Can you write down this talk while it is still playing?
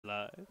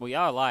live. We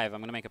are live.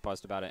 I'm going to make a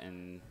post about it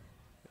in...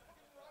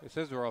 It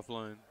says we're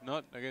offline.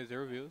 Not, okay,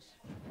 0 viewers.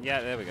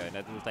 Yeah, there we go.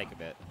 That'll take a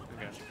bit.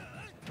 Okay.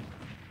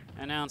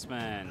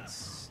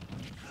 Announcements.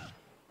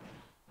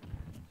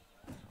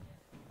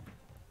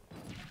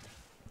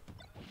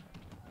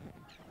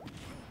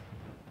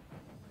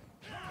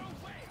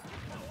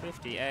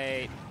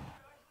 $58.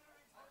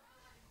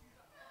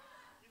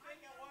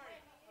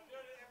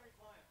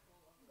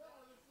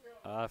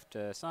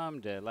 After some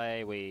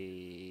delay,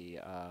 we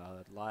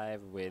are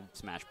live with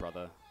Smash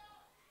Brother.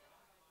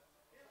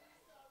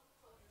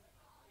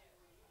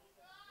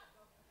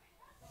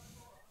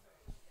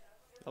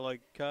 Hello,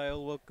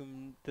 Kyle.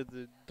 Welcome to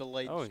the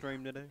delayed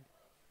stream today.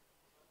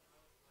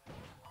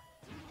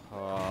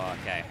 Oh,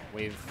 okay.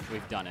 We've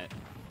done it.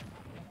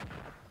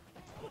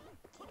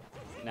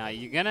 Now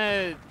you're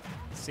gonna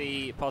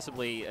see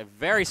possibly a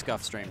very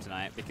scuffed stream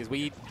tonight because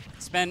we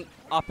spent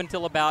up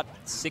until about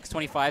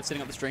 6:25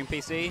 setting up the stream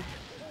PC,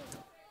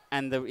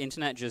 and the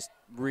internet just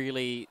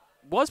really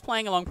was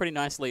playing along pretty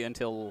nicely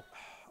until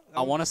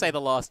I want to say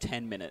the last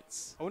 10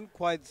 minutes. I wouldn't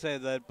quite say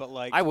that, but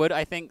like I would.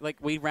 I think like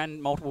we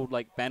ran multiple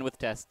like bandwidth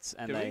tests,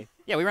 and we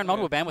ran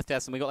multiple bandwidth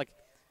tests, and we got like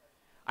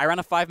I ran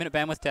a 5-minute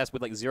bandwidth test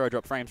with like 0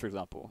 drop frames, for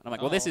example. And I'm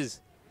like, well,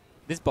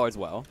 this bodes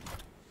well.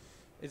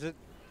 Is it?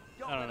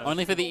 I don't know.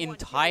 Only for the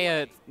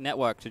entire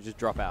network to just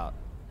drop out.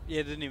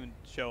 Yeah, it didn't even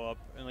show up.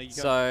 And like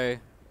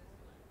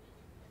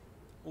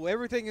well,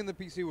 everything in the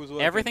PC was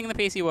working. Everything in the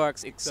PC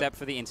works except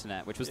for the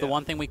internet, which was the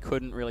one thing we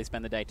couldn't really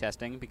spend the day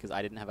testing because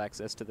I didn't have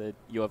access to the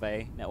U of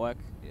A network.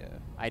 Yeah.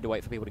 I had to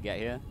wait for people to get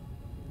here.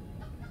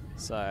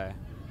 So...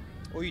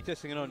 Were you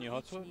testing it on your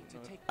hotspot?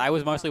 I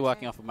was mostly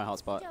working off of my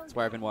hotspot. It's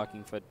where I've been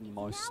working for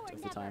most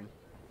of the time.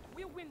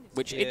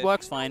 Which it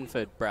works fine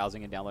for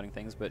browsing and downloading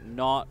things, but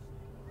not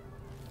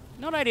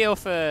ideal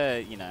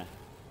for, you know,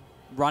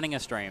 running a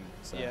stream.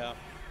 So. Yeah.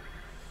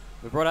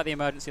 We brought out the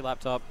emergency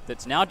laptop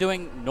that's now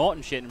doing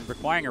Norton shit and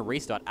requiring a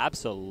restart.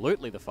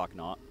 Absolutely the fuck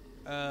not.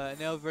 Now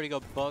we've already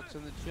got bots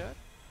in the chat.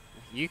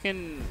 You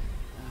can...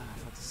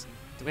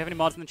 do we have any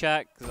mods in the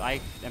chat? Because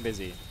I am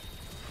busy.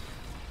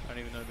 I don't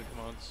even know the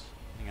commands.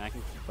 Hang on, I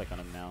can click on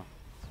them now.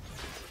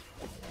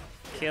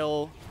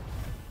 Kill.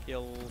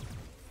 Kill.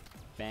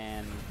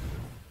 Ban.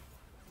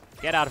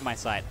 Get out of my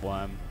sight,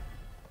 worm.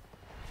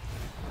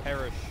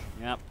 Perish.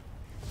 Yep.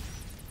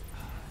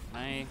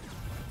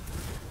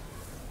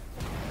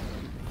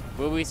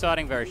 We'll be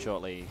starting very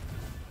shortly.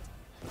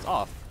 It's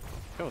off.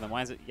 Cool, then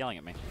why is it yelling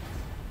at me?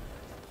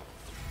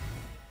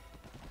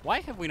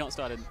 Why have we not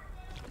started?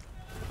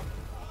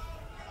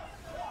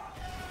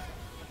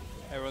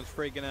 Everyone's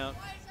freaking out.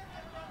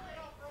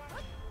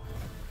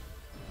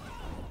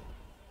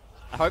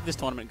 I hope this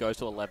tournament goes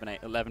to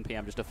 11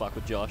 p.m. just to fuck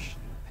with Josh.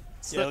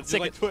 Yeah,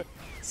 sick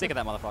of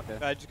that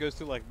motherfucker. It just goes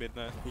to like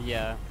midnight.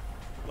 Yeah.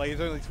 Like it's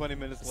only 20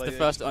 minutes later.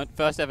 It's the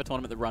first ever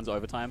tournament that runs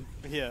overtime.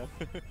 Yeah.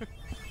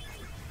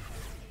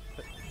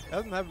 It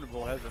hasn't happened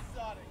before, has it?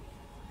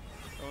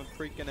 Everyone's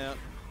freaking out.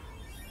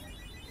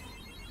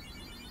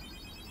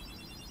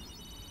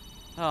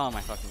 Oh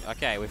my fucking...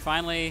 Okay, we're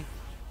finally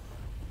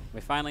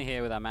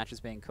here with our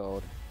matches being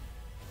called.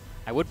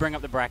 I would bring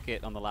up the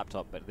bracket on the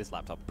laptop, but this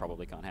laptop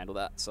probably can't handle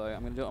that, so I'm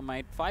going to do it on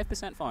my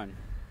 5% phone.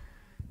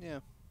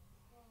 Yeah.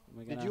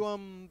 Did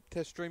you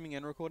test streaming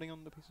and recording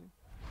on the PC?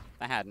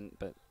 I hadn't,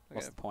 but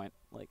what's the point?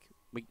 Like,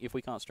 if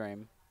we can't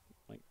stream,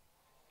 like...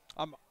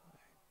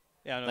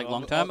 Yeah, no, like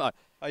long term? yeah,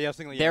 I was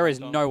thinking, there is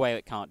no way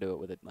it can't do it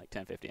with like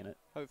 1050 in it.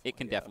 Hopefully, it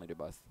can definitely do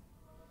both.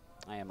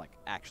 I am like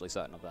actually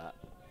certain of that.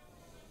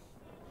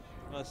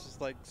 That's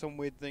just like some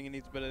weird thing. It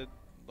needs better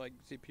like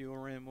CPU or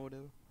RAM or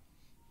whatever.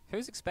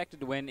 Who's expected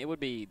to win? It'd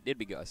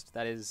be Ghost.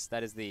 That is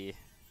the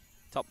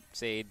top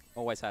seed.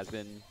 Always has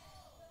been.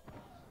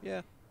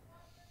 Yeah.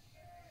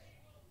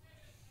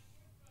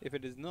 If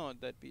it is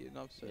not, that'd be an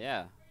upset.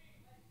 Yeah.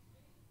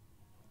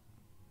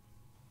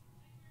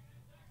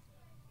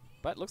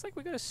 But it looks like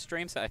we got a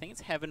stream set. I think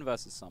it's Heaven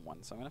versus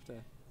someone, so I'm going to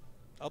have to...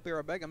 I'll be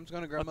right back. I'm just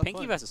going to grab my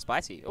Pinky phone. versus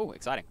Spicy. Oh,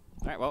 exciting.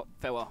 All right, well,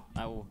 farewell.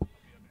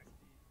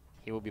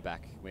 He will be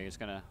back. We're just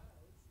going to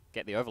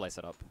get the overlay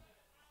set up.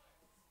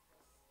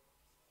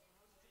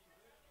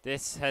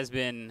 This has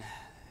been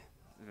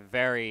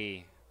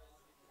very,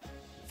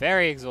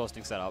 very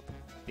exhausting setup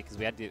because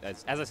we had to,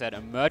 as I said,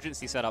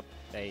 emergency set up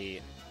a...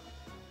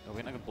 Oh,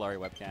 we're not a blurry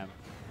webcam.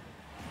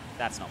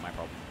 That's not my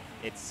problem.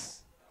 It's...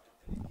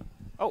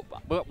 Oh,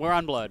 we're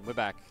unblurred. We're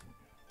back.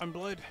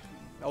 Unblurred?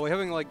 Are we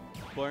having, like,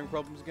 blurring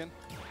problems again?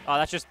 Oh,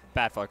 that's just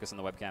bad focus on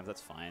the webcams.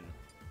 That's fine.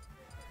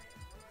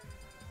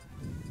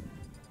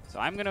 So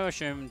I'm going to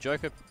assume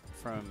Joker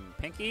from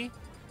Pinky,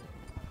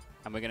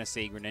 and we're going to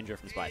see Greninja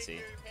from Spicy.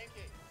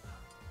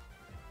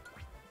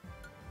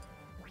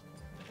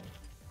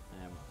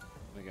 And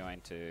we're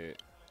going to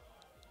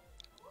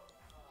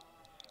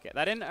get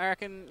that in, I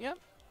reckon. Yep.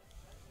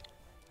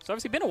 It's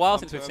obviously been a while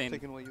since we've seen...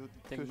 Taking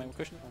my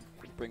cushion?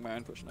 I'll bring my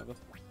own cushion over.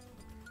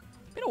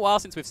 It's been a while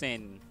since we've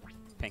seen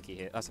Pinky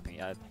here. Oh,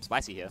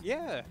 Spicy here.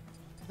 Yeah.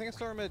 I think I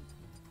saw him at...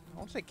 I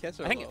want to say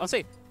Kesso. I'll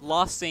say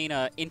last seen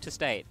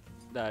Interstate,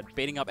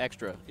 beating up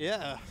Extra.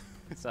 Yeah.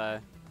 So...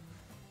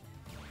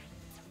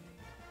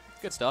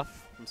 Good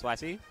stuff from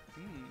Spicy.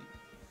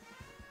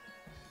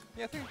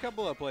 Yeah, I think a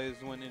couple of players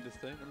went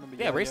interstate. I remember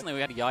Yeah, Yaya. recently we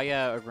had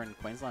Yaya over in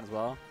Queensland as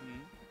well. Mm.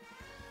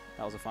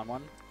 That was a fun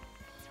one.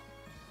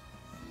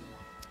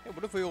 Yeah,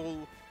 what if we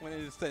all went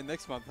interstate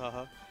next month,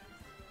 haha?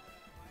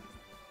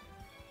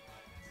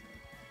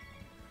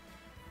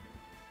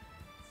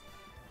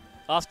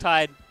 Last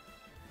Tide.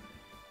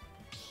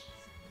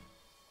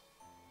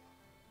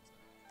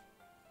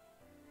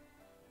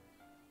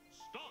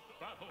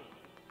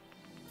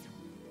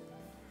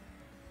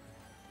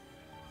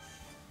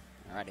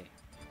 Alrighty.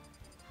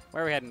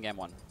 Where are we heading in game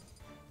 1?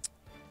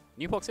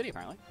 Newport City,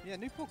 apparently. Yeah,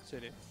 Newport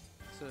City.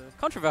 It's a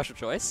Controversial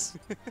choice.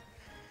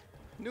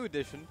 new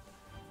addition.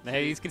 No,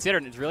 he's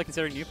really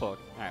considering Newport.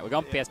 Alright, we're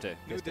going PS2.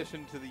 New PS2.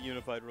 addition to the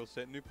unified rule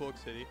set, Newport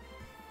City.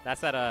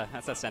 That's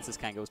that census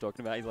Kango was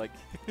talking about. He's like,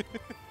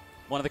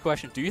 one of the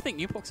questions, do you think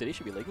Newport City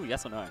should be legal?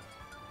 Yes or no?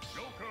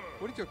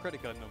 What is your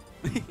credit card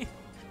number?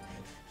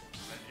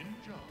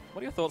 What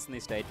are your thoughts on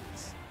these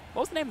stages?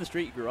 What was the name of the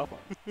street you grew up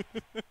on?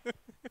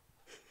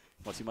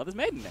 What's your mother's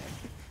maiden name?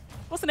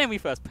 What's the name of your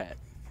first pet?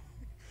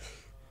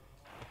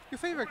 Your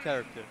favorite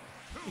character.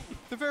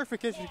 The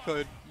verification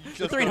code. You The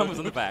just 3 got. numbers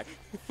on the back.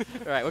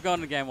 Alright, we're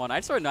going to game 1. I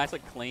just saw a nice,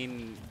 like,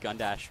 clean gun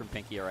dash from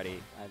Pinky already.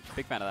 I'm a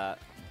big fan of that.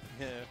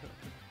 Yeah.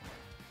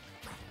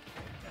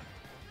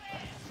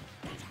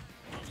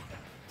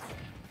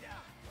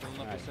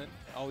 Right.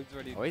 Oh, he's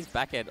ready. Oh, he's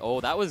back at.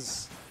 Oh, that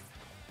was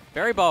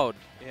very bold.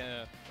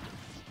 Yeah.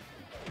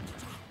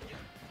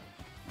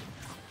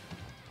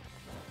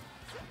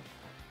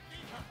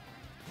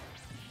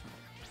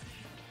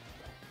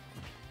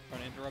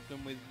 Trying to interrupt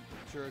him with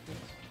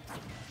shurikens.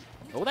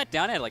 Oh, that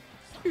down air, like,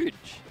 huge.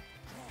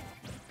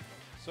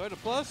 Soda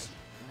Plus.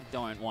 I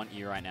don't want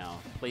you right now.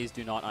 Please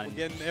do not We're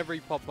getting every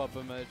pop-up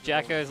image.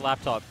 Jacko's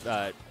laptop,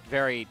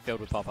 very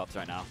filled with pop-ups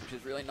right now, which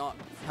is really not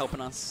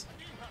helping us.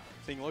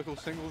 Seeing local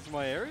singles in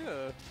my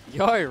area.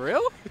 Yo,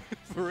 real?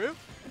 For real?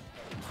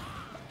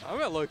 I'm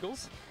at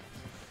locals.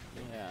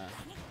 Yeah.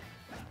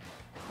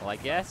 Well, I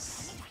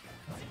guess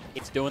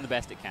it's doing the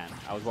best it can.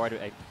 I was worried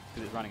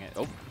because it's running it.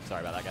 Oh,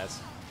 sorry about that, guys.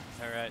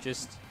 Alright.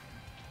 Just.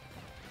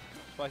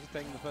 Spicy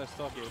taking the first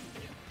stock here.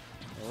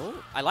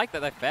 Oh, I like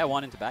that they fair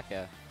one into back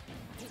air.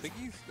 I think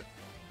he's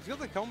got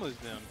the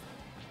combos down.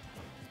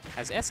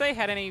 Has SA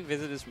had any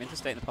visitors from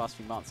interstate in the past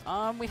few months?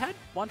 We had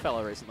one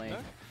fellow recently. No?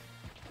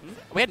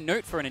 We had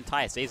Note for an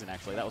entire season,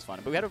 actually. That was fun.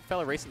 But we had a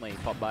fellow recently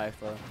pop by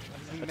for His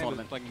a name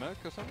tournament. was like Merc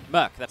or something?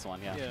 Merc, that's the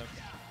one, yeah. Yeah.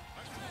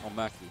 Or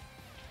Murky.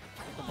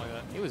 Something like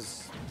that. He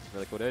was a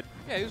really cool dude.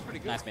 Yeah, he was pretty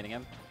good. Nice meeting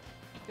him.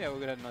 Yeah, we're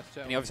gonna have a nice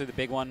chat. And he obviously the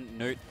big one,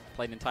 Newt,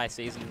 played an entire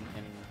season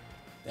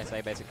in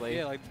SA basically.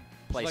 Yeah, like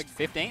placed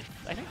 15th,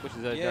 I think, which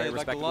is a yeah, very like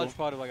respectable. a large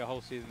part of like a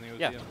whole season. He was,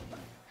 Yeah.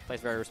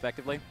 Placed very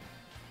respectively.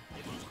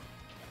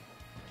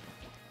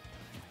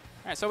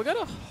 Alright, so we got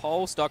a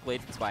whole stock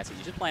lead from Spicy.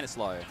 He's just playing it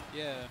slow.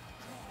 Yeah.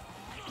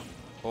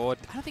 Or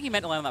I don't think he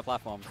meant to land on that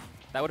platform.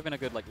 That would have been a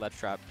good like ledge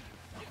trap.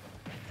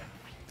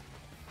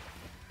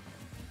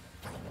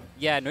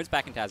 Yeah, Newt's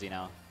back in Tassie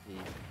now. He,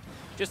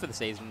 just for the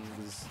season,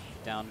 was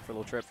down for a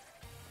little trip.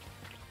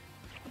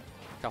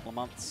 A couple of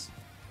months.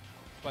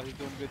 Spicy's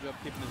doing a good job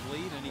keeping his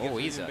lead, and he Oh, gets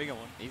he's a a bigger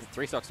one. He's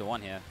 3 stocks to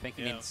 1 here.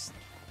 Pinky Yeah. needs.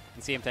 You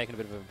can see him taking a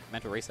bit of a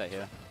mental reset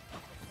here.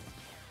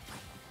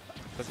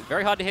 Because it's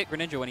very hard to hit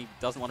Greninja when he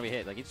doesn't want to be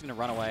hit. Like, he's just going to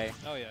run away.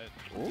 Oh yeah.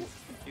 Ooh.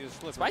 He was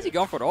slippery. Spicy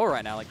going for it all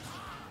right now. Like,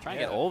 trying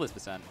to get Yeah. all this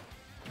percent.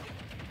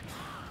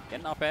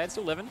 Getting up ahead,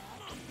 still living.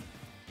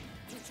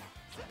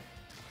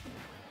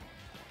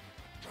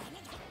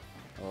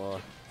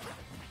 Oh,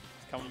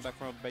 Coming back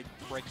from a big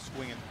break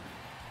swinging.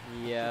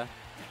 yeah.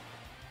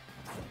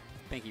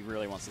 Pinky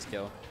really wants this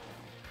kill.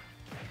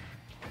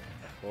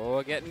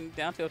 Oh, getting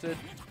down tilted.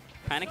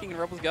 Panicking and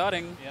Rebel's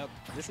guarding. Yep.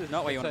 This is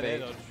not where you want to That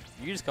be. air dodge.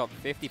 You just got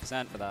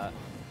 50% for that.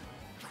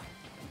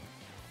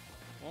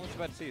 Well, it's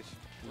about to see us.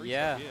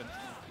 Yeah.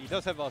 He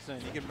does have Arsene.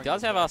 He can bring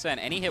Does it have back. Arsene.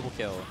 Any hit will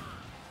kill.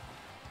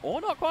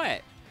 Or not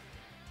quite.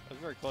 That was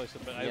very close,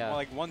 but Yeah.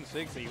 like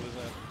 160 was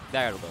a.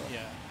 There it'll go.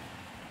 Yeah.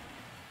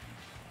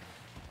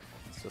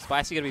 So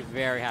Spicy going to be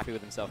very happy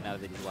with himself now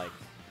that he's like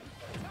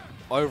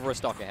over a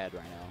stock ahead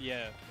right now.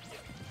 Yeah.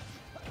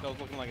 That was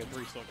looking like a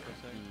 3-stock for a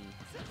second.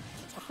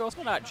 Of course,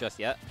 not out just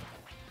yet.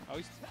 Oh,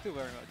 he's still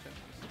very much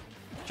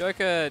in.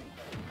 Joker,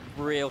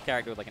 real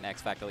character with like an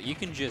X factor. Like, you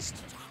can just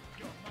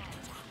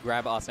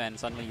grab Arsene and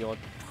suddenly you're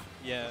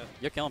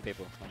killing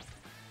people.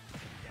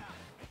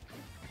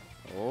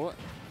 Oh.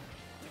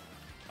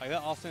 Like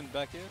that Arsene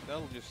back here,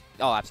 that'll just.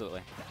 Oh,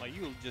 absolutely. Like,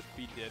 you'll just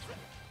be dead.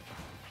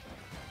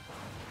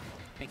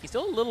 I think he's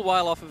still a little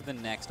while off of the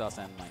next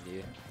Arsene, mind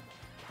you.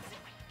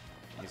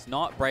 He's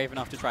not brave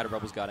enough to try to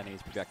Rebel's Guard any of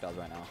his projectiles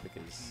right now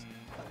because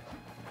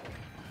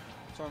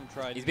Storm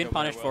tried. he's to been go very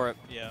punished well. for it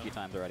Yeah. a few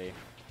times already.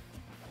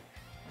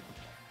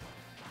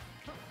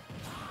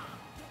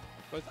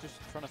 Both just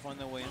trying to find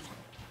their way in.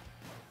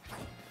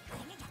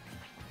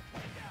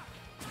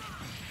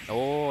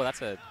 Oh,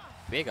 that's a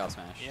big up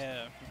smash.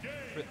 Yeah.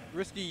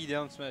 Risky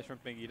down smash from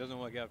Pinky. Doesn't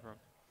work out for him.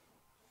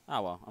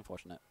 Oh, well,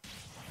 unfortunate.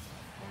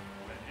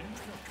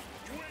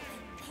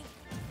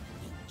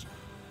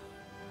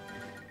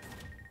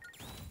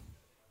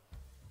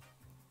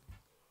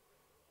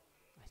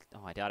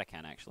 doubt I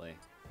can actually.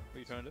 What are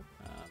you trying to do?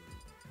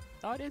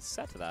 Oh, it is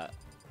set to that.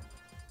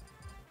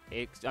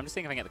 I'm just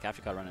thinking if I can get the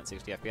capture card running at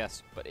 60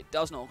 FPS, but it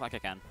does not look like I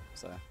can.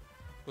 So.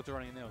 What's it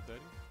running in now? 30?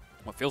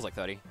 Well, it feels like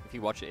 30. If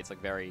you watch it, it's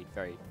like very,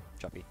 very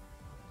choppy.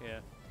 Yeah.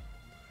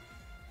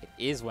 It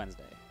is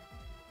Wednesday.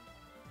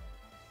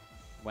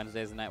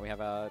 Wednesday's the night we have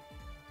our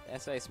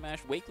SA Smash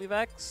Weekly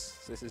Vacs.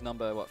 So this is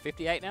number, what,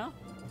 58 now?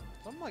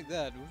 Something like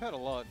that. We've had a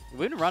lot.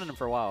 We've been running them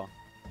for a while.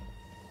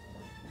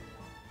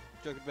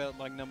 Joking about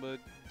like number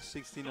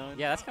 69.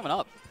 Yeah, that's coming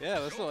up. Yeah,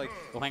 that's like...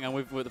 Well, hang on,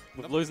 we're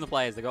losing the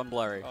players. They've gone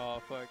blurry.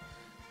 Oh, fuck.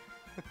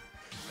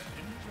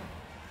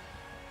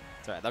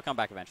 It's alright, they'll come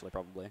back eventually,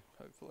 probably.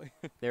 Hopefully.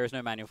 There is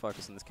no manual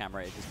focus on this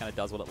camera. It just kind of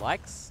does what it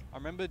likes. I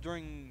remember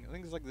during, I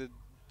think it's like the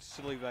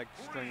Silly Vac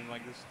stream,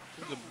 like this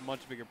was a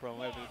much bigger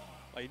problem.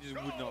 Like, you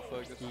just would not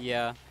focus.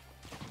 Yeah.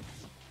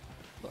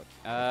 Look,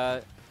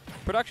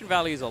 production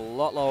value is a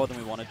lot lower than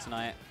we wanted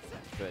tonight,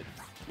 but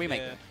we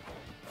make it.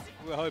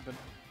 We're hoping,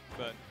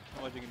 but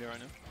not much you can do right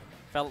now.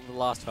 Fell at the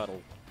last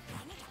hurdle.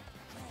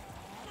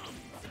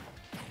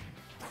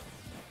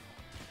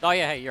 Oh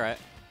yeah, hey, you're right.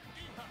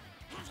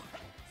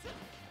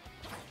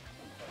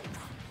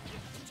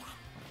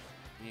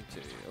 Need to,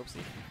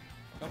 oopsie.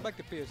 Come back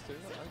to PS2.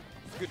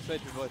 Good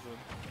fetch with both of them.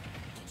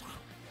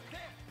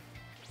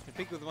 I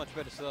think with a much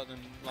better start than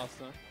last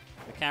time.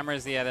 The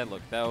cameras, yeah,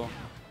 look,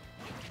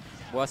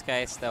 worst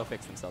case, they'll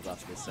fix themselves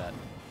after this set.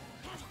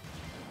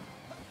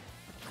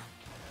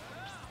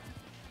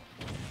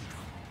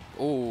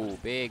 Ooh,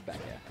 big back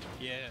air.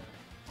 Yeah.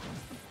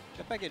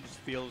 That back air just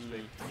feels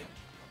big.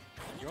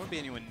 You won't be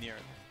anywhere near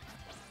it.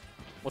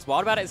 What's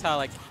wild about it is how,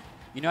 like,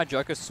 you know how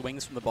Joker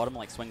swings from the bottom,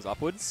 like, swings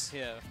upwards?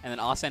 Yeah. And then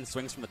Arsene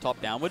swings from the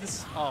top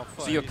downwards? Oh,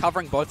 fuck. So you're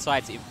covering both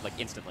sides, like,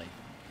 instantly.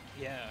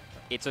 Yeah.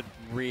 It's a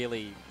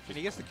really... And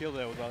he gets the kill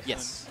there with Arsene.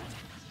 Yes.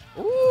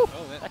 Ooh!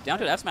 Oh, that down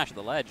to an F smash at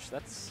the ledge.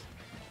 That's...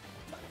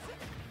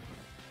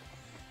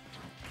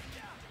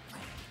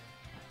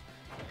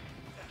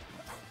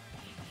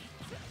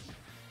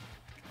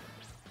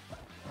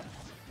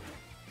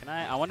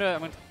 I wonder, I'm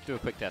going to do a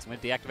quick test. I'm going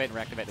to deactivate and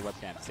reactivate the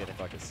webcam to see if they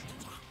focus.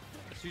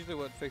 That's usually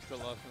what fixed the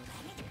last one.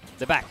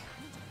 They're back.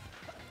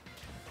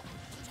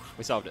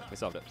 We solved it. We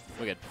solved it.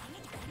 We're good.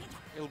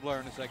 It'll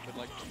blur in a sec, but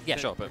like... Yeah,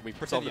 sure, but we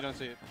pretend solved you it. don't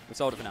see it. We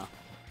solved it for now.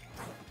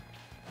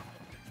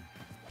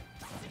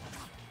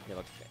 Yeah,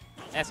 look.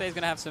 SA is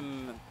going to have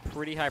some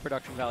pretty high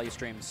production value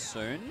streams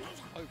soon.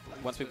 Hopefully.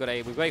 Once we've got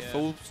a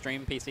full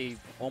stream PC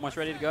almost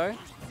ready to go.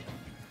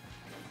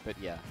 But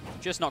yeah,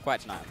 just not quite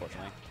tonight,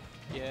 unfortunately.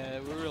 Yeah,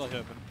 we're really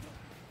hoping.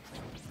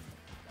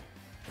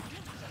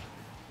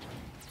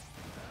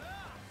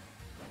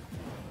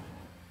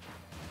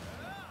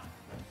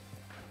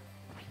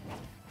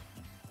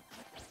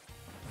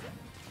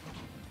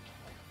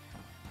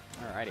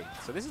 Alrighty,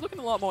 so this is looking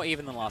a lot more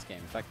even than last game.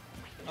 In fact,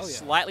 Oh, yeah.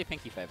 slightly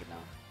Pinky favored now.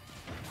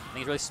 I think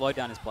he's really slowed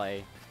down his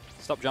play.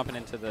 Stopped jumping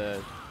into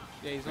the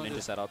he's not ninja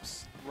just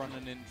setups.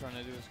 running in trying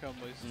to do his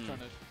combos. He's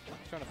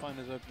trying to find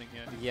his opening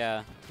here.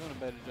 Yeah. He's doing a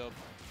better job.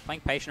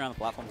 Playing patient around the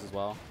platforms as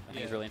well. I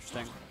think is really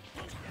interesting.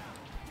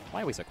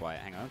 Why are we so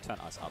quiet? Hang on, turn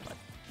us up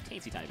a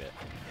teensy tiny bit.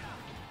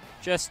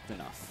 Just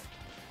enough.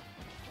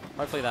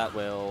 Hopefully that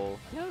will...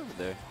 Yeah, it'll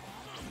do.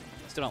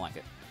 Still don't like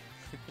it.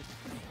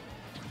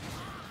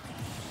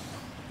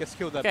 Gets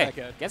killed that back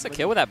air. Gets a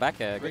kill with that back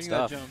air. Good Bring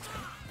stuff. that jump.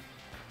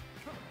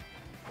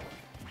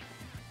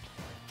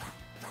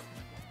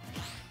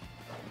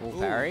 Ooh,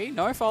 parry.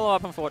 No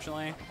follow-up,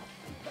 unfortunately.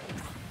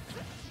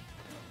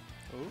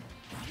 Ooh.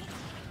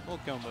 More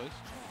combos.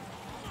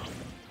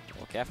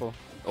 Oh, careful.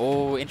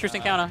 Oh,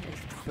 interesting counter.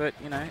 But,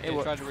 you know, He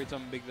tried to read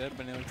something big there,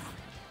 but now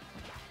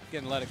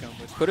getting ladder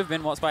combos. Could have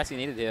been what Spicy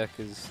needed here,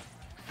 because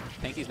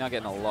Pinky's now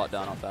getting a lot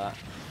done off that.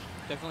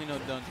 Definitely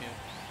not done here.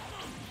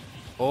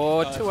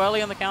 Oh, too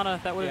early on the counter.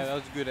 That was that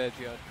was a good edge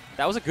guard.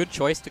 That was a good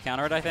choice to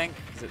counter it, I think,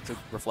 to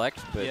reflect,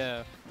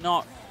 but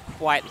not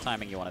quite the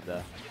timing you wanted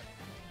there.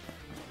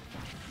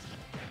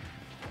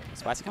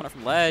 Spicy counter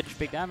from ledge,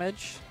 big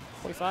damage,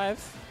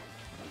 45.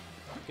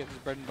 Gets his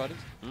bread and butters.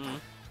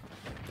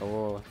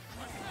 Oh.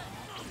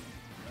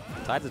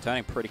 Tides are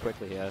turning pretty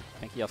quickly here.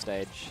 Pinky off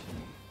stage.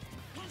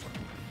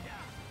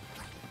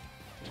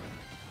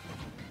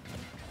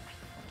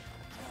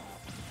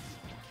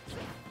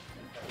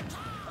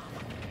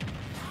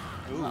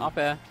 Ooh. Up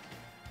air.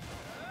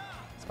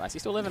 Spicy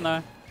still living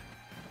though.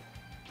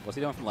 What's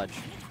he doing from ledge?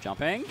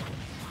 Jumping.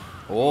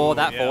 Oh,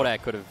 that forward air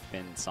could have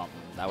been something.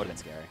 That would have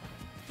been scary.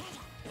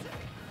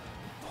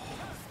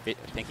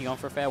 Pinky on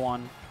for a fair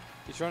one.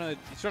 He's trying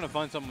to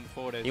find someone with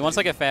forward air. He wants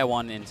like a fair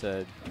one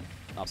into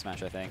up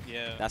smash, I think.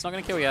 Yeah. That's not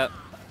gonna kill yet.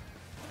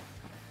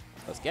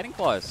 But it's getting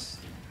close.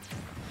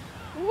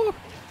 Woo! Don't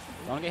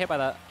wanna get hit by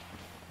that.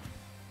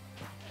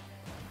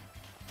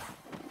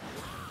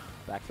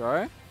 Back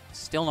throw.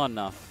 Still not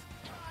enough.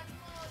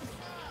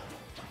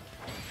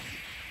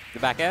 The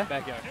back air?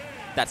 Back air.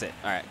 That's it.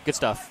 Alright, good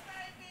stuff.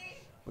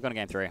 We're going to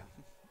game 3.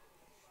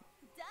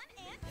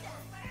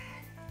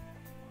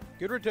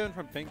 Good return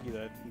from Pinky,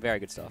 though. Very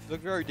good stuff.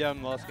 Looked very down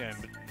in the last game,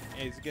 but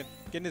he's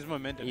getting his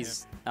momentum.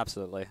 He's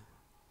absolutely.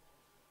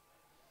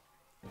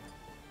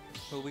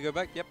 Will we go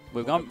back? Yep.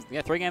 We've gone,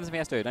 yeah, 3 games in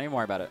PS2. Don't even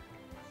worry about it.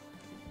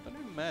 Doesn't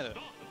even matter.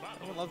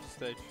 Everyone loves the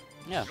stage.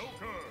 Yeah.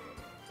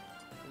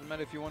 Doesn't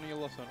matter if you won or you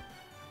lost on it.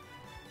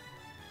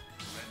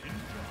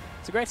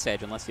 It's a great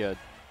stage unless you're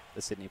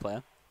a Sydney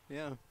player.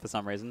 Yeah. For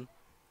some reason.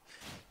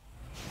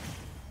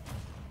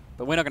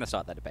 But we're not going to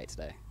start that debate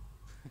today.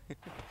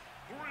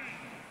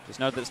 Just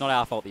know that it's not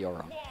our fault that you're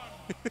wrong.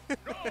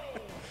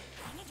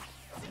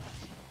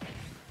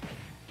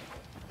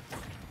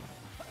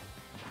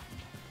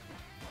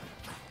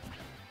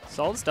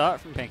 Solid start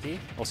from Pinky.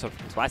 Also,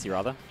 Spicy,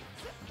 rather.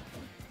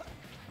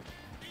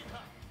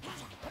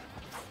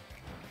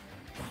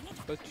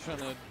 Both just trying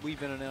to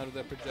weave in and out of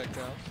their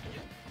projectiles.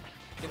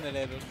 Getting that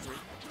air dodge through.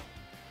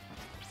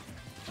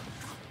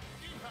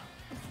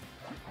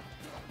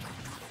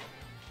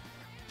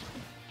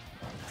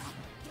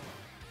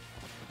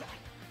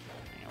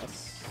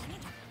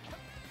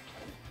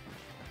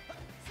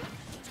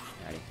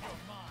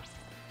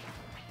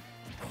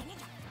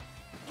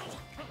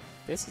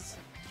 This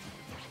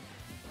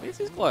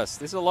is close.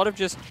 This is a lot of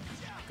just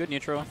good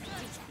neutral.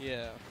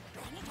 Yeah.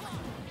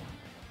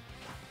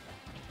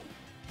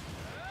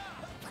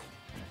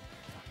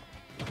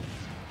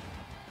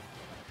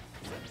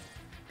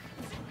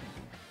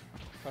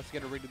 Tries to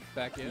get a read to the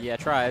back here. Yeah,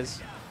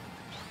 tries.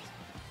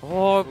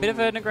 Oh, a bit of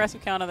an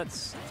aggressive counter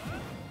that's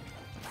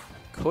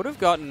could have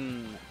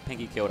gotten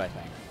Pinky killed, I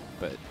think.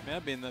 But may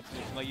have been in that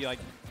position. Like you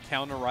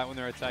counter right when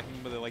they're attacking,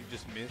 but they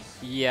just miss.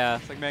 Yeah.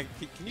 It's like, man,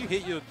 can you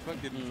hit your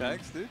fucking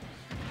attacks, dude?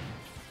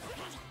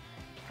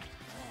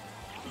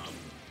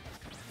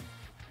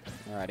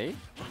 Alrighty.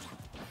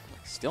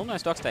 Still no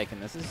stocks taken.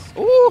 This is...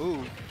 Ooh!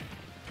 Ooh.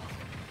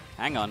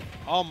 Hang on.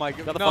 Oh my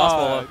god. Got the fast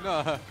baller.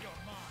 No.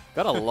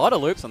 Got a lot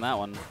of loops on that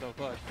one. So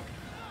fuck.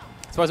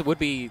 I suppose it would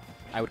be,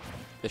 I would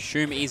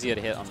assume, easier to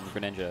hit on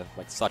Greninja,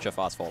 like such a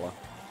fast faller.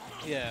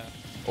 Yeah.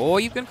 Oh,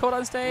 you've been caught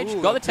on stage.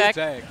 Ooh, got the tech.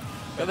 tag.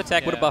 Got the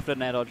tech. Would have buffed an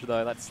air dodge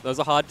though. Those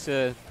are hard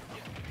to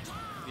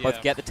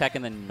both get the tech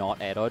and then not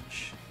air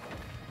dodge.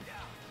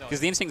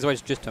 Because the instinct is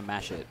always just to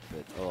mash it,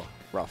 but oh,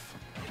 rough.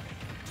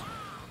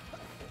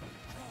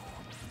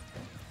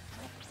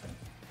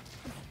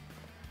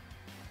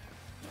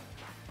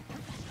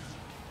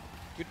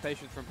 Good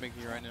patience from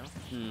Pinky right now.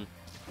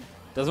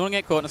 Doesn't want to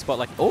get caught in a spot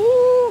like...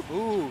 Ooh!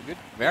 Ooh, good.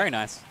 Very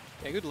nice.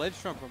 Yeah, good ledge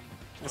trump from...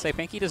 I say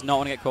Pinky does not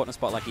want to get caught in a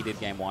spot like he did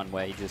game 1,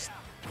 where he just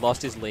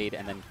lost his lead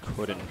and then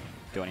couldn't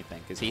do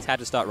anything, because he's had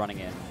to start running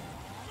in.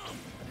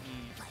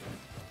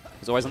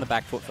 He's always on the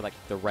back foot for like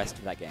the rest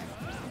of that game.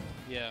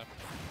 Yeah.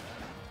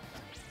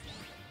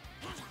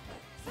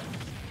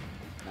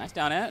 Nice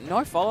down air.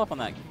 No follow-up on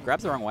that.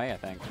 Grabs the wrong way, I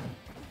think.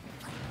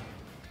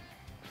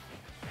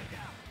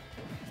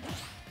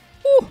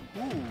 Ooh!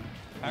 Ooh.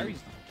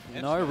 Parry's...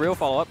 No real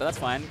follow-up, but that's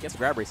fine. Gets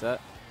grab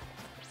reset.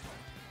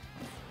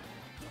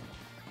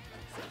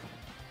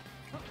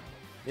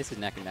 This is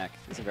neck and neck.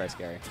 This is very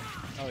scary.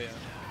 Oh, yeah.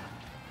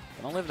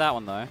 Gonna live that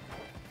one, though.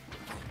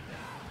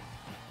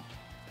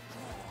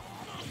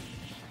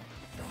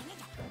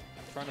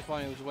 Trying to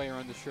find his way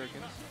around the shurikens.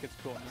 Gets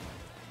caught now.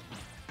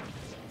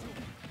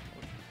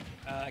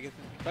 I guess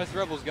Best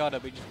Rebel's got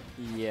it, but he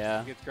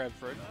just gets grabbed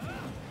for it.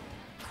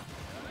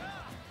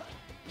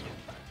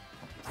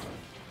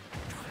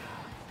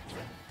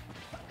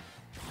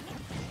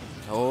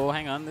 Oh,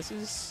 hang on. This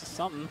is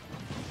something.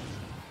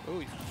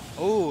 Ooh.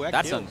 Oh, that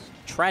That's kills.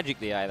 a tragic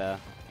DI there.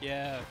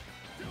 Yeah.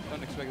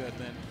 Don't expect that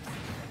then.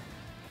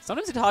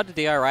 Sometimes it's hard to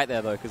DI right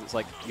there, though, because it's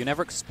like you're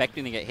never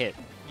expecting to get hit.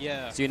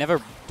 Yeah. So you're never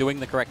doing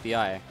the correct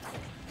DI.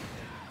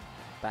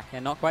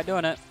 Backhand not quite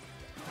doing it.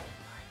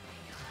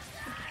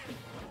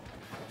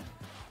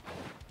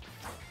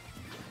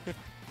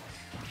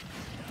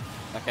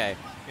 Okay.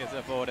 Gets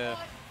that forward air.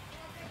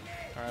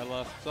 Alright,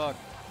 last stock.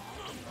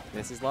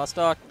 This is last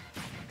stock.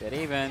 Dead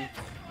even.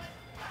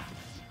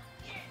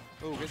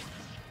 Oh, good.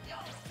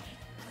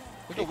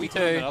 Look at 52.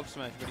 Weekly that up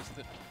smash, but he's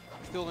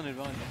still in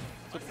advantage.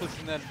 Still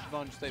pushing that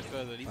advantage state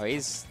further.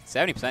 He's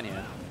 70%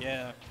 here.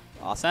 Yeah.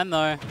 Arsene,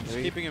 though. Just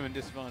keeping him in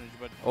disadvantage,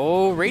 but...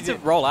 Oh, reads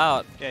it roll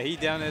out. Yeah, he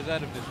down airs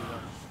out of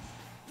disadvantage.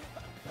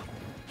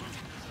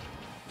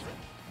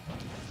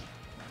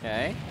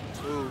 Okay.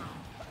 Ooh.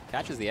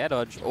 Catches the air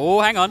dodge. Oh,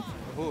 hang on.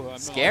 Ooh,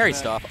 Scary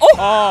stuff. Oh!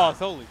 Oh,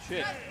 holy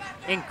shit.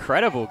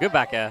 Incredible. Good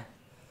back air.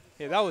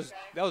 Yeah, that was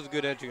a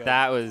good edge guard.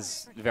 That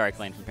was very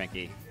clean from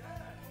Pinky.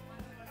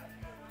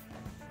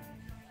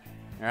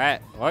 All right.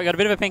 Well, we got a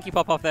bit of a Pinky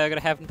pop off there. Got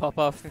a Heaven pop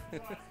off.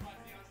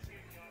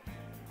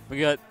 We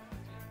got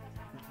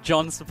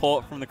John's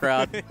support from the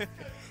crowd. We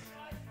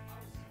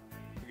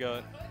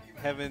got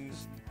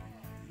Heaven's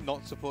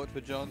not support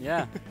for John.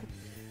 Yeah.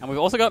 And we've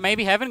also got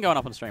maybe Heaven going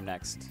up on stream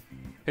next.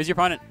 Who's your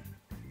opponent?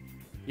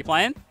 You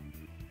playing?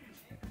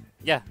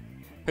 Yeah.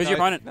 Who's your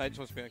opponent? No, he just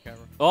wants to be on camera.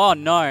 Oh,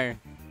 no.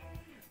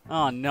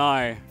 Oh,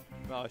 no.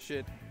 Oh,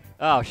 shit.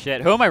 Oh,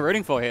 shit. Who am I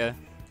rooting for here?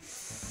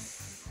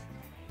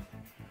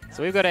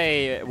 So we've got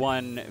a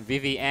one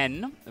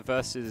Vivienne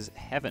versus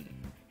Heaven,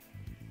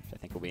 which I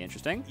think will be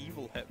interesting.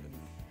 Evil Heaven.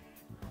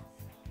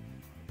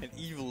 An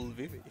evil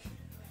Vivi.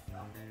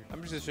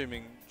 I'm just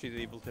assuming she's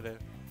evil today.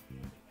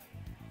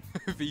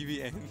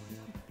 VVN.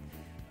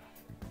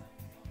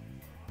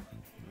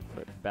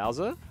 Put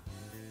Bowser?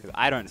 'Cause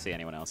I don't see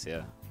anyone else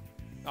here.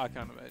 I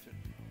can't imagine.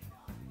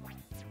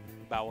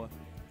 Bauer.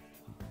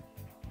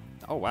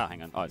 Oh, wow,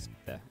 hang on. Oh, it's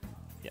there.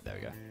 Yeah, there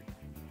we go.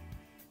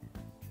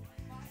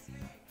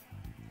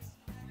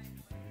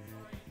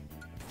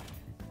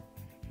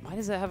 Why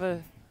does it have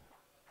a...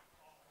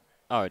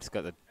 Oh, it's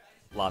got the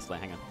last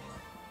layer. Hang on.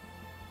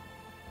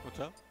 What's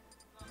up?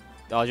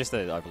 Oh, just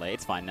the overlay.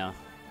 It's fine now.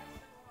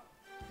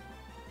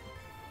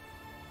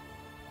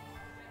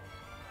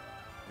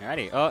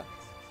 Alrighty. Oh.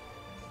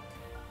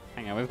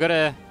 Hang on. We've got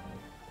to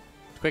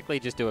quickly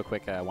just do a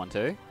quick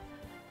 1-2.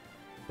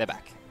 They're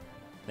back.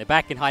 They're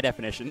back in high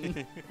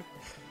definition.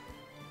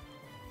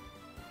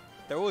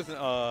 There wasn't...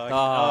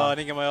 I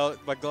didn't get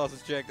my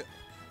glasses checked.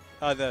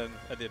 Then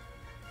I did.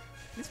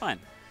 It's fine.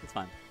 It's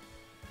fine.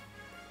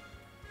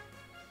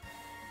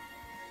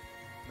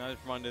 Now I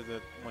just reminded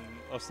that when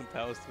Austin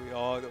Powers 3.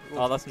 Oh,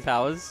 Austin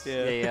Powers?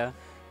 Yeah. Yeah.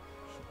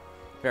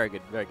 Very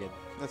good. Very good.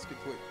 That's a good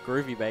tweet.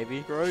 Groovy,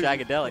 baby. Groovy.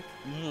 Shagadelic.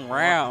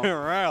 Wow.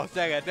 Wow.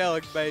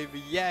 Shagadelic,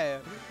 baby. Yeah.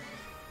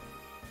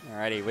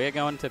 Alrighty, we're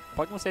going to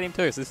Pokemon Stadium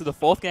 2. So this is the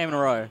 4th game in a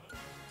row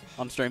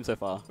on stream so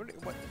far.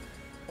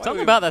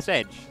 Something about that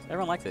stage.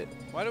 Everyone likes it.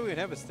 Why do we even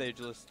have a stage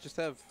list? Just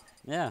have...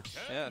 Yeah.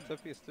 Yeah, it's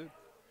obvious, dude.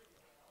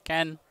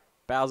 Ken,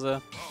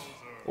 Bowser.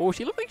 Oh,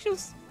 she looked like she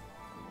was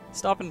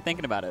stopping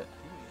thinking about it.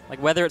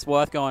 Like whether it's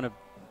worth going a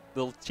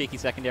little cheeky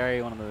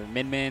secondary, one of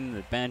the Min,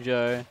 the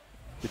Banjo,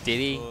 the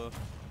Diddy.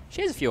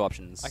 She has a few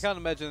options. I can't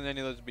imagine any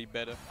of those would be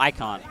better. I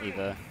can't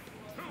either.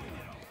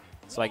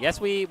 So I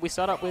guess we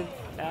start up with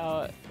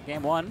our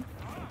game 1.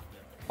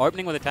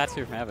 Opening with a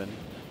Tattoo from Heaven.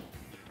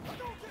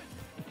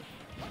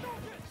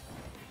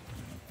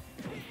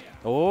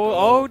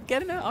 Oh,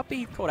 getting an up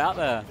B caught out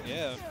there.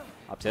 Yeah.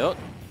 Up tilt,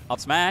 up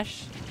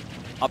smash,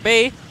 up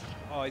B.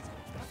 Oh,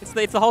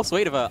 It's the whole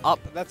suite of a up.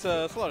 that's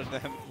a lot of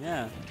them.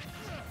 Yeah.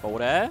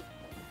 Forward air.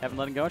 Haven't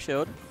let him go.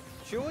 Shield.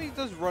 Surely he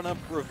does run up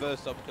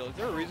reverse up tilt. Is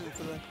there a reason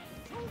for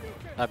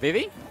that?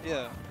 Vivi?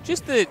 Yeah.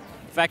 Just the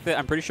fact that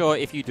I'm pretty sure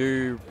if you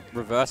do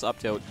reverse up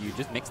tilt, you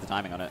just mix the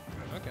timing on it.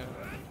 Okay.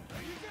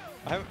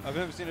 I've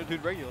never seen it do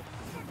regular.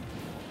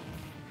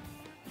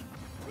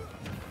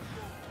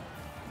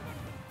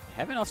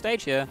 Heaven off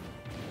stage here.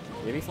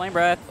 Vivi Flame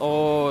Breath.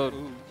 Oh,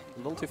 Ooh. a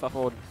little too far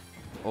forward.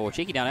 Oh,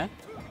 cheeky down air.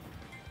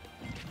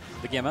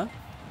 The Gimmer.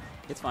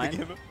 It's fine. The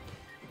Gimmer.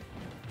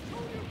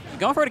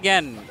 Going for it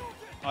again.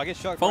 Oh, I guess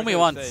shock. Fool me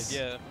once.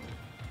 Yeah.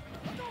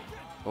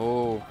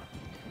 Oh.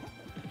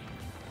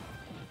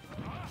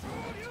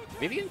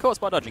 Maybe you can caught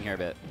spot dodging here a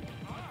bit.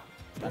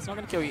 That's not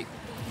going to kill you.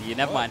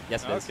 Never mind.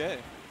 Yes, it is. Okay.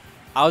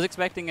 I was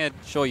expecting a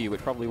Shoryu,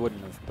 which probably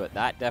wouldn't have, but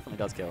that definitely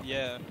does kill.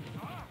 Yeah.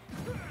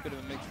 Bit of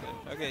a mix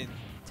there. Okay.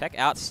 Tech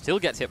out still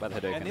gets hit by the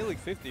Hadouken. And nearly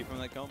 50 from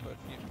that combo.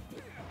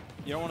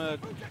 You don't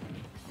want to...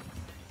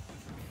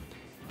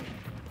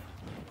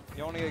 You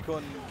don't want to get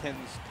caught in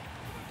Ken's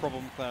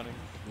problem clowning.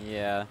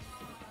 Yeah.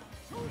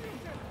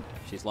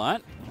 She's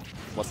learnt.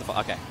 What's the...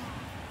 Okay.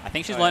 I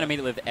think she's learned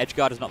immediately that edge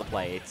guard is not the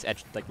play. It's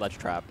edge, like ledge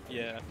trap.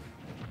 Yeah.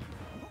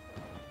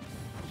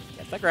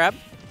 Gets that grab.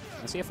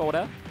 Gonna see a forward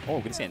air. Oh,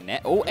 gonna see a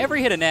nair. Oh,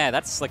 every hit a nair.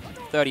 That's like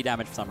 30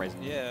 damage for some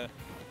reason. Yeah.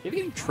 Maybe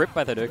getting tripped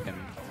by the Hadouken.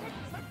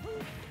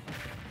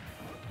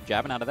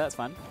 Jabbing out of that, it's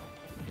fine.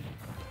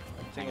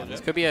 Hang on, this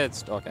could be a...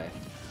 Okay.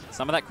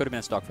 Some of that could have been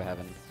a stock for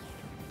Heaven.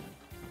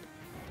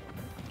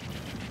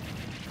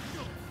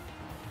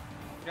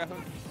 You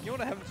know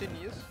what I haven't seen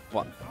in years?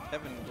 What?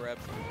 Heaven grab.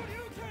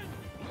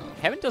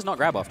 Heaven does not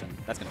grab often.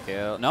 That's going to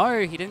kill. No,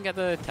 he didn't get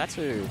the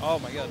Tattoo. Oh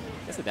my god.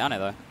 Gets the down air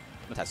though.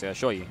 The Tattoo, I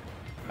assure you.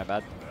 My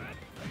bad.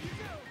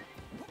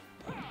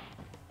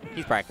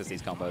 He's practiced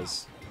these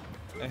combos.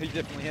 Yeah, he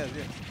definitely has,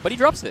 yeah. But he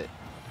drops it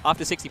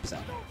after 60%.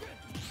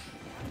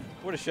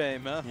 What a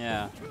shame, huh?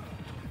 Yeah.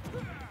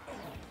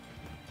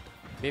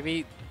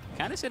 Vivi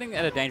kind of sitting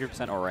at a danger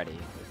percent already,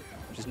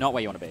 which is not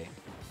where you want to be.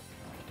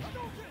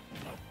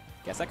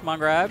 Guess that command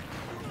grab.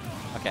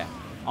 Okay.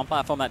 On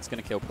platform, that's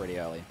going to kill pretty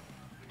early.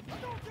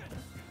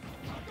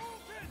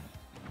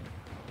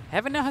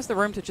 Heaven now has the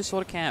room to just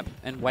sort of camp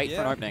and wait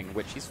for an opening,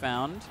 which he's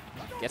found.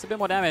 Gets a bit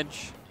more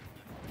damage.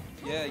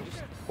 Yeah, he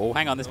just... Oh,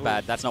 hang on, this is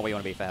bad. That's not where you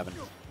want to be for Heaven.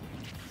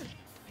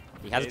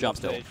 He has a jump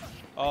still.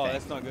 Oh,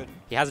 that's not good.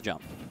 He has a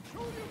jump.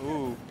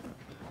 Ooh.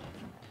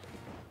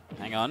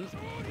 Hang on.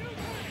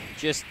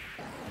 Just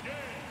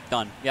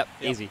done. Yep.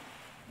 Easy.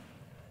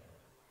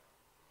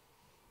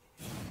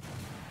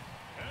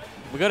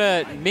 We got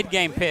a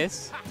mid-game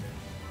piss.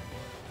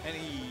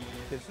 Any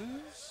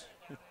pisses?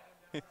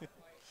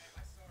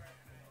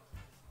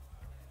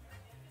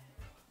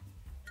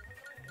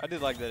 I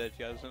did like that edge,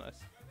 guys. It was nice.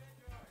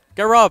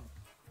 Go, Rob.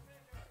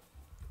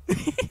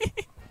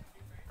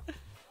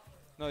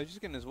 No, he's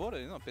just getting his water.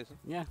 He's not pissing.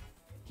 Yeah.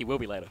 He will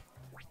be later.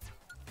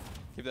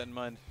 Keep that in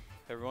mind,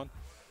 everyone.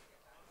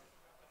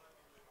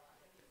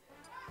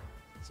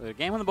 So,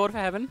 game on the board for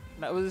Heaven.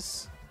 That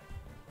was...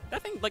 I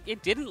think, like,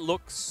 it didn't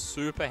look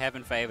super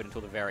Heaven-favored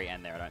until the very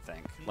end there, I don't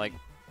think. Like,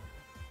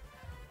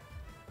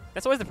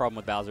 that's always the problem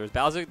with Bowser, is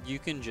Bowser, you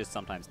can just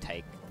sometimes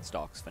take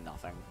stocks for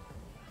nothing.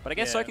 But I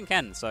guess so can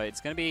Ken, so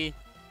it's going to be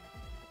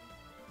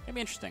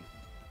interesting.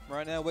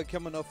 Right now, we're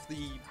coming off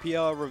the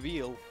PR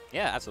reveal.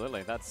 Yeah,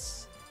 absolutely.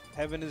 That's...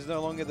 Heaven is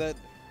no longer that...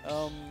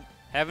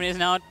 Heaven is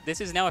now...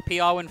 This is now a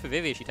PR win for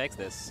Vivi if she takes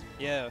this.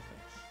 Yeah.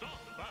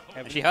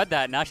 She heard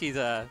that, now she's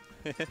now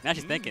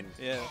she's thinking.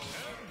 Yeah.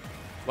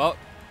 Well,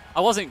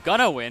 I wasn't going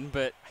to win,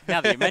 but now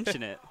that you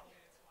mention it.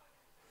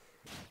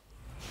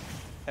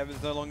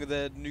 Heaven's no longer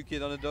the new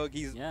kid underdog.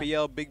 He's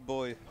BL big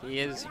boy. He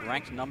is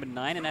ranked number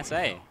 9 in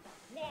SA.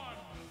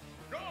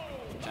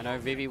 Which I know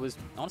Vivi was,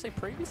 I want to say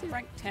previously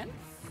ranked 10th?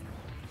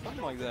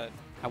 Something like that.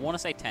 I want to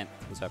say 10th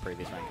was her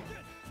previous ranking.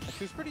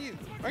 She was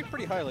ranked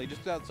pretty highly,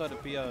 just outside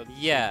of PR.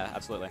 Yeah,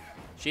 absolutely.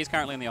 She's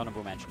currently in the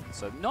honorable mention,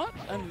 so not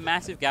a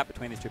massive gap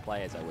between these two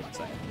players, I wouldn't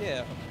say.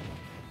 Yeah.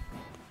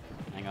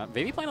 Hang on.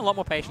 Vivi playing a lot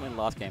more patiently in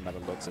the last game by the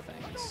looks of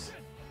things.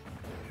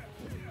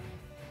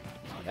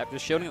 Yep,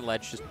 just shielding the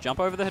ledge. Just jump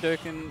over the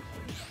Hadouken.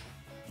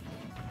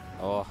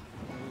 Oh.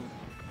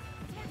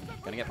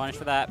 Gonna get punished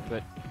for that,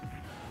 but...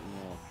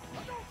 Oh.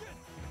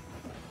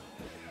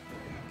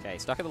 Okay,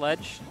 stuck at the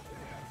ledge.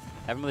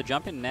 Have him with a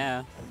jump in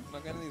now.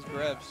 Not getting these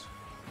grabs.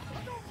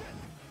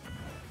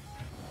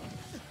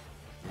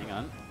 Hang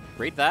on.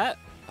 Read that.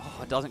 Oh,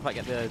 it doesn't quite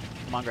get the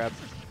command grab.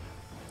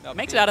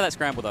 Makes it out of that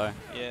scramble, though.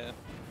 Yeah.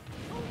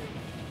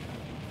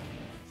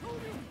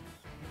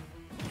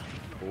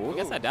 Ooh,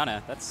 gets that down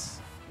there. That's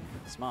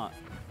smart.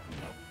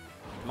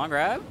 Come on,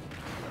 grab.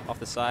 Off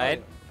the side.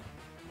 Oh,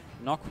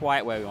 yeah. Not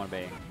quite where we want to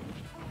be.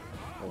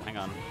 Oh, hang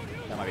on.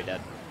 That might be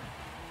dead.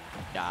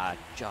 Ah,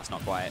 just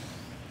not quite.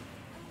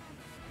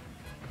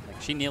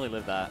 Like, she nearly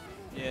lived that.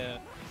 Yeah.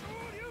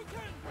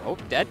 Oh,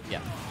 dead?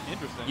 Yeah.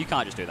 Interesting. You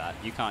can't just do that.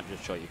 You can't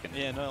just show you can.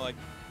 Yeah, no, like,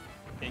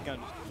 you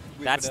can't just...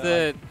 That's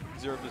the...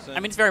 Like 0%. I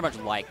mean, it's very much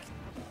like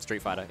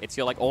Street Fighter. It's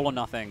your, like, all or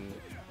nothing.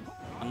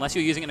 Unless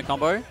you're using it in a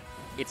combo,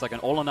 it's like an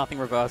all or nothing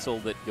reversal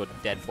that you're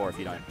dead for if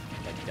you don't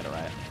get it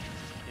right.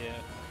 Yeah.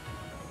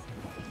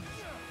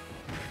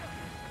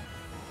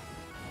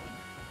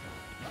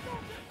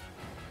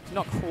 It's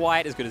not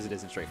quite as good as it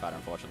is in Street Fighter,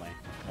 unfortunately.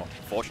 Well,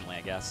 fortunately,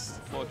 I guess.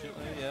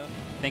 Fortunately, yeah.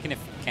 Thinking if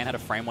Ken had a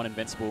frame 1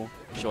 invincible,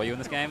 show you in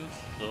this game.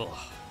 Ugh.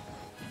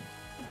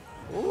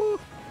 Ooh.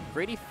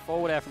 Greedy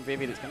forward air from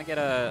Vivi that's going to get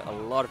a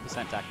lot of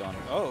percent tacked on.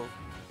 Oh.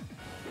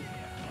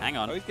 Hang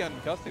on. Oh, he's getting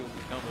custody with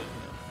his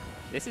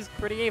combos. This is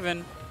pretty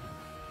even.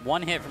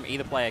 One hit from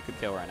either player could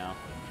kill right now.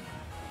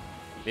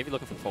 Vivi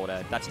looking for the forward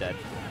air. That's dead.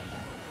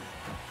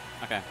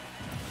 Okay.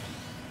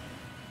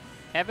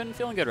 Heaven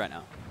feeling good right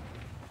now.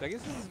 I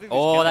guess this is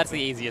Vivi's that's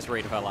the easiest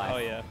read of her life. Oh,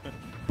 yeah.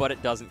 But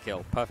it doesn't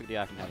kill. Perfect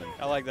DI from Heaven.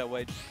 I like that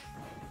way. Just,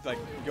 like,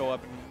 go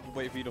up and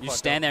wait for you to You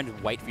stand there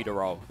and wait for you to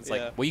roll. It's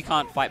like, well, you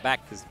can't fight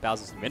back because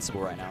Bowser's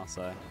invincible right now,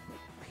 so...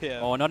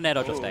 Yeah. Oh, not an air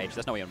dodge off stage.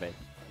 That's not where you want to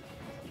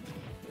be.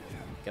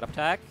 Get up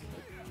attack.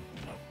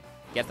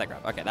 Gets that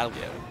grab. Okay, that'll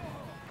do it.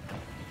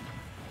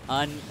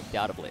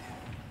 Undoubtedly.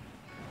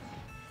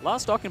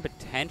 Last stock and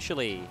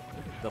potentially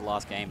the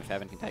last game if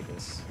Heaven can take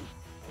this.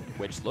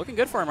 Which is looking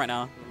good for him right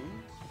now.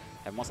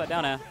 Heaven wants that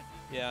down air.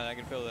 Yeah, I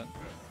can feel that.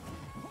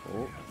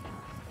 Oh.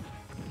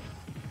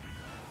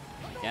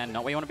 Again,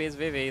 not where you want to be as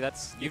Vivi.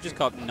 That's you've just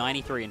got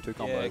 93 in 2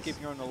 combos. Yeah,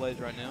 keeping her on the ledge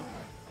right now.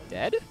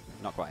 Dead?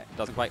 Not quite.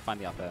 Doesn't quite find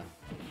the up air.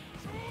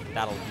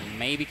 That'll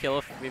maybe kill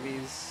if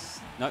Vivi's...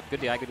 Nope,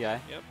 good DI, good DI.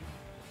 Yep.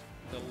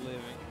 Still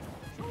living.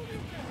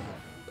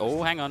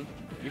 Oh, hang on.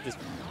 You've just...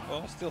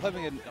 Well, still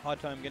having a hard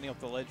time getting off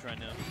the ledge right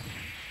now.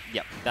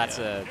 Yep, that's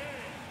a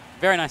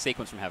very nice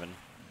sequence from Heaven.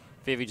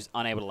 Vivi just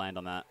unable to land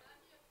on that.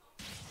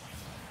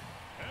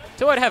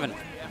 2-0 Heaven.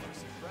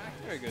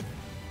 Very good.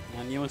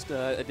 Our newest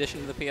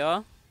addition to the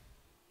PR.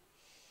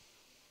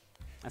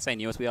 I say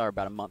newest, we are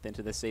about a month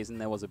into this season.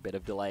 There was a bit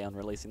of delay on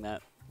releasing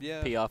that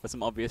PR for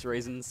some obvious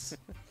reasons.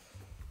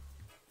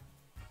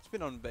 It's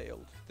been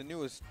unveiled. The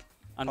newest...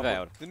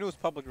 Unveiled. The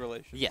newest public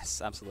relations.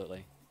 Yes,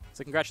 absolutely.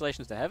 So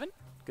congratulations to Heaven.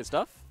 Good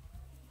stuff.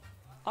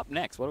 Up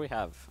next, what do we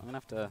have? I'm going to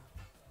have to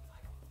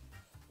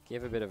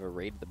give a bit of a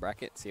read of the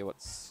bracket, see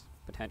what's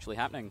potentially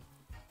happening.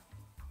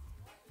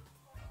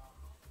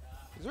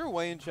 Is there a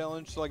weigh-in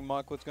challenge to like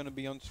mark what's going to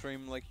be on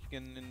stream like you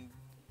can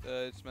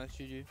in Smash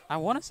GG? I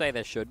want to say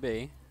there should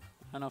be.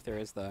 I don't know if there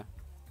is, though.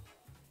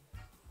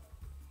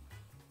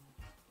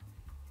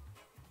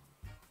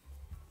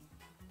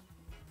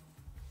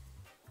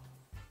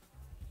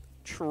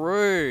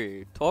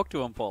 True. Talk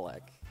to him,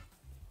 Polak.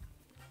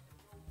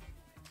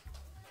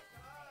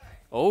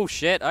 Oh,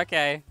 shit.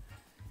 Okay.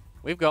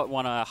 We've got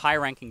one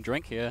high-ranking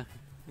drink here.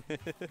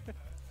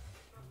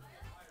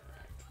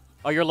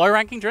 Oh, you're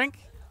low-ranking drink?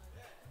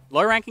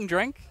 Low-ranking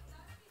drink?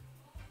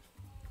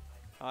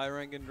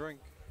 High-ranking drink.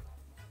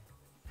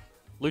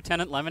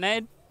 Lieutenant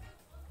Lemonade?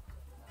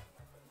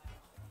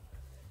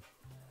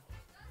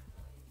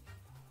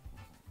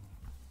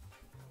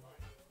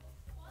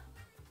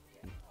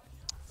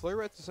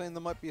 Flowrats are saying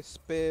there might be a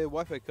spare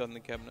Wi-Fi card in the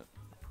cabinet.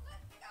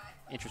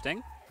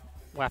 Interesting.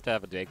 We'll have to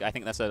have a dig. I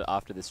think that's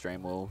after the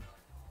stream we'll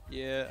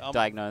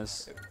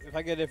diagnose. If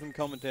I get a different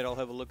commentator, I'll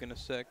have a look in a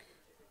sec.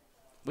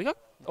 We got...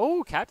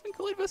 Oh, Captain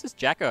Khalid versus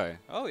Jacko.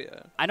 Oh,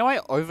 yeah. I know I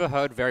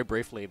overheard very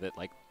briefly that,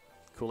 like,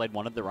 Kool-Aid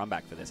wanted the run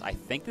back for this. I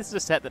think this is a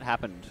set that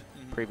happened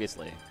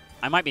previously.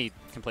 I might be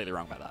completely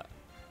wrong about that.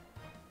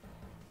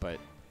 But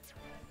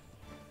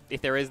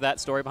if there is that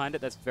story behind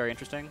it, that's very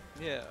interesting.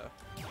 Yeah.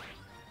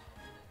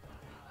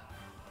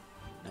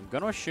 I'm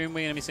going to assume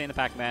we're going to be seeing the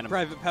Pac-Man.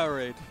 Private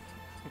Powerade.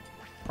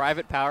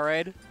 Private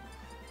Powerade?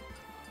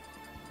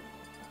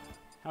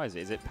 How is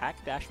it? Is it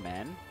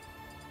Pac-Man?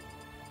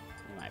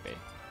 It might be.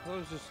 Well, it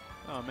was just...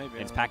 Oh, maybe.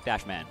 It's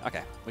Pac-Man.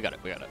 Okay, we got it.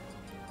 We got it.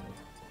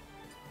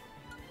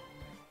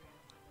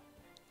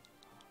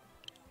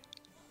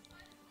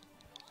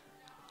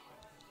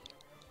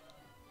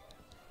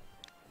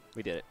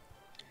 We did it.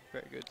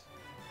 Very good.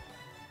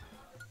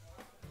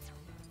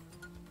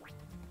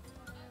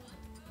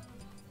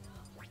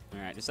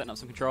 Alright, just setting up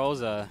some controls.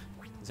 Is there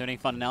any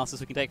fun analysis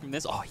we can take from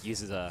this? Oh, he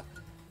uses a...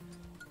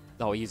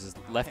 Oh, he uses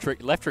left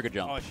trigger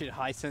jump. Oh shit,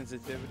 high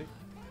sensitivity.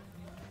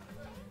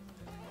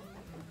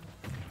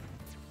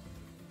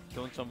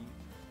 Doing some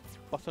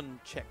button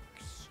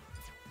checks.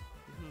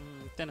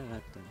 I don't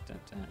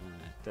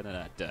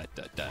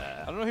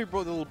know who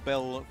brought the little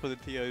bell up for the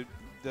TO.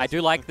 I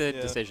do like the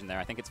decision there.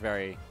 I think it's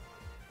very,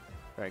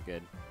 very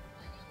good.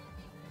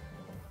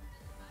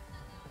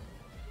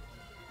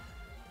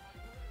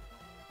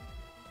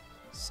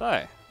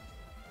 So,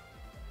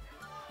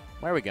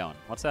 where are we going?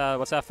 What's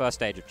our first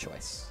stage of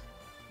choice?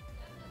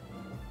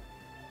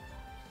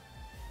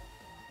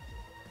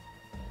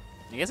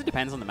 I guess it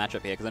depends on the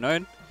matchup here, because I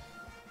know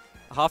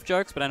half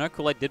jokes, but I know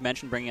Kool-Aid did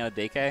mention bringing out a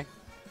DK,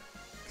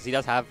 because he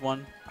does have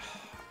one.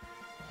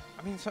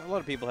 I mean, a lot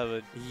of people have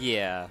a...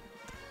 Yeah.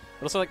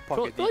 But also, like,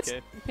 Pocket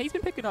DK. He's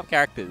been picking up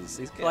characters.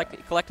 He's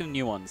collecting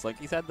new ones. Like,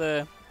 he's had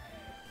the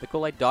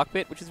Kool-Aid Dark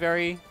Bit, which is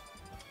very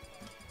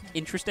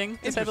interesting,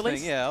 to say the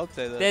least. Yeah, I'll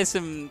say that. There's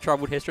some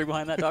troubled history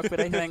behind that Dark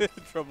Bit, I think.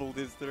 Troubled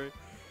history.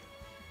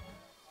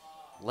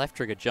 Left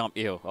trigger jump,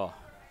 ew. Oh.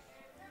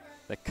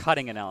 The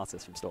cutting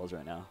analysis from stores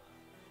right now.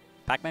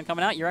 Pac-Man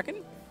coming out, you reckon?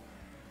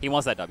 He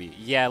wants that W.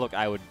 Yeah, look,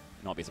 I would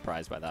not be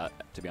surprised by that,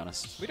 to be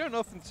honest. We don't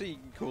often see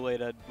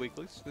Kool-Aid at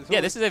weeklies.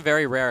 Yeah, this is a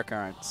very rare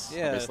occurrence,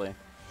 obviously.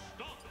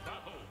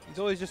 He's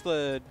always just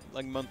a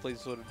monthly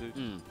sort of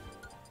dude.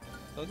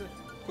 So it's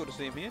cool to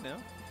see him here now.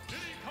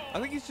 I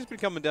think he's just been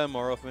coming down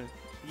more often.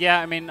 Yeah,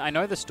 I mean, I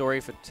know the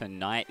story for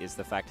tonight is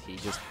the fact he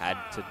just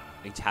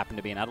he happened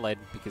to be in Adelaide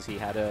because he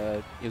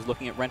was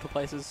looking at rental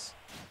places.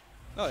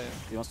 Oh yeah.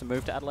 He wants to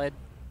move to Adelaide.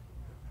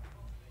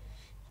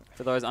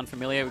 For those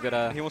unfamiliar, we've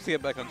got He wants to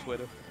get back on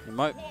Twitter.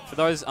 For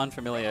those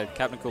unfamiliar,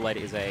 Captain Kool-Aid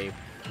is a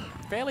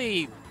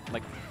fairly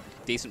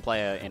decent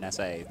player in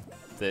SA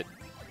that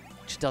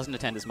just doesn't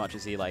attend as much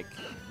as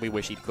we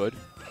wish he could.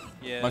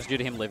 Yeah. Mostly due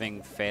to him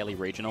living fairly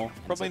regional.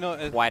 Probably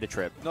not quite a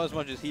trip. Not as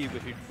much as he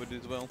wish he would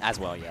as well. As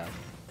well, yeah.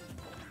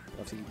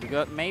 Obviously, we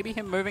got maybe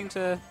him moving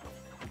to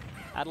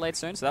Adelaide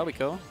soon, so that'll be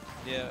cool.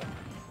 Yeah.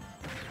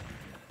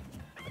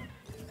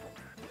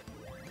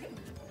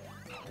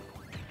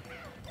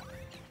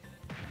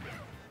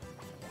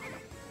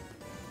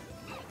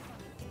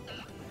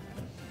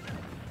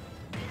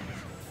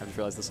 I just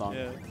realized the song.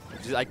 Yeah.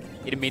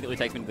 It immediately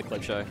takes me to the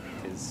clip show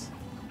because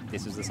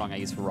this was the song I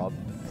used for Rob.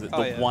 Because it's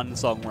the yeah. one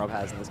song Rob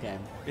has in this game.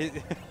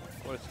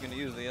 What is he going to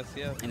use? Yes,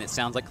 yeah. And it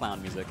sounds like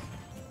clown music.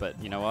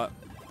 But you know what?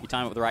 You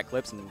time it with the right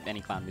clips and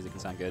any clown music can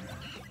sound good.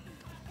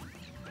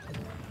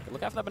 But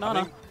look out for that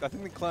banana. I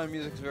think the clown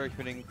music is very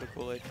fitting for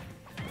Kool-Aid.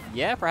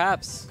 Yeah,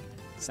 perhaps.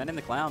 Send in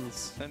the clowns.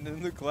 Send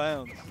in the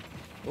clowns.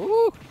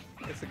 Ooh!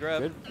 Gets the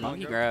grab. Good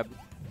monkey grab.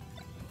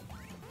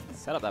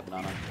 Set up that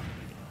banana.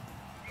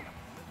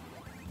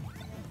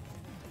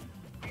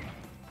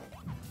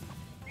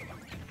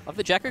 Of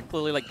the Jacko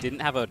clearly didn't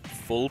have a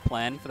full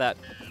plan for that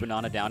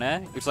banana down air.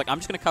 He was like, I'm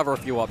just going to cover a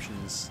few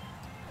options.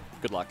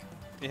 Good luck.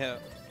 Yeah.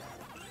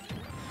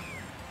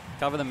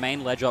 Cover the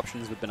main ledge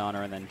options with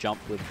banana and then jump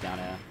with down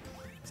air.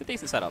 It's a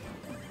decent setup.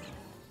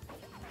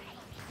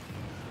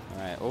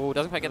 Alright. Oh,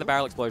 doesn't quite get the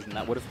barrel explosion.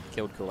 That would have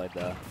killed Kool-Aid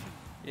there.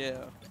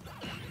 Yeah.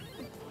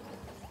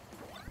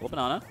 Pull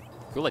banana.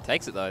 Kool-Aid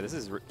takes it though. This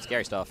is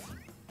scary stuff.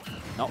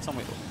 Not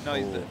somewhere. No,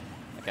 he's dead.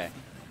 Okay.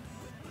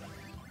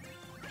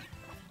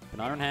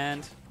 Banana in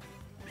hand.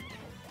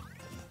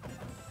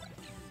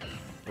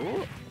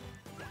 Ooh.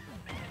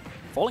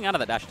 Falling out of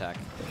that dash attack.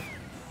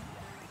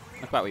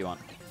 Not quite what you want.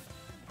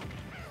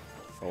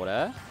 Forward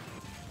air.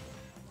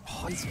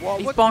 Oh, he's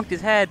bonked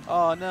his head.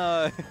 Oh,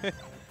 no.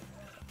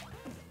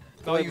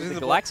 Oh, he was in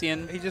the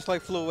Galaxian. He just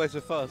flew away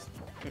so fast.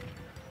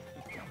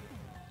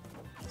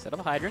 Set up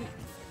a hydrant.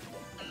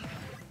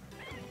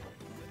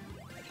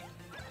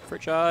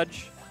 Fruit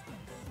charge.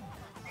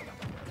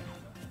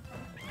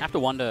 I have to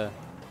wonder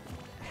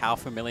how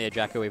familiar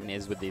Jacko even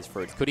is with these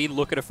fruits. Could he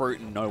look at a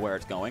fruit and know where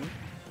it's going?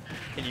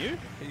 Can you?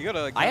 You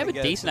gotta. I have a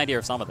decent idea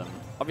of some of them.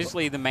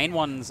 Obviously, the main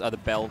ones are the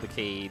bell, the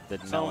key, the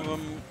melon. Some of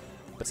them.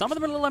 But some of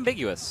them are a little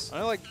ambiguous. I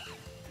know,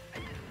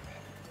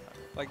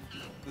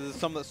 there's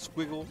some that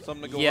squiggle, some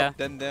that go up,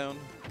 then down.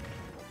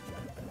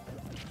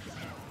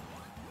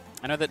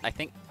 I know that I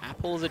think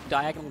apples are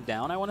diagonal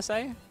down, I want to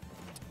say.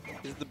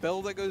 Is the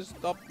bell that goes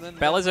up then?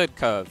 Bell is a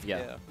curve, yeah.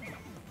 Yeah.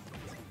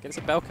 Get us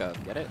a bell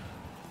curve, get it?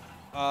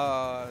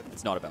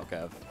 It's not a bell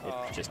curve.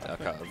 It's just a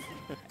curve.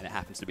 And it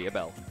happens to be a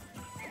bell.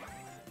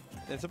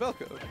 It's a bell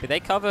curve. But they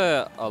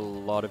cover a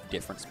lot of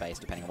different space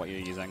depending on what you're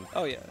using.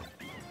 Oh, yeah.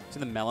 So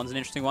the melon's an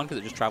interesting one because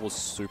it just travels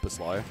super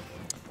slow.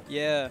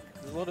 Yeah.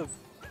 There's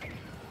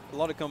a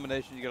lot of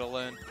combinations you got to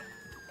learn.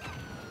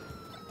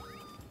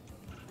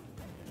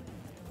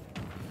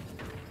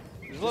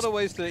 There's a lot of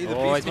ways to either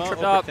be smart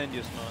or pretend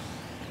you're smart.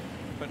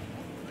 But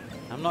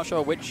I'm not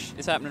sure which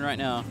is happening right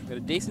now. Got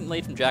a decent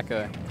lead from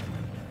Jacko.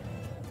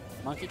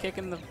 Monkey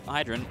kicking the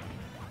hydrant.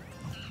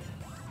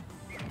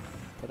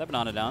 Put that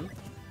banana down.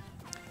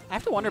 I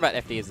have to wonder about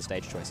FD as the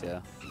stage choice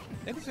here.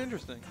 it is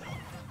interesting.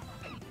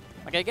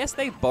 Like, I guess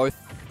they both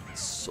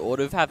sort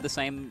of have the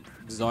same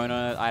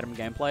Zona item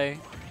gameplay,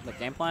 like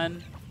game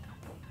plan.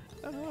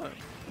 I don't know.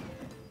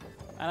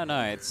 I don't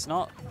know. It's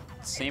not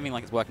seeming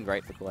like it's working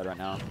great for Kool-Aid right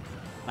now.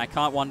 And I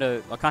can't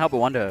help but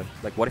wonder,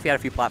 like, what if he had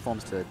a few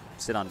platforms to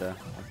sit under?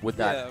 Like, would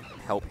that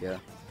help here?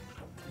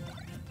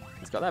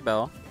 He's got that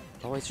bell.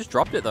 Oh, he's just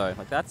dropped it, though.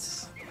 Like,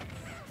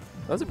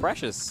 those are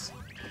precious.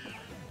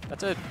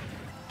 That's a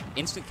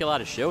instant kill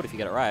out of shield if you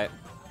get it right.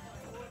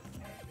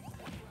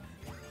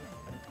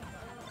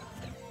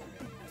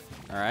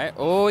 All right.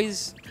 Oh,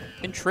 he's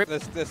been tripped.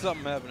 There's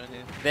something happening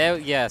here.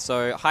 Yeah,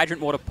 so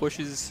Hydrant Water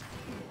pushes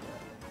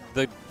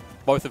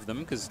both of them,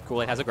 because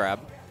Kool-Aid has a grab.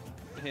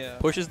 Yeah.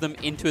 Pushes them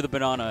into the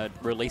banana,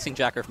 releasing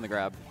Jacko from the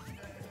grab.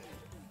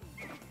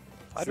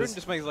 Hydrant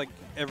just makes, like,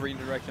 every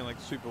interaction, like,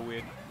 super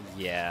weird.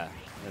 Yeah.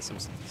 There's some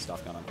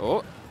stuff going on.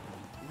 Oh!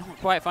 Not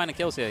quite finding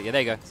kills here. Yeah,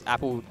 there you go. It's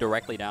Apple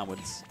directly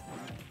downwards.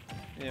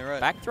 Yeah,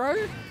 right. Back throw?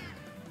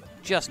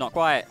 Just not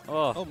quite.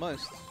 Oh.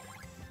 Almost.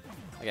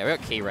 Okay, we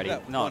got key ready.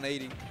 No,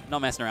 180.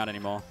 Not messing around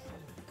anymore.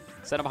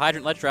 Set up a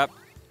Hydrant ledge trap.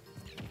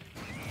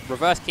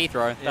 Reverse key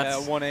throw. Yeah,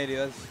 180.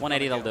 That's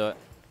 180, that'll do it.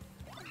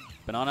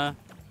 Banana.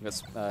 We've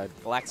got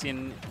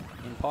Galaxian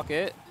in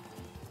pocket.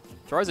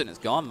 Throws it and it's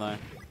gone, though.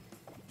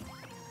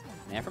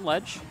 Now from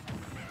ledge.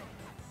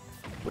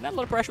 Putting out a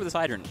lot of pressure with this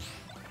Hydrant.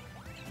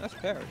 That's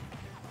parry.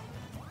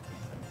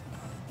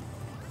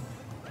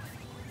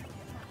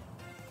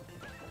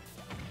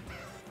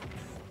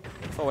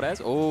 Forward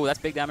airs. Oh, that's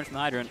big damage from the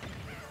Hydrant.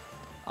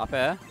 Up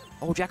air.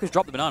 Oh, Jacko's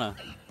dropped the banana.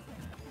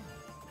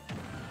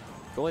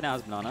 Kool-Aid now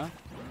has banana.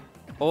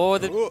 Oh,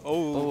 that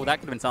could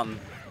have been something.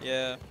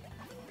 Yeah.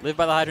 Live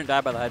by the Hydrant,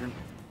 die by the Hydrant.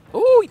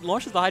 Oh, he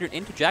launches the Hydrant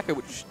into Jacko,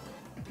 which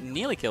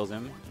nearly kills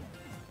him.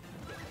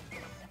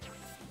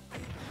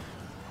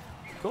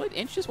 Kool-Aid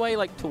inched his way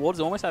like towards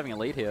almost having a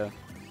lead here.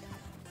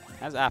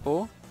 Has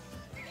Apple.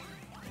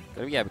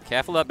 Yeah, be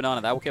careful of that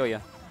banana. That will kill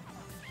you.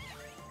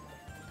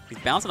 He's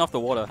bouncing off the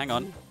water. Hang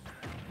on.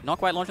 Not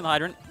quite launching the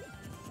Hydrant.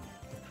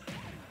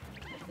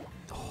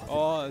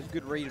 Oh, it's a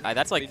good read.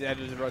 That's like...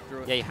 Right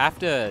through it. Yeah, you have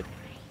to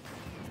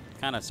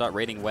kind of start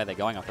reading where they're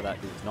going after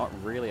that, because it's not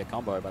really a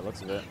combo by the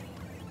looks of it.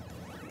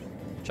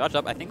 Charge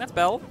up. I think that's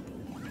Bell.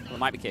 Or it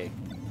might be Key.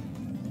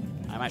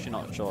 I'm actually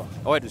not sure.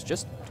 Oh, it was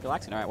just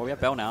Galaxian. All right, well, we have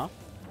Bell now.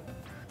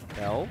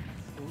 Bell.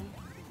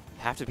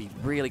 Have to be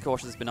really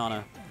cautious of this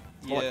banana.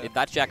 Yeah.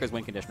 That's Jacko's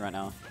win condition right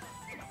now.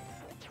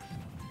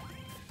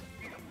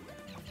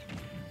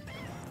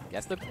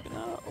 Guess the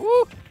banana.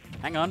 Ooh!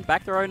 Hang on.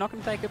 Back throw. Not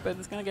going to take it, but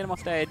it's going to get him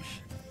off stage.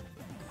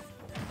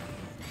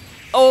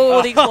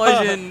 Oh, the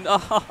explosion!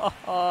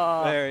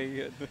 Very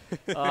good.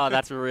 Oh,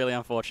 that's really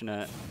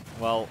unfortunate.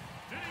 Well,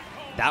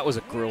 that was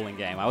a grueling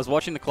game. I was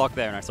watching the clock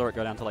there, and I saw it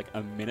go down to like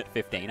a minute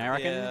 15, I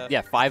reckon.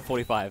 Yeah,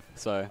 5:45.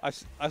 So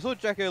I saw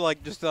Jacko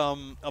like just up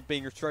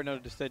being thrown out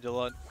of the stage a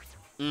lot.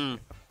 To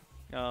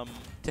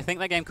think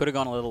that game could have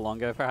gone a little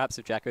longer, perhaps,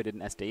 if Jacko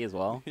didn't SD as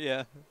well.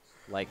 Yeah.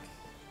 Like,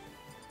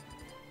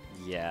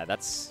 yeah,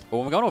 that's...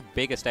 Well, we're going to a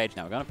bigger stage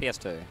now. We're going to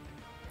PS2.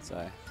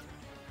 So,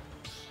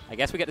 I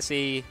guess we get to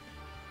see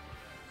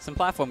some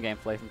platform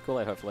gameplay from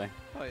Kool-Aid, hopefully.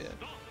 Oh, yeah.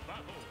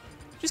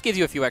 Just gives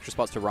you a few extra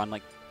spots to run.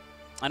 Like,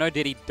 I know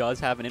Diddy does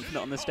have an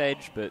infinite on this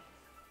stage, but...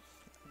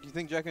 Do you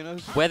think Jacko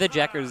knows? Whether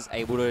Jacko's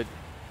able to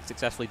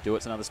successfully do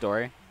it's another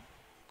story.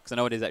 Because I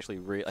know it is actually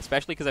real,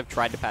 especially because I've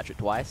tried to patch it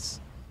twice,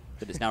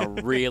 that it's now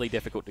really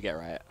difficult to get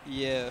right.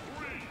 Yeah.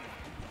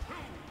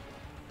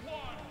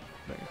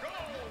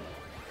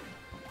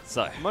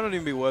 So. It might not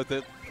even be worth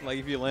it. Like,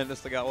 if you land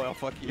this, like, oh, well,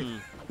 fuck you.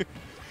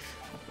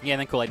 Yeah,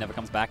 and then Kool-Aid never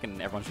comes back,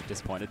 and everyone's just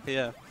disappointed.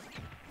 Yeah.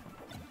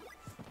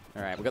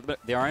 All right, we got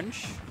the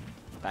orange.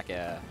 Back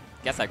air.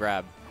 Guess that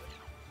grab.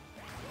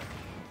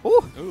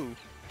 Ooh! Ooh.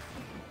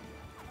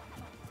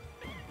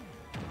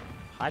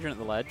 Hydrant at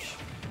the ledge.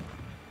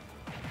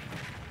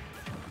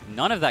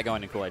 None of that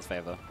going in Kool-Aid's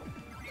favor.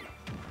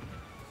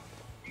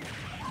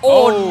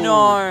 Oh,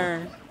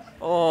 no!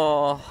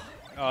 Oh.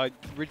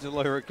 Ridge of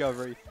low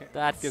recovery.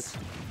 That's...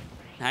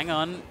 Hang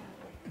on.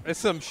 There's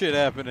some shit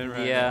happening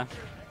right now.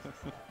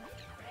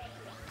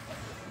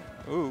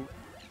 Ooh.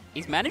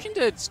 He's managing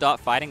to start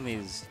fighting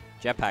these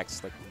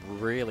jetpacks like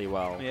really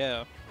well.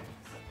 Yeah.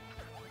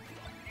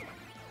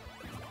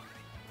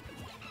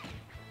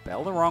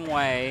 Bell the wrong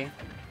way.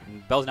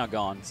 And Bell's now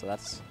gone, so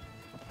that's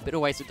a bit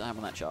of waste of time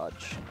on that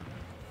charge.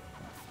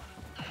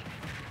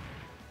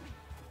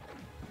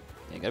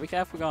 Yeah, you gotta be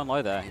careful going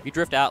low there. If you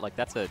drift out, like,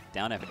 that's a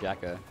down air for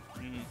Jacko.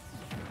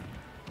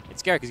 It's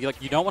scary because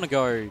you don't want to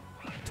go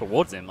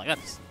towards him. Like,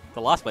 that's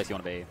the last place you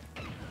want to be.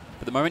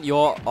 But the moment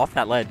you're off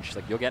that ledge,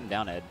 like, you're getting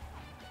down Ed.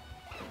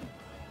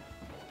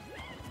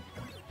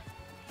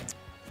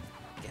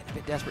 Getting a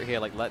bit desperate here,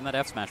 like, letting that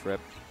F smash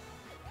rip.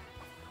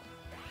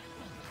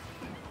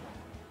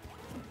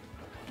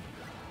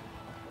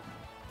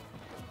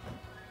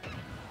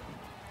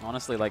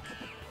 Honestly, like,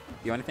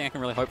 the only thing I can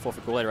really hope for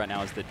Kool-Aid right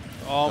now is that...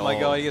 Oh my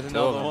god, he gets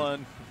another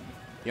one.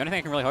 The only thing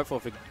I can really hope for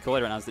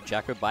Kool-Aid right now is that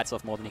Jacko bites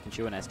off more than he can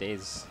chew in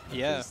SDs.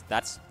 Yeah.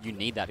 You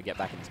need that to get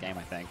back in this game,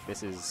 I think.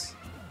 This is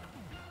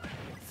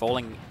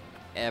falling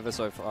ever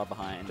so far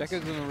behind.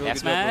 Jacko's doing a really F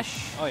good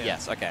smash? job. Oh, yeah.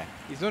 Yes, okay.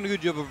 He's doing a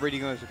good job of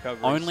reading those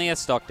recoveries. Only a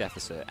stock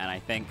deficit, and I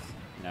think,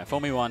 you know, fool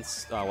me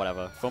once,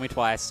 whatever. Fool me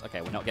twice.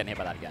 Okay, we're not getting hit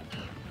by that again.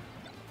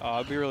 Oh,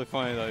 it'd be really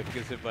funny, though, if he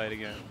gets hit by it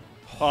again.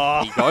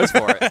 Oh. He goes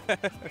for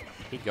it.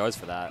 He goes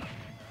for that.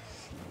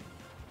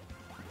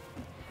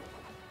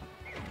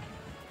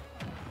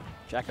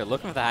 Jacko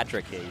looking for the hat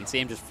trick here. You can see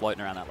him just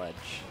floating around that ledge.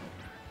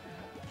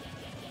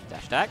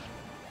 Dash attack.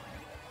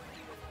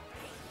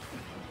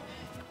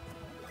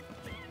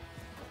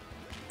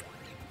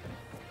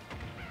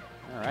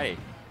 Alrighty.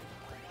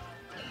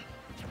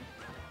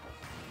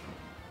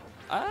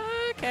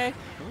 Okay.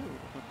 Ooh.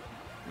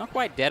 Not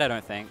quite dead, I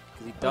don't think,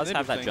 because he does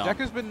have that jump.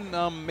 Jacko's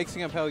been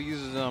mixing up how he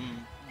uses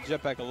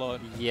jetpack a lot.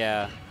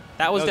 Yeah.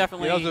 That was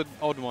definitely... That was an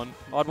odd one.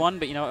 Odd one,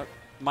 but you know, it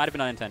might have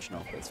been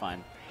unintentional. It's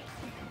fine.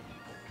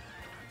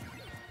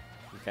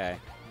 Okay.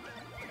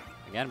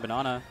 Again,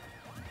 banana.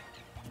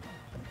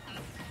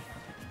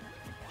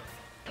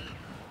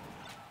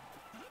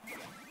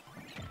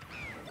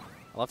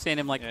 I love seeing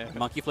him, like,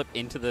 monkey flip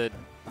into the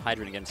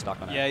hydrant and getting stuck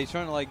on it. Yeah, he's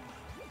trying to, like,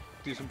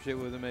 do some shit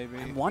with it, maybe.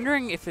 I'm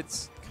wondering if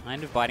it's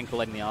kind of biting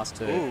Kool-Aid in the ass,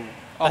 too. Ooh.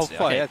 Oh,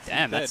 fuck. Okay,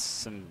 damn, that's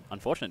some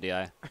unfortunate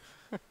DI.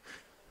 I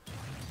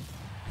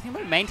think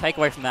my main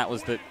takeaway from that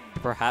was that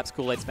perhaps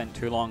Kool-Aid spent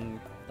too long,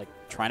 like,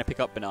 trying to pick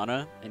up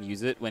banana and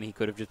use it when he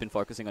could have just been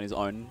focusing on his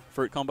own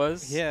fruit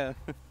combos. Yeah.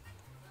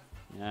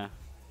 Yeah.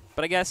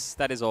 But I guess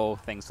that is all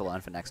things to learn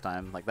for next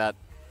time. Like, that...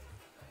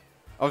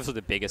 Obviously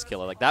the biggest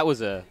killer. Like, that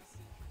was a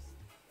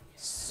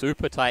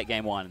super tight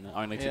game one,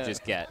 only to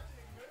just get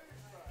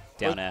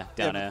down air.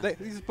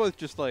 These are both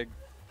just, like,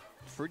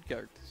 fruit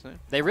characters, eh?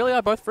 They really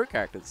are both fruit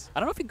characters. I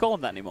don't know if you can call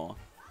them that anymore.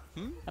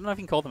 Hmm? I don't know if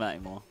you can call them that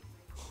anymore.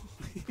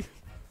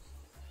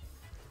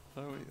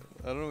 I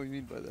don't know what you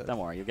mean by that. Don't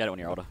worry, you'll get it when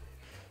you're older.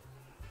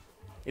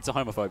 It's a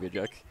homophobia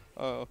joke.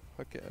 Oh,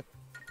 okay.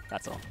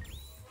 That's all.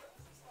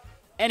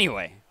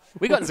 Anyway,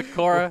 we got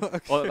Zakora, okay.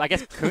 or I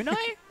guess Kunai?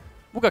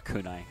 We'll go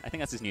Kunai. I think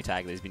that's his new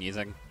tag that he's been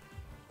using.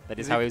 That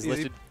is how he was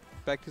listed.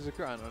 Back to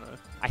Zakora? I don't know.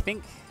 I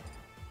think...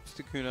 Just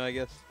to Kunai, I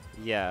guess.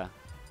 Yeah.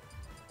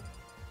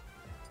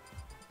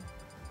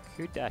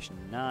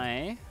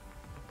 Ku-9.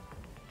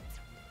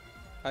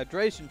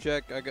 Hydration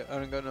check. I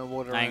don't got no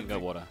water. I ain't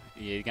got water.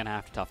 Yeah, you're going to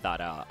have to tough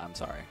that out. I'm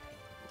sorry.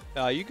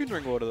 You can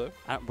drink water,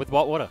 though. With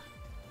what water?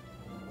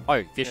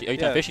 Oh, fishy. Oh, you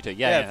turn fishy too.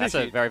 Yeah, that's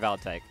a very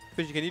valid take.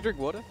 Fishy, can you drink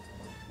water?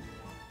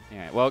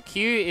 Alright, well,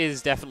 Q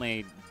is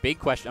definitely big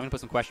question. I'm going to put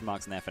some question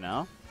marks in there for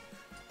now.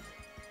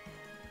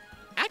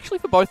 Actually,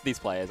 for both of these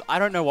players, I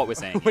don't know what we're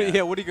saying.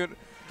 Yeah, what are you going to...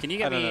 Can you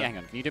get me... Hang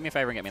on. Can you do me a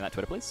favor and get me that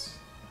Twitter, please?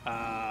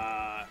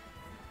 I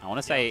want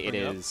to say it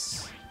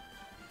is...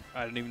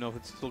 I don't even know if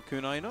it's still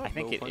Kunai or not. I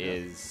think it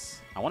is...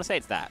 I want to say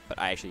it's that, but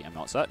I actually am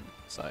not certain.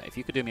 So if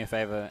you could do me a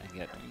favor and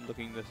get... I'm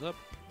looking this up.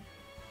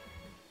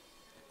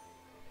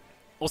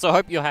 Also, I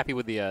hope you're happy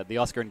with the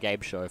Oscar and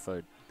Gabe show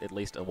for at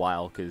least a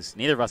while, because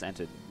neither of us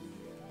entered.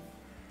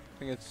 I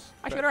think it's...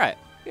 I should right.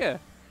 Yeah.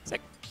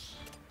 Sick.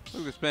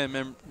 Look at this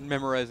man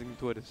memorizing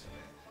Twitters.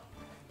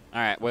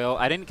 Alright, well,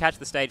 I didn't catch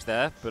the stage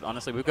there, but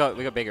honestly, we got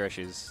bigger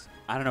issues.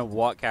 I don't know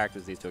what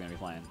characters these two are going to be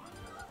playing.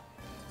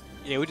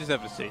 Yeah, we just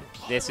have to see.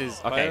 This is...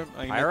 Okay,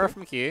 Pyro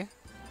from Q.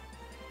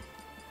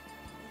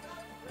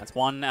 That's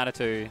 1 out of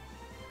 2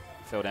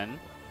 filled in.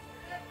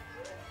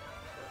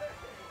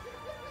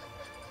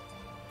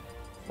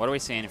 What are we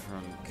seeing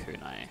from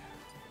Kunai?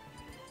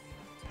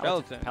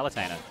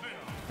 Palutena.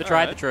 The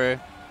tried, the true.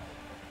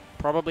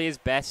 Probably his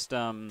best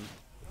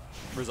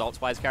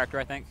results-wise character,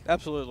 I think.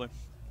 Absolutely.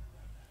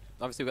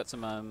 Obviously, we've got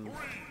some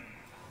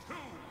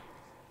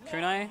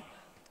Kunai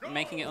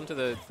making it onto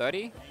the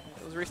 30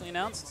 that was recently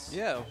announced.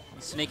 Yeah.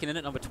 Sneaking in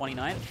at number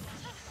 29.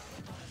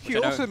 He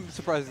also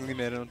surprisingly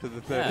made it onto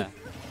the 30.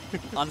 Yeah.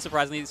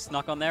 Unsurprisingly,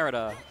 snuck on there at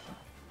a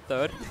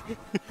 3rd.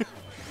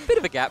 Bit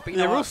of a gap, but you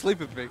know real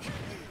sleeper pick.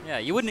 Yeah,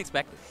 you wouldn't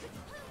expect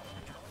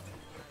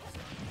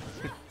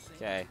it.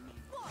 Okay.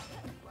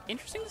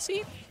 Interesting to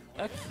see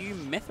a Q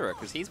Mithra,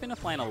 because he's been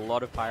playing a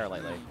lot of Pyro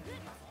lately.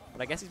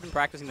 But I guess he's been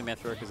practicing the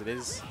Mithra because it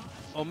is...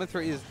 Oh,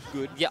 Mithra is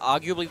good. Yeah,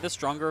 arguably the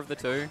stronger of the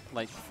two,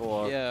 like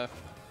for yeah,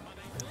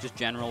 just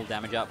general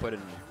damage output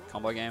and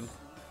combo game.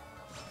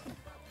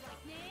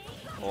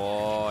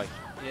 Oh,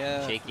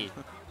 yeah. Cheeky.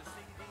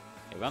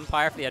 Okay, we're on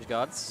Pyro for the edge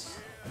guards.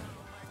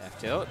 F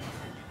tilt.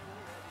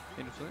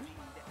 Interesting.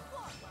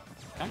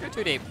 Can't go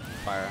too deep,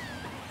 Pyro.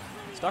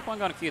 Stock one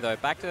going to Q though.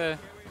 Back to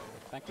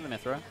Back to the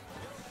Mithra.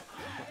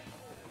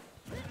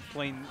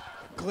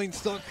 Clean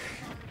stock.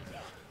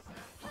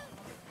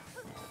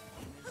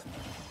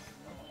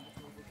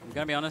 I'm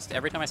gonna be honest,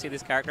 every time I see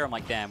this character, I'm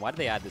like, damn, why did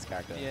they add this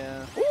character?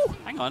 Yeah. Ooh,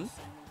 hang on.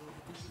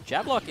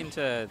 Jab lock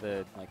into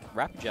the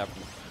rapid jab.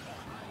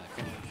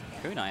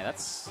 Kunai,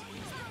 that's...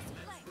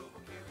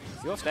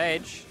 Your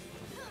stage.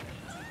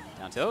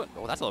 Down tilt.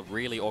 Oh, that's a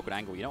really awkward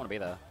angle. You don't want to be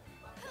there.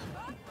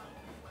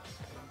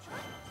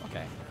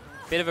 Okay.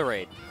 Bit of a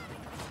read.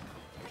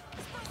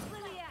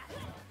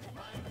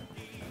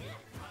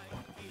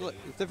 Look,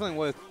 it's definitely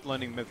worth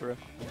learning Mithra.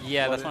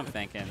 Yeah, that's what I'm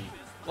thinking.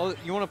 Well,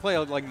 you want to play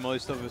like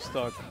most of the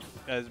stock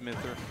as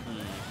Mithra.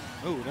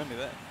 Ooh, don't do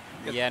that.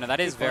 Yeah, no,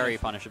 that is very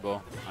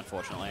punishable,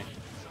 unfortunately.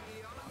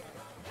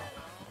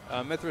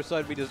 Mithra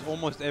side B does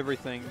almost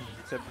everything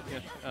except.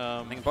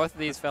 I think both of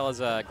these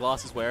fellas are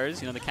glasses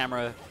wearers. You know, the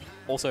camera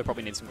also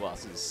probably needs some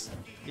glasses.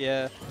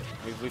 Yeah.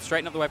 We've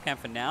straightened up the webcam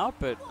for now,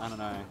 but I don't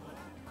know.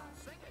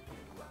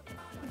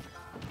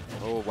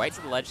 Oh, wait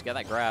to the ledge to get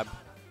that grab.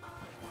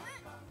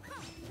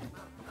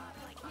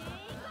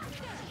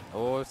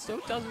 Oh, it still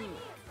doesn't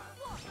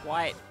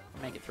quite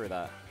make it through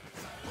that.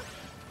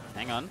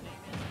 Hang on.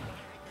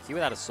 See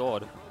without a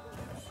sword.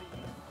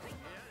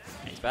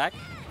 He's back.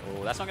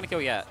 Oh, that's not going to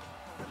kill yet.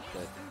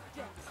 But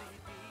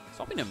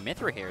swapping to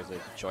Mithra here is a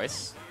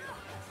choice.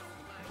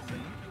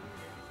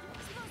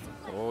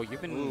 Oh,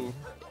 you've been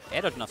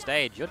air-dodged enough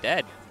stage. You're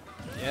dead.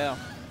 Yeah.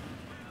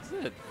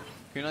 That's it.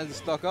 Kunai's to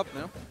stock up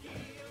now.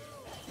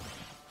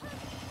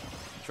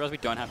 Sure as we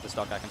don't have to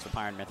stock icons for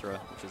Pyre and Mithra,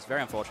 which is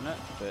very unfortunate,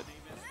 but...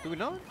 Do we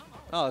not?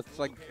 Oh, it's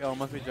like, oh, it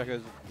must be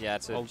Jacko's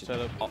old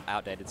setup.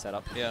 Outdated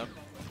setup. Yeah.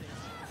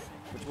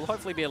 Which will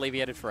hopefully be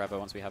alleviated forever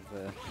once we have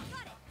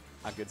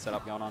a good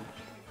setup going on.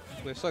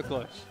 We're so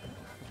close.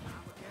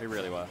 We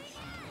really were.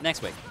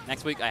 Next week.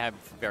 Next week, I have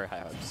very high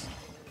hopes.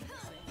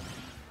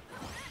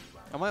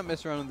 I might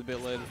mess around with a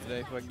bit later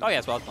today. If I can. Oh, yeah,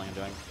 that's what I was planning on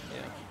doing.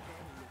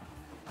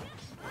 Yeah.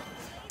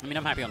 I mean,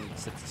 I'm happy on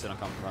sit on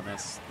comment on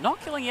this.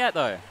 Not killing yet,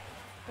 though.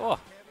 Oh.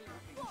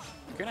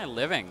 Kunai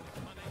living.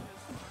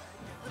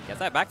 Get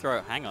that back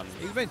throw. Hang on.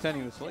 He's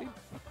maintaining the lead.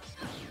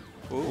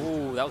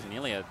 Ooh, that was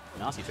nearly a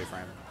nasty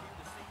two-frame.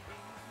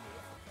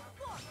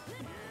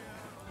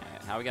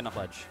 Okay, how are we getting off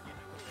ledge?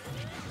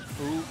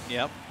 Ooh,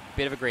 yep.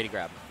 Bit of a greedy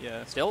grab.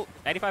 Yeah. Still,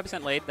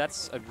 85% lead.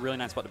 That's a really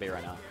nice spot to be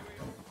right now.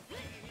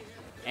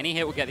 Any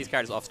hit will get these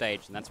characters off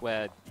stage, and that's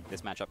where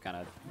this matchup kind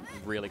of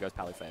really goes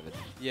Pally favored.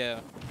 Yeah.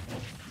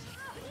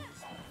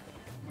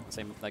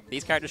 Same, like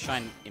these characters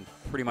shine in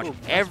pretty much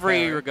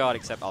every regard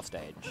except off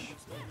stage.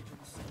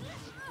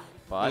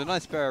 But the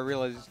nice parry, I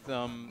realized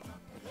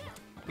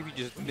if you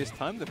just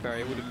mistimed the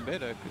parry, it would have been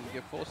better because you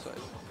get foresight.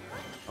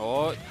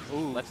 Oh,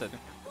 ooh, that's a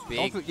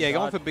big.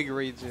 Going for big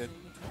reads here.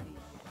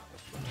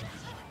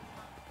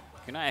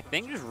 Kunai, I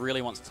think, just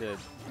really wants to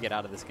get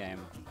out of this game.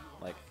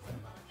 Like,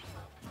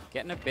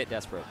 getting a bit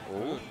desperate.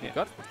 Ooh, yeah.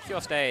 Got Q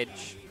off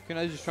stage.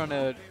 Kunai's just trying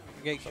to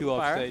get Q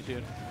off stage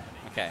here.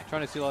 Okay.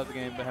 Trying to seal out the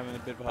game, but having a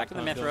bit of a hard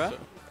time. Back to the Mithra.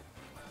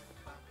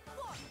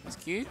 Is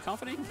Q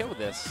confident he can kill with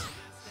this?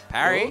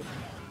 Parry. Ooh.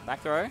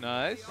 Back throw.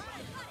 Nice.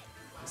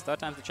 It's third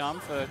time's the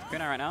charm for Kunai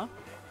right now.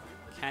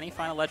 Can he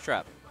find a ledge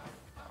trap?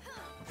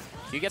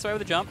 Q gets away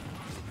with the jump.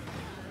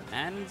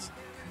 And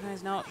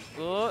Kunai's now...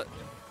 Oh,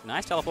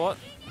 nice teleport.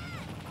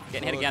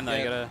 Getting hit again, though.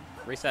 You gotta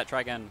reset,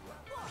 try again.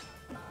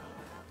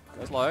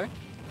 Goes low.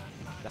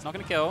 That's not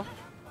gonna kill.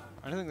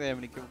 I don't think they have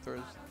any kill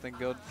throws, thank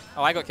God.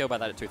 Oh, I got killed by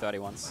that at 230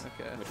 once,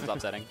 which was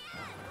upsetting.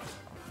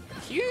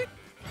 Cute.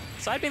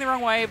 Side being the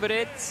wrong way, but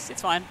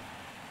it's fine.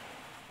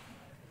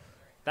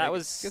 That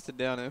was gets it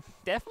down here.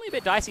 Definitely a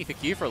bit dicey for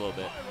Q for a little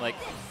bit. Like,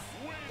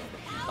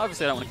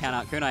 obviously I don't want to count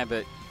out Kunai,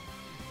 but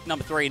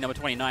number 3, number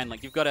 29,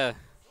 like you've got to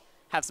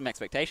have some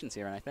expectations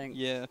here, and I think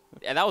yeah,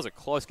 that was a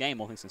close game,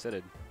 all things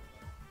considered.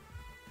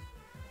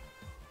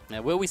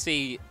 Now, will we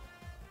see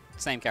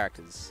same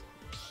characters?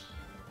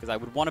 Because I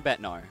would want to bet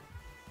no.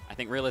 I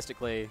think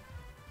realistically,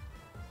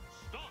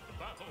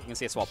 you can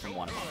see a swap from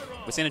one.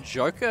 We're seeing a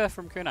Joker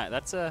from Kunai.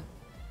 That's a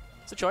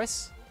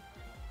choice.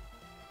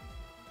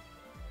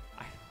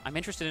 I'm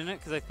interested in it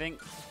because I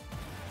think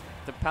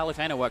the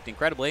Palutena worked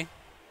incredibly.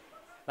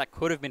 That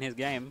could have been his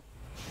game,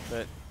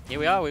 but here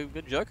we are. We've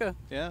got Joker.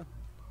 Yeah.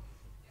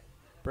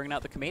 Bringing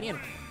out the comedian.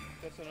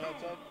 That's an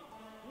outside.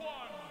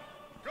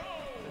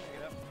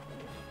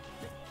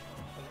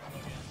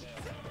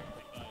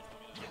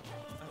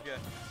 Okay.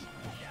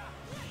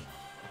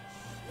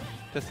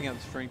 Testing out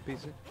the string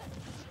piece.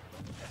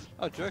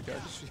 Oh, Joker.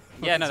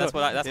 Yeah, no, that's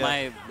what that's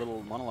my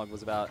little monologue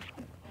was about.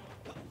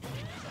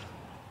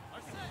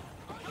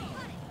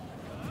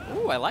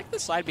 Ooh, I like the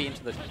side B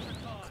into the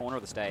corner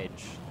of the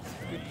stage.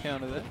 Good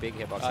counter there. Big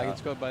hitbox. I get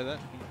scored by that.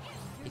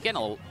 You're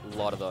getting a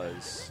lot of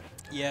those.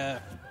 Yeah.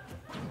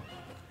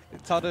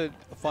 It's hard to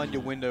find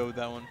your window with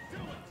that one.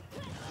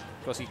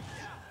 Of course, you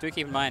do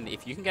keep in mind,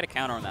 if you can get a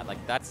counter on that,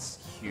 like that's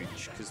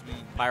huge, because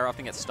Pyro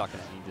often gets stuck in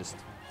it and you just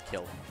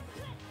kill.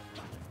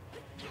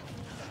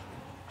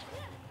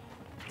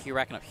 You're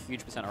racking up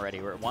huge percent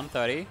already. We're at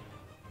 130.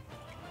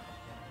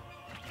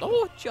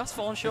 Oh, just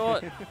fallen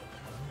short.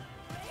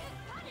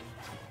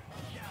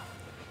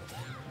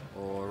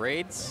 Or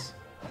reads.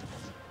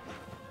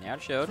 Now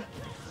it showed.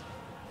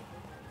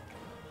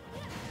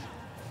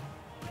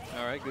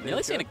 Alright, good.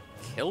 Nearly seen a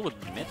kill with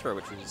Mithra,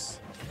 which is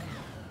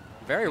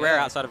very rare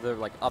outside of the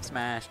like up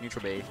smash,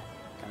 neutral B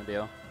kind of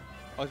deal.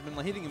 I've been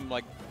like, hitting him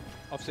like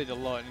offstage a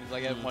lot, and he's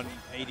like at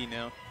 180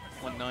 now,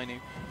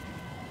 190.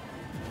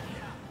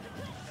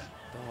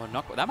 Oh,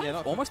 that might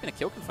have almost been a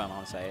kill confirm, I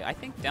want to say. I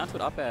think down to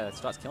an up air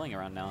starts killing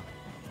around now.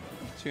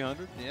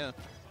 200, yeah.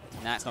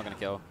 Nah, it's not going to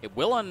kill. It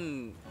will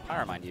on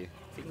Pyra, mind you.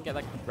 If you can get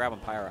that grab on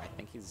Pyra, I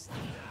think he's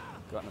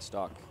got in the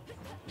stock.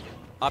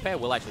 Up air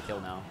will actually kill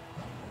now.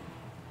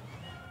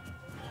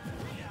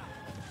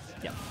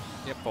 Yep.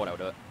 Thought I would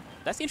do it.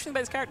 That's the interesting thing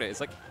about this character. It's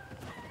like,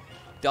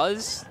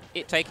 does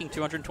it taking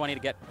 220 to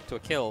get to a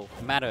kill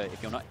matter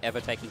if you're not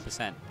ever taking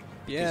percent?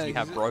 Because you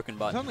have broken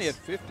buttons. He's only at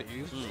 50.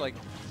 He's just like,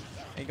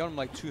 he got him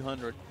like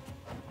 200.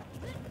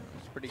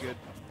 It's pretty good.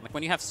 Like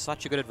when you have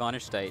such a good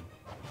advantage state,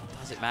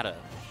 does it matter?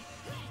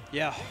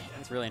 Yeah.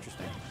 That's really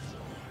interesting.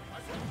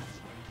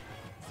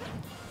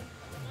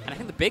 And I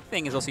think the big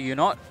thing is also you're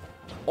not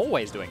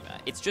always doing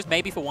that. It's just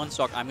maybe for one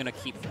stock I'm going to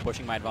keep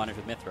pushing my advantage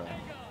with Mithra.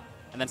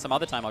 And then some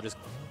other time I'll just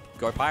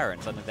go Pyra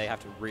and suddenly they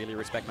have to really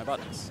respect my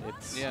buttons.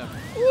 It's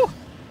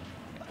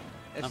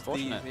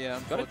unfortunate. Yeah,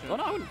 unfortunate. Well,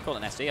 no, I wouldn't call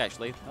it an SD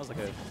actually. That was like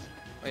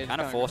a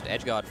kind of forced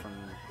edge guard from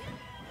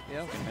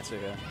Mitsu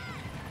here.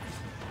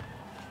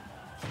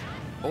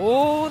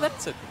 Oh,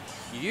 that's a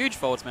huge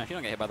forward smash. You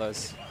don't get hit by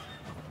those.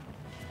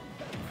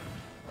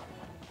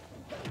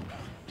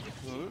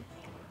 Oh,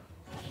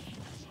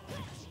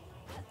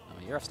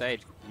 you're off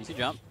stage. Use your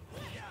jump.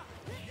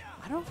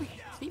 I don't know if did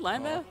he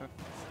land there?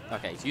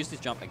 Okay, he's used his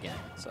jump again,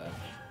 so.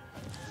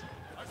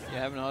 Yeah,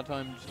 having a hard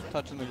time just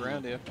touching the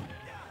ground here.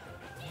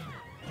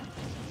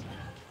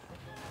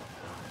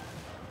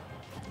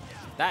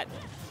 That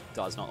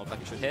does not look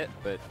like it should hit,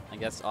 but I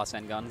guess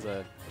Arsene guns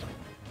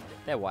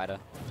they're wider.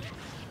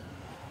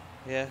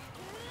 Yeah.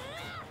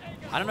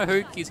 I don't know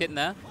who keeps hitting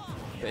there,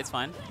 but it's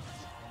fine.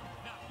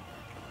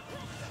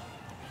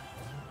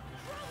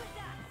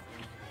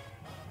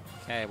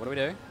 Okay, what do we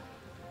do?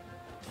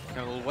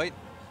 Got a little wait.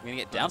 We're gonna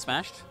get down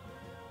smashed.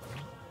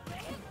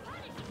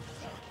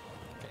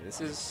 Okay,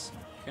 this is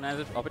an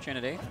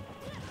opportunity.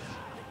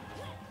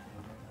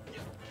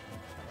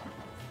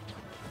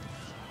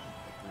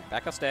 Right,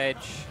 back off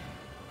stage.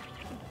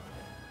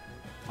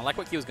 I like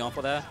what Q was going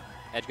for there.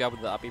 Edge guard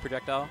with the up B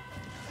projectile.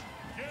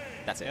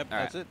 That's it. Yep,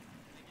 that's it.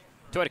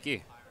 2 out of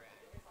Q.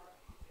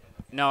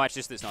 No, it's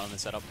just it's not on the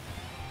setup.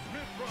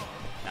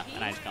 No,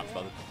 and I just can't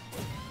bother.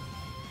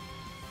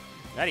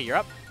 Ready, you're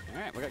up.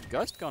 Alright, we got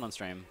Ghost going on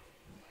stream.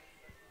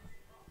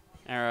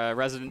 Our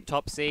resident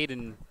top seed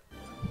and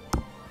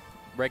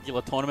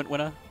regular tournament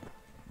winner.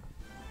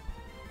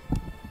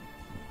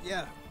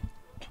 Yeah.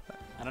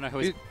 I don't know who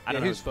his, I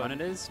don't know who his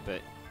opponent is,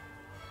 but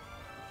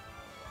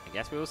I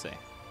guess we will see.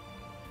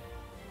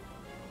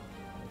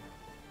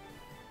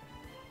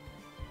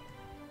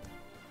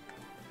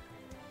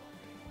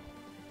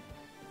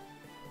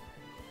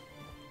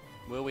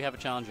 Will we have a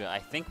challenger? I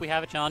think we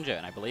have a challenger,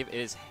 and I believe it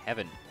is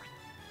Heaven.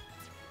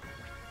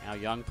 Our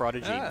young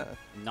prodigy.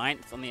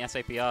 9th on the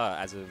SAPR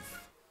as of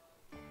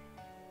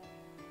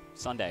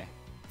Sunday.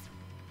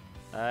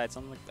 It's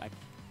on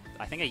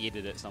I think I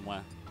yeeted it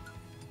somewhere.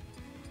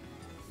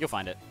 You'll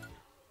find it.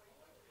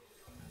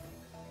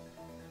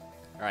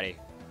 Alrighty.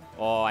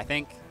 Oh, I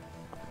think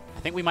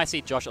we might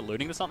see Josh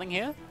alluding to something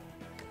here.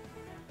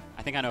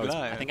 I think I know.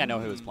 I think I know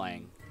who is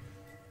playing.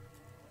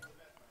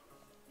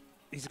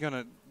 He's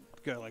gonna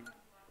go like.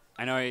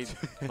 I know he's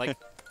like.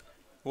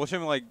 Watch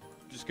him like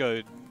just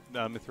go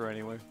Mithra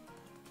anyway.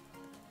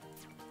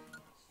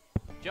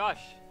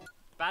 Josh,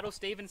 Battle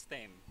Stevens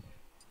theme.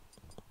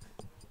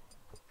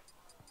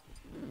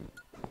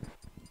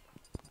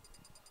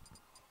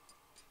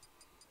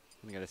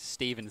 We got a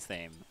Stevens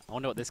theme. I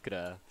wonder what this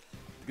could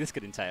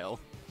entail.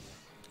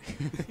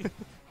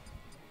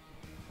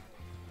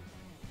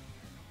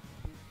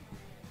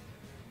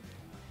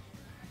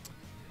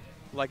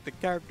 Like the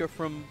character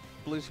from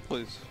Blue's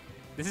Clues.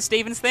 This is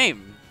Steven's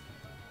theme.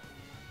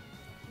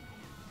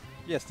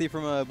 Yeah, Steve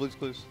from Blue's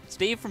Clues.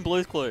 Steve from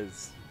Blue's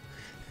Clues.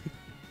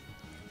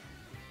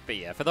 But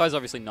yeah, for those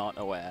obviously not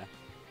aware,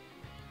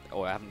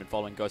 or haven't been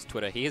following Ghost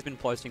Twitter, he has been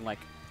posting like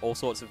all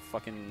sorts of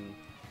fucking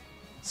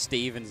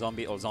Steve and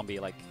zombie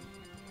like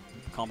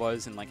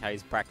combos and like how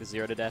he's practiced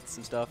 0 to deaths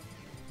and stuff.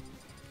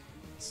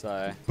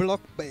 So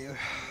Block Bear.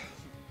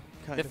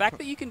 The fact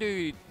that you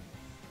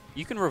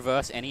can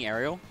reverse any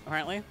aerial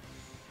apparently.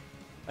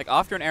 Like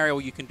after an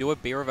aerial, you can do a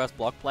B reverse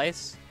block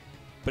place,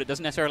 but it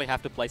doesn't necessarily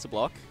have to place a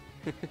block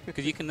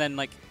because you can then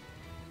like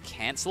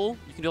cancel.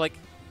 You can do like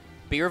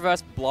B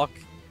reverse block,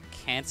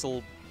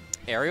 cancel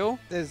aerial.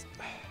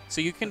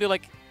 So you can do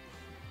like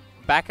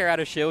back air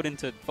out of shield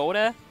into forward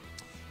air.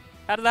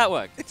 How did that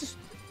work?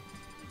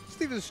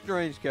 Steve is a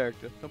strange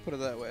character. I'll put it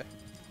that way.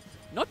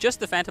 Not just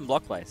the phantom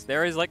block place.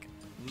 There is like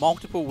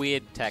multiple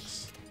weird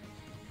techs.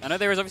 I know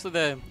there is obviously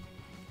the.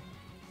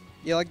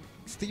 Yeah, like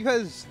Steve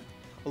has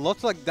lots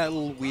of like that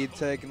little weird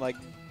tech and like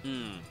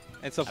and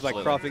stuff like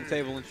crafting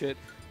table and shit.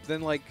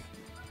 Then like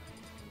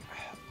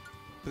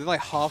But then,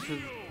 like, half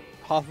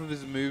of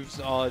his moves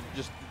are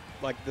just,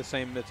 like, the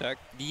same attack.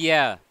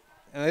 Yeah.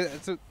 And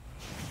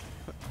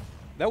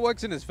that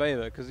works in his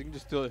favor, because he can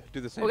just do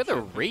the same Look at shit.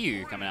 the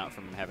Ryu coming out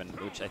from Heaven,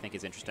 which I think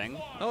is interesting.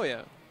 Oh,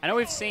 yeah. I know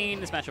we've seen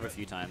this matchup a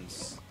few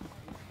times.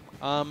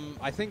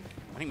 I think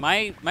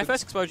my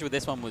first exposure with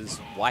this one was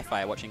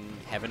Wi-Fi, watching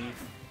Heaven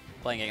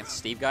playing against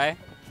Steve Guy,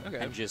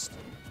 and just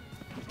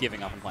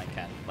giving up and playing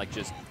Ken. Like,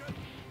 just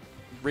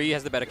Ryu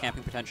has the better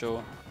camping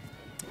potential.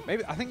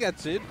 Maybe I think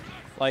that's it.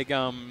 Like,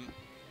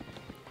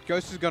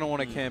 Ghost is gonna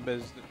want to camp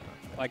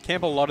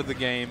camp a lot of the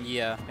game.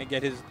 Yeah. And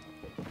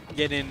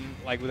get in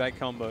like with that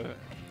combo.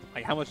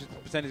 Like, how much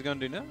percent he's gonna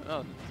do now?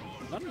 Oh,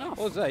 Not enough.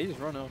 what was that? He just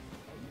run off.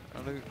 I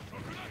don't know.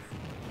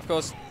 Of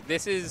course,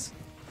 this is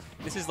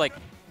like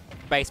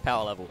base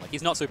power level. Like,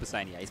 he's not Super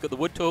Saiyan yet. He's got the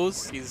wood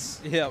tools. He's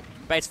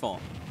base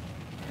form.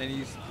 And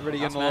he's already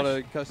getting a lot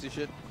of custy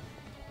shit.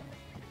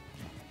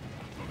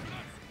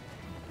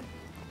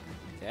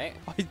 Okay.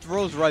 He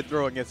rolls right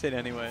through and gets hit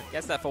anyway.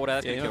 Gets that forward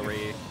air. That's going to kill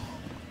Ryu.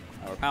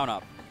 Oh, we're powering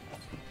up.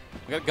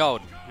 We got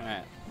gold. All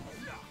right.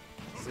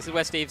 So this is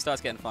where Steve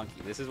starts getting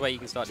funky. This is where you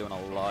can start doing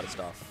a lot of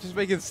stuff. Just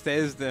making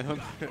stairs down. I'm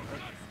going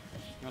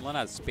to learn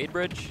how to speed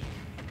bridge.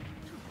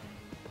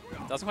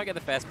 Doesn't quite get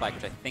the fair spike,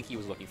 which I think he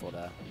was looking for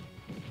there.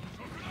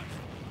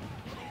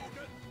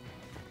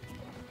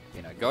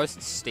 You know,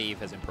 Ghost Steve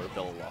has improved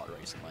a lot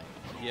recently.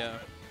 Yeah.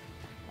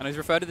 And he's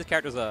referred to this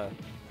character as a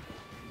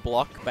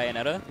block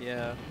Bayonetta.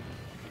 Yeah.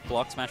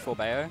 Block Smash 4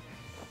 Bayo,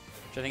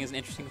 which I think is an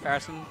interesting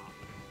comparison.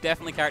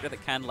 Definitely a character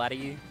that can ladder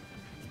you.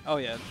 Oh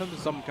yeah, in terms of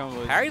some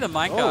combos. Parry the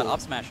minecart, up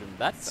smash him.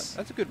 That's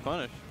a good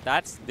punish.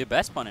 That's the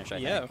best punish, I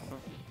think. Yeah.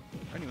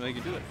 I didn't know you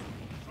could do it.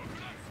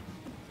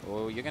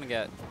 Oh, you're going to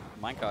get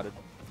minecarted.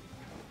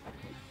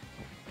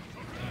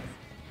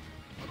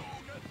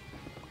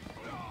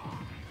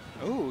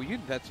 Oh, you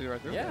did that too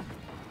right there. Yeah.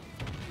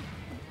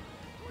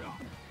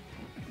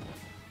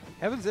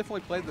 Heaven's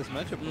definitely played this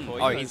matchup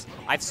before. Oh,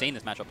 I've seen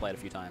this matchup played a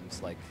few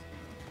times. Like,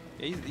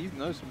 yeah, he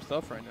knows some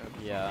stuff right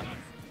now. Yeah.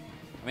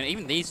 I mean,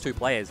 even these two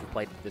players have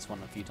played this one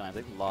a few times.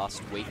 I think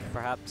last week,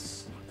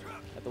 perhaps,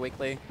 at the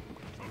weekly.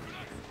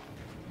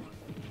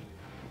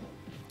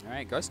 All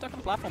right, Ghost stuck on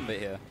the platform a bit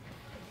here.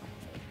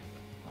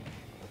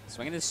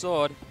 Swinging his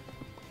sword.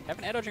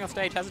 Heaven air dodging off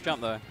stage. Has a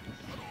jump, though.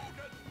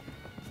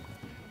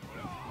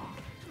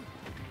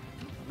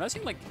 I'm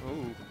noticing, like,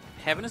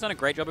 Heaven has done a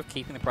great job of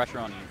keeping the pressure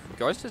on.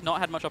 Ghost has not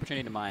had much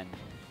opportunity to mine.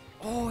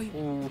 Oh, he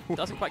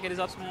doesn't quite get his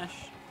up smash.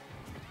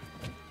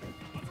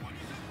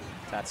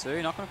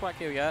 Tatsu, not going to quite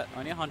kill yet.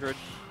 Only 100.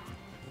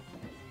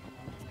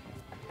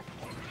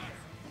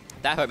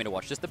 That hurt me to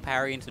watch. Just the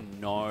parry into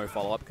no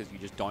follow-up because you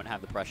just don't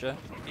have the pressure.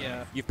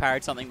 Yeah. You've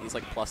parried something that's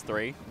like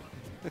 +3.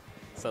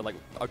 So, like,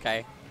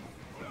 okay.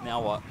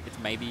 Now what? It's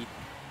maybe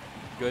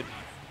good.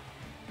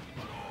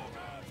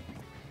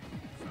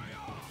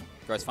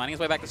 Ghost finding his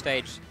way back to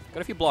stage. Got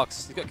a few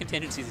blocks. He's got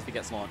contingencies if he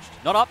gets launched.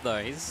 Not up,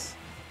 though. He's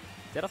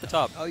dead off the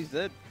top. Oh, he's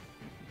dead.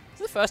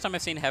 This is the first time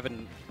I've seen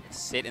Heaven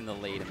sit in the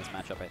lead in this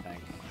matchup, I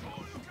think.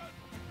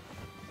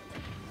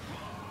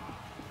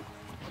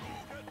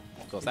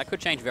 Of course, that could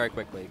change very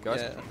quickly.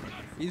 Ghost, yeah.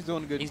 He's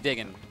doing good. He's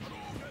digging.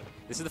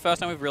 This is the first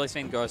time we've really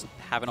seen Ghost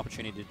have an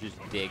opportunity to just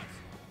dig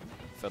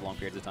for long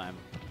periods of time.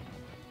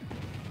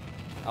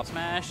 Up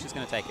smash is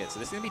going to take it. So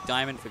this is going to be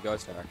diamond for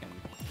Ghost, I reckon.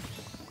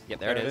 Yep,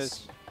 there it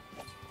is.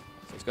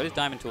 So he's got his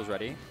diamond tools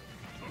ready.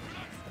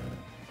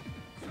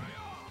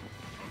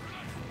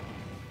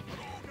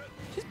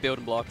 Just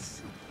building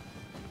blocks.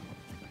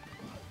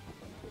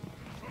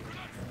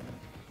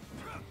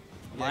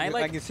 Yeah,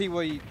 I can see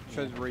why you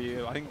chose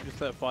Ryu. I think just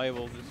that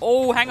fireball.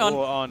 Oh, hang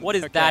on. What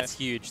is that's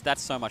huge.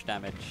 That's so much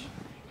damage.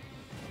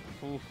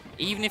 Oof.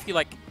 Even if you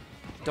like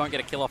don't get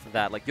a kill off of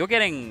that, like you're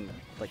getting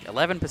like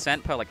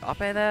 11% per like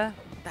up air there.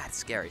 That's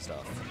scary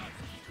stuff.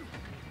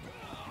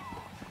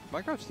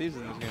 Minecraft Steve's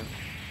in this game.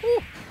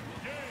 Woo.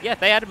 Yeah,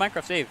 they added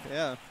Minecraft Steve.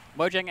 Yeah.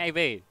 Mojang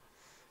AV.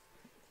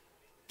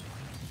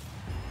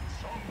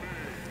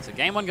 So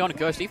game one going to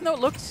Ghost, even though it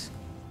looked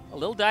a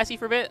little dicey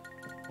for a bit.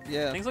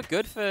 Yeah. Things look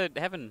good for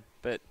Heaven,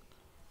 but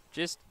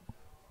just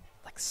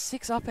like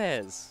 6 up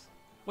airs.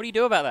 What do you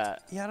do about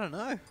that? Yeah, I don't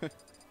know.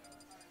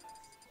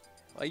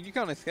 Like, you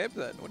can't escape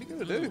that. What are you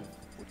going to do?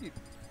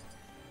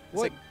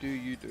 What do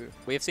you do?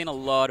 We have seen a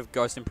lot of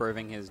Ghost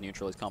improving his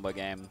neutral, his combo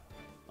game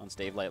on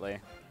Steve lately.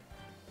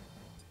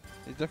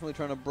 He's definitely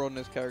trying to broaden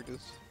his characters.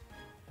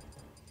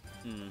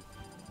 Hmm.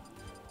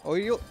 Oh,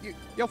 he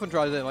often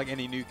tries out like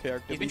any new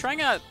character. He's been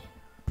trying out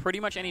pretty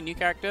much any new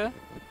character,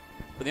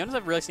 but the ones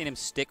I've really seen him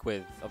stick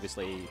with,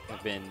 obviously,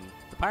 have been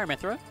the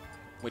Pyramithra,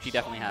 which he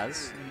definitely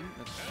has.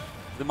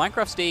 The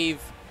Minecraft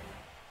Steve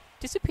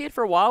disappeared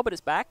for a while, but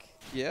it's back.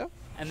 Yeah.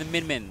 And the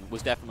Min Min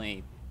was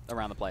definitely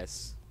around the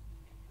place.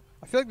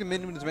 I feel like the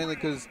Min Min is mainly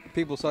because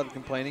people started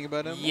complaining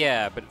about him.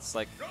 Yeah, but it's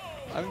like...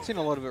 I haven't seen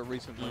a lot of it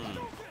recently.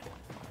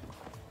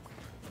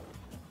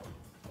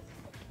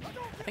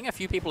 I think a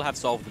few people have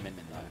solved the Min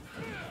Min,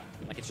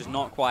 though. Like, it's just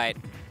not quite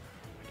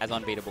as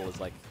unbeatable as,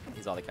 like,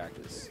 his other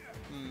characters.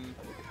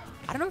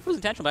 I don't know if it was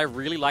intentional, but I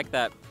really like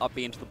that up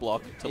B into the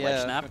block to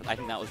ledge snap. I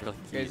think that was really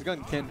cute. Yeah, he's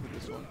got 10 for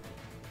this one.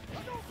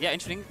 Yeah,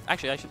 interesting.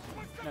 Actually, I should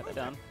note that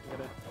down.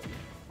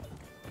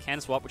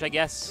 Can swap, which I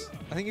guess...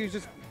 I think he was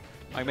just,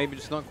 like, maybe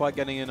just not quite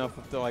getting enough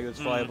of the, like,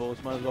 those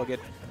fireballs. Might as well get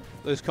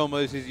those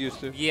combos he's used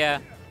to. Yeah.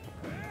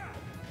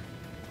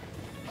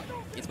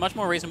 It's much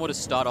more reasonable to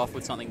start off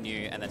with something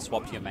new and then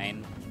swap to your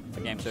main for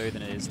game 2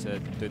 than it is to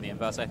do the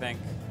inverse, I think.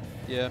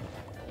 Yeah.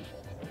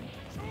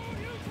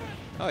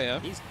 Oh, yeah.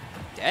 He's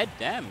dead,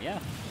 damn, yeah.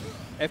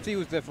 FT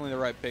was definitely the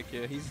right pick,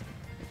 yeah.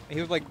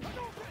 He was, like,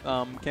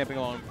 camping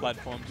along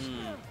platforms.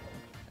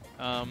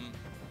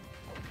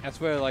 That's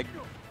where, like,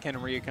 Ken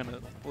and Ryu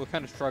were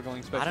kind of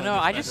struggling. I don't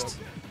know,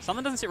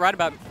 something doesn't sit right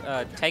about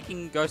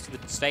taking Ghost to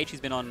the stage he's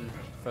been on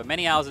for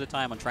many hours at a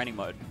time on training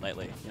mode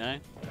lately, you know?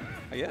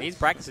 Yeah. He's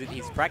practiced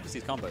his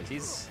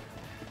combos.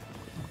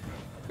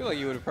 I feel like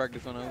you would have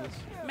practiced on others.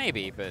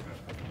 Maybe, but...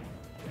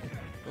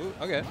 Ooh,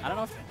 okay. I don't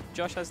know if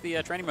Josh has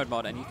the training mode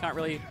mod, and you can't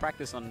really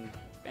practice on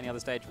any other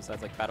stage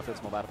besides, like, Battlefield,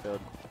 Small Battlefield,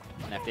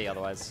 and FD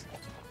otherwise.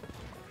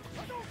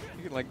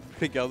 You can, like,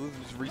 pick others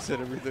and just reset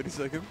every 30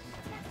 seconds.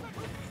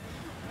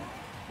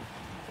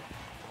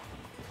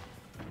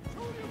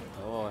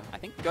 Oh, I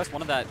think Ghost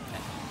wanted that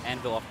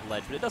anvil off the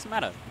ledge, but it doesn't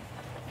matter.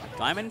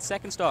 Diamond,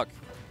 second stock.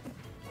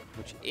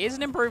 Which is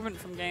an improvement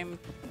from game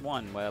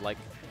 1, where, like,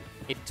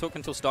 it took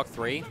until stock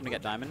 3 to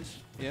get diamonds.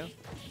 Yeah.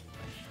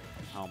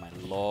 Oh, my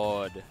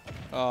lord.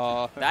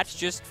 That's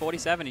just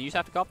 47, and you just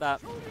have to cop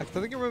that. I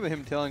think I remember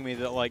him telling me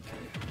that, like,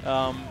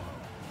 to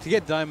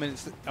get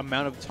diamonds, it's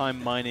amount of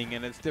time mining,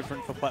 and it's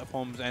different for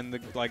platforms and,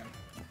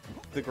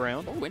 the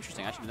ground. Oh,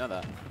 interesting. I should know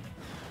that.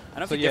 I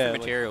know different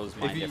materials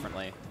mine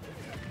differently.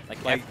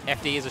 Like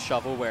FD is a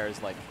shovel,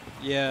 whereas, like...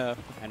 Yeah.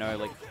 I know,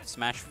 like,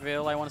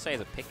 Smashville, I want to say, is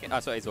a pick... Oh,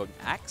 sorry, it's an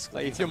axe?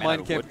 Like, if you're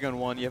mine camping on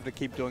one, you have to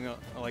keep doing it,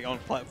 like, on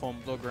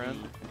platforms or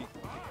ground.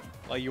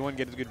 Like, you won't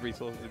get as good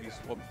resources if you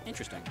swap.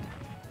 Interesting.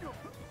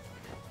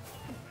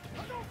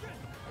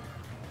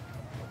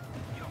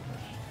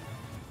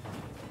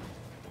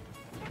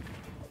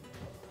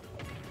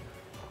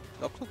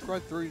 I'll click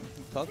right through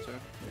Taicho.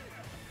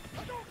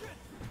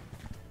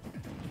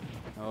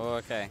 Oh,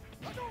 okay.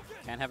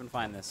 Can't have him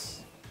find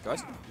this.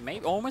 Ghost,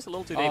 maybe almost a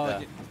little too deep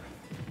there.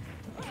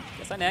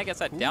 Gets that nair, gets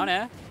that down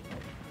air.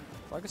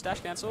 Focus dash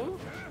cancel.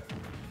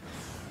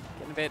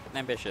 Getting a bit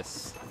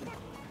ambitious.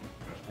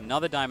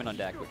 Another diamond on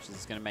deck, which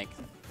is going to make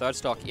third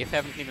stock if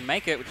Heaven can even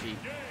make it, which he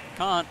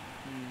can't.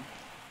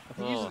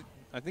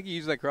 I think he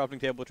used that crafting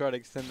table to try to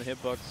extend the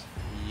hitbox.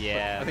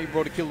 Yeah. I think he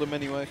brought to kill him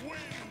anyway.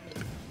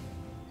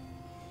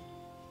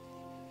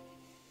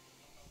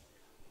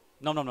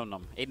 Nom nom nom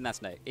nom. Eating that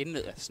snake. Eating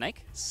the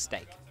snake?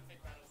 Steak.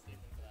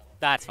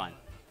 That's fine.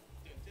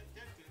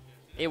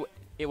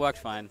 It worked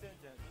fine.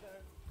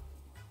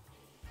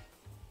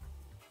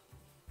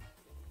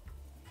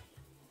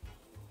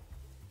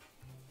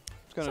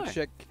 Just gonna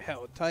check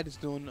how tight it's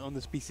doing on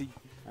this PC.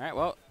 Alright,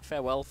 well,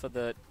 farewell for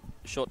the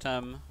short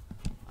term.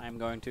 I'm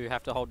going to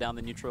have to hold down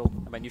the neutral.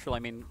 And by neutral I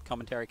mean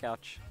commentary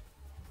couch.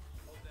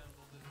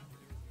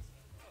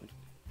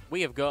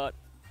 We have got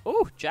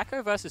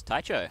Jacko versus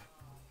Taicho.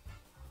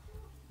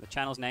 The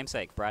channel's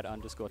namesake,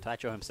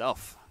 Brad_Taicho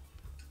himself.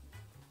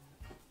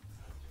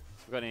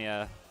 If we've got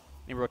any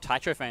real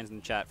Taicho fans in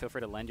the chat, feel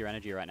free to lend your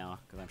energy right now,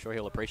 because I'm sure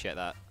he'll appreciate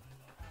that.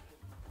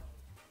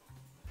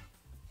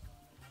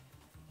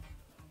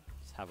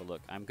 Let's have a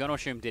look. I'm going to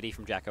assume Diddy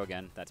from Jacko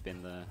again. That's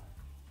been the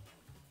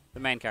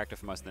main character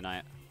for most of the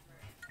night.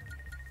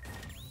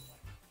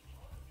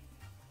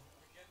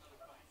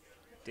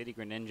 Diddy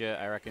Greninja,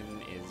 I reckon,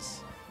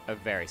 is a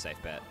very safe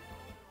bet.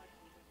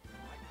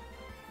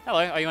 Hello,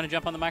 are you want to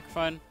jump on the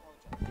microphone?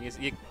 He's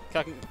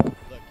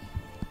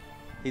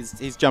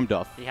jumped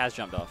off. He has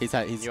jumped off. He's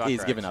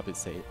given up his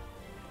seat.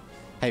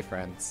 Hey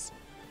friends,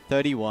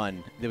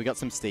 31. We got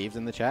some Steves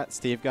in the chat.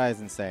 Steve guy is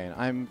insane.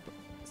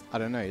 I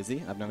don't know. Is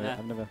he? I've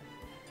never.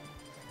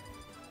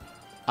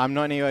 I'm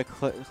not anywhere.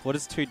 What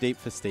does too deep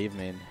for Steve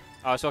mean?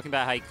 I was talking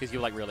about how because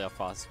you're like really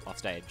off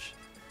stage,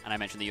 and I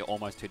mentioned that you're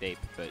almost too deep,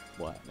 but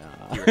what?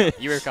 No.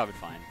 You recovered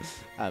fine.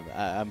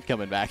 I'm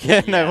coming back.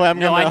 Yeah.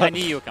 I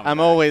knew you were coming. I'm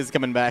always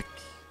coming back,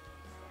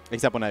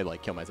 except when I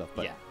like kill myself.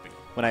 But yeah.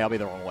 when I'll be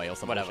the wrong way or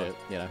something. Whatever. Shit,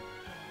 you know.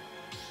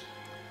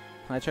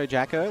 Taicho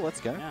Jacko, let's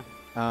go.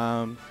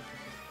 Yeah.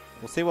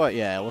 We'll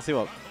see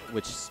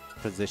which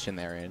position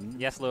they're in.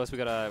 Yes, Lewis, we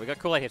got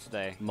Kool-Aid here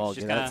today.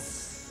 Morgan,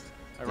 just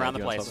around the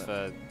place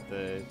for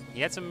the.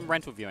 He had some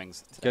rental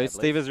viewings today.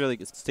 Steve is really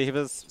good. Steve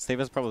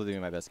is probably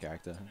doing my best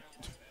character.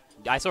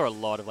 I saw a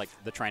lot of like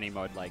the training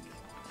mode like.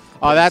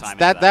 Oh,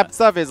 that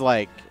stuff is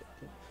like.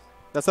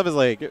 That stuff is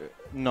like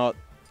not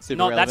super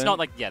relevant. That's not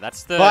like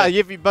that's the.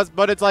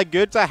 But it's like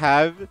good to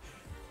have,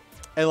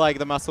 like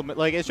the muscle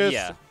like it's just.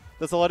 Yeah.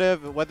 There's a lot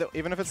of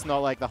even if it's not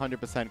like the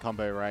 100%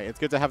 combo, right? It's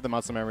good to have the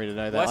muscle memory to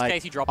know that. Worst like,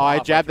 case, you drop. I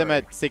jabbed them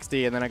at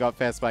 60, and then I got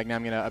fair spike. Now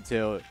I'm gonna up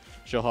tilt,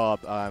 short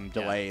hop,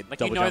 delayed. Like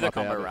double you know jump, the up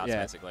combo air, routes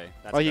yeah. basically.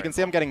 That's you can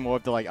see I'm getting more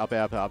of the like up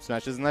air, up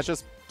smashes, and that's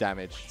just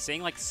damage.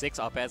 Seeing like 6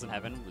 up airs in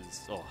heaven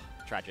was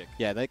tragic.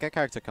 Yeah, that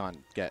character can't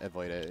get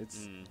avoided.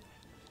 It's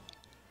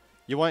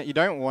You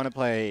don't want to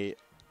play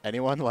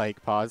anyone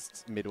like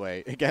past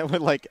midway again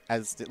with like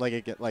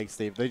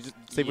Steve.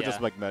 Steve would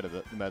just like murder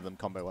them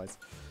combo wise.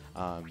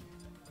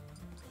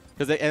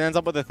 Because it ends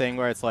up with a thing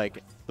where it's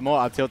like the more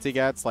up tilt he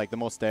gets, like the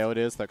more stale it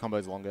is. That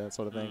combo's longer,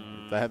 sort of thing.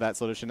 They have that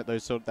sort of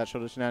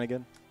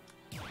shenanigan.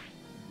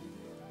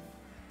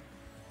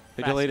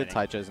 Who deleted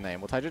Taicho's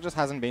name? Well, Taicho just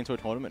hasn't been to a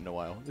tournament in a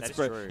while. That is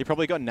true. He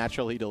probably got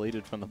naturally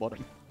deleted from the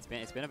bottom.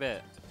 It's been a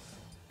bit.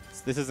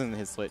 This isn't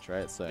his Switch,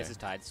 right? So this is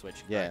Tide's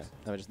Switch. Yeah,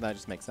 that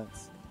just makes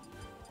sense.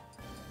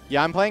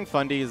 Yeah, I'm playing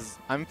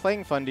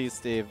fundies.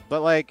 Steve.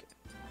 But like,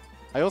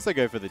 I also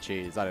go for the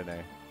cheese. I don't know.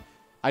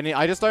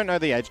 I just don't know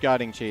the edge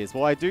guarding cheese.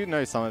 Well, I do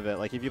know some of it.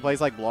 Like if you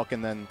place like block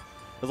and then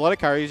there's a lot of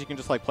carries you can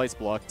just like place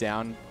block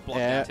down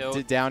air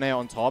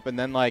on top, and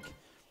then like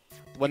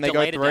when they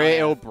go through it,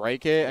 it'll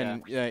break it,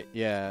 and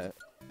yeah.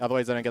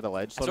 Otherwise, they don't get the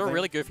ledge. I saw a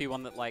really goofy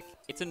one that like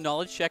it's a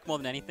knowledge check more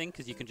than anything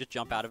because you can just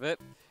jump out of it.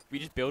 We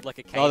just build like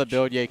a cage. Oh, the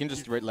build, yeah, you can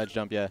just ledge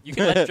jump, yeah. You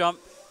can ledge jump,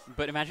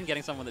 but imagine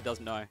getting someone that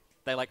doesn't know.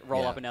 They like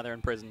roll up and now they're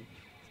in prison.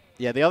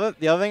 Yeah, the other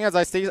thing is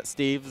I see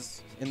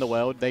Steve's in the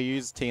world, they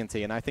use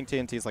TNT, and I think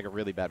TNT is like a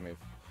really bad move.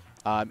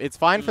 It's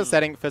fine for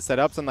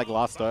setups and like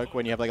last stoke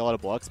when you have like a lot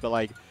of blocks, but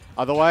like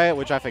otherwise,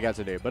 which I forget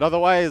to do, but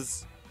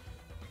otherwise,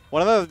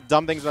 one of the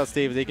dumb things about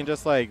Steve is he can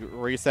just like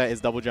reset his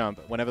double jump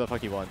whenever the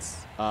fuck he wants.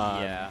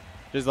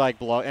 Just like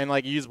block and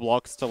like use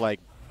blocks to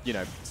like, you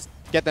know,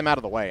 get them out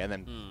of the way, and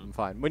then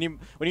fine. When you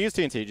use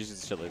TNT, just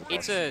use shitload of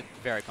blocks. It's a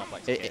very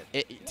complex kit.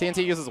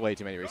 TNT uses way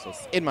too many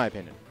resources, in my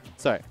opinion.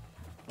 So,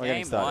 we're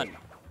getting started.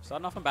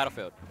 Starting off on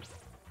Battlefield.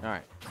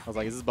 Alright. I was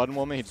like, is this button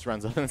warmer? He just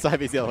runs up and side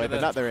B's the other way,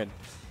 but not, they're in.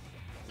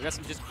 We got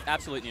some just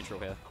absolute neutral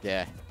here.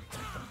 Yeah.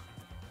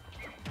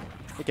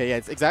 Okay, yeah,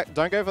 it's exact.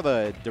 Don't go for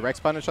the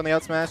direct punish on the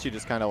out smash. You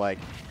just kind of like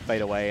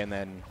fade away and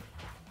then,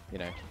 you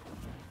know,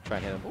 try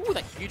and hit him. Ooh,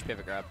 that huge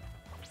pivot grab.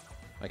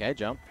 Okay,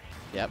 jump.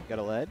 Yep, got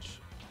a ledge.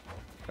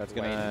 That's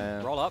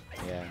gonna roll up.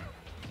 Yeah.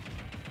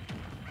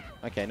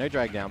 Okay, no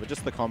drag down, but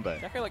just the combo.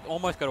 Jacko like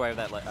almost got away with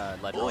that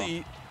ledge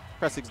roll.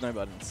 Pressing no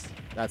buttons.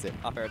 That's it.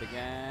 Up air it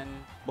again.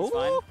 Ooh. It's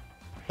fine.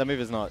 That move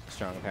is not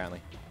strong, apparently.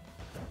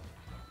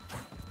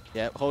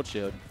 Yeah, hold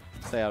shield.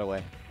 Stay out of the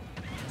way.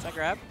 Is that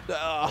grab?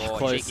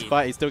 Close, cheeky.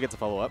 but he still gets a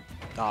follow-up.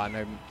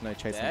 No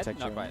chasing Dead?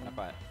 texture. Not quite, not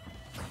quite.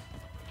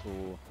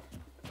 Ooh.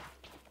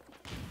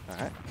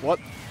 Alright. What?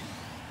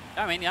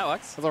 I mean, yeah, it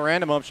works. There's a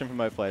random option from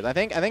both players. I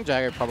think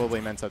Jagger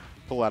probably meant to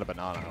pull out a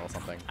banana or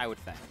something. I would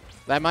think.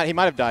 He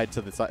might have died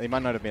to the side. He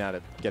might not have been able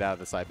to get out of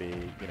the side B,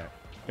 you know.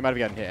 He might have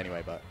gotten hit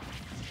anyway, but...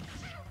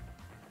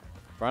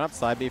 Run up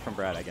side B from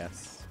Brad, I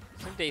guess.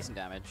 Some decent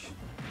damage.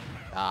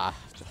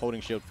 Just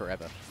holding shield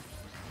forever.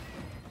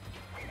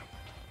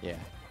 Yeah.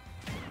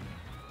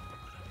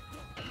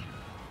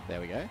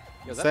 There we go.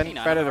 Send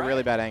Fred at a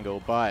really bad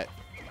angle, but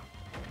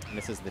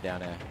misses the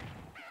down air.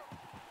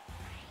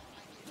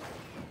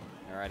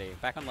 Alrighty,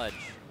 back on ledge.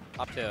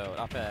 Up tilt,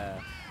 up air.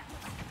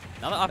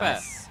 Another up air.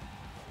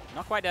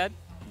 Not quite dead.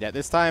 Yeah,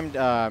 this time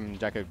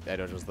Jacko air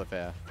dodge was the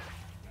fair.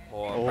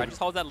 Or Brad just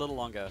holds that a little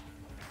longer.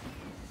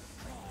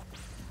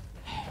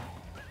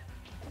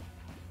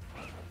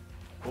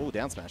 Ooh,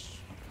 down smash.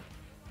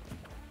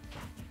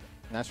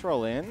 Nice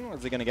roll in.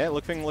 What's he going to get?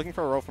 Looking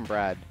for a roll from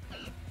Brad.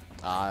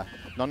 Not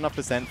enough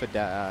percent for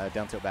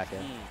down tilt back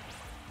air.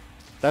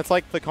 That's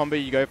like the combo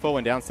you go for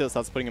when down tilt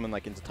starts putting him in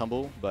like into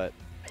tumble, but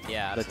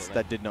yeah,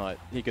 that did not.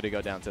 He could have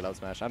got down tilt up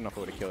smash. I don't know if it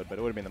would have killed, but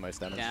it would have been the most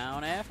damage.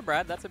 Down air for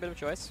Brad. That's a bit of a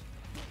choice.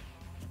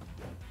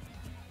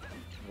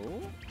 Ooh.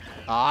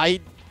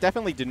 I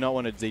definitely did not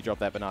want to Z-drop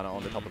that banana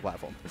on the top of the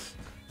platform.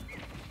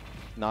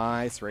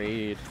 Nice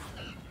read.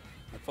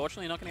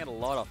 Unfortunately, not going to get a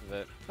lot off of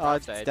it.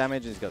 It's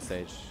damage and he's got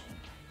stage.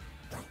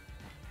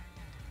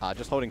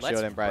 Just holding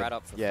shield and Brad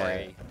up for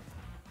free.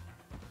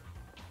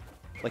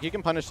 Like, you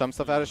can punish some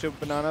stuff out of shield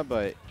banana,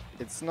 but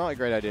it's not a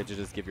great idea to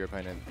just give your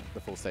opponent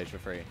the full stage for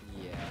free.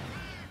 Yeah.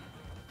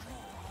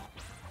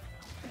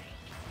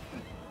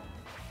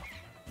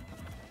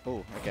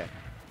 Oh, okay.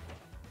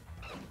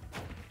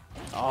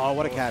 Oh,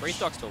 what a catch. 3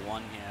 stocks to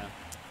 1 here.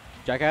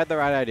 Jack had the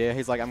right idea.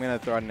 He's like, I'm going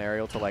to throw out an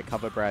aerial to like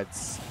cover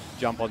Brad's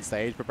jump on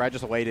stage, but Brad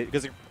just waited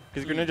because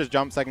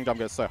Greninja's second jump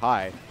goes so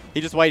high. He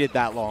just waited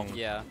that long.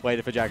 Yeah.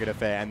 Waited for Jagger to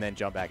fair and then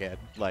jump back in.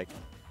 Like,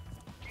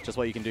 just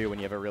what you can do when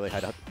you have a really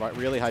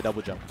high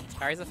double jump.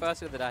 Carries the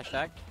first with the dash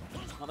attack.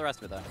 Not the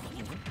rest of it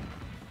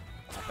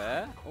though. Up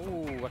air.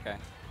 Ooh, okay.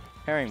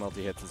 Pairing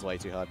multi-hits is way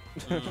too hard.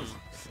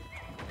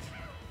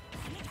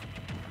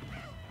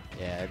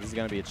 Yeah, this is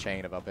going to be a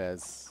chain of up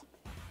airs.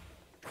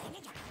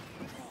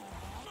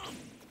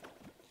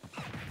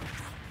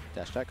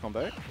 Dash attack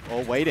combo.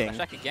 Or waiting. Dash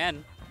attack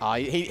again.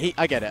 I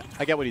get it.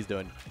 I get what he's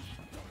doing.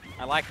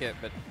 I like it,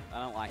 but I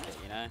don't like it,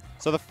 you know?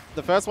 So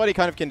the first one he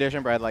kind of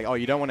conditioned Brad like, oh,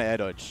 you don't want to air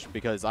dodge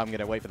because I'm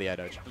going to wait for the air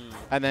dodge.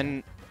 And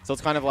then, so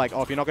it's kind of like,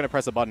 oh, if you're not going to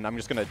press a button, I'm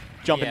just going to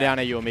jump it down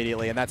at you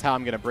immediately, and that's how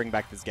I'm going to bring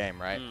back this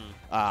game, right?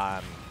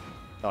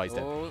 Oh, he's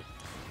dead.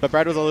 But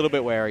Brad was a little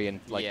bit wary and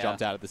like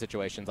jumped out of the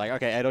situation. Like,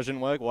 okay, air dodge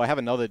didn't work. Well, I have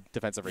another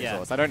defensive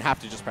resource. I don't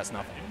have to just press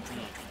nothing.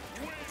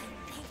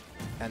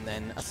 And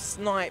then a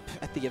snipe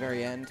at the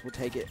very end. We'll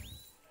take it.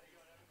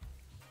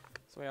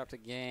 So we're up to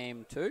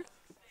game 2.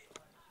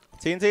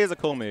 TNT is a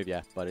cool move,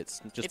 yeah, but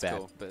it's just bad.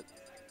 Cool, but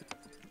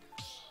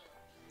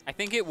I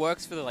think it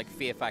works for the like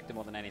fear factor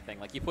more than anything.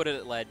 Like you put it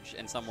at ledge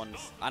and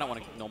someone's, I don't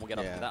want to normal get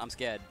up to that. I'm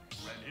scared.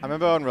 I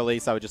remember on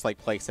release I would just like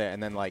place it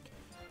and then like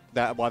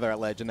that while they're at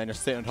ledge and then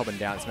just sit on top and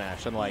down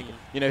smash and like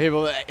you know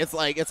people it's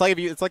like if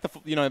you it's like the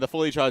you know the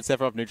fully charged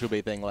Sephiroth neutral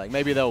B thing, like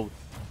maybe they'll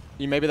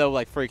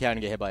like freak out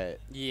and get hit by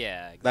it.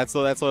 Yeah.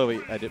 Exactly. That's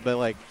what I did, but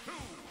like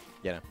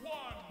you know,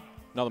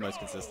 not the most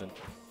consistent.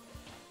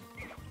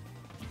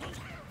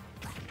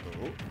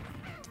 Ooh.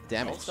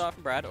 Damage. Old start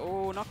from Brad.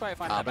 Oh, not quite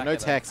finding that but back no there,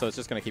 tech, so it's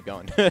just going to keep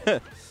going.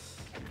 That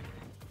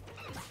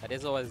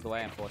is always the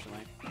way,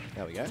 unfortunately.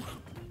 There we go.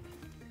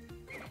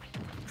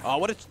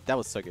 Oh, that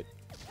was so good.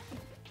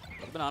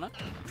 Banana.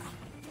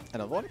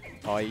 Another one.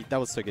 Oh, that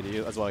was so good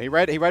as well. He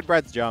read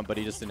Brad's jump, but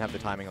he just didn't have the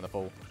timing on the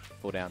full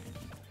down.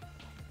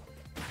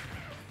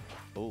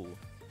 Ooh.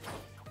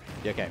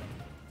 Yeah, okay.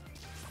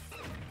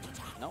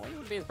 No one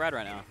would be as Brad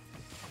right now.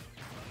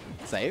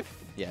 Save?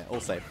 Yeah,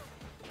 all safe.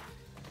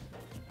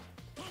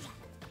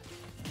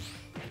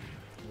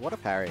 What a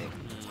parry.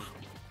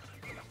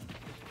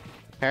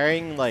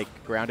 Parrying, like,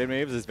 grounded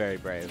moves is very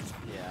brave.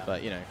 Yeah.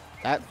 But, you know,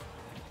 that...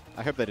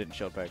 I hope they didn't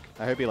shield poke.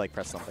 I hope he, like,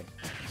 pressed something.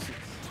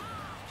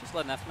 Just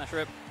let an F smash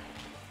rip.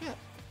 Yeah.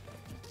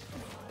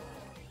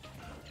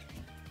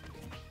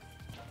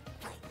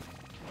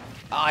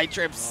 Ah, he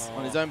trips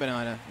on his own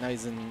banana. Now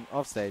he's in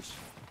off stage.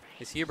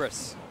 His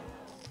hubris.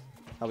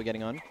 Are we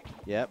getting on?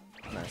 Yep.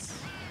 Nice.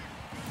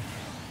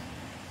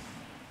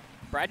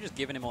 Brad just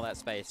giving him all that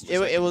space.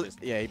 It was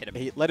yeah.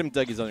 He let him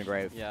dig his own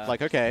grave. Yeah.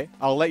 Like, okay,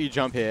 I'll let you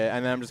jump here,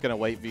 and then I'm just gonna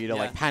wait for you to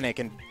like panic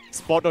and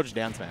spot dodge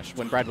down smash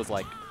when Brad was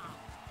like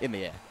in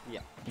the air. Yeah.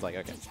 It's like,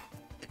 okay,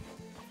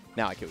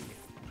 now I kill you.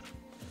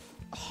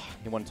 Oh,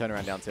 he wanted to turn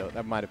around down tilt.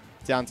 That might have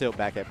down tilt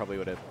back air probably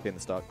would have been the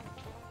stock.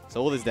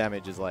 So all this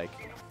damage is like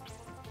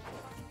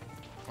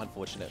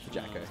unfortunate for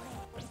Jacko.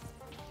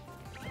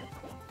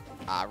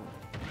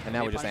 And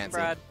now we're just antsy.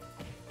 Brad.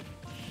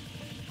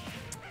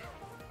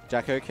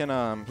 Jacko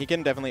can he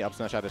can definitely up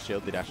smash out of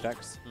shield the dash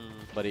attacks,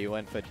 but he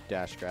went for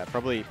dash grab.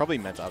 Probably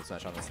meant to up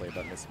smash honestly,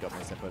 but got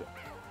misinput.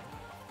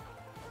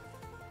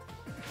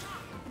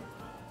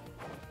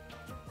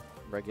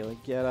 Regular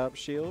get up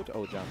shield.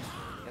 Oh, jump.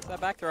 Gets that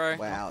back throw.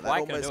 Wow, that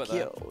White almost do it,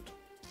 killed.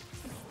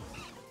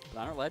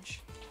 Banana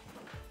ledge.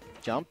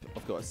 Jump,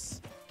 of course.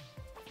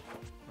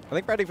 I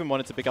think Brad even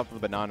wanted to pick up the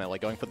banana,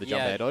 like going for the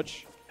jump air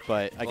dodge,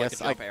 but I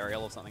guess a jump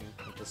aerial or something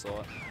of the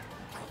sort.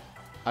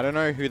 I don't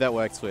know who that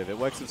works with. It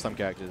works with some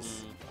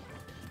characters.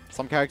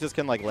 Some characters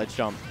can like ledge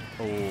jump.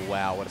 Oh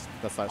wow,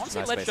 that's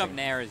honestly, nice ledge spacing. jump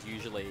nair is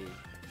usually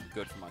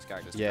good for most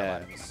characters.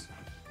 Yeah.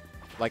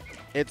 Like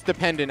it's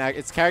dependent.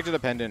 It's character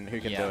dependent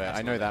who can do it. Absolutely.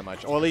 I know that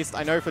much. Or at least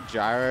I know for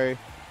gyro,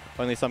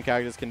 only some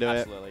characters can do it.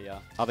 Absolutely, yeah.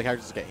 Other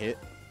characters get hit.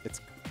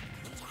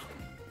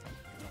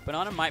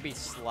 Banana might be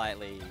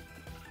slightly.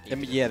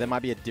 Yeah, there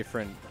might be a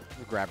different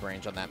grab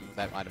range on that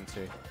item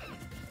too.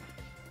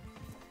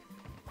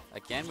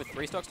 Again, with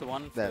 3 stocks to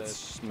 1.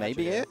 That's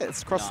maybe it.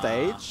 It's cross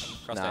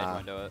stage. Cross stage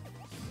won't do it.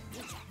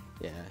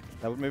 Yeah,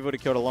 that move would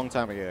have killed a long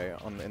time ago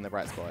in the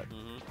right spot.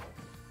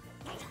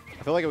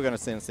 I feel like we're going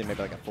to see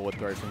maybe like a forward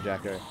throw from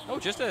Jacko. Oh,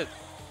 just a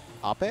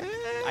up air?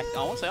 I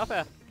won't say up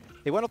air.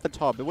 He went off the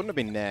top. It wouldn't have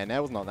been Nair.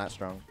 Nair was not that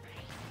strong.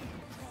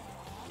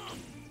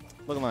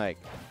 Looking like.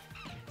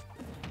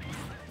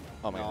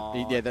 Oh my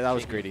god. Yeah, that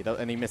was greedy.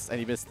 And he missed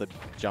the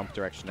jump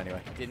direction anyway.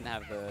 Didn't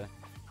have the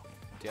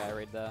DI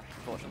read there,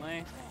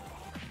 unfortunately.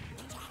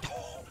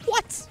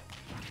 What?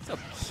 It's a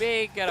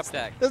big get up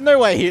stack. There's no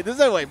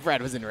way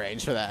Brad was in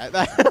range for that.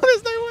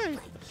 There's no way.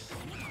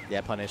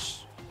 Yeah, punish.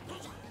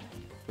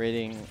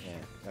 Reading.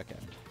 Yeah. Okay.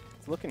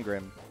 It's looking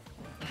grim.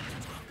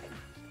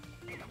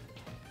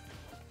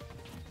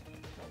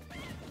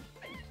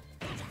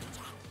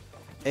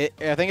 I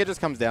think it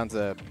just comes down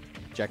to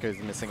Jacko's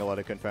missing a lot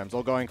of confirms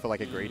or going for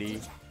like a greedy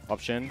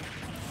option.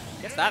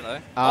 Gets that though.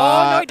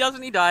 Oh no, he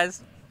doesn't. He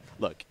dies.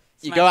 Look,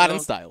 you go out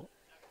in style.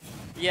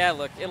 Yeah,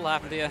 look, it'll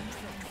happen to you.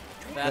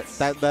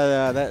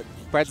 That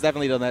Brad's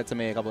definitely done that to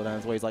me a couple of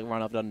times where he's like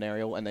run up, done an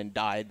aerial, and then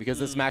died because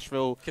the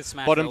Smashville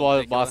bottom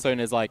blast zone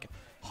is like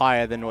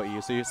higher than what you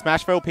used to.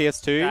 Smashville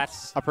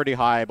PS2 are pretty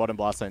high bottom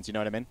blast zones, you know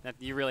what I mean?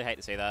 You really hate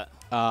to see that.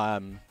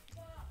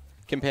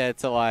 Compared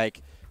to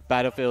like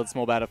Battlefield,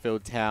 small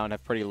Battlefield town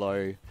have pretty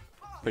low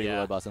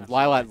blast zones.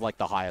 Lilat's like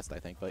the highest, I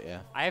think, but yeah.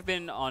 I have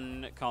been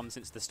on comm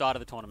since the start of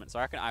the tournament, so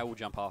I reckon I will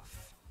jump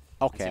off.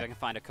 Okay. And see if I can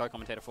find a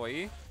co-commentator for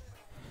you.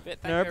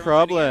 No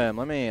problem.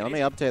 Let me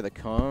update the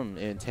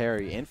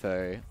commentary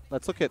info.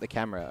 Let's look at the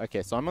camera.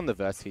 Okay, so I'm on the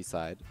Versky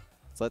side.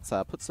 So let's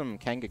put some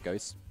Kanga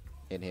Ghost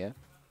in here.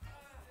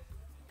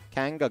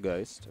 Kanga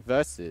Ghost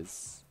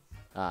versus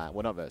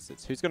well, not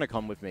versus. Who's gonna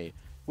come with me?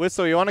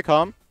 Whistle, you wanna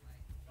come?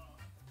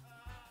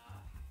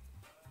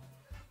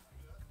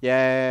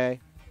 Yay!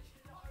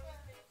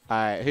 All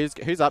right,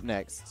 who's up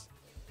next?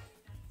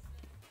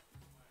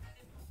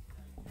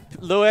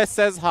 Lewis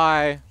says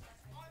hi.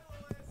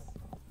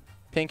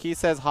 Pinky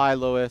says hi,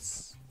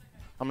 Lewis.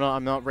 I'm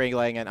not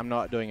relaying it. I'm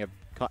not doing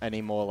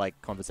any more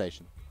like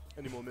conversation.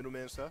 Any more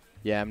middleman stuff?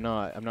 Yeah, I'm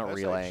not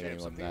relaying chips.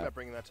 anyone I'm thinking about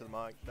bringing that to the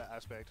mic, that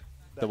aspect.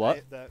 The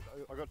what?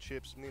 I got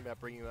chips. I'm thinking about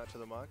bringing that to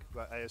the mic,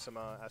 that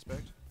ASMR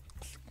aspect.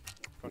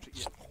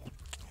 Yeah.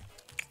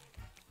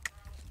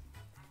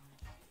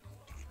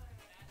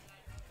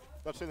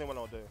 That's the only one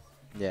I'll do.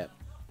 Yeah.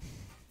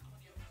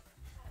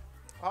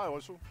 Hi,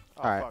 Whistle.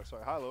 Oh, Alright. fuck,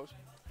 sorry. Hi, Lewis.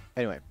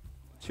 Anyway,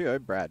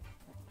 2-0 Brad.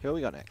 Who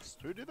we got next?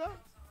 Who did that?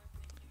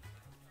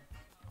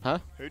 Huh?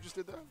 Who just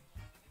did that?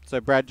 So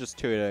Brad just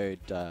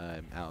 2-0'd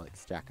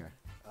Alex Jacko.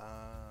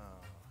 Ah.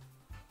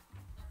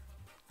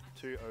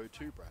 2-0-2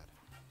 Brad.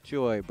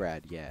 2-0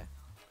 Brad, yeah.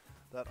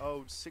 That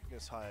old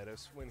sickness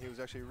hiatus when he was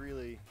actually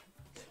really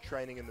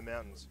training in the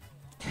mountains.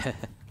 It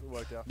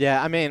worked out.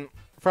 Yeah, I mean,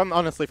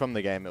 honestly from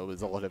the game, it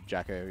was a lot of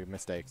Jacko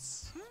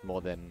mistakes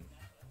more than...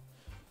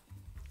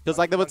 Because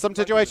like there were some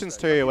situations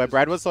too where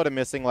Brad was sort of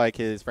missing like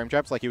his frame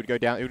traps. Like he would go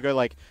down, he would go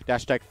like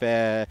dash tech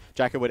fair,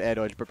 Jacko would air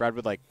dodge, but Brad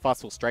would like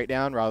fast fall straight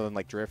down rather than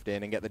like drift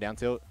in and get the down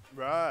tilt.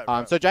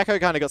 Right. So Jacko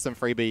kind of got some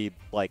freebie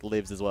like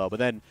lives as well, but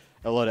then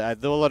there were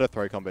a lot of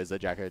throw combos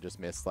that Jacko just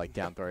missed, like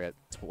down throw at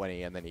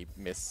 20 and then he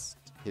missed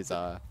his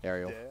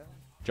aerial. Dare?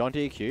 John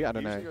DQ, I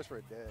don't He know. usually goes for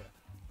a dare.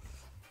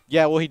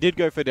 Yeah, well he did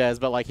go for dares,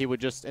 but like he would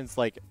just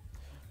he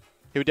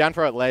would down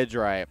throw at ledge,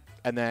 right,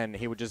 and then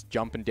he would just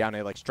jump and down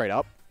air like straight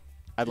up.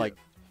 I'd like.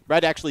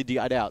 Brad actually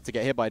DI'd out to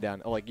get hit by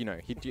down. Or like, you know,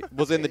 he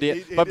was in the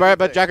DI.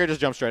 But Jacko just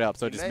jumped straight up,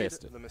 so just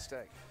missed it. The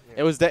mistake.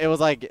 Yeah. It was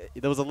like,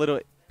 there was a little...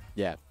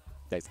 Yeah,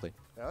 basically.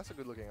 Yeah, that's a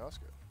good-looking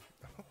Oscar.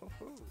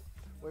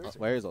 Where is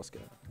Where is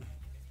Oscar?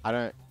 I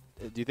don't...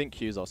 Do you think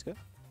Q's Oscar?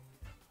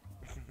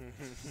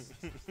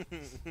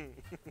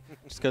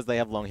 Just because they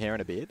have long hair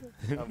and a beard?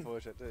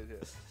 Unfortunate, dude,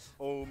 yeah.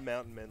 All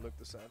mountain men look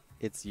the same.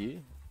 It's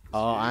you? It's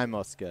Oh, you. I'm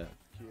Oscar.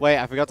 Q. Wait,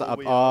 I forgot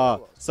to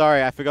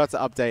sorry, I forgot to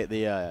update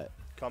the...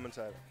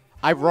 Commentator.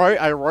 I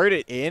wrote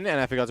it in and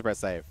I forgot to press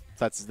save.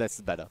 So that's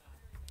better.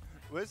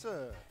 Where's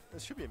there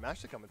should be a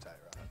match to commentate,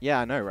 right? Yeah,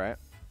 I know, right?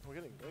 We're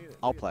getting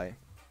I'll play.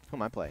 Who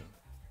am I playing?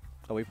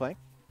 Are we playing?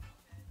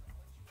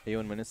 Are you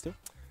in winners still?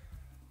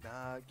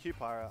 Nah, Q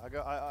Pyro. Okay.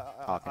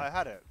 I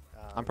had it.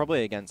 I'm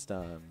probably against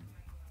no,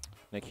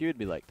 Q would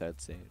be like third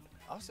seed.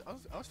 I was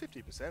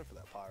 50% for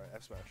that Pyro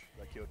F smash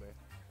that killed me.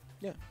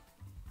 Yeah.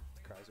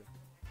 It's crazy.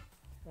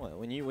 Well,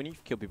 when you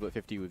kill people at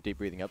 50 with deep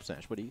breathing up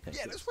smash, what do you think?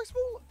 Yeah, that's way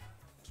smaller.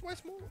 It's way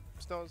smaller.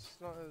 It's not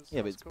as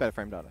Yeah, but it's cool. better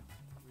frame data.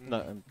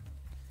 No,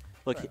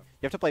 look, Fair you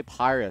have to play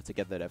Pyra to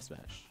get that F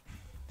smash.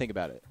 Think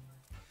about it.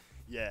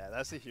 Yeah,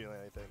 that's the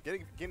humiliating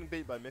thing. Getting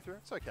beat by Mithra,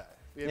 it's okay.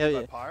 Being Yeah, beat yeah.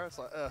 by Pyro, it's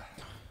like, ugh.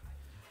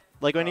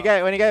 Like when you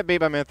get beat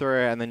by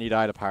Mithra and then you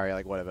die to Pyra,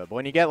 like whatever. But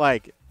when you get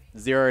like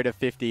 0 to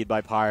 50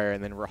 by Pyra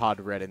and then hard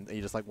red, and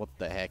you're just like, what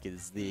the heck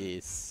is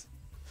this?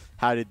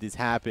 How did this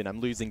happen? I'm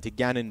losing to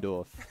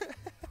Ganondorf.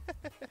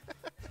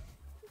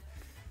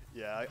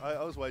 Yeah,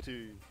 I was way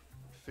too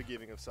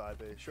forgiving of side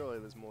B. Surely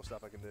there's more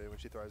stuff I can do when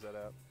she throws that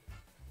out.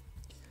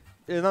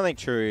 There's nothing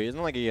true. It's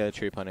not like you get a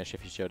true punish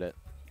if you shoot it.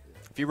 Yeah.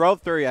 If you roll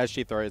through as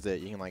she throws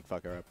it, you can like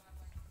fuck her up.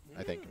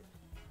 I think.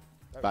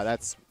 But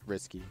that's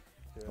risky.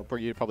 Yeah.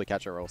 You'd probably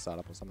catch a roll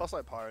startup or something. Plus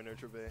like Pyro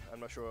neutral B. I'm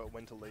not sure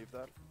when to leave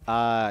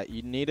that.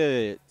 You need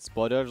to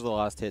spot dodge the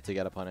last hit to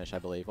get a punish, I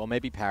believe. Or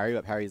maybe parry,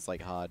 but parry's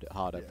like harder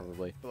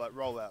probably. But like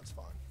roll out's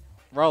fine.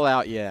 Roll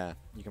out, yeah.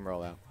 You can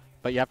roll out.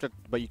 But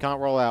you can't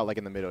roll out like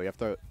in the middle. You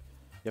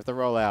have to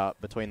roll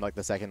out between like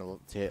the second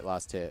hit,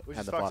 last hit, Which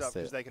and is the fucked last up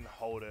because hit. they can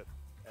hold it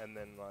and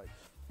then like.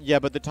 Yeah,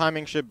 but the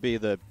timing should be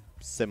the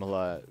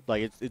similar.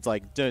 Like it's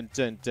like dun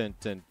dun dun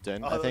dun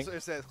dun. I think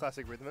it's that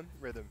classic rhythm.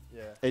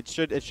 Yeah. It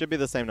should be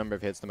the same number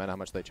of hits no matter how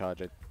much they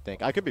charge. I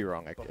think I could be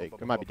wrong.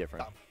 It might be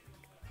different.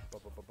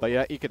 But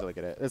yeah, you could look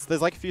at it.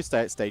 There's like a few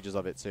stages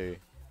of it too,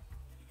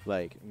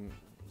 like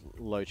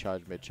low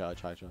charge, mid charge,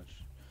 high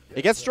charge. Yeah,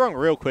 it gets strong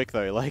real quick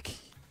though. Like.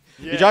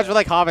 Yeah. You charge for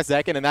like half a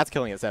second, and that's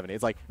killing at 70.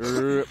 It's like,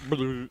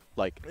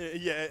 like.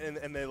 Yeah,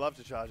 and they love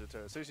to charge it too.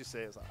 As soon as you see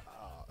it, it's like,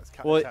 oh, it's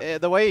kind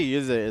of. The way you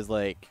use it is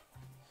like,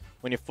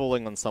 when you're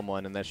falling on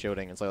someone and they're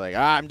shielding, it's like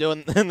I'm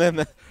doing, and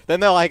then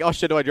they're like, oh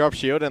shit, do I drop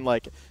shield? And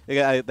like,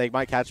 they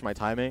might catch my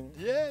timing.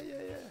 Yeah.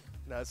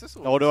 No, it's just.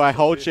 Or do I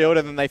hold shield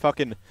and then they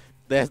fucking,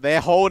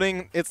 they're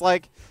holding? It's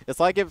like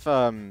if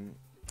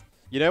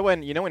you know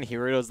when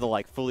Hero does the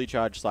like fully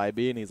charged side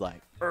B and he's like.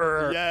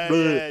 Yeah.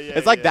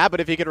 It's like that, but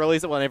if he can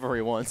release it whenever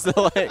he wants,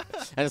 like,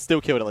 and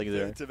still killed it like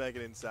 0. To make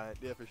it insane,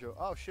 yeah, for sure.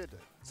 Oh shit, dude.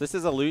 So this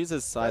is a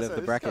loser's side of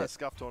the bracket. Kind of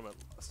scuff tournament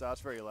starts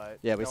very late.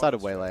 Yeah, we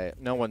started way late.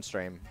 No one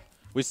stream.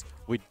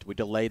 We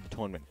delayed the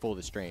tournament for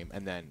the stream,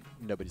 and then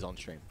nobody's on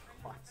stream.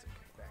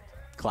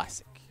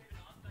 Classic.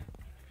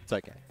 It's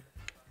okay.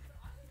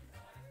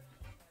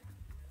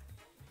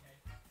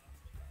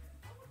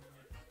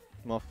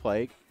 Moth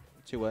Plague.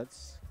 2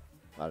 words.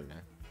 I don't know.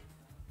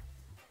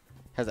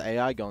 Has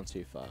AI gone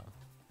too far?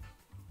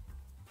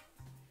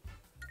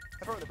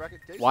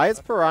 Why is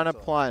Piranha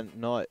Plant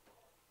not...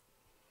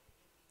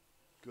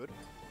 Good?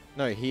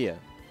 No, here.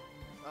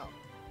 Oh.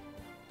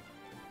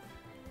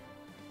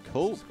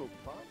 Cool. Is this called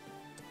Plant?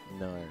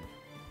 No.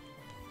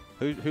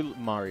 Who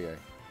Mario?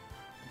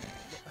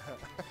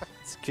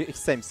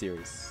 Same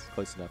series.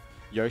 Close enough.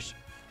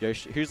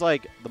 Yoshi, who's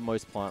like the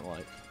most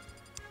plant-like?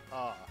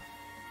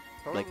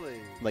 Probably.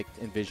 Like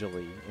in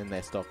visually in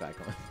their stock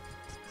icon.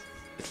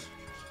 This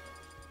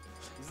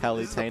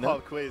Hallie is a Tainer?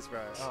 pop quiz, bro.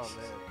 Oh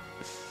man.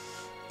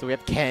 Do we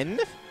have Ken?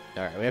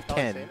 All right, we have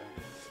Hallie Ken. Tainer?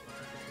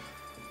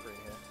 Green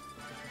hair.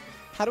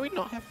 How do we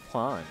not have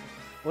plant?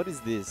 What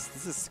is this?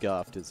 This is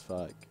scuffed as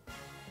fuck.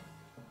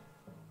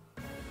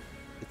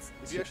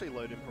 If you actually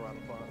load in Piranha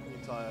Plant, the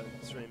entire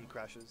stream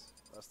crashes.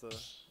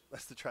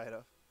 That's the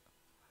trade-off.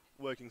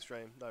 Working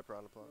stream, no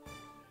Piranha Plant.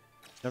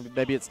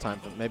 Maybe it's time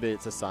for. Maybe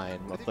it's a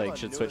sign. What do you Like think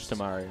should about switch to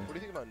Mario. What do you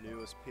think about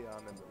newest PR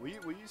member? Were you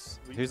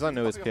Who's our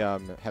newest PR?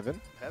 Heaven?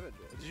 Heaven.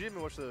 Yeah. Did you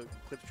even watch the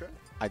clips trailer?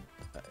 I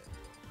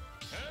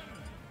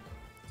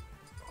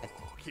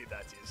Keep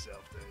that to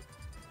yourself, dude.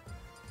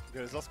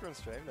 Yo, is Oscar on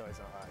stream? No, he's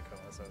not. Alright, cool.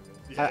 That's not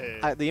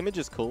good. Yeah. the image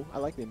is cool. I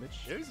like the image.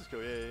 Yeah, this is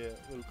cool. Yeah.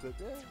 Little clip.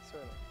 Yeah, it's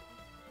fair enough.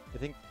 I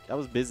think I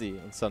was busy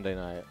on Sunday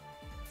night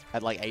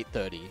at like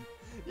 8:30.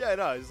 Yeah,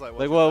 no, it's like.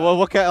 Like, well,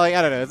 what kind? Like,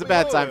 I don't know. It's a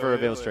bad time for a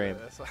reveal stream.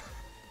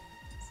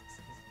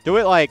 Do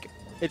it like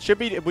it should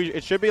be.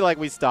 It should be like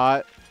we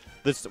start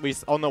this.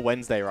 On the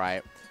Wednesday,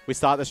 right? We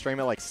start the stream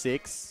at like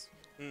 6,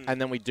 and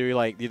then we do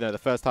like the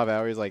first half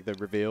hour is like the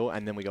reveal,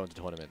 and then we go into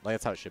tournament. Like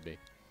that's how it should be.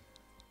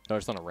 No,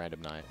 just on a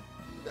random night.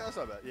 Yeah, that's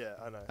not bad. Yeah,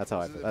 I know. That's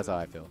how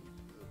I feel.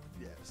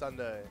 Yeah,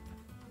 Sunday.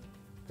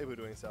 People are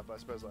doing stuff. I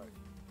suppose like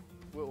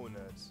we're all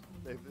nerds.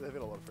 They've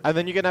got a lot of. And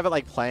then you can have it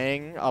like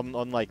playing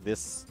on like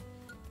this.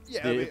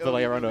 Yeah, for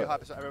like around. I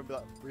remember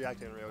like,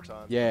 reacting in real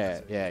time. Yeah,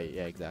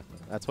 exactly.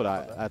 That's what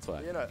I. That's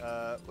what. You know,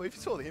 well, if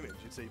you saw the image,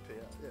 you'd see PR.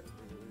 Yeah,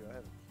 go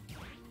ahead.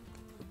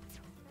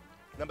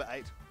 Number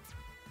 8.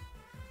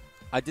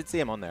 I did see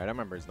him on there. I don't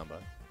remember his number.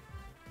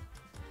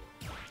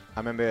 I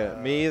remember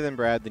me, then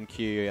Brad, then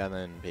Q, and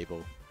then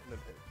people.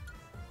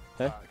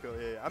 Huh? Cool,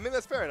 yeah. I mean,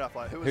 that's fair enough.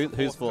 Like,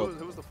 who's fourth?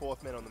 Who was the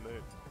 4th man on the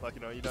moon? Like, you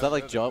know, Was that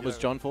like John? Was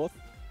John 4th?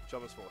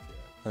 John was 4th, yeah.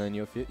 And then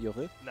you're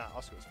 5th? Nah,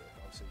 Oscar was 5th.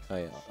 I was 6th. Oh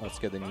yeah,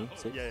 Oscar than you.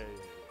 6th? Yeah.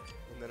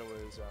 And then it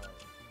was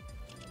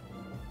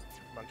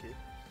Monkey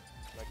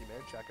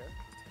Man,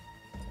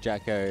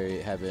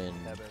 Jacko, Heaven,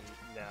 now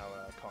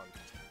Con.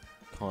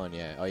 Con,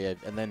 yeah. Oh yeah,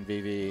 and then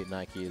VV,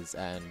 Nikes,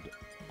 and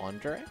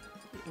Andre.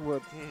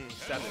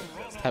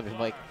 Stabby,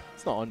 like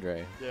it's not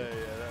Andre.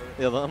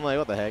 Yeah. I'm like,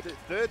 what the heck?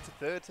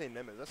 13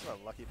 members. That's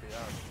not lucky PR.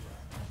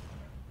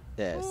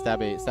 Yeah,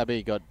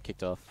 Stabby got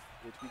kicked off.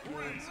 Which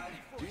begins.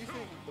 Do you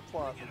think the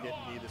plant will get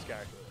near this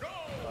character?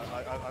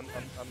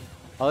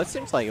 Oh, it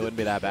seems like it wouldn't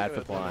be that bad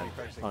for plant,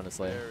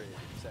 honestly. Very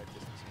safe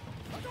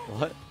distancing.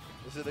 What?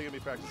 They said they're going to be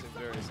practicing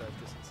very safe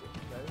distancing.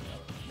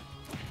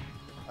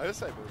 I just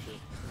say bullshit.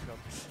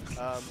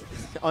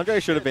 Andre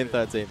should have been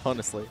 13th,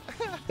 honestly.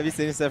 Have you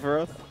seen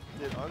Sephiroth?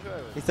 Dude, Andre.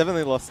 He's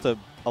definitely lost to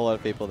a lot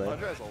of people there.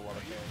 Andre has a lot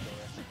of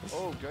fans there.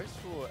 Oh, goes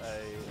for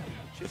a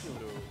cheeky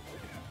little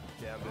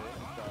down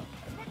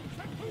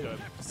there. You know,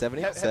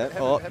 70?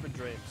 Heaven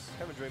dreams.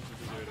 Heaven dreams of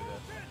the 0 to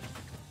death.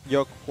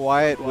 Your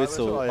quiet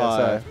whistle. Oh, yeah,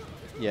 sorry.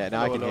 Yeah,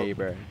 now I can hear you,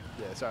 bro.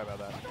 Yeah, sorry about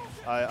that.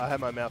 I had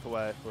my mouth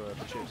away for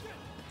chips.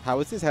 How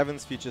is this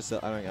Heaven's future?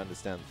 I don't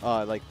understand.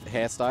 Oh, like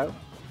hairstyle?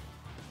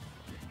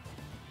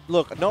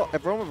 Look, not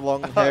everyone with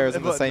long hair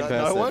isn't the same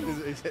person. No one?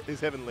 Is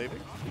Heaven leaving?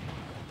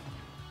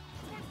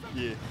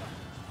 Yeah.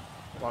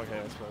 Long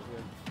hair, I suppose,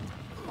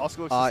 yeah.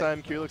 Oscar looks the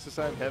same, Q looks the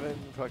same, Heaven.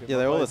 Yeah,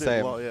 they're all the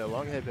same. Yeah,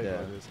 long hair people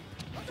like this.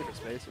 Different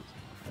species.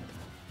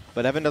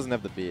 But Heaven doesn't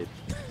have the beard.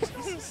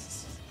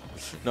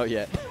 Not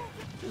yet.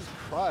 Jesus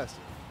Christ.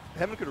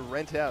 Heaven could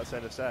rent out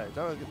center stage.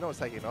 No one's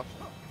taking it off.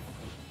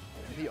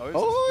 He owns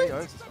it. He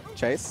owns this one.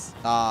 Chase?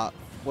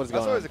 What is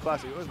going on? That's always a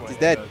classic. He's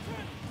dead.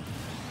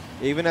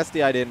 Even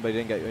SDI didn't, but he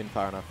didn't get you in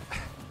far enough.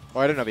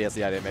 Or I don't know if he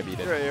SDI did. Maybe he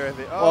did.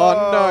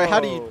 Oh no! How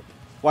do you?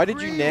 Why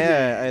did you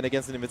nair and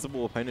against an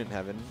invincible opponent in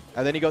Heaven?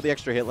 And then he got the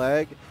extra hit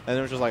lag, and then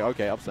it was just like,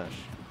 okay, up smash.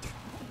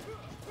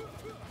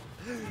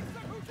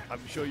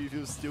 I'm sure you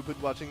feel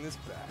stupid watching this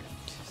back.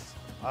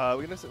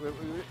 We're gonna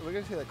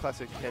see that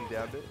classic Ken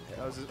down bit.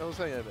 I was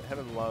saying that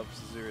Heaven loves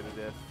 0 to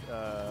death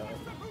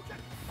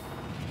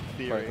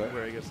theory,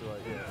 where he gets to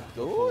like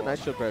Oh,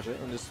 nice shield pressure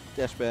and just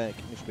dash back.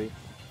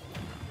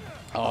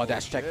 Oh,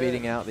 dash check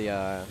beating out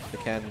the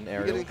Ken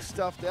aerial. You're getting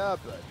stuffed out,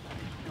 but.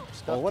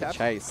 Oh, what a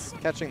chase!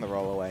 Catching the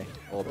roll away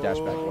or dash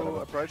back, or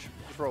whatever. Approach,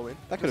 just roll in.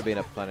 That could have been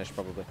a punish,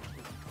 probably.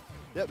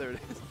 Yeah, there it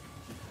is.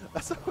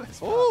 That's always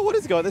fun. Oh, what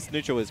is going? This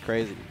neutral is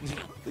crazy.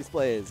 These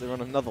players are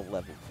on another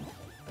level.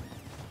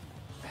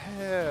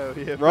 Hell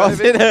yeah, roll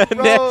in,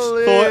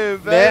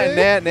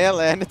 nair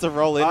land. It's a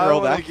roll in,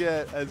 roll back. I want to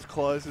get as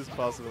close as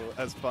possible,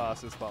 as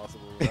fast as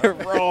possible.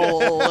 Right?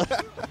 Roll.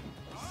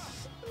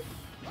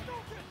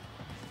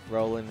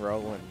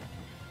 Rolling.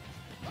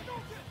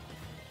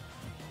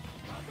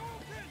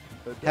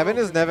 Heaven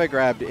has never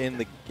grabbed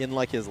in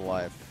like his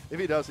life. If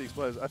he does, he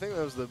explodes. I think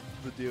that was the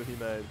deal he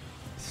made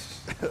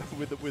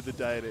with the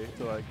deity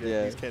to like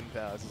get his Ken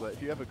powers. It's like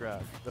if you ever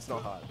grab, that's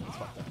not hard. It's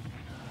fucked up.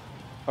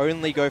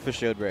 Only go for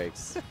shield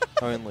breaks.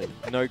 Only.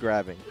 No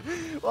grabbing.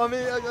 Well, I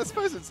mean, I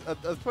suppose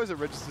it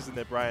registers in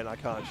their brain. I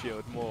can't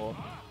shield more.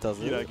 Does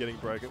it? You know, getting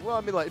broken. Well,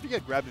 I mean, like if you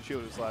get grabbed and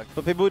shield, it's like.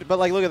 But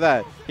like, look at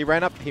that. He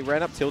ran up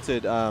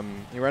tilted.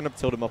 He ran up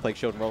tilted, off like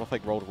shield,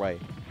 and rolled away.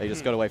 They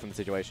just got away from the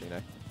situation, you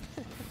know.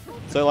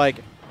 So like,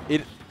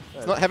 it's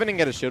not having to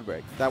get a shield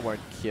break. That won't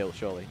kill,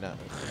 surely. No.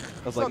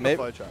 I was like,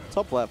 maybe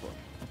top platform.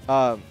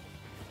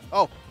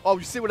 Oh,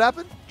 you see what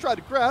happened? Tried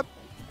to grab.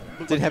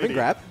 Did Heaven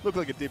grab? Looked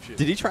like a dipshit.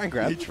 Did he try and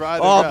grab? He tried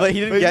to grab. grab. But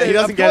he didn't get it. He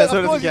doesn't get it, so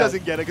of course he doesn't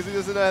doesn't get it because he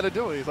doesn't know how to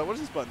do it. He's like, what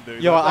does this button do?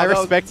 Yo, like, I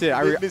respect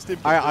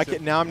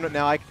it. Now I'm not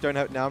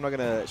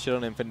gonna shit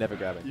on him for never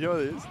grabbing. You know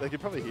what it is? They can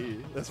probably hear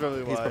you. That's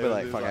probably why. He's probably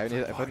like, fuck, I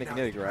need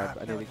to grab.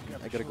 I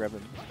gotta grab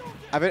him.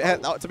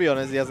 To be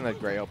honest, he hasn't had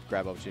great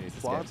grab opportunities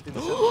this game.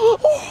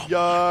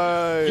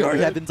 Yo,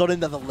 Heaven's on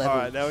another level.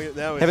 Alright, now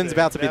we're Heaven's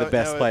about to be the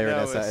best player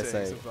in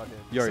SA.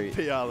 Yori.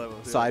 PR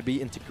level. Side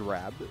B into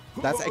grab.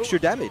 That's extra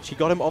damage. He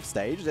got him off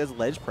stage. There's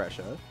ledge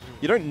pressure.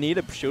 You don't need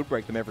to shield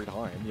break them every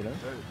time, you know?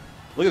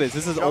 Look at this.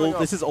 This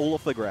is all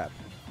off the grab.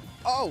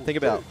 Oh, think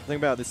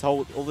about this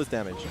all this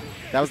damage.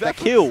 That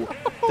kill.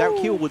 That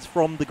kill was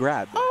from the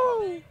grab.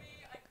 Oh.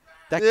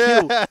 That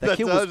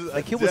kill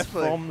was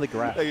from the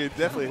grab. I can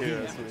definitely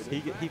hear us. He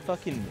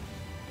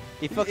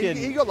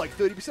got like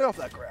 30% off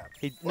that grab.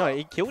 He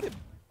killed him.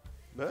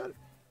 Murdered.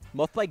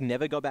 Mothblade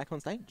never got back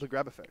on stage. The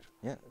grab effect.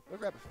 Yeah. The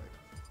grab effect.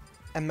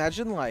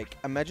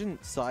 Imagine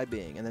side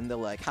being, and then they're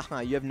like, haha,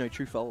 you have no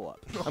true follow-up.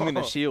 I'm going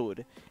to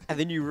shield. And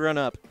then you run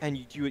up, and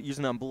you use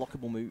an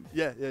unblockable move.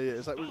 Yeah.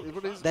 It's like,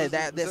 what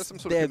is some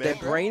sort their of command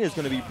brain is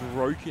going to be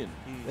broken.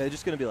 They're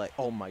just going to be like,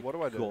 oh my god. What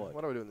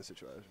do I do in this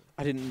situation?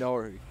 I didn't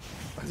know.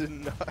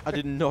 I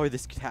didn't know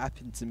this could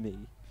happen to me.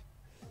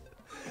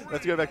 I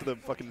have to go back to the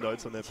fucking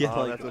notes on their palm.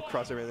 I have to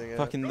cross everything out.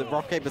 Fucking the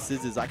rock, paper,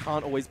 scissors. I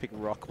can't always pick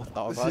rock. What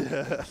the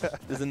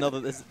fuck? There's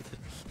another...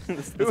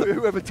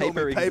 Whoever told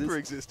me paper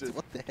existed.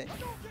 What the heck?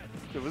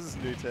 It was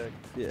this new tech.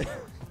 Yeah.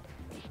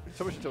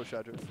 Someone should tell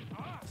Shadra.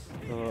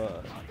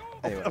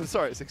 Anyway. I'm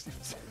sorry,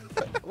 60%.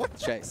 What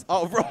chase?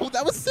 Oh, roll.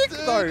 That was sick,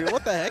 though.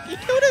 What the heck? You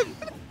killed him.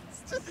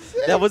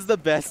 That was the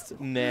best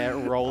nair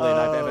roll-in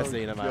I've ever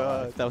seen in my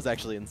life. That was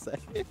actually insane.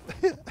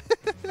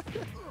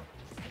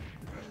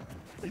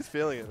 He's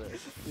feeling it, man.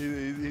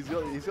 He's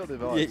got the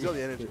vibe. He's got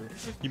the energy.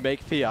 You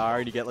make PR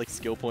and you get like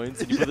skill points,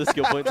 and you put the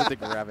skill points into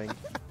grabbing.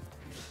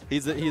 He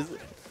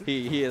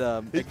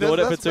ignored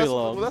it for too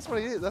long. Well, that's what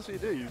he is. That's what you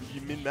do.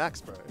 You min max,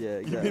 bro. Yeah,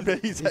 exactly.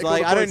 He's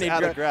like, I don't need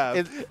out of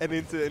grab and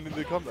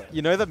into combat.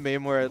 You know the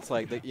meme where it's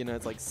like,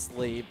 it's like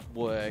sleep,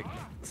 work.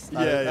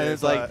 And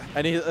it's like,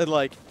 and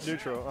like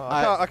neutral.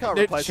 I can't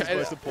replace this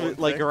most important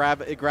like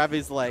thing. grab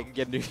is like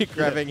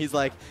grabbing. He's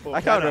like,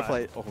 I can't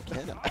replace. Oh,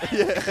 can I?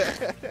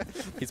 Yeah.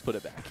 He's put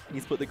it back.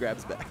 He's put the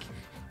grabs back.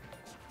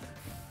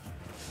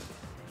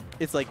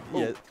 It's like,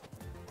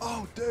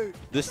 Oh, dude.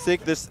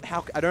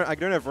 I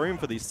don't have room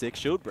for these sick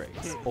shield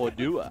breaks, or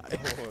do I?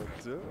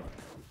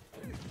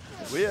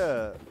 We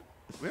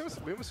almost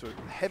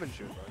Heaven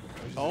shield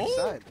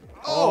break.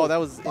 Oh, that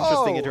was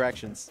interesting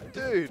interactions.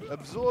 Dude,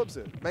 absorbs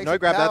it. No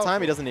grab that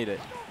time. He doesn't need it.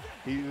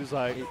 He was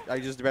like, I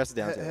just rested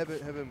down.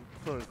 Heaven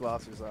put on his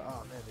glasses. Like,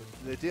 oh man,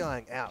 they're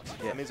dealing out.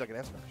 Yeah. That means I can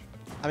F smash.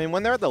 I mean,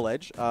 when they're at the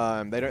ledge,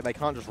 they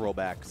can't just roll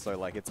back. So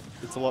like, it's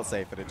a lot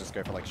safer to just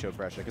go for like shield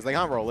pressure because they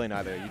can't roll in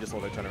either. You just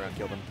auto turn around, and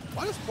kill them.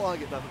 Why does Fly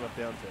get nothing off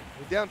down tilt?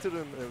 He down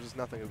tilted him, and there was just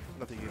nothing you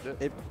could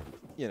do.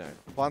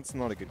 Blunt's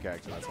not a good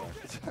character. That's why.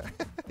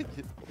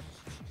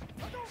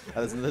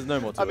 There's no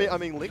more to it. I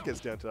mean, Link gets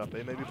down to up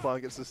there. Maybe Fly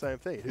gets the same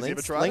thing. Has he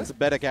ever tried Link's a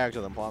better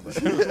character than Blunt.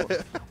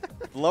 The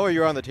lower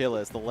you're on the tier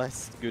list, the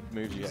less good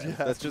moves you have.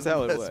 Yeah, that's just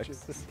how it works.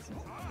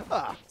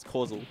 It's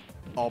causal.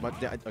 Oh my!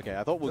 Okay,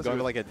 I thought we were going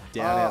for like a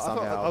down air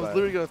somehow. I was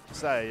literally going to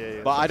say,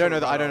 yeah. But I don't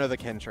know the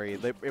Ken tree.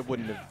 It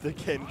wouldn't have. The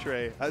Ken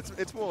tree.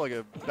 It's more like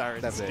a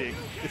Baron stick.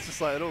 It's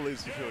just like it all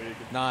leaves you sure you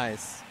can.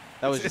 Nice.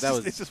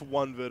 It's just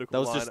one vertical.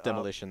 That was just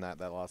demolition. That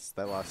last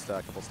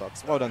couple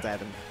stocks. Well done to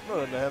Evan. Well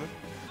done to Evan.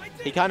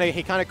 He kind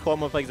of caught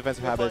him with like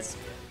defensive habits.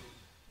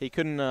 He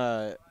couldn't.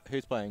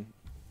 Who's playing?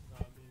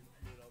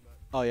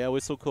 Oh yeah,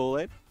 Whistle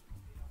Kool-Aid.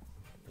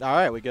 All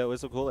right, we go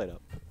Whistle Kool-Aid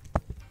up.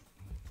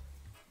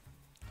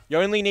 You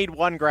only need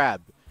one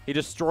grab. He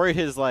destroyed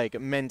his like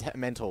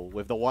mental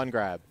with the one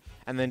grab,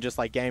 and then just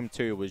like game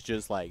 2 was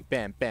just like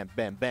bam, bam,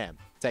 bam, bam.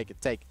 Taking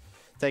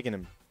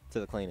him to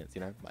the cleaners,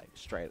 like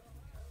straight.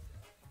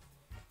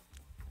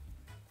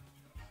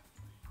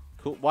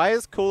 Cool. Why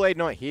is Kool-Aid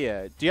not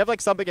here? Do you have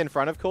like something in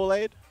front of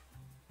Kool-Aid?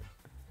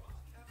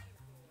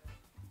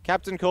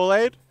 Captain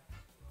Kool-Aid?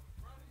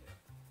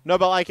 No,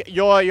 but like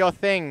your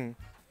thing,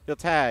 your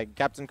tag,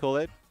 Captain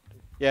Kool-Aid.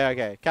 Yeah,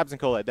 okay, Captain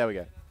Kool-Aid. There we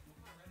go.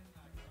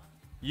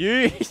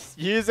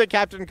 Use a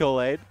Captain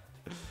Kool-Aid.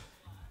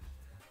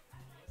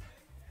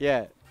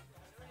 Yeah.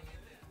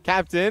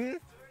 Captain.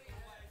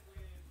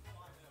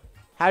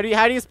 How do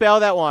you spell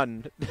that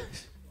one?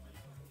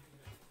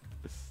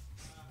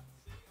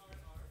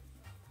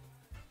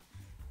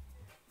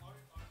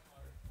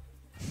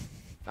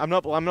 I'm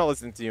not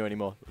listening to you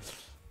anymore.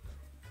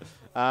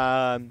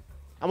 And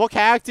what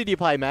character do you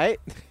play, mate?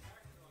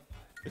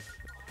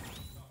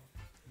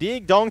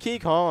 Dig Donkey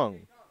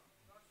Kong.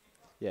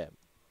 Yeah.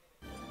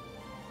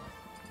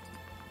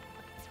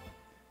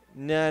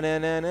 Na na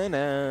na na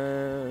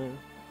na.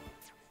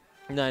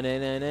 Na na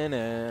na na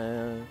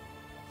na.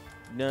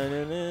 Na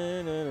na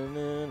na na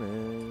na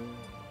na.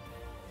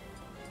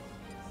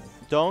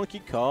 Donkey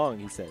Kong,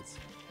 he says.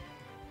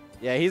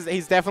 Yeah,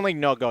 he's definitely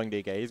not going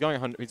DK. He's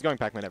going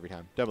Pac-Man every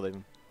time. Don't believe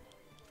him.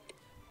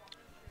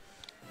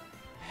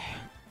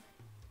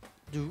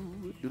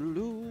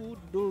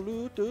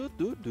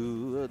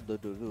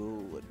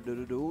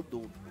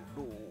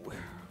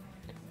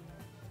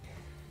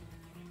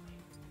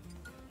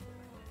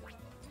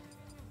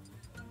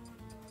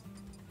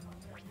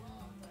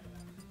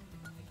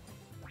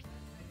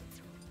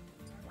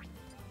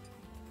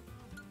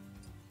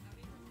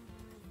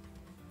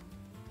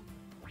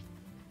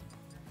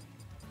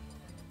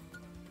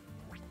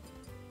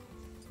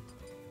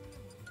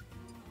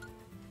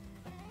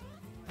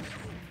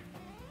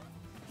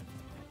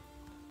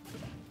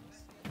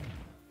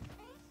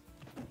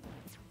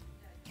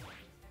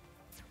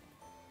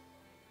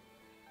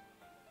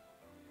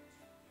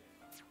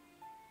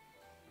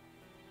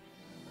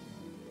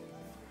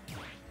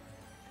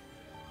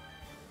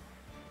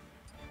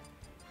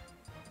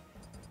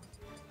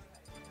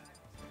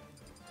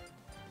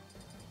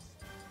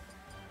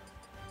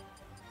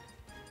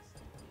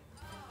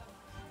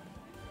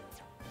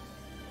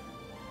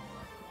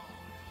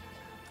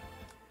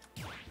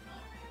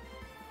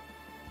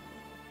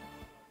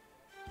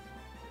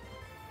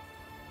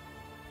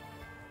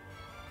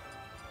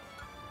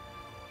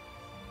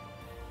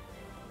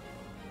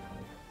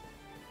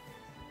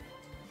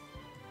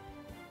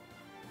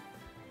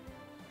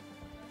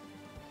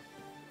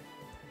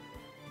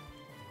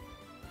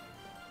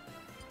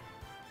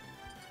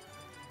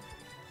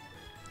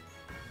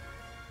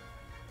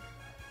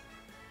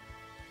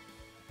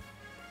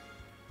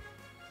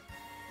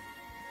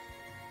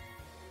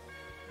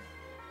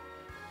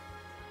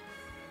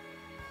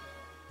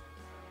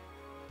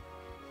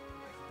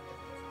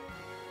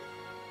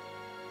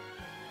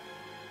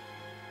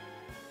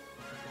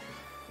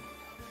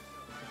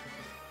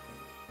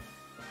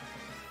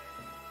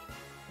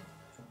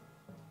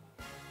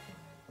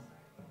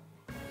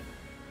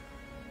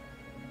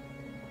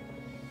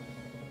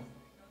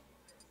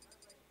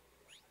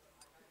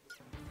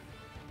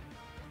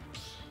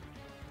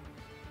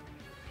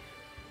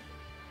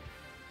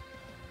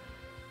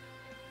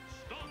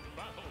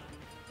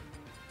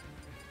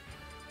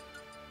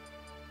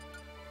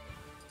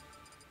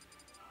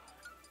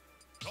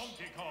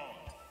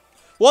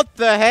 What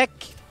the heck?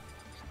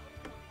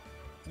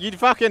 You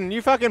fucking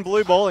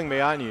blue balling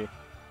me, aren't you?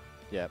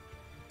 Yep.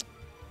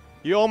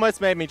 You almost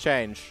made me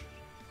change.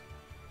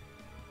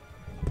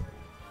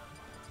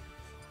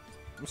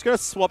 I'm just gonna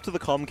swap to the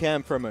comm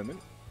cam for a moment,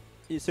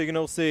 so you can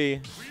all see.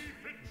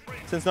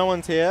 Since no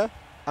one's here,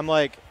 I'm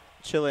like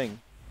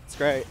chilling. It's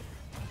great.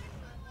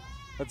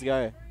 Let's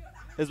go.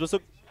 Is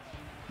Whistle?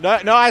 No,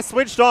 I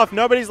switched off.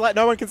 No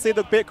one can see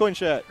the Bitcoin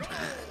shirt.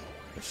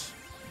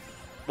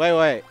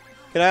 Wait.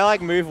 Can I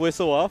like move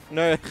Whistle off?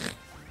 No.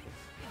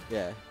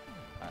 Yeah.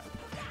 Right.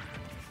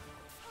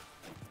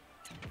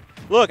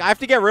 Look, I have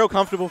to get real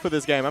comfortable for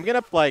this game. I'm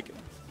gonna like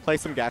play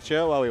some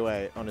gacha while we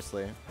wait.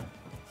 Honestly.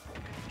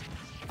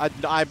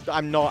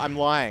 I'm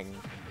lying.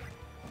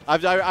 I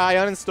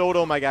uninstalled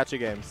all my gacha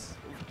games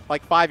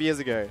like 5 years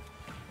ago.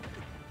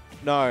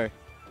 No.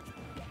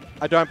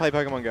 I don't play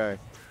Pokemon Go.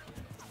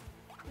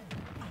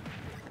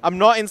 I'm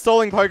not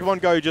installing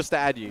Pokemon Go just to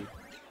add you.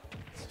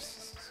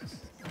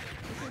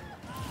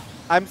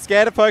 I'm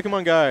scared of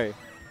Pokemon Go.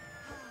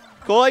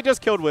 Kool-Aid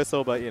just killed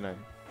Whistle, but you know.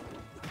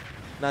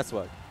 Nice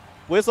work.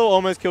 Whistle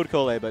almost killed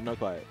Kool-Aid, but not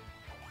quite.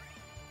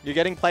 You're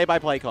getting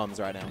play-by-play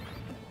comms right now.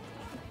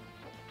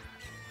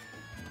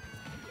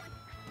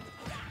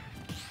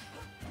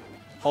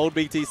 Hold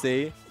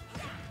BTC.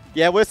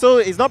 Yeah, Whistle,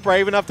 he's not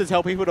brave enough to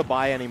tell people to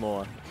buy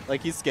anymore.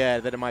 Like, he's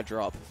scared that it might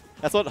drop.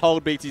 That's what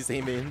hold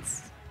BTC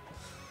means.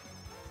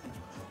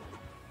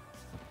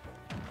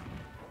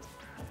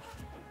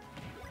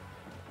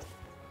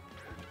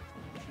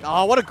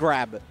 Oh, what a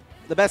grab.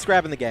 The best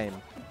grab in the game.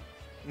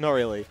 Not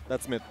really.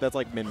 That's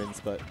like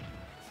Min-Min's, but...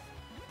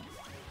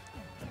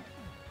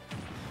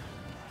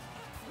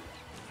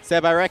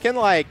 Seb, I reckon,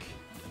 like,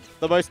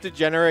 the most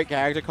degenerate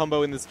character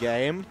combo in this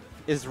game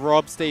is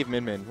Rob, Steve,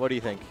 Min-Min. What do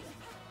you think?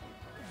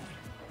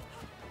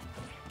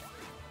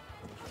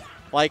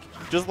 Like,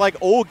 just like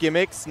all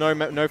gimmicks, no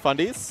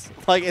fundies.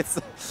 Like, it's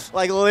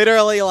like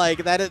literally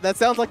like that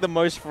sounds like the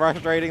most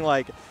frustrating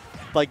like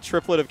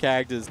triplet of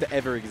characters to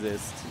ever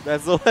exist.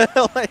 That's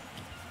like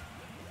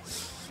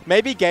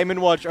maybe Game &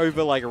 Watch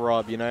over like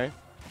Rob, you know?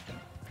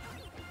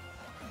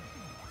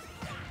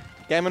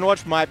 Game &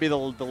 Watch might be the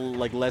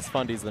like less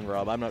fundies than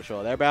Rob. I'm not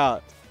sure.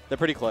 They're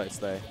pretty close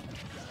though.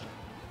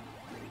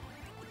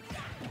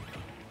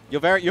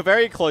 You're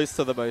very close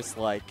to the most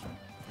like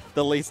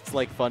the least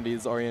like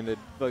fundies oriented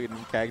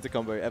fucking character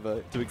combo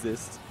ever to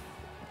exist.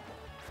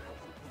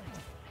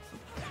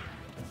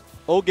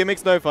 All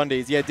gimmicks, no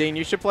fundies. Yeah, Dean,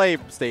 you should play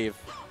Steve.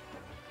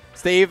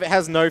 Steve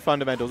has no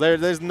fundamentals.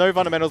 There's no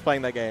fundamentals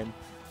playing that game.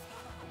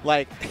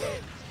 Like,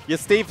 yeah,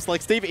 Steve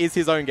is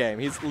his own game.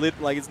 He's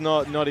like, it's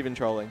not even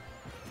trolling.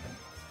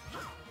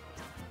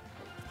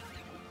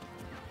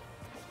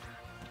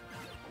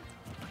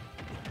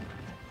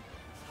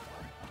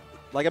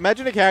 Like,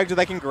 imagine a character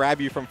that can grab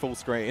you from full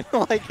screen.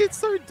 Like, it's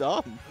so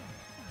dumb.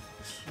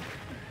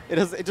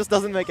 It just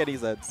doesn't make any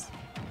sense.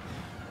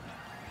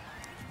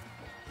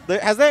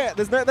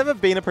 There's never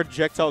been a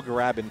projectile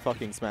grab in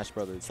fucking Smash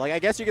Brothers. Like, I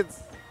guess you could.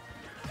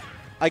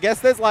 I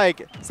guess there's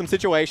like some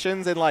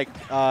situations in like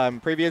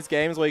previous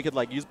games where you could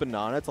like use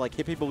banana to like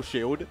hit people's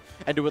shield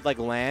and do it like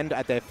land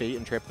at their feet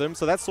and trip them.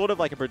 So that's sort of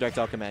like a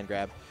projectile command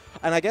grab.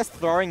 And I guess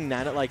throwing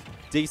Nana, like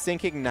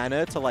desyncing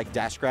Nana to like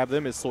dash grab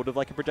them is sort of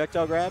like a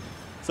projectile grab.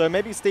 So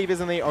maybe Steve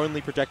isn't the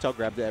only projectile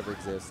grab to ever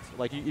exist.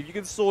 Like you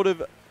could sort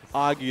of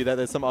argue that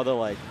there's some other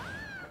like,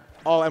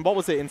 oh, and what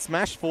was it in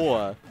Smash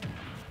 4?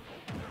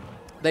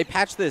 They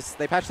patched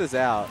this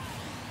out,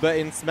 but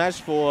in Smash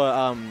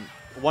 4,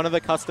 one of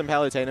the custom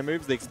Palutena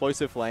moves, the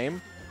Explosive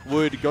Flame,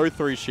 would go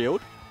through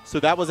shield. So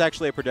that was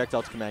actually a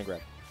projectile to command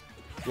grab.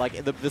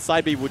 Like the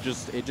side B would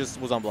just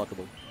was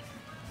unblockable.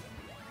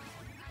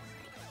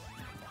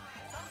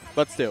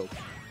 But still,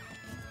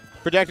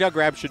 projectile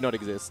grab should not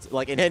exist.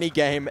 Like in any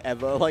game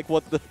ever. Like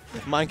what the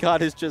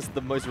minecart is just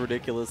the most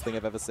ridiculous thing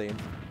I've ever seen.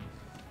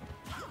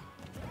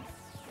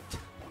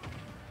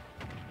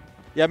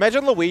 Yeah,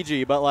 imagine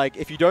Luigi, but like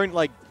if you don't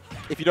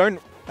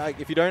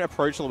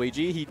approach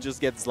Luigi, he just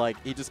gets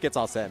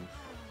Arsene.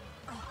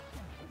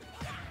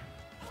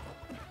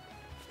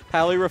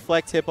 Pally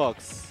Reflect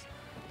Hitbox.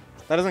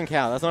 That doesn't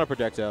count. That's not a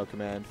projectile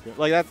command.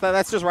 Like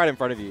that's just right in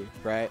front of you,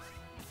 right?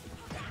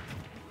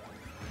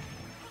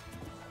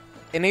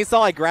 It needs to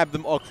like grab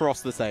them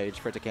across the stage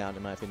for it to count,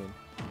 in my opinion.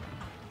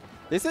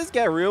 This is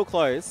get real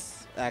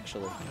close,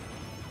 actually.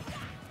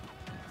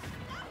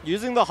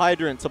 Using the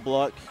hydrant to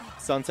block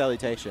Sun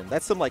Salutation.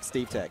 That's some like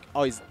Steve tech.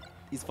 Oh, he's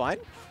fine.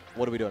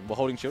 What are we doing? We're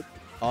holding shield.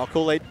 Oh,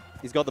 Kool-Aid.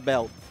 He's got the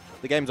bell.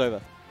 The game's over.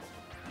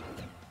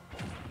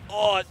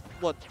 Oh,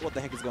 what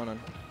the heck is going on?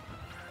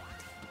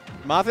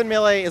 Martha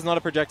Melee is not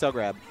a projectile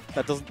grab.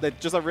 That's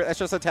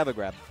just a tether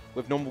grab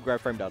with normal grab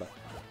frame data.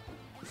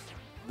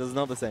 This is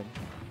not the same.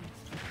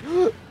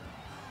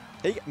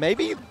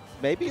 Maybe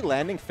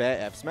landing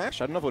fair F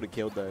smash. I don't know if it would have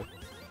killed though.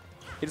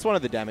 He just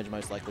wanted the damage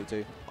most likely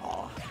too.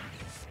 Oh.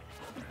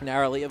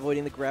 Narrowly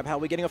avoiding the grab. How are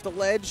we getting off the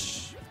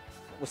ledge?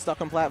 We're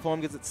stuck on platform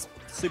because it's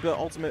super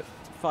ultimate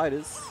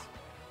fighters.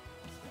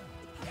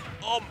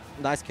 Oh,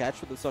 nice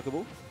catch with the soccer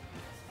ball.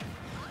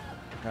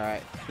 All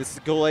right, this is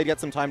Kool-Aid gets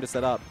some time to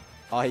set up.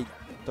 Oh, he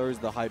throws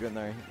the hydrant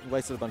though. He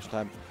wasted a bunch of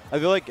time. I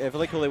feel like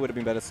Kool-Aid would have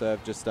been better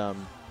served just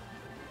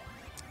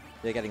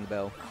getting the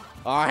bell.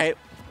 All right,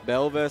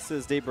 bell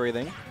versus deep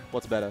breathing.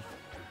 What's better?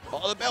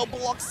 Oh, the bell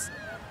blocks.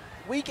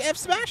 Weak F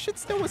smash.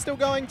 We're still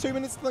going. 2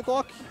 minutes on the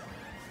clock.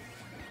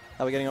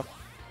 How are we getting off?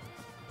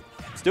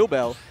 Still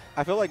bell.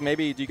 I feel like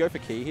maybe, do you go for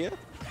key here?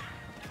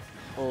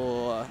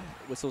 Or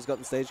Whistle's got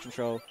the stage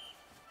control.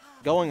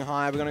 Going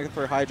high, we're going to go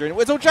for hydrant.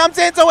 Whistle jumps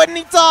into it and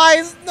he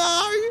dies!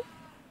 No!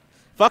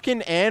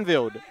 Fucking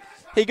anviled.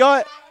 He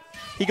got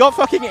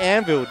fucking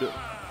anviled.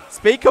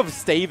 Speak of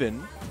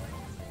Steven.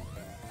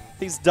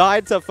 He's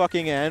died to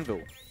fucking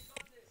anvil.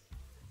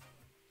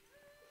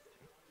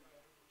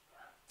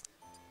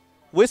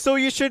 Whistle,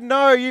 you should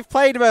know. You've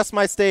played versus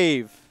my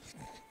Steve.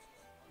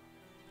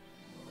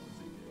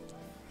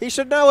 He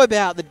should know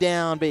about the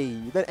down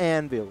B, the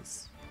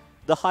anvils,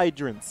 the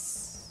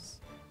hydrants.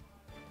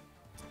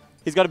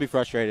 He's got to be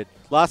frustrated.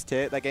 Last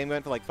hit, that game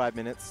went for like 5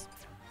 minutes.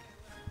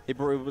 He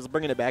was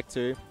bringing it back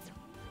too.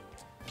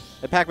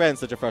 And Pac-Man's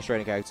such a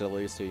frustrating character to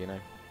lose to, you know.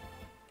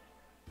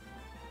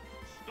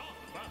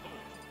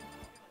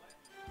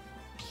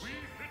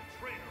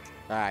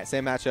 Alright,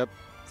 same matchup,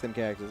 same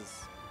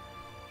characters,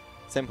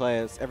 same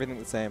players, everything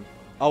the same.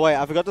 Oh wait,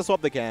 I forgot to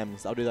swap the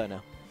cams. I'll do that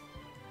now.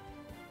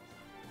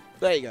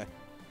 There you go.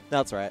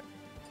 That's right.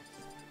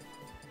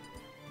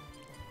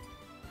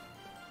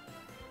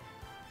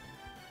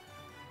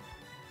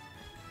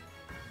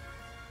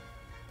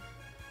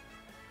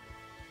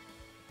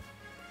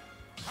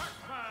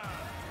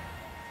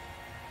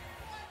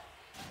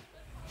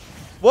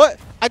 What?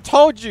 I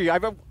told you. I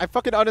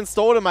fucking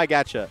uninstalled him, my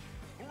gacha.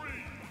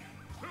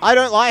 I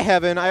don't lie,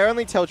 Heaven. I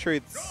only tell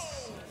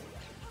truths.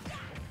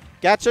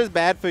 Gacha's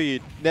bad for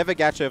you. Never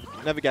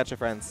gacha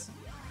friends.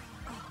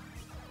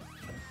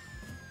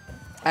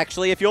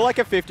 Actually, if you're like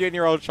a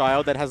 15-year-old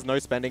child that has no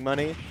spending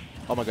money...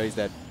 Oh my god, he's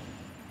dead.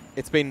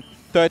 It's been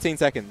 13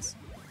 seconds.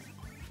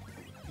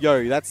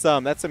 Yo, that's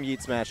some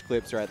Yeet Smash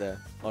clips right there,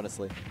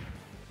 honestly.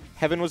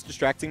 Heaven was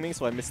distracting me,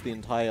 so I missed the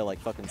entire like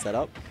fucking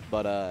setup.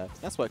 But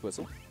that's work,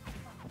 Whistle.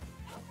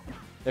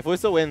 If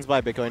Whistle wins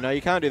by Bitcoin... No,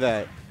 you can't do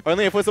that.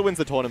 Only if Whistle wins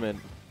the tournament.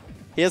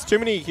 He has too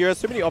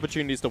many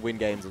opportunities to win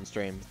games on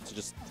stream. To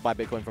just buy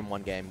Bitcoin from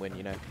one game win,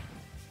 you know.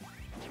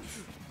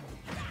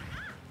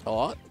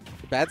 Oh,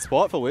 bad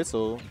spot for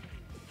Whistle.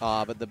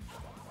 But the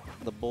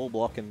ball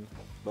block and...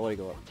 What do you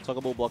call it?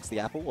 Soccer ball blocks the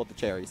apple or the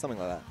cherry, something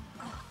like that.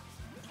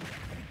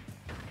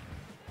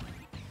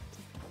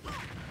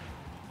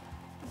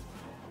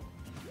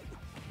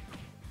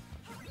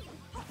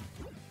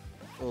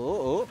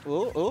 Oh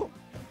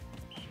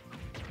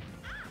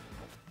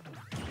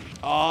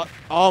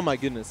my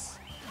goodness.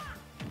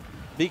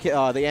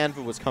 The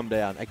anvil was come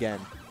down again.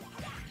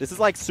 This is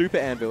like super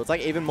anvil. It's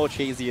like even more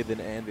cheesier than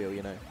anvil,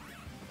 you know.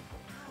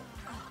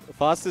 The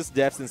fastest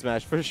deaths in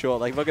Smash for sure.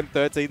 Like fucking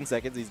 13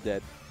 seconds, he's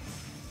dead.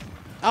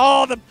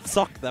 Oh, the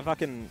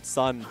fucking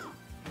sun.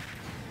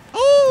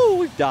 Oh,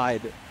 we've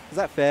died. Is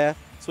that fair?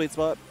 Sweet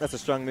spot. That's a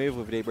strong move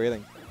with deep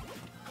breathing.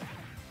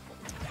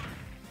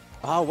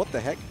 Oh, what the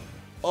heck?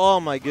 Oh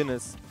my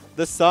goodness.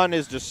 The sun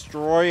is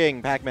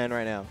destroying Pac-Man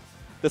right now.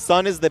 The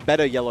sun is the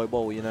better yellow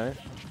ball, you know?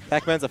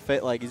 Pac-Man's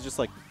he's just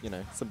like, you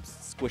know, some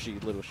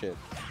squishy little shit.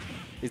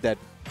 He's dead.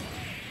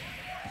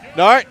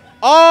 No!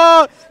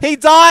 Oh! He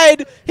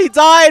died! He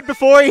died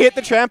before he hit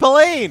the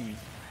trampoline!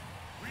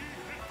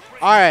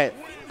 Alright.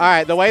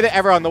 Alright, the way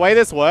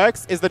this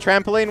works is the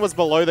trampoline was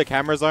below the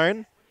camera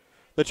zone.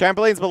 The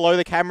trampoline's below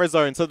the camera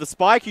zone. So the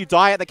spike, you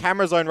die at the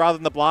camera zone rather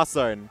than the blast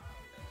zone.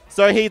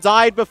 So he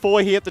died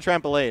before he hit the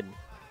trampoline.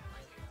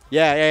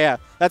 Yeah.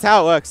 That's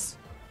how it works.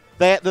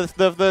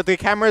 The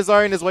camera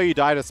zone is where you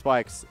die to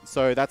spikes.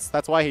 So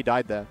that's why he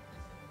died there.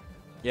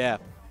 Yeah.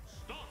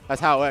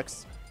 That's how it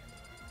works.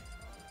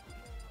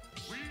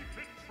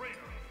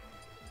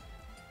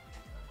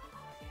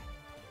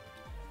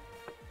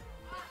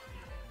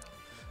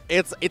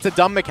 It's a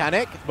dumb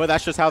mechanic, but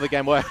that's just how the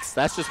game works.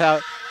 That's just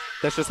how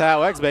it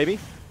works, baby.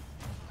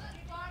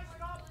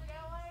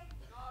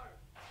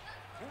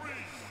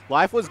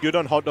 Life was good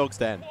on Hot Dog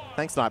Stand.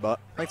 Thanks, Nightbot.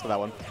 Thanks for that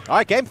one. All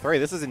right, game 3.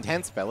 This is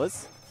intense,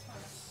 fellas.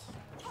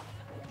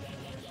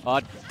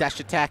 Oh, dash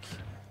attack.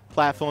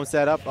 Platform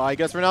setup. Oh, he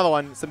goes for another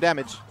one. Some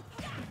damage.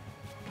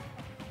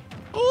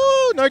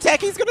 Oh, no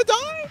tech. He's going to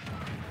die.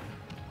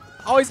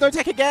 Oh, he's no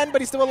tech again,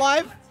 but he's still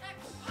alive.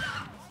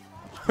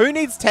 Who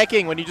needs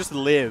teching when you just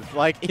live?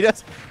 Like, he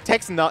does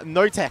techs,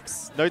 no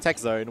techs. No tech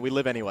zone. We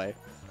live anyway.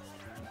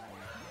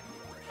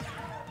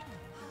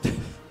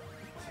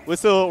 We're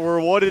still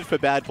rewarded for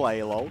bad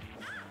play, lol.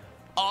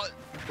 Oh,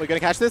 we're going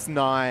to catch this?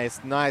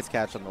 Nice. Nice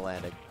catch on the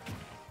landing.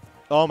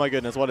 Oh my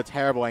goodness, what a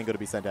terrible angle to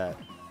be sent at.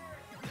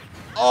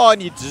 Oh,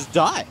 and you just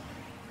die.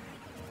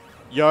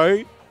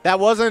 Yo, that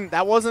wasn't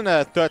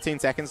a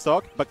 13-second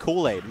stock, but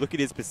Kool-Aid, look at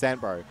his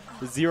percent, bro.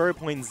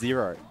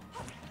 0.0.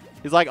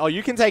 He's like, oh,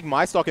 you can take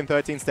my stock in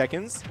 13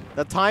 seconds.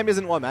 The time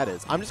isn't what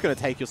matters. I'm just going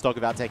to take your stock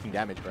without taking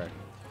damage, bro.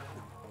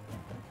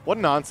 What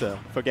an answer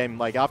for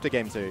after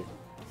game 2.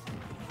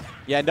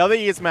 Yeah, another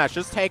Eat Smash.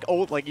 Just take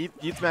all,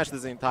 Eat Smash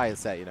this entire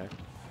set, you know.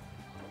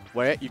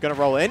 Where you're going to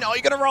roll in. Oh,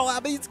 you're going to roll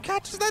out, but he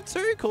catches that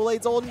too.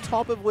 Kool-Aid's all on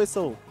top of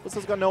Whistle.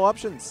 Whistle's got no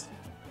options.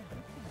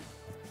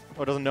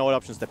 Or doesn't know what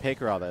options to pick,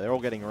 rather. They're all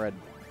getting red.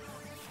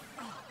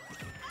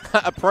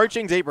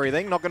 Approaching deep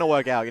breathing. Not going to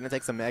work out. Going to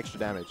take some extra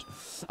damage.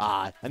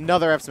 Ah,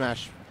 another F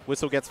Smash.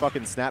 Whistle gets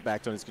fucking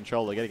snapbacked on his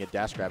controller, getting a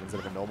dash grab instead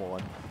of a normal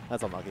one.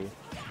 That's unlucky.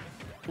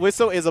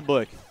 Whistle is a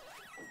book.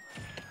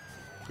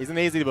 He's an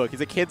easy book.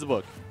 He's a kid's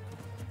book.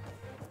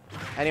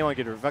 Anyone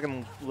could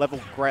fucking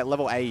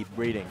level A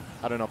reading.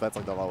 I don't know if that's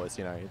like the lowest,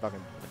 you know. You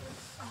fucking.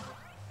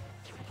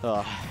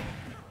 Ugh.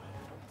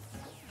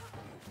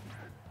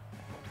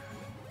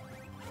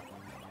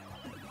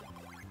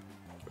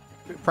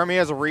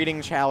 Premier's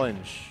reading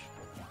challenge.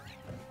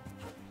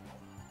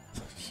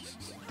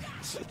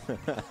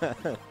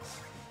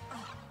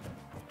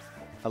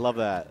 I love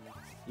that.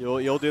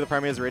 You'll do the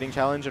Premier's reading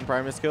challenge in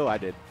primary school? I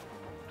did.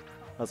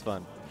 That's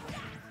fun.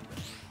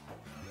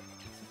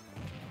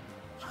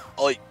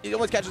 Oh, he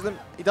almost catches him.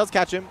 He does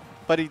catch him,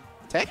 but he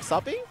techs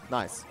uppy.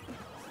 Nice.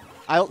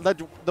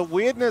 The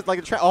weirdness,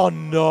 like oh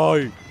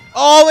no!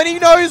 Oh, and he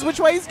knows which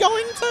way he's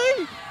going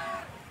to.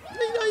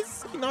 He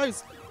knows. He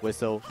knows.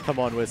 Whistle, come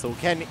on, Whistle.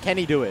 Can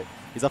he do it?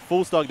 He's a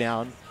full stock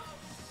down.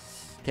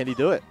 Can he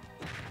do it?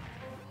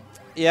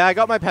 Yeah, I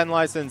got my pen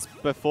license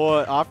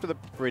after the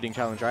reading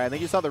challenge, right? I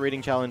think you start the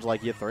reading challenge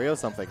like year 3 or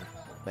something.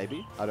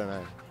 Maybe? I don't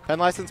know. Pen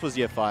license was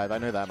year 5. I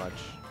know that much.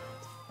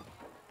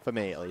 For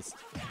me, at least.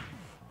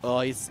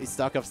 Oh, he's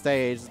stuck off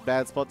stage. It's a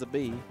bad spot to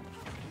be.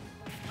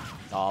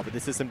 Oh, but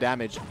this is some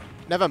damage.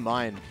 Never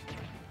mind.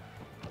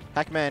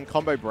 Pac-Man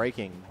combo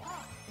breaking.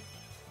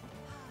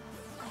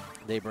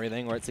 Deep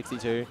breathing. We're at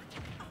 62.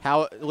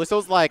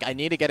 Whistle's like, I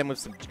need to get him with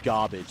some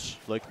garbage.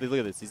 Look at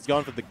this. He's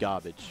going for the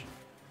garbage.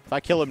 If I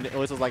kill him,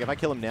 Whistle's like, if I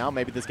kill him now,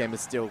 maybe this game is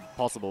still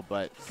possible.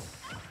 But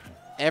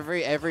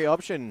every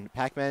option,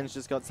 Pac-Man's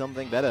just got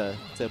something better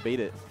to beat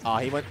it. Oh,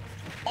 he went.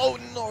 Oh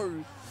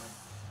no.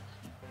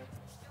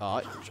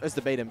 Oh, tries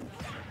to bait him.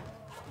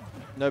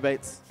 No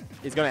baits.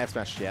 He's going to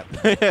F-Smash, yeah.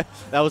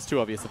 That was too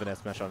obvious of an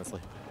F-Smash,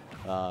 honestly.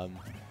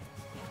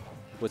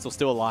 Whistle's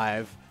still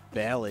alive.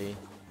 Barely.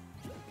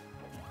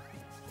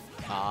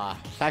 Ah,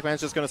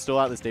 Pac-Man's just going to stall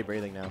out this deep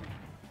breathing now.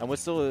 And we're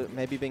still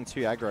maybe being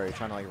too aggro,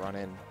 trying to like run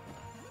in.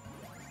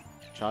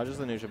 Charges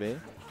the neutral B.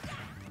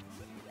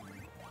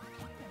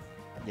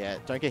 Yeah,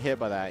 don't get hit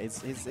by that.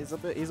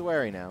 He's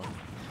wary now.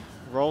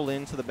 Roll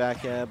into the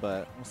back air,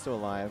 but we're still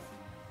alive.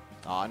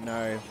 Oh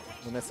no,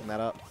 we're messing that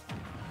up.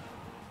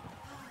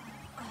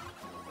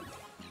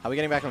 How are we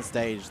getting back on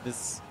stage?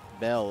 This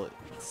bell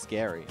is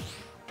scary.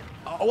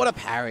 Oh, what a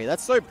parry.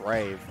 That's so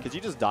brave. Because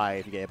you just die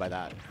if you get hit by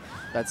that.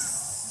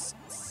 That's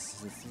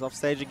off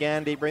stage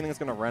again. Deep breathing is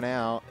going to run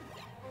out.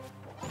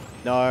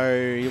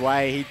 No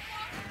way.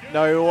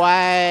 No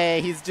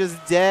way. He's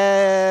just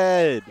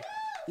dead.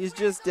 He's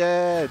just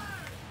dead.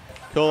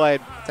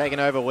 Kool-Aid taking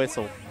over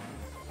Whistle.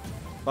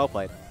 Well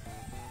played.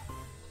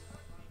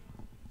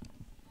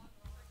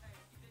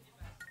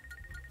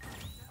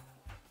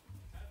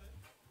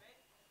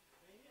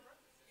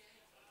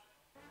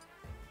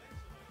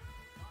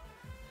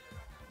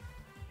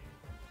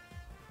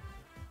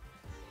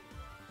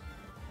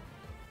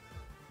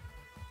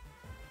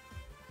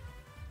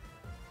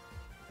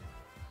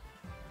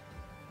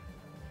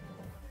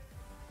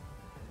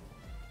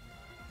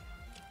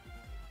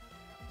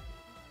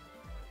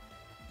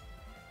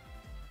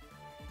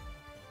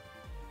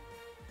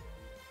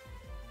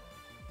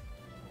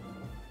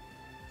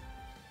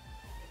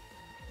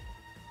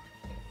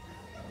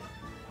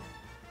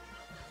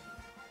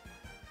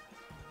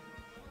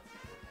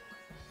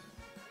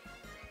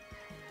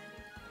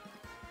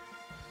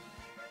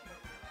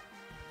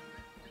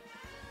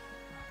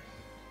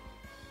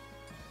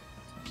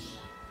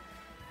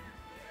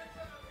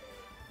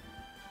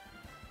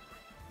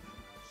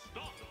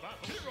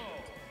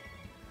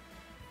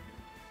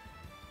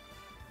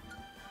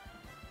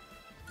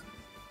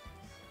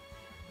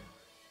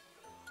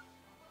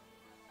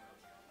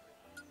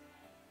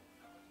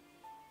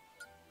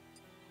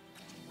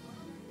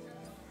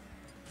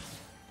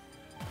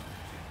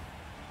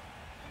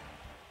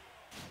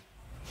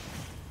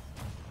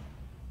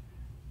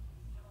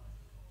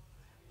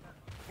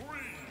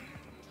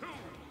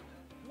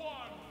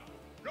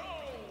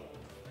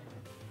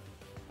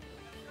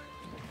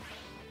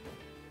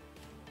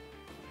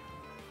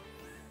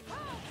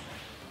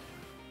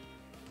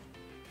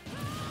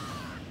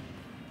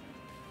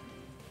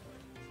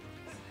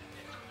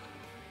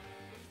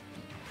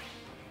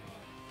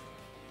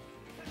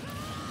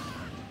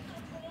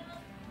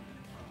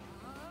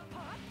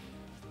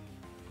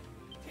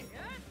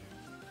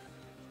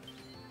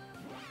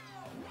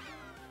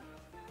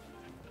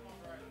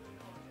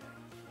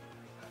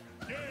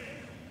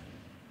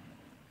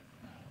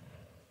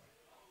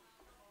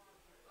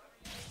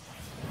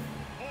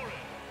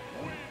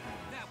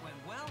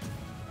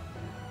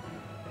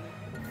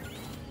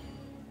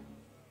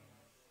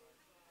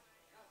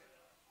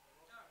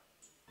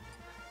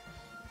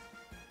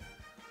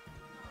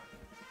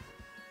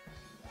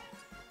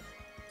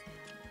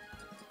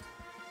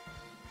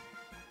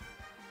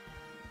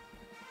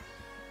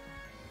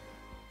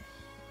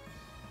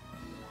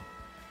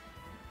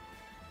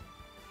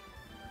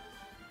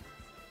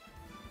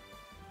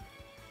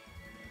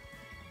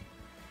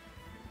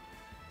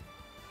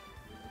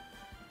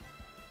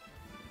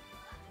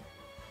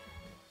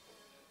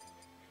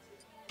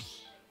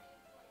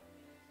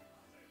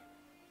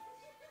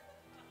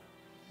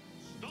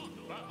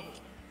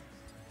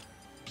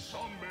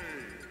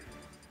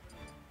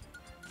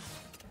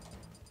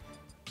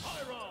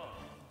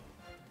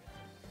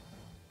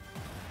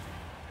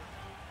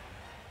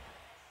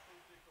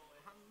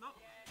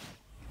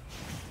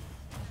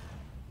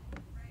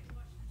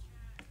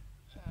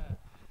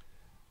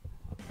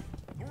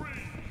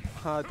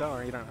 Don't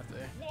worry, you don't have to.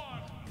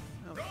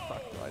 How the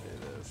fuck do I do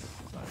this?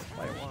 So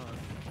play one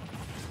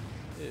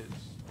is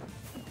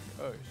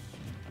Ghost.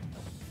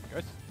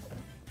 Ghost?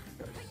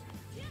 Ghost.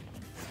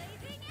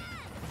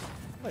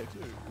 Play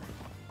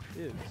two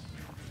is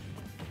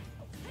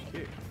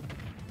Q.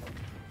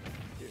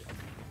 Q.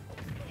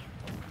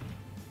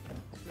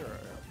 0.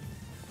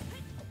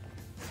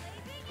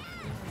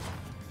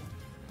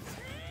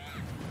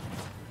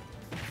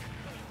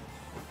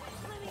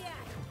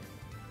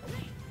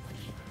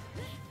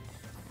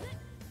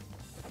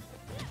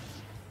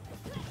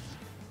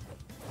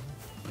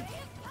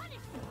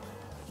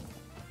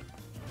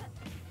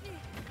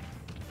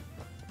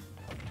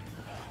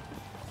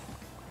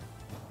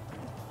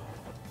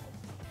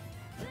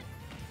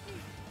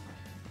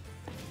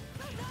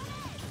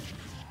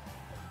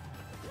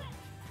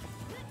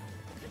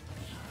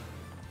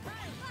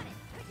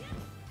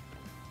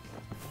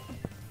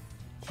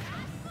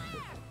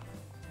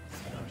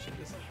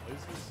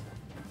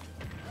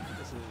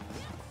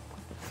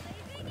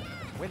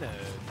 Winners.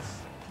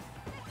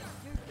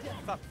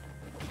 Fuck.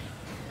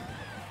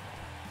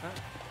 Huh?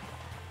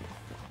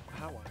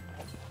 How one?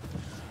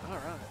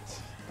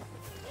 Alright.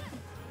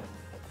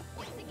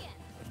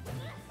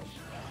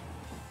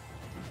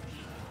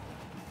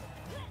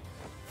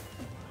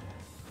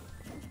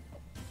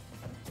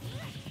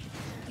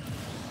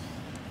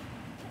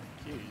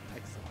 Q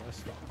takes the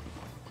first one.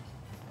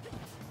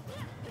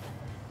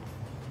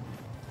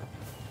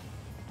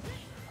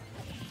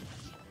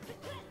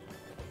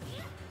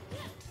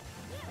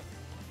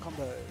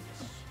 Combos.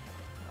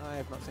 I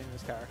have not seen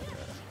this character.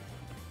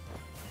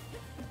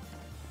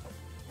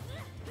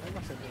 I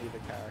must have needed a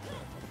character.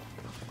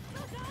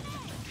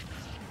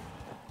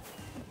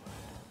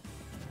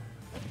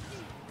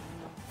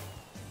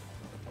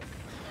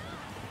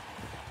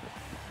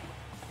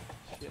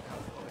 Shit, how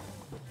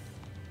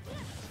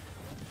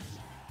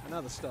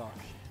another stock.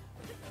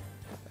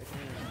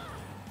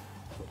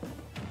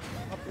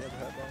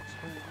 hurt box.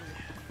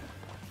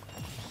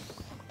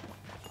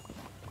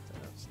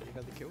 Steve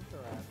had the kill throw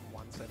at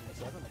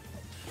 177.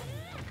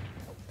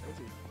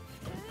 Easy.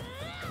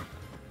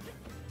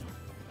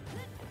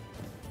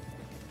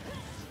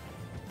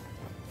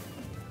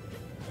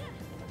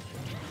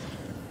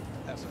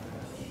 That's okay.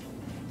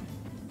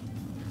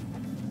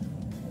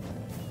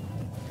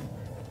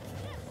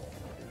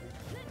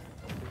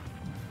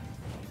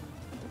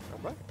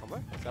 Combo,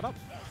 set up.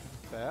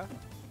 Fair.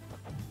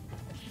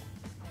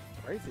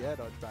 Raise the air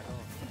dodge back on.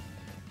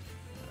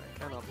 I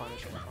cannot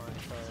punish him behind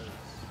throws.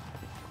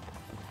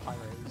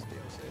 Pyro's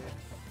DLC.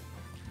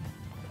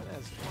 And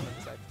there's one of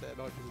the safest air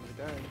dodges in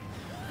the game.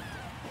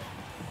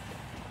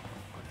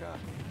 Okay.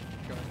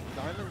 Going for the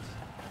diamonds.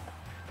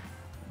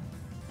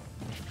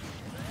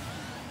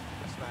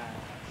 Smash.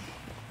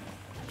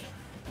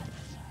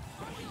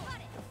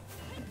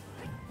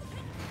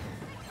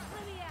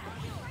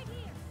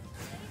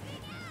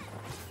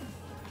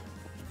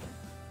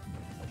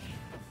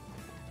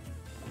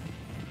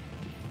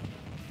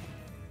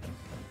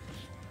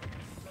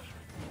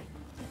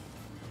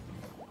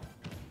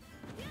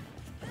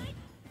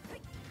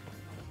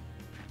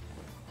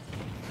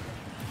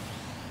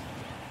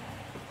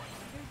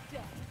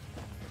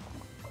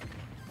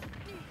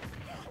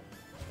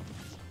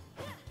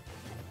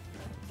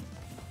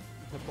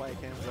 The play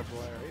cams are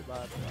blurry,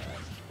 but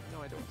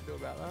no idea what to do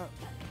about that.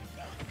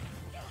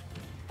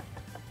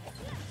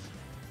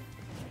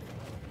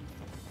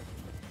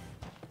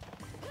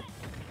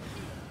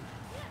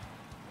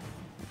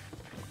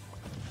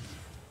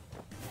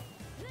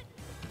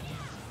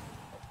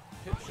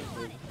 Hits him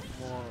with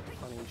more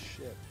funny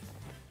shit.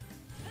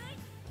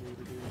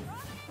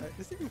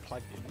 Is it even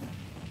plugged in?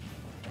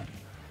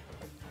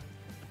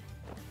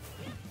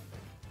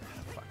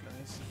 Fuck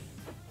nice.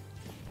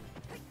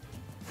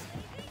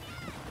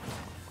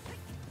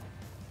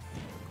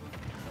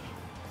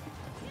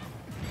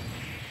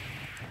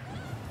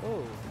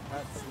 Oh,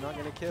 that's not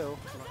gonna kill.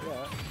 Not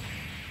yet.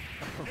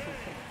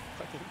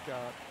 Fucking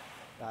god.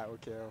 That will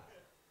kill.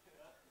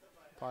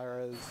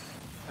 Pyros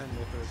and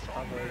Mythras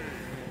are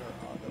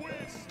the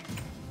best.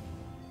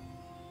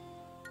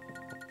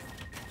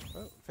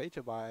 Oh,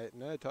 featured by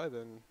Nerd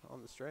Tobin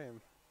on the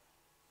stream.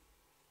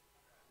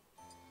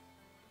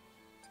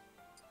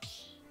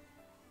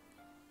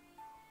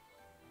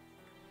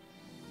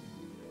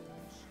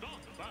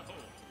 Start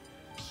battle.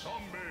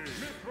 Zombie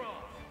Mithra.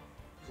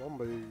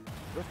 Zombie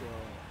Mithra.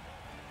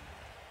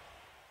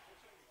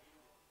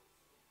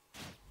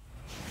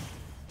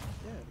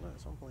 Yeah,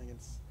 nice. I'm playing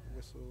against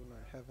Whistle. No,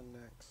 Heaven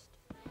next.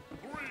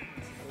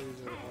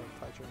 These are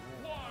Taicho.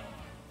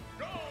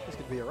 This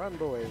could be a run,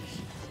 boys. This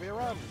could be a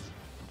run.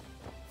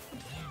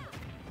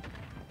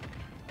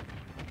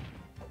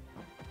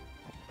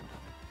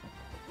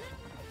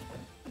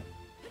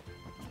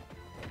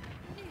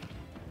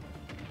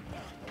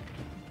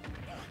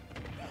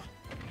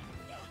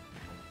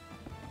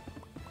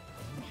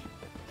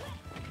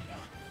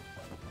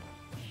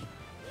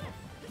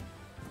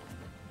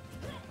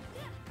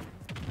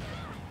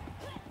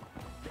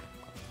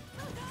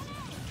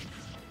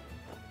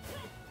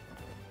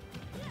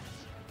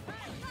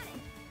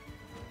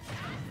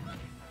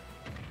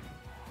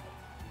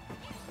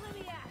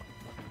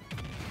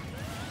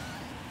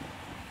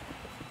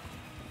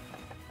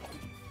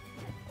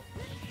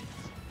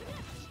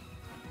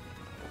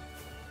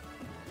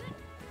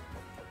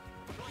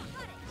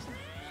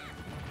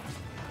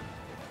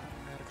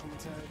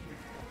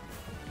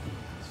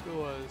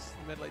 Scores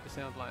medley to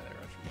sound like they're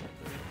actually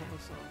playing a couple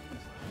of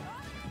songs.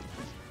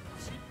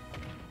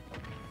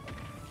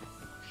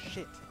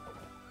 Shit.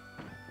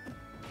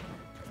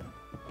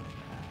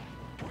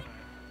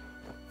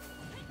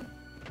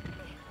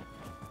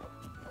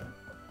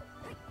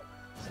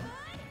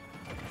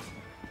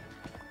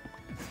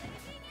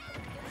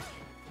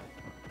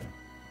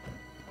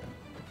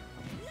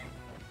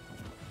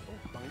 Oh,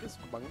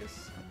 bungus.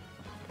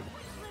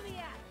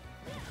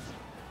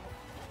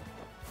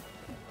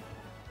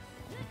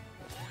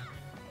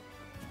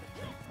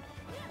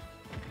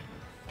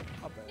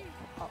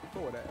 Up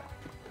forward air.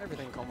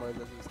 Everything combos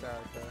as his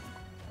character.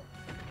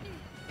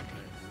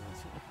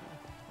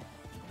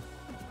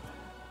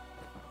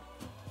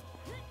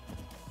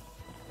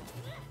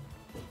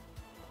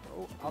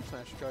 Oh, up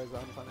smash goes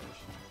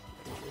unpunished.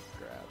 With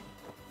grab.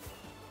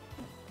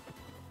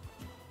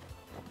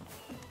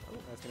 Oh,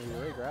 that's gonna be a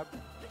re-grab.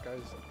 It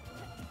goes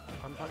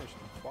unpunished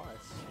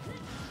twice.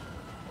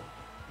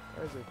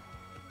 Where is he?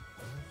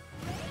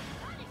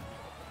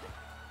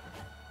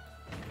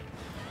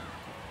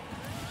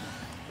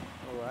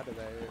 Oh,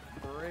 Adelaide,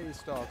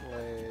 3-stock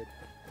lead.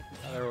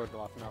 Oh, they're all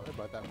laughing up, they're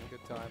both having a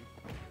good time.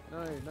 No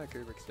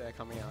Kubrick stare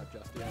coming out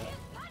just yet.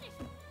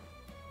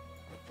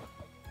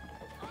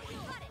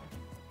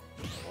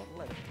 What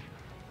left?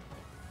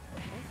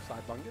 Oh,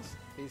 side bungus.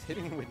 He's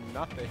hitting with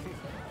nothing.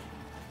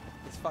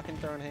 He's fucking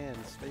throwing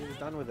hands. Steve is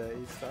done with it.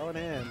 He's throwing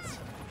hands.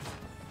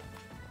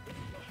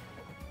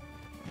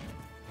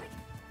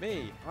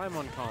 Me, I'm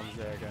on comms,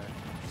 there we go.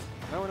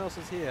 No one else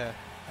is here,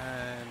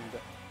 and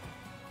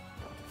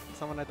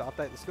someone had to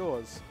update the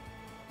scores.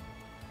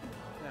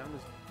 I'm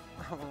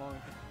just I'm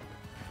along.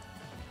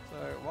 So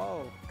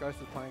while Ghost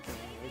is planking,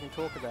 we can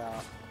talk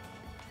about,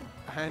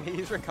 and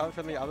he's recovered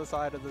from the other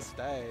side of the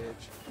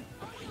stage.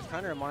 It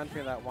kind of reminds me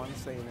of that one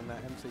scene in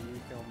that MCU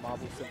film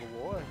Marvel Civil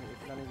War,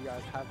 if none of you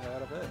guys have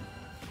heard of it.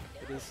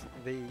 It is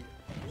the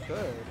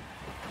third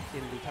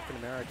in the Captain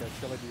America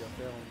trilogy of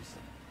films,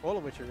 all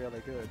of which are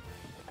really good.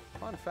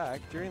 Fun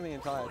fact, during the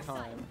entire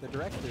time, the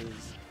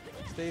directors,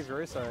 Steve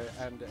Russo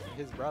and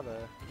his brother,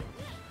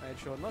 made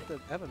sure not to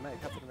ever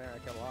make Captain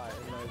America lie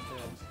in those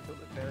films until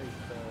the very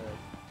third,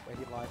 where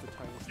he lied to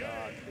Tony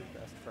Stark, his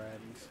best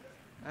friend.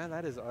 And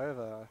that is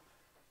over.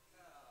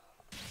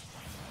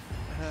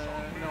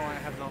 No, I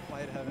have not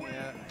played Heaven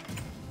yet.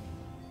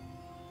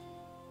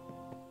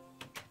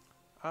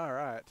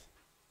 Alright.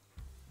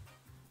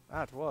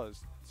 That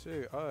was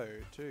 2-0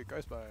 to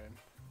Ghostbone.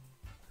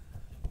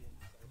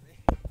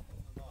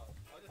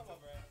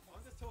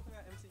 I'm just talking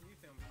about MCU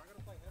films. I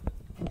gotta play Heaven.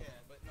 Yeah,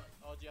 but no.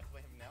 Oh, do you have to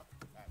play him now?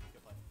 Alright, we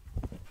can play.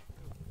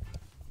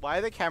 Why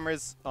are the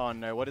cameras? Oh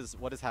no! What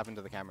has happened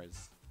to the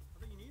cameras? I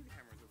think you need the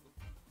cameras.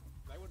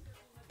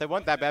 They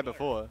weren't that bad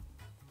before.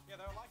 Yeah,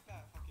 they were like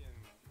that fucking.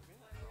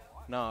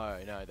 No,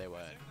 they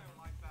weren't.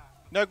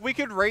 No, we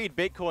could read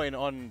Bitcoin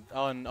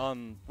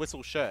on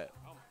Whistle's shirt.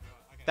 Oh my god.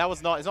 Okay. That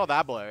was not. It's not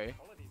that blurry.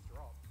 Quality's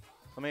dropped.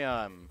 Let me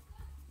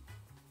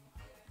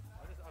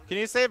Can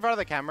you see it in front of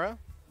the camera?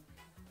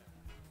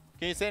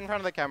 Can you see it in front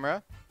of the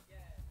camera?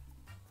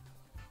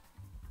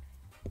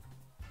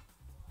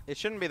 It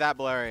shouldn't be that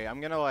blurry.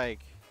 I'm gonna like.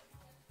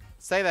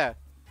 Stay there.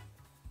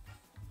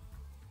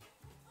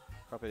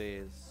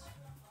 Properties.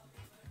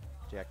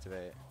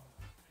 Deactivate.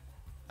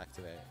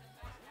 Activate.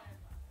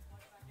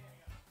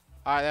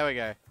 Alright, there we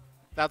go.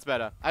 That's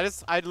better.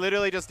 I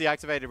literally just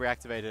deactivated,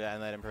 reactivated it,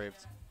 and that improved.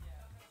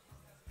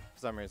 For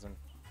some reason.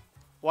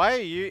 Why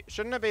are you...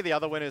 Shouldn't it be the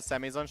other winner's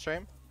semis on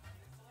stream?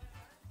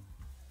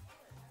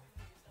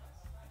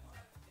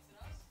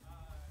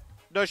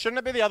 No, shouldn't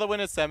it be the other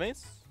winner's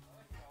semis?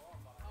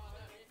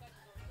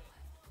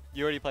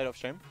 You already played off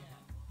stream?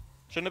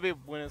 Shouldn't it be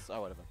winners?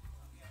 Oh, whatever.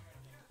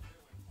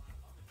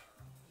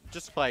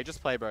 Just play,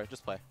 bro.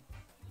 Just play.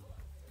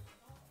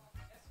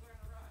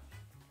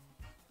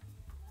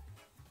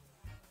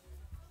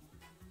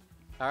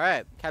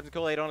 Alright, Captain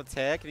Kool-Aid on a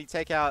tear. Can he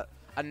take out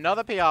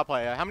another PR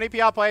player? How many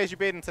PR players you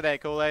beaten today,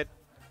 Kool-Aid?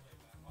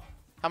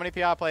 How many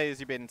PR players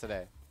you beaten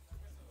today?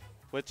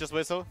 With just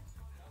Whistle?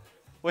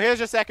 Well, here's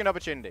your second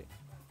opportunity.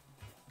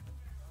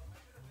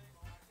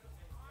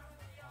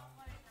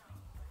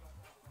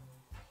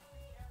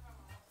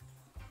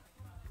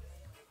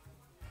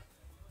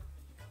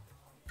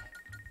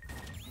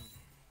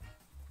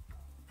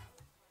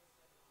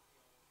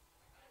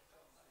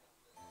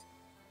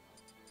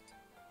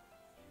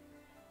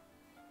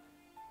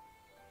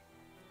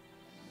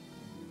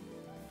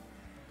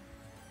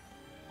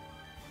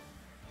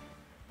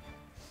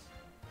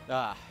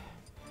 I'm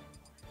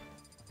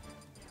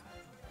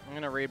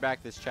gonna read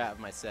back this chat of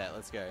my set.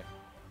 Let's go.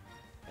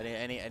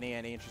 Any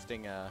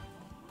interesting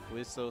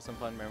Whistle, some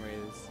fun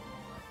memories.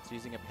 It's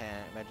using a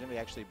pan. Imagine we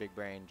actually big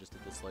brain just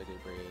did the slow to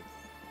breathe.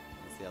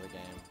 That's the other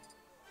game.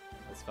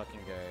 Let's fucking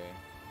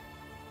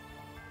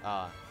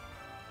go.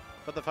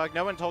 What the fuck?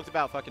 No one talked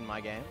about fucking my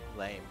game.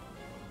 Lame.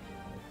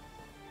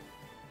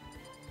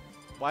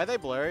 Why are they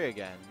blurry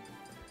again?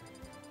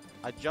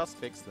 I just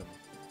fixed them.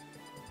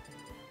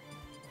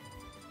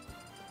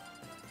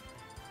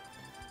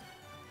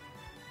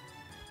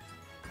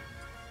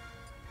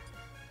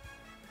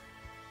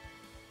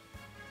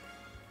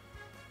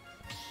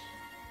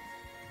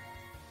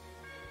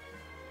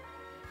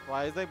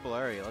 Why is they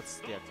blurry? Let's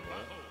deactivate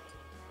it.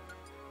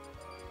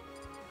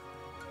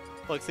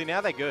 Look, see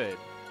now they're good.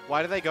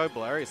 Why do they go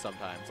blurry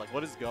sometimes? Like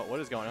what is going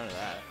on with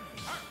that?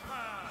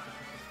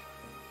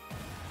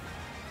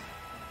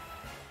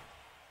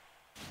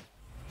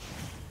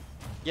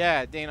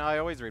 Yeah, Dean, I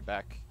always read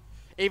back.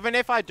 Even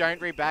if I don't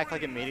read back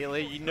like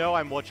immediately, you know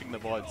I'm watching the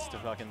VODs to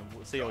fucking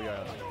see all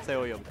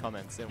your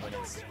comments and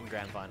winners in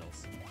grand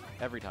finals.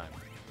 Every time.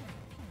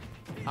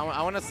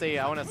 I wanna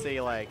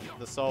see like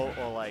the soul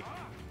or like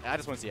I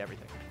just want to see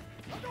everything.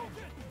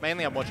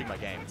 Mainly I'm watching my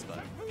games, but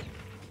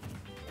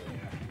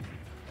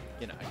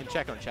you know, I can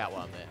check on chat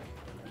while I'm there.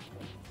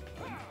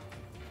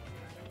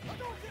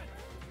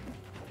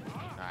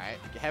 Alright,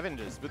 Heaven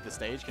just with the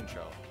stage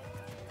control.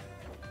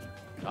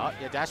 Oh,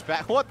 yeah, dash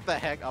back. What the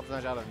heck? Up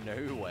smash out of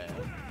nowhere.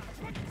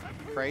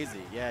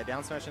 Crazy. Yeah,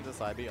 down smash into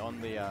side B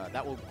on the,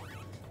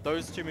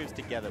 those two moves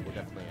together will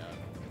definitely,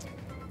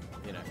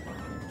 you know,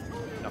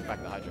 knock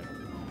back the Hydra.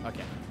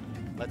 Okay,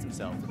 lets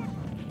himself.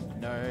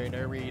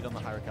 No read on the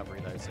high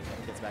recovery though, so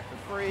he gets back for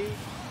free.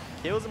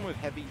 Kills him with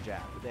heavy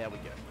jab. There we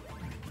go.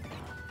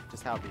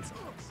 Just how decent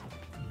looks.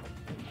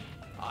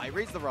 He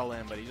reads the roll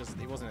in, but he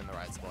wasn't in the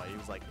right spot. He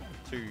was like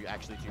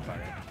actually too far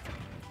in.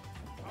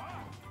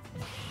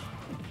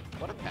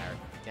 What a parry.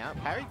 Down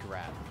parry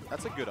grab.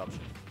 That's a good option.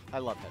 I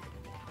love heavy.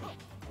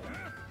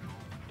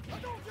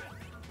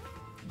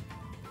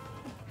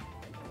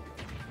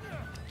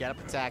 Get up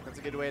attack. That's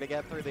a good way to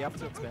get through the up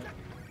tilt spin.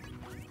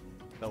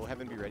 But we'll have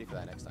him be ready for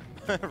that next time.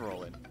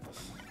 Roll in.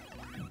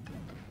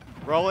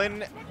 Roll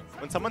in,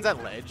 when someone's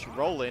at ledge,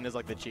 roll in is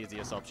like the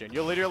cheesiest option.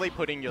 You're literally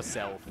putting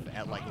yourself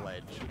at like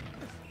ledge.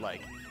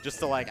 Like, just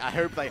to like, I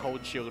hope they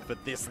hold shield for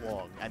this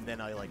long, and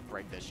then I like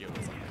break their shield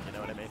or something, you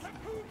know what I mean?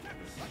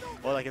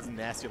 Or like it's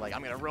nasty, like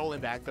I'm gonna roll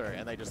in back through,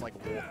 and they just like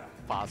walk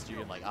past you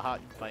and like, aha,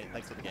 mate,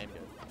 thanks for the game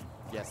code.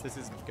 Yes, this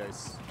is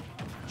Ghost.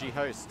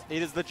 G-Host.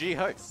 It is the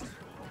G-Host.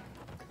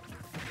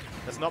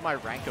 That's not my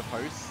rank of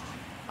host.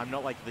 I'm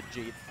not like the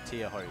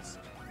G-tier host,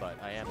 but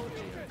I am the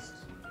G-Host.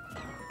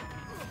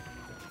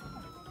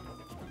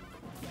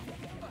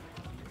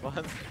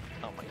 What?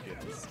 Oh my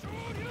goodness. Is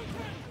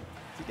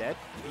he dead?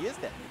 He is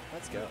dead.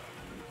 Let's go.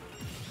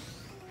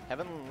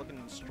 Heaven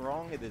looking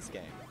strong in this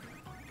game.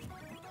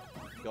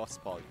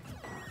 Gospel.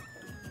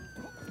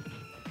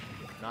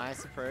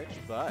 Nice approach,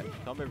 but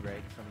combo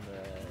break from the...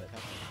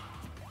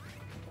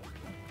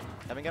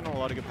 Haven't gotten a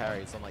lot of good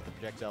parries on like the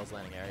projectiles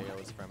landing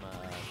areas from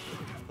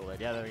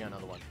Adelaide. Yeah, there we go,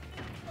 another one.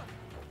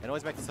 It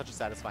always makes it such a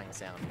satisfying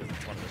sound because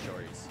it's one of the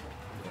stories.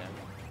 Yeah.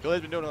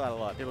 Adelade's been doing that a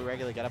lot. People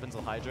regularly get up into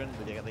the hydrant,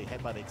 but they get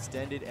hit by the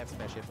extended F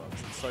smash hitbox.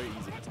 It's so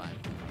easy to time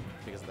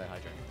because of that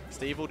hydrant.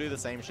 Steve will do the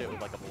same shit with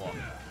like a block.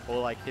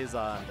 Or like his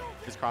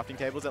crafting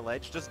tables at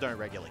ledge just don't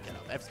regularly get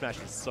up. F smash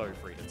is so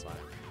free to time.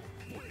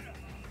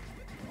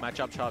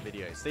 Matchup chart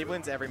video. Steve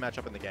wins every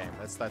matchup in the game.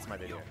 That's my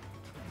video.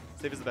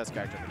 Steve is the best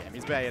character in the game.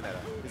 He's Bayonetta.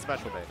 He's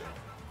special Bayonetta.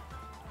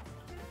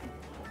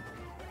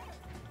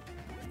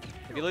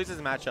 If he loses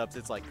matchups,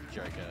 it's like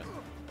Joker.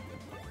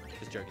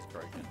 Because Joker's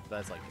broken.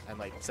 That's like, and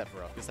like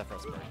Sephiroth. Because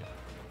Sephiroth's broken.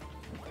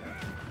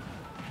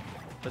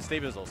 But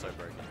Steve is also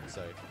broken.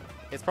 So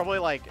it's probably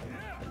like,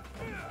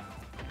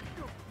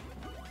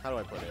 how do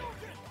I put it?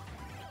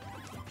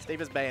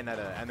 Steve is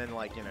Bayonetta, and then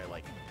like, you know,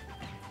 like,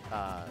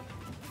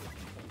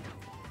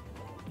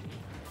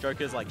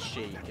 Joker's like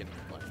Sheik and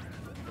like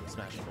from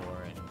Smash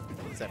 4 and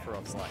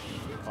Sephiroth's like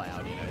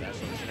Cloud, you know, that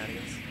sort of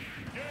shenanigans.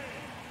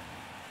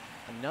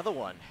 Another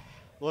one.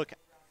 Look,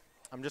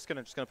 I'm just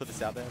gonna put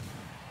this out there.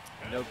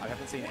 Nope, I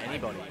haven't seen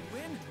anybody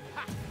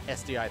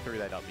SDI through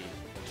that up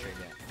in stream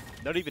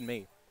yet. Not even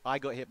me. I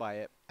got hit by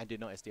it and did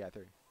not SDI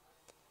through.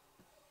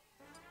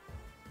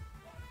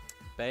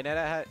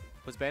 Bayonetta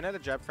was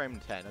Bayonetta jab frame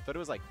 10? I thought it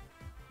was like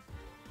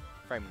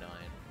frame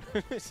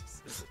 9.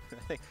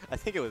 I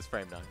think it was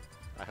frame 9.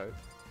 I hope.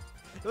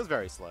 It was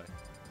very slow.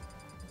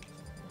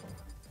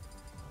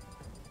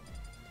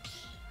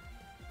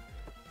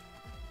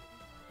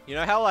 You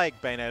know how like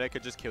Bayonetta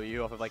could just kill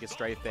you off of like a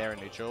straight fair and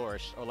neutral, or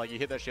like you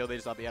hit that shield, they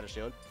just up you out of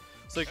shield.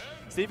 So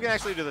Steve can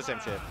actually do the same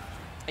shit.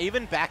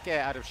 Even back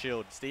air out of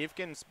shield, Steve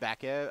can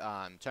back air,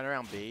 turn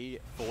around B,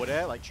 forward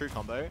air, like true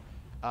combo,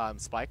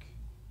 spike,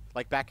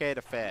 like back air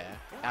to fair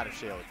out of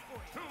shield,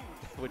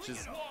 which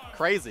is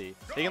crazy.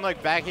 He can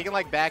like back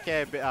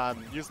air,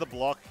 use the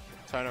block,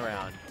 turn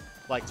around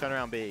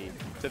B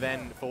to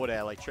then forward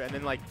air, like, and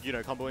then like, you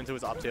know, combo into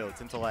his up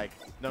tilts, into like,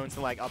 no, into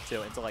like up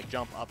tilt, into like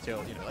jump up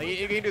tilt, you know, like,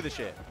 you can do the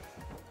shit.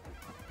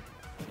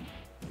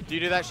 Do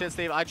you do that shit,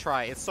 Steve? I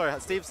try. It's so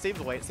hard. Steve's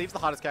the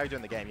hardest character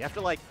in the game. You have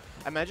to like,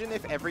 imagine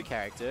if every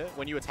character,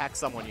 when you attack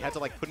someone, you had to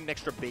like put an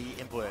extra B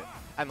input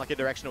and like a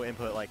directional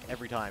input like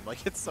every time.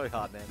 Like, it's so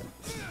hard, man.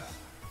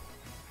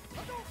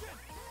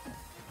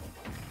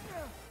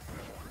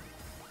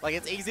 Like,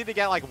 it's easy to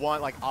get like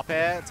one like up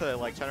air to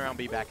like turn around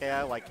B back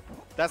air. Like,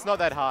 that's not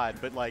that hard,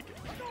 but like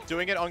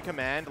doing it on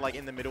command, like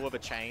in the middle of a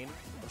chain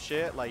of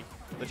shit, like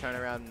the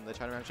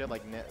turnaround shit,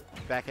 like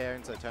back air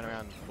into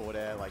turnaround forward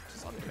air, like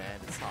just on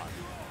command, it's hard.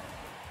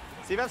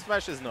 Steve F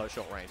smash is not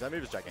short range. That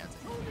move is gigantic.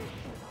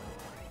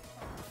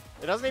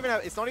 It doesn't even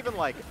have, it's not even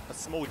like a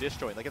small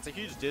disjoint. Like, it's a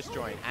huge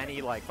disjoint, and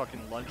he like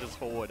fucking lunges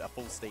forward a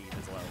full Steve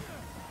as well.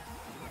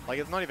 Like,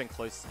 it's not even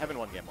close. Haven't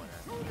won game 1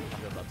 now.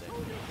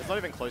 It's not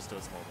even close to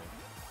a small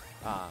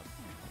move.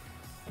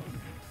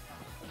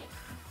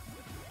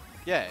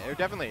 Yeah, it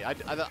definitely.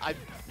 I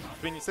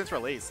mean, since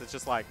release, it's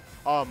just like,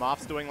 oh,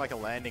 Marth's doing like a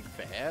landing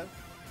fair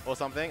or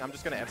something. I'm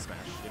just gonna F smash,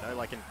 you know,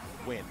 like, and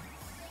win.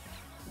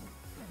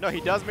 No,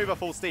 he does move a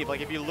full Steve.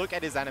 Like, if you look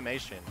at his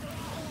animation,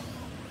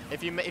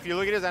 if you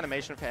look at his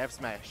animation for F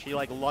smash, he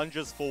like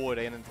lunges forward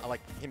and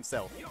like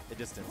himself the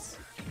distance.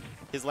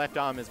 His left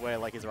arm is where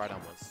like his right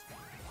arm was.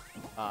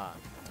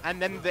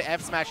 And then the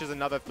F smash is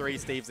another 3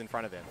 Steves in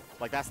front of him.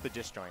 Like, that's the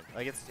disjoint.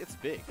 Like, it's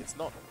big. It's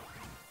not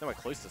nowhere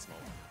close to small.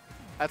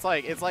 That's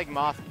like, it's like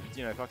Marth,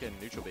 you know, fucking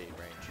neutral B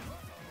range.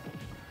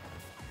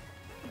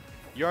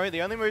 The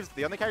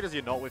only characters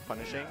you're not with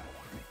punishing,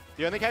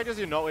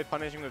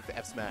 with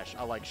F smash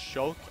are like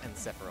Shulk and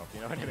Sephiroth.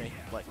 You know what I mean?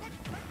 Like,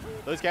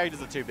 those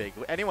characters are too big.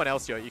 Anyone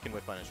else you can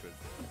whip punish with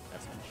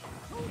F smash.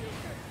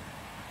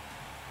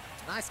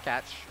 Nice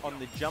catch on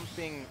the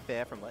jumping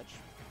fair from ledge.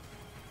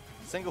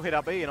 Single hit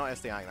up B, you're not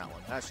SDIing that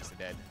one. That's just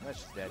dead.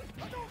 That's just dead.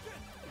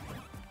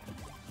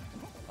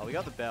 Oh, we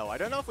got the bell. I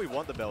don't know if we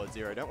want the bell at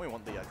 0. Don't we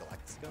want the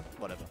Galactica?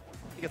 Whatever.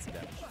 He gets some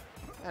damage.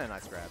 And a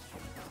nice grab.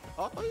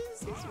 Oh,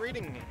 he's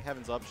reading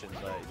Heaven's options,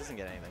 but he doesn't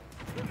get anything.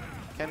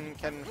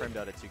 Ken and Frame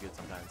Dot are too good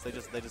sometimes.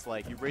 They just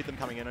like, you read them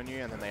coming in on you,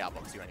 and then they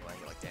outbox you anyway.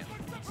 You're like, damn.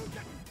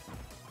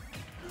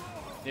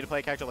 Need to play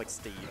a character like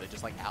Steve that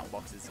just like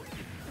outboxes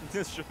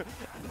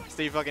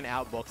Steve fucking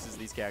outboxes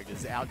these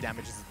characters,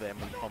 outdamages them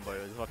in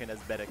combos, fucking has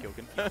better kill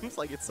confirms.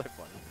 Like, it's so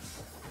funny.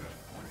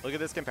 Look at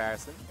this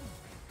comparison.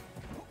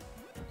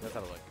 Let's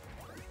have a look.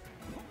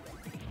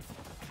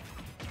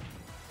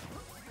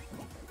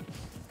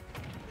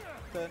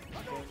 Dun,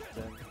 dun,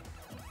 dun.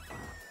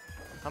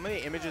 How many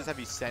images have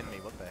you sent me?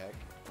 What the heck?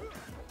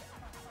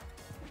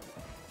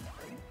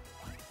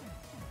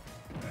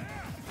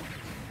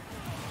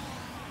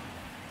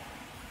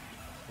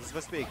 Is it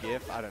supposed to be a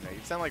GIF? I don't know. You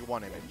sent like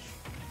one image.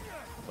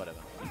 Whatever.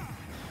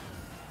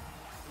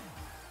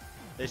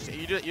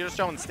 You're just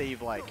showing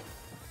Steve like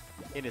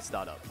in his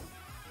startup.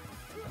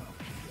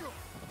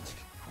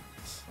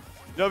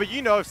 No, but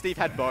you know if Steve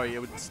had bow, it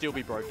would still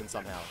be broken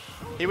somehow.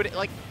 He would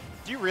like.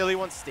 Do you really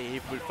want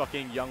Steve with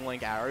fucking Young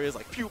Link arrows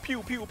like pew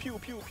pew pew pew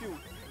pew pew?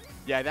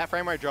 Yeah, that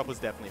frame rate drop was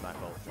definitely my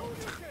fault.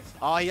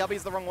 Oh, he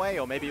uppies the wrong way,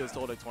 or maybe it was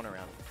auto turn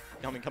around.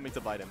 Coming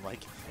to bite him. Like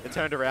it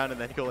turned around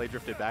and then he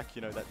drifted back.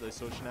 You know those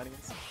sort of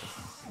shenanigans.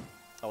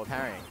 Oh, we're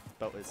parrying,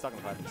 but we're stuck in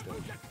the fighting still.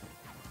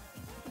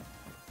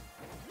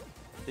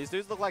 These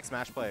dudes look like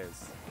Smash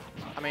players.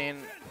 I mean,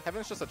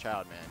 Heaven's just a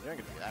child, man. You don't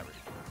get to be that rude.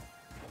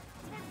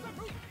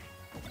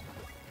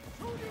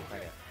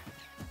 Okay.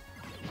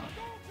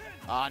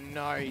 Oh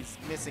no, he's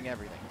missing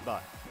everything.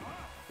 But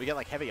we get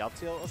like heavy up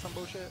tilt or some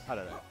bullshit. I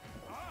don't know.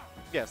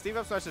 Yeah, Steve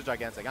up smash is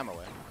gigantic. I'm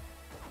aware.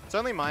 It's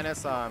only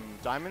minus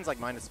diamonds like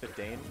minus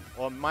 15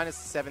 or minus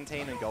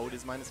 17 and gold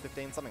is minus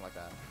 15, something like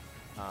that.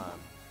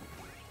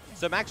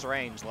 So max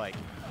range, like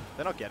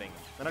they're not getting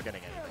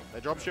anything.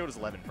 Their drop shield is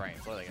 11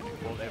 frames. What are they gonna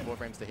do? They have 4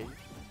 frames to hit.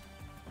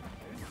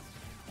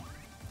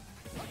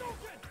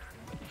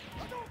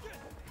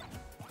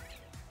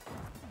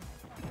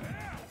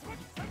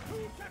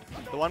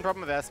 The one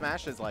problem with air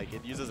smash is like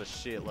it uses a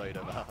shitload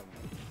of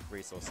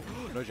resources.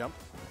 No jump.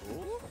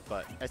 Ooh.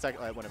 But it's like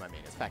what am I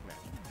mean? It's Pac-Man.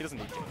 He doesn't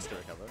need jumps to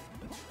recover.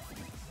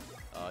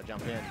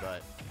 Jump in,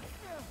 but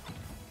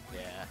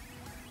yeah.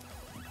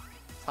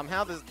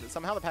 Somehow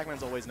the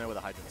Pac-Mans always know where the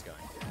hydrant's going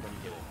when you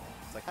hit it.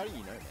 It's like, how do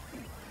you know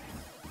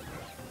that?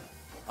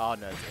 Oh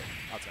no, it's good.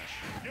 I'll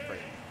smash. Free.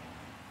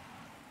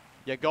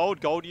 Yeah,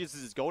 gold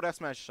F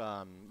smash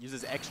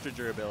uses extra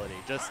durability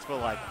just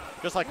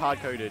like hard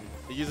coded.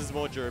 It uses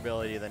more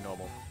durability than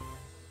normal.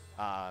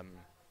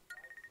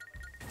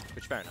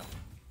 Which fair enough.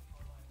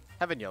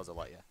 Heaven yells a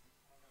lot, yeah.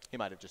 He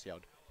might have just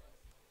yelled.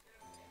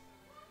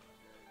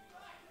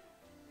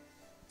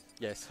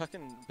 Yes,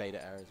 fucking beta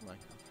arrows, Mike.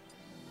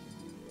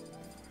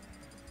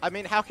 I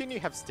mean, how can you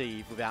have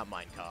Steve without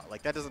minecart?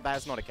 Like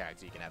that's not a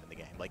character you can have in the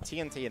game. Like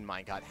TNT and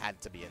minecart had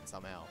to be in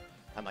somehow.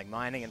 And like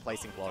mining and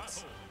placing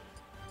blocks.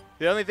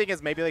 The only thing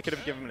is maybe they could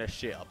have given him a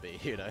shit up B,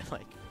 you know,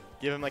 like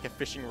give him like a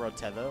fishing rod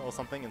tether or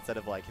something instead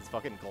of like his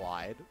fucking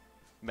glide.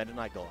 Meta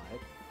Knight glide.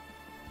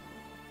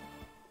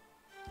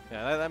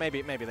 Yeah, that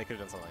maybe they could have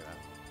done something like that.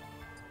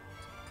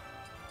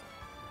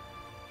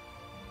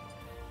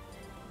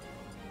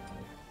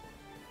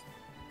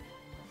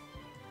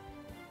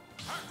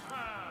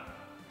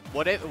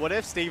 What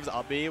if Steve's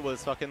up B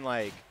was fucking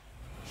like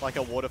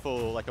a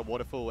waterfall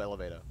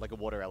elevator, like a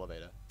water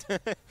elevator?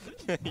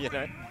 You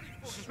know,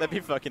 that'd be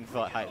fucking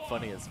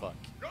funny as fuck.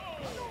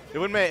 It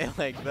wouldn't make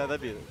like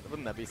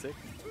wouldn't that be sick?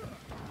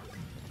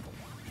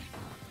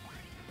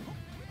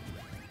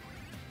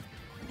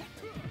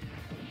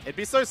 It'd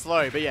be so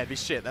slow, but yeah, it'd be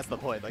shit. That's the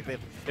point. Like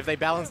if they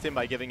balanced him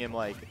by giving him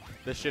like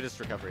the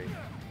shittest recovery.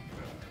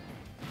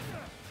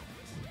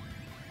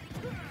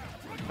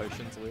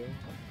 Potions wheel.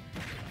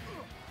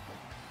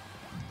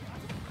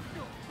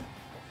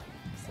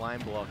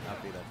 Slime block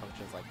up that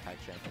functions like tag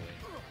trampoline.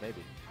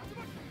 Maybe.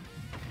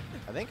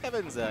 I think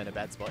Heaven's in a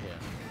bad spot here.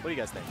 What do you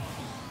guys think?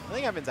 I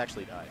think Heaven's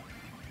actually died.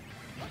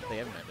 They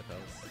haven't made the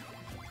pills.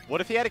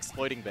 What if he had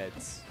exploding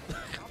beds?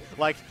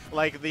 like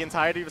the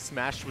entirety of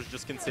Smash was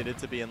just considered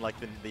to be in like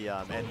the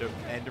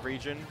end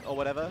region or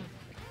whatever.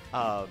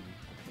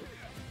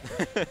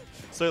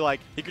 So like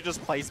he could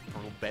just place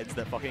beds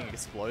that fucking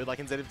explode. Like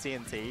instead of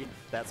TNT,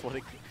 that's what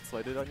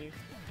exploded on you.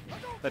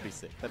 That'd be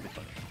sick. That'd be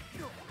funny.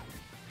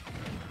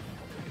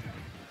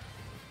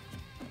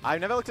 I've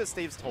never looked at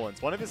Steve's taunts.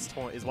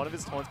 Is one of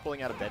his taunts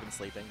pulling out of bed and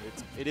sleeping?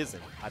 It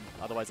isn't.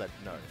 Otherwise I'd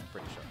know, I'm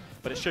pretty sure.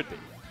 But it should be.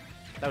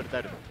 That'd be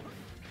cool.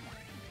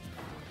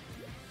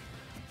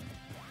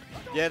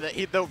 Yeah,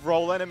 the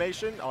roll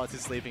animation? Oh, it's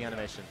his sleeping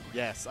animation.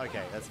 Yes,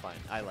 okay, that's fine.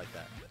 I like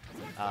that.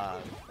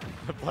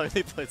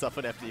 He blows up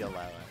an FDL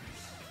Lala.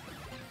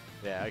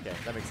 Yeah, okay,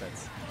 that makes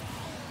sense.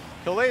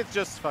 Khalid's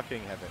just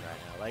fucking Heaven right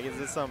now. Like,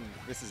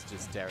 this is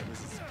just terrible.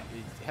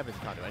 Heaven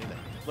can't do anything.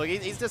 Look,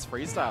 he's just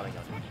freestyling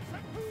on him.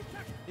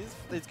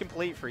 He's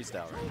complete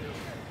freestyle right now.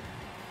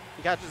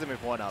 He catches him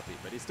with one RP,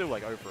 but he's still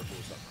like over a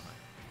full shot.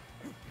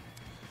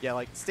 Yeah,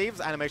 like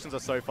Steve's animations are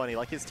so funny.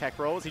 Like his tech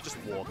rolls, he just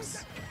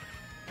walks.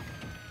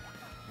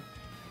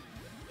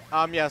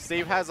 Yeah,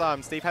 Steve has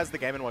the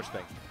Game & Watch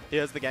thing. He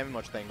has the Game &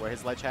 Watch thing where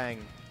his ledge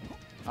hang,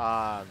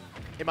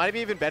 It might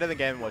be even better than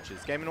Game &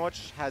 Watch's. Game &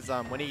 Watch has,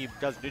 when he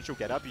does neutral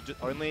get up, you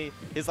just only,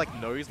 his like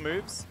nose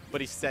moves, but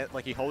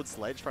he holds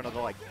sledge for another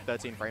like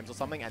 13 frames or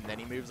something, and then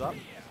he moves up,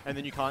 and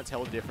then you can't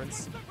tell the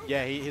difference.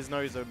 Yeah, his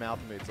nose or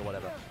mouth moves or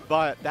whatever.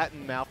 But that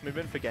mouth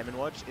movement for Game &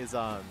 Watch is,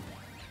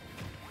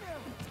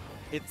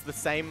 it's the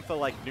same for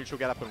like neutral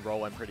get up and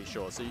roll, I'm pretty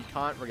sure. So you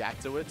can't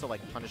react to it to like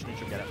punish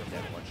neutral get up from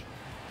Game & Watch.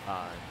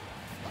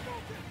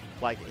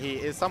 Like, he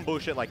is some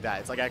bullshit like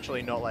that. It's like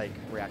actually not like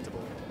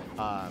reactable.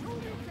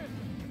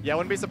 Yeah, I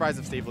wouldn't be surprised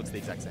if Steve looks the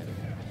exact same.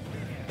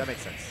 That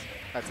makes sense.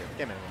 That's it.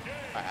 Game over.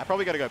 Alright, I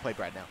probably gotta go play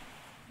Brad now.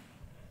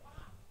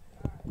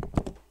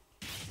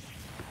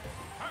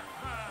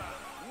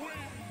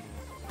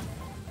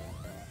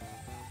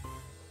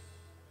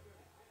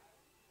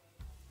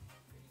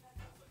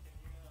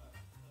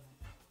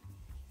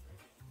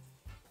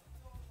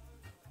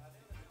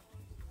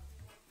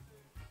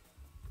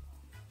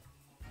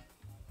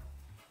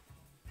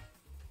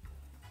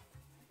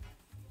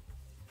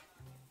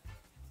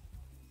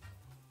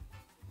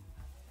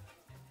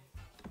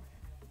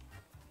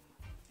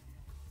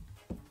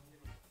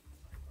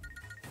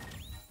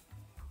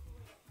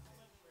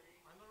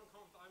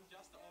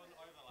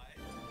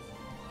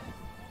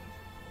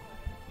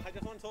 I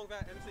just want to talk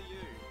about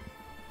MCU.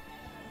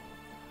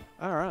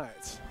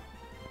 Alright.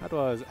 That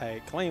was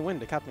a clean win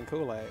to Captain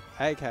Kool-Aid,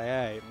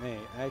 aka me,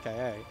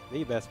 aka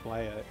the best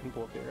player in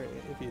Port Fury,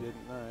 if you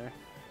didn't know.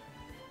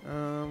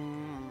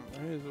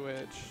 Who's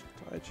which?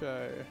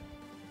 Taicho.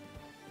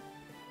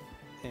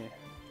 Yeah.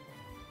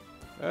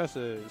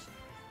 Versus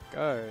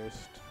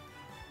Ghost.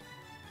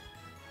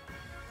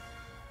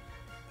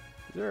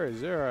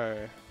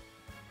 0-0.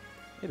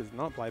 He does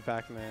not play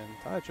Pac-Man.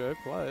 Taicho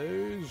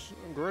plays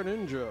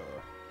Greninja.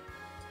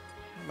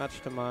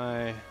 Match to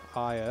my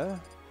Aya.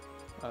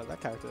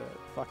 That character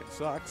fucking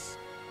sucks.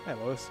 Hey,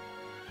 Lewis.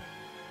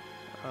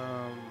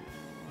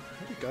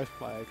 Who did Ghost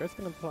play? Ghost's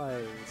gonna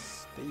play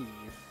Steve.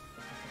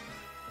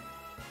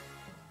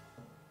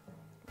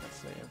 Let's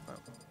see.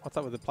 What's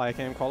up with the player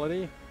cam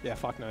quality? Yeah,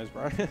 fuck knows,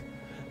 bro.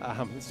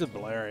 It's just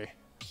blurry.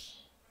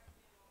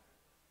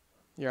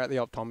 You're at the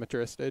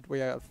optometrist, dude. We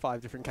got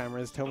 5 different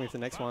cameras. Tell me if the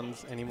next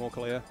one's any more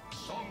clear.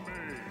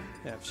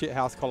 Yeah, shit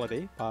house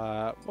quality.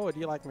 What would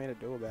you like me to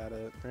do about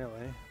it,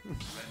 really?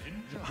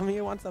 I'm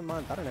here once a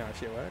month. I don't know how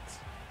shit works.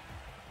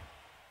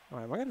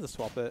 Alright, am I going to just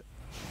swap it?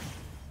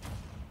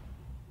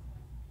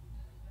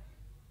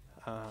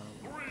 How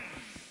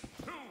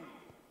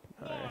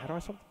do I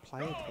swap the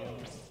player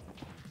cams?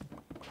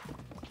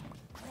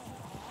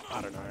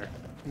 I don't know.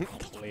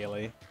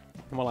 Clearly.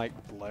 More like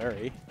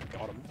blurry.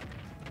 Got him.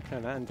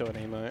 Turn that into an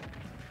emote.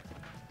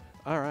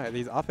 Alright,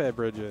 these up air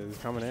bridges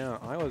coming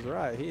out. I was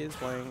right, he is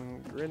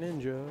playing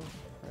Greninja.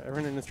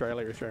 Everyone in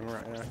Australia is streaming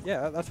right now.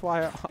 Yeah, that's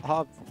why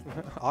our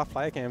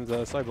player cams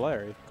are so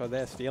blurry, because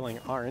they're stealing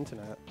our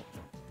internet.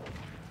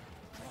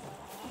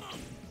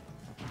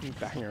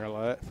 Banger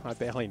alert. I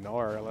barely know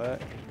her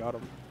alert. Got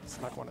him.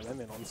 Snuck one of them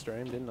in on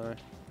stream, didn't I?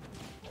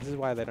 This is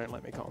why they don't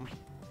let me com.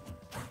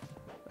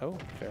 Oh,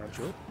 fair on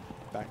shoot.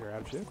 Backer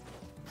out of shoot.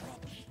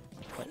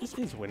 Wait, this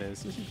is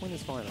winners. This is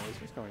winners finals.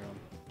 What's going on?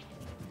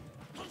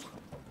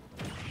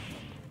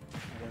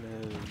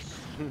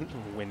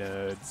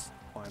 Winners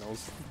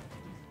finals.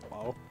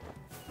 Wow.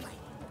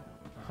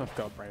 I've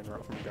got brain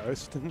rot from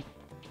Ghost.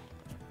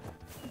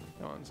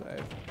 Go on,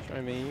 save. Show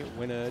me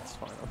winners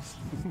finals.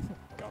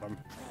 Got him.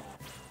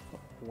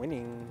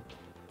 Winning.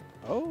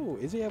 Oh,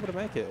 is he able to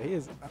make it? He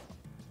is.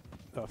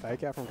 A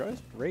fake out from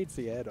Ghost? Reads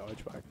the air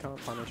dodge, but I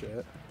can't punish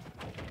it.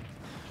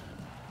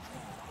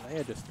 They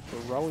are just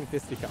throwing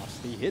fisticuffs.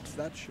 He hits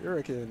that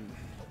shuriken.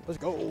 Let's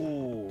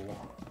go.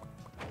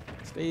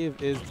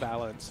 Steve is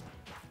balanced.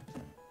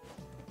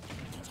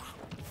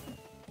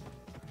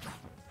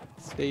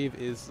 Steve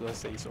is the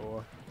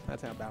seesaw.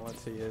 That's how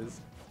balanced he is.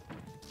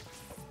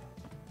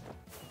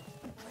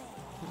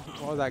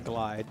 What was that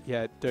glide?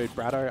 Yeah, dude,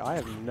 Brado, I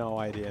have no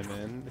idea,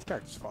 man. This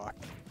character's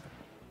fucked.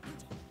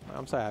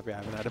 I'm so happy I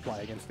haven't had to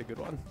play against a good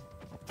one.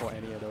 Or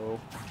any at all.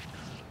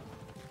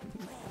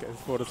 Goes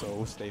for us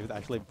all. Steve's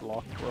actually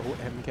blocked roll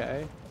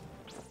MK.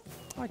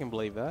 I can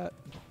believe that.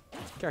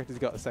 Character's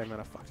got the same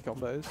amount of fucked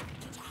combos.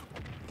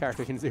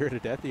 Character can 0 to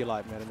death, you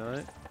like Meta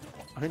Knight.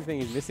 Only thing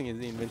he's missing is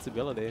the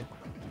invincibility.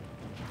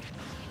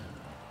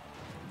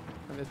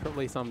 And there's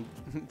probably some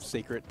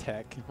secret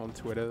tech on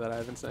Twitter that I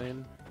haven't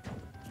seen.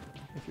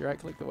 If you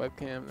right-click the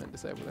webcam, then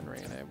disable and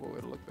re-enable,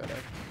 it'll look better.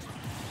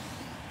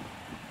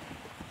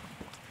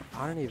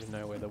 I don't even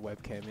know where the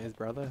webcam is,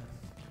 brother.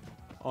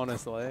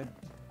 Honestly,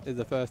 this is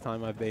the first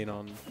time I've been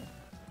on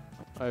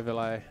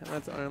overlay, and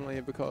that's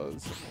only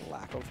because of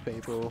lack of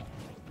people.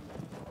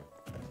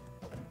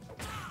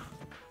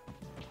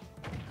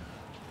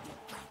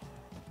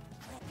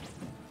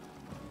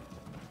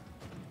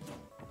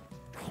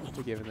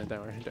 Given the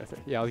demo.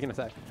 Yeah, I was gonna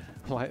say,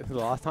 like the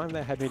last time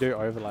they had me do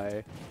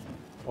overlay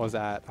was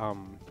at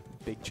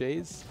Big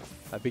Cheese,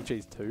 Big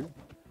Cheese 2,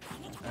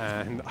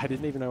 and I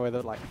didn't even know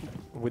whether like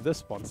with the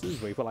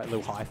sponsors we put like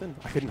Lil Hyphen.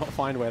 I could not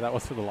find where that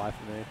was for the life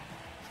of me.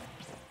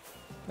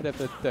 I did it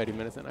for 30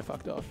 minutes and I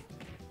fucked off.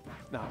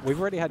 Nah, we've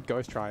already had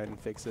Ghost try and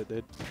fix it,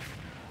 dude.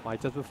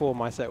 Like, just before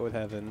my set with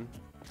Heaven.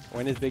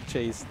 When is Big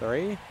Cheese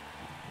 3?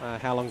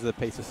 How long's a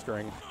piece of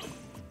string?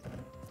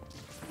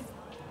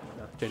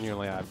 No,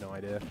 genuinely, I have no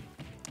idea.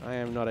 I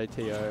am not a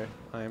TO.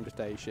 I am just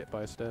a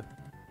shitposter.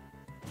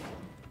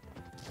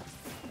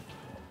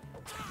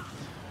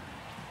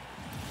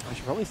 I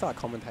should probably start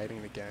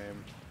commentating the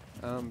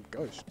game.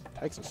 Ghost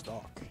takes a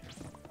stock.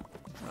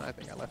 I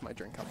think I left my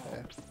drink up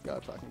there.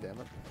 God fucking damn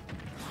it.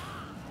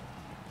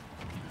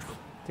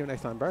 See you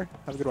next time, bro.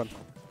 Have a good one.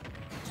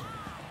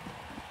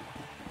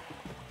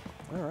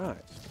 Alright.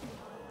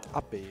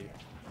 Up B.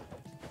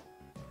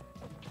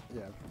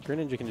 Yeah,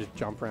 Greninja can just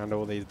jump around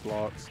all these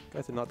blocks.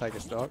 Ghost did not take a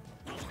stock.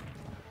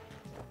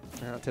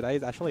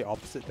 Today's actually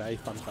opposite day,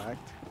 fun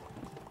fact.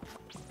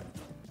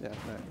 Yeah,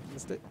 no,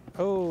 missed it.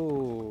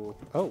 Oh,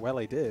 well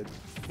he did.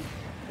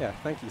 Yeah,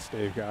 thank you,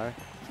 Steve guy.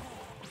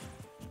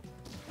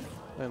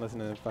 Don't listen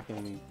to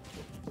fucking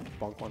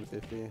Bonk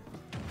 150.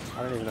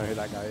 I don't even know who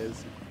that guy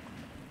is.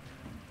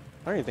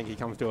 I don't even think he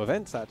comes to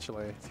events,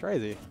 actually. It's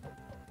crazy.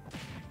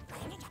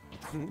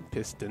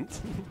 Pistant.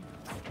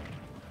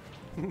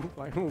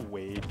 Like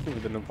weed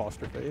with an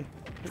apostrophe.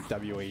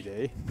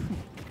 W-E-D.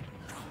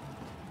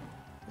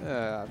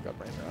 I've got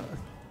brain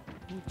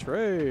rot.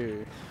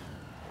 True.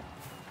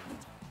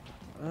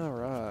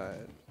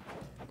 Alright.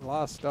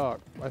 Last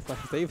stock.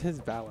 Steve has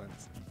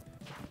balance.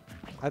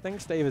 I think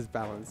Steve is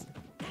balanced,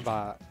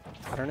 but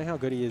I don't know how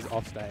good he is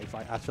off stage,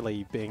 like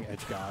actually being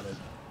edge guarded.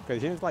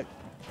 Because he seems like,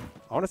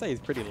 I want to say he's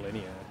pretty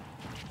linear,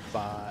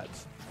 but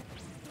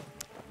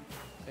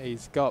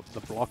he's got the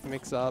block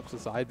mix-ups, the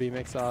side B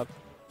mix-up.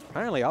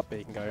 Apparently up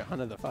B can go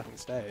under the fucking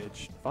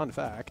stage. Fun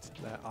fact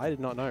that I did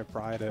not know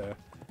prior to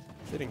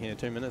sitting here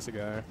 2 minutes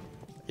ago.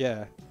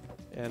 Yeah.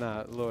 And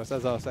Lewis,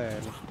 as I was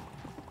saying,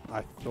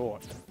 I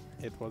thought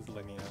it was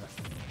linear.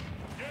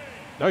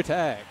 No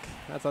tag!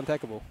 That's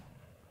untackable.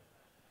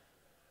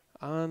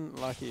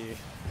 Unlucky.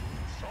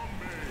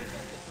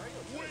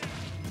 Wait,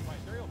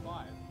 3 or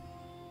 5?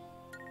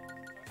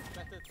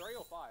 Best of 3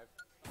 or 5?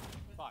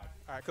 5.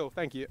 Alright, cool.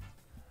 Thank you.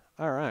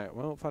 Alright,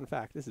 well, fun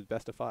fact, this is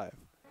best of 5.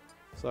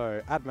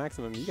 So, at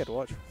maximum, you get to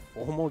watch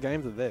 4 more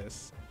games of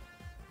this.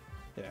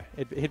 Yeah,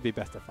 it'd be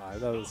best of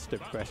 5. That was a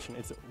stupid question.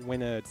 It's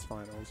winner, it's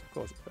finals. Of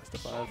course it's best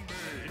of 5.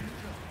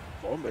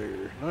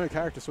 Zombie. No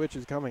character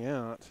switches coming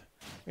out.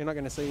 You're not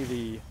going to see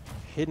the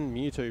hidden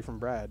Mewtwo from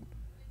Brad.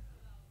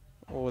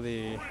 Or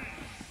the...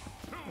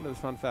 What is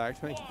fun fact?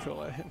 Thank you,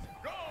 Kool-Aid.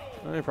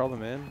 No problem,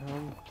 man.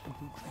 I'm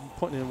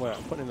putting in work.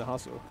 I'm putting in the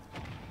hustle.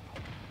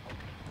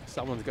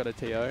 Someone's got a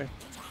TO.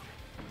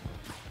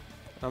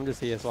 I'm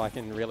just here so I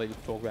can really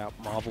just talk about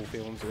Marvel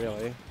films,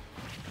 really.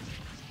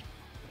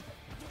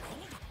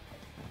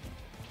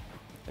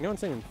 Anyone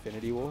seen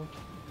Infinity War?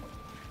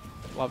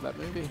 Love that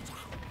movie.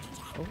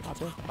 Oh, up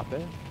there, up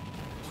there.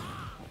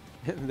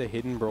 The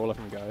hidden brawler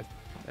from Ghost.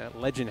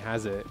 Legend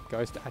has it,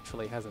 Ghost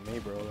actually has a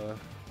Mii brawler.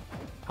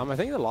 I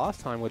think the last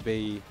time would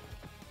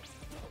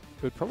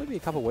probably be a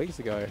couple weeks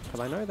ago, because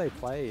I know they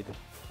played.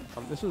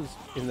 This was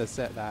in the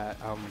set that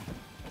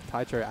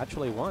Taicho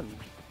actually won.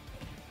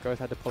 Ghost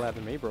had to pull out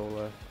the Mii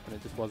brawler, and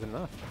it just wasn't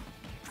enough.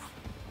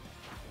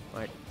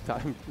 Like,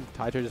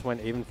 Taicho just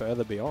went even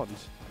further beyond.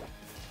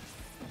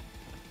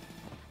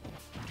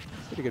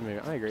 Pretty good movie.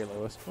 I agree,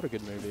 Lewis. What a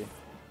good movie.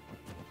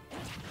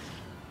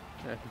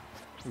 Yeah.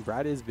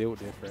 Brad is built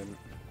different.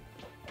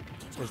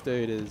 This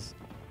dude is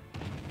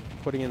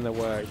putting in the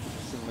work to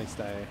consistently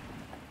stay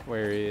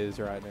where he is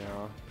right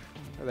now.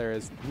 There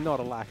is not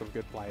a lack of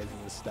good players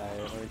in this state,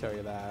 let me tell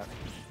you that.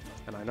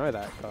 And I know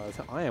that because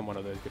I am one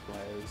of those good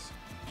players.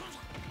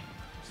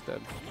 Just to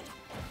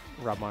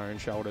rub my own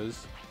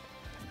shoulders.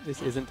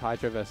 This isn't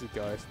Taicho versus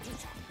Ghost.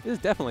 This is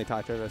definitely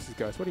Taicho versus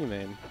Ghost. What do you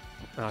mean?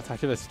 Oh,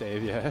 Taicho versus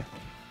Steve, yeah.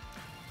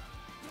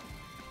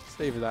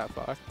 Steve is that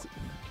fucked.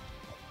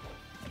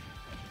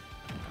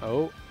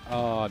 Oh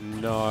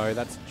no,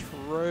 that's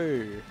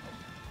true.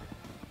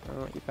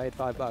 Oh, you paid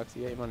 $5,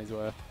 you get your money's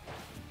worth.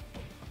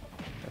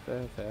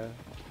 Fair, fair.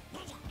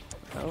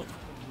 Oh,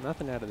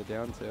 nothing out of the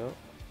down tilt.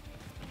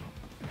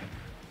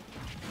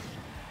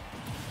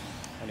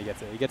 And he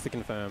gets it. He gets to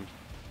confirm.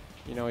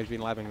 You know he's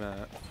been labbing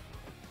that.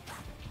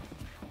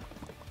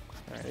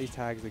 Alright, these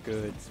tags are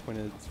good.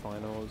 Winners,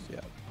 finals,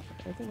 yeah.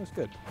 Everything was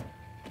good.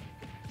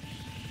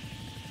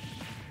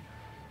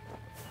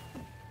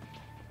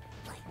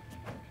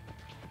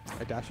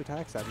 A dash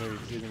attacks, that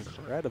move is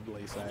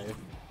incredibly safe.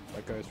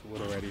 Like Ghost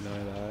would already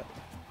know that.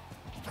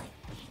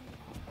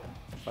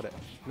 But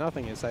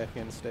nothing is safe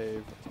against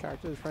Steve. His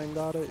character's frame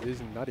data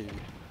is nutty. 1,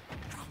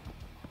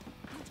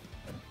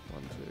 2,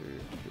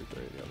 2,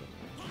 3, the other.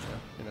 Yeah,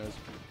 who knows.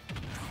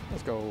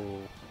 Let's go.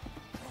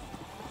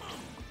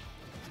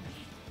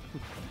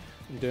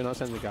 Do not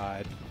send the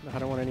guide. I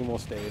don't want any more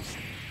Steves.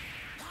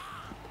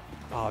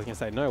 Oh, I was going to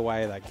say, no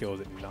way that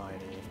kills at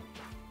 90.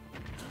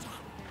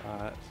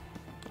 Alright.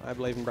 I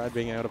believe in Brad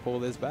being able to pull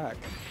this back.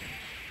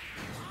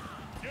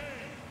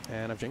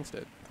 And I've jinxed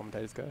it.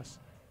 Commentator's curse.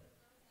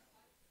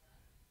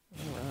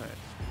 Alright.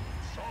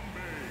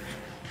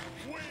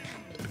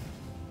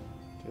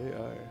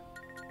 2-0.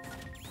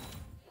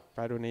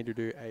 Brad will need to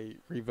do a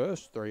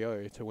reverse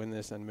 3-0 to win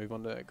this and move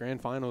on to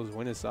Grand Finals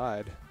winner's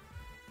side.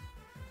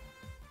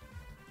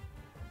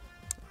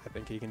 I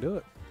think he can do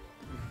it.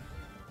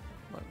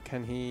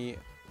 Can he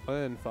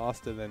learn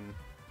faster than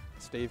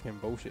Steve can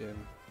bullshit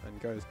him and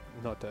goes,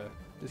 not to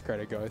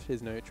discredit Ghost,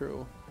 his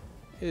neutral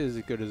is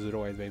as good as it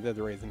always been. They're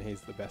the reason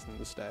he's the best in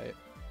the state.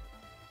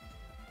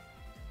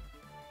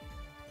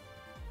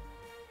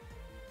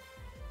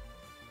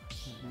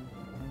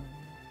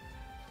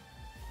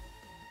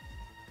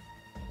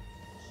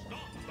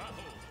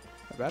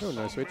 A battle,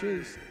 no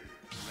switches.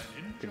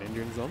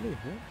 Greninja and Zombie, yeah.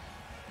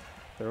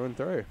 Through and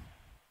through.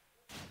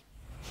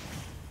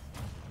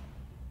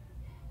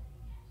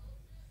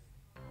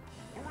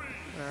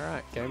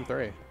 Alright, game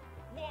 3.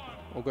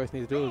 All Ghost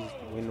needs to do is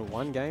win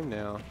one game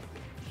now.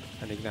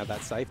 And he can have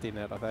that safety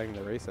net, I think,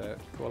 the reset.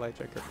 Call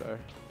check crypto.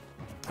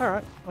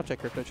 Alright, I'll check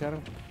crypto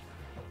channel.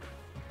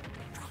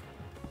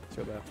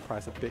 See what the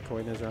price of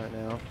Bitcoin is right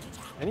now.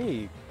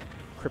 Any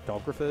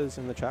cryptographers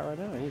in the chat right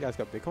now? Any of you guys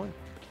got Bitcoin?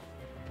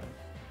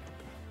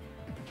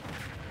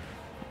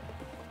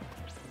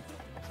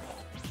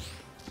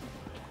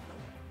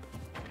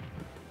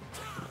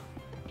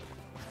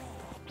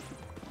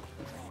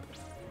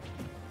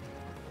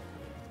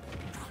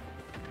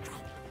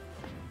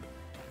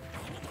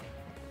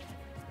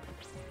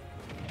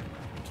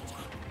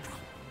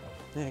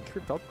 Yeah,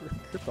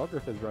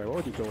 cryptographers, bro. What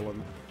would you call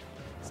them?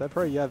 Is that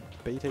pro? You have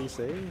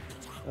BTC?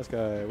 Let's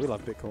go. We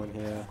love Bitcoin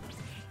here.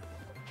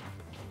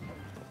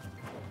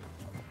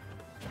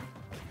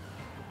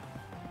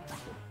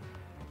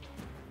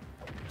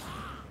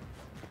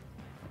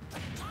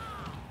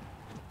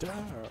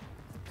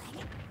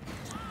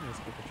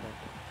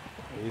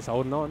 He's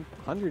holding on.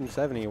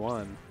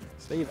 171.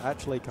 Steve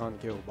actually can't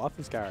kill. Buff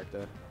his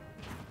character.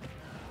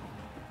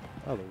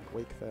 Oh, the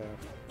weak there.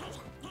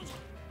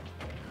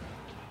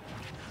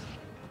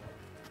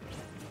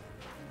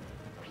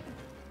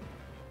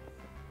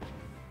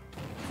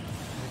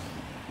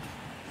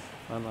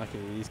 Unlucky.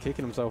 He's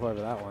kicking himself over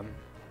that one.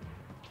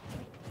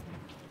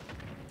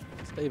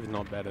 Steve is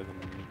not better than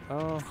me.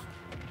 Oh.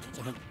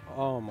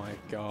 Oh my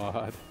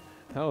god.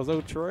 That was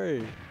all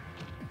true.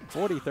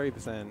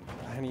 43%.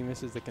 And he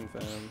misses the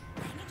confirm.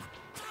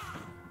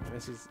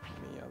 Misses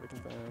the other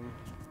confirm.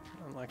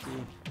 Unlucky.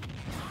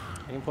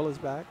 He can pull his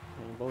back.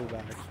 He can pull his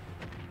back.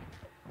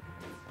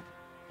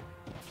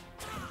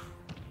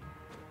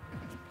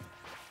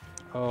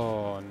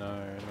 Oh no,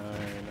 no, no.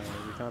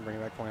 You can't bring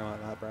back point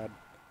like that, Brad.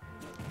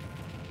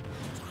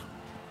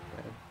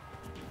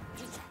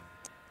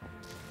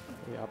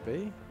 We up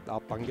B,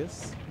 up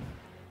bungus,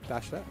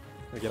 dash that,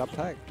 we get up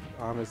tag,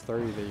 armors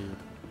through the,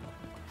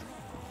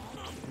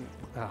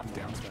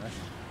 down smash.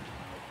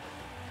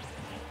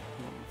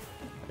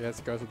 Yes,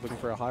 Ghost was looking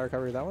for a high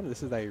recovery of that one.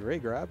 This is a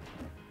re-grab.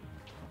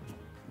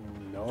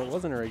 No, it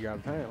wasn't a re-grab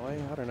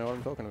apparently. I don't know what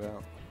I'm talking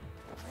about.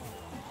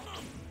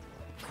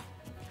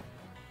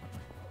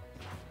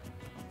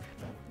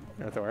 You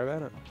don't have to worry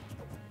about it.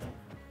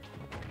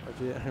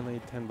 Budget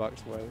only $10 worth,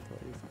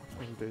 please.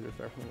 We can do this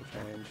reference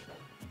change.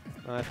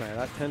 Nice, mate.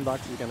 That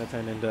 $10 is going to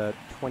turn into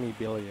 20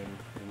 billion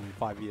in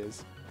 5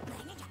 years.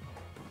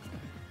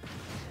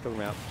 Talking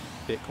about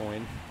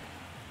Bitcoin.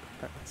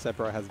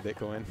 Sepro has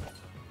Bitcoin.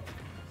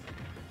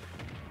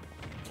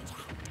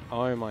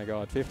 Oh my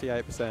god,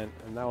 58%.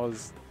 And that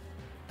was...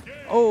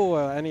 Oh,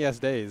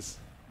 NESDs.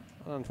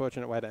 What an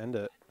unfortunate way to end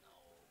it.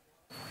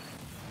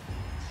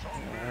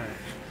 Alright.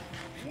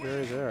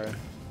 0-0.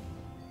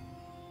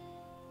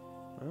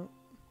 Well.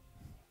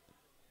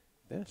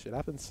 Yeah, shit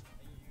happens.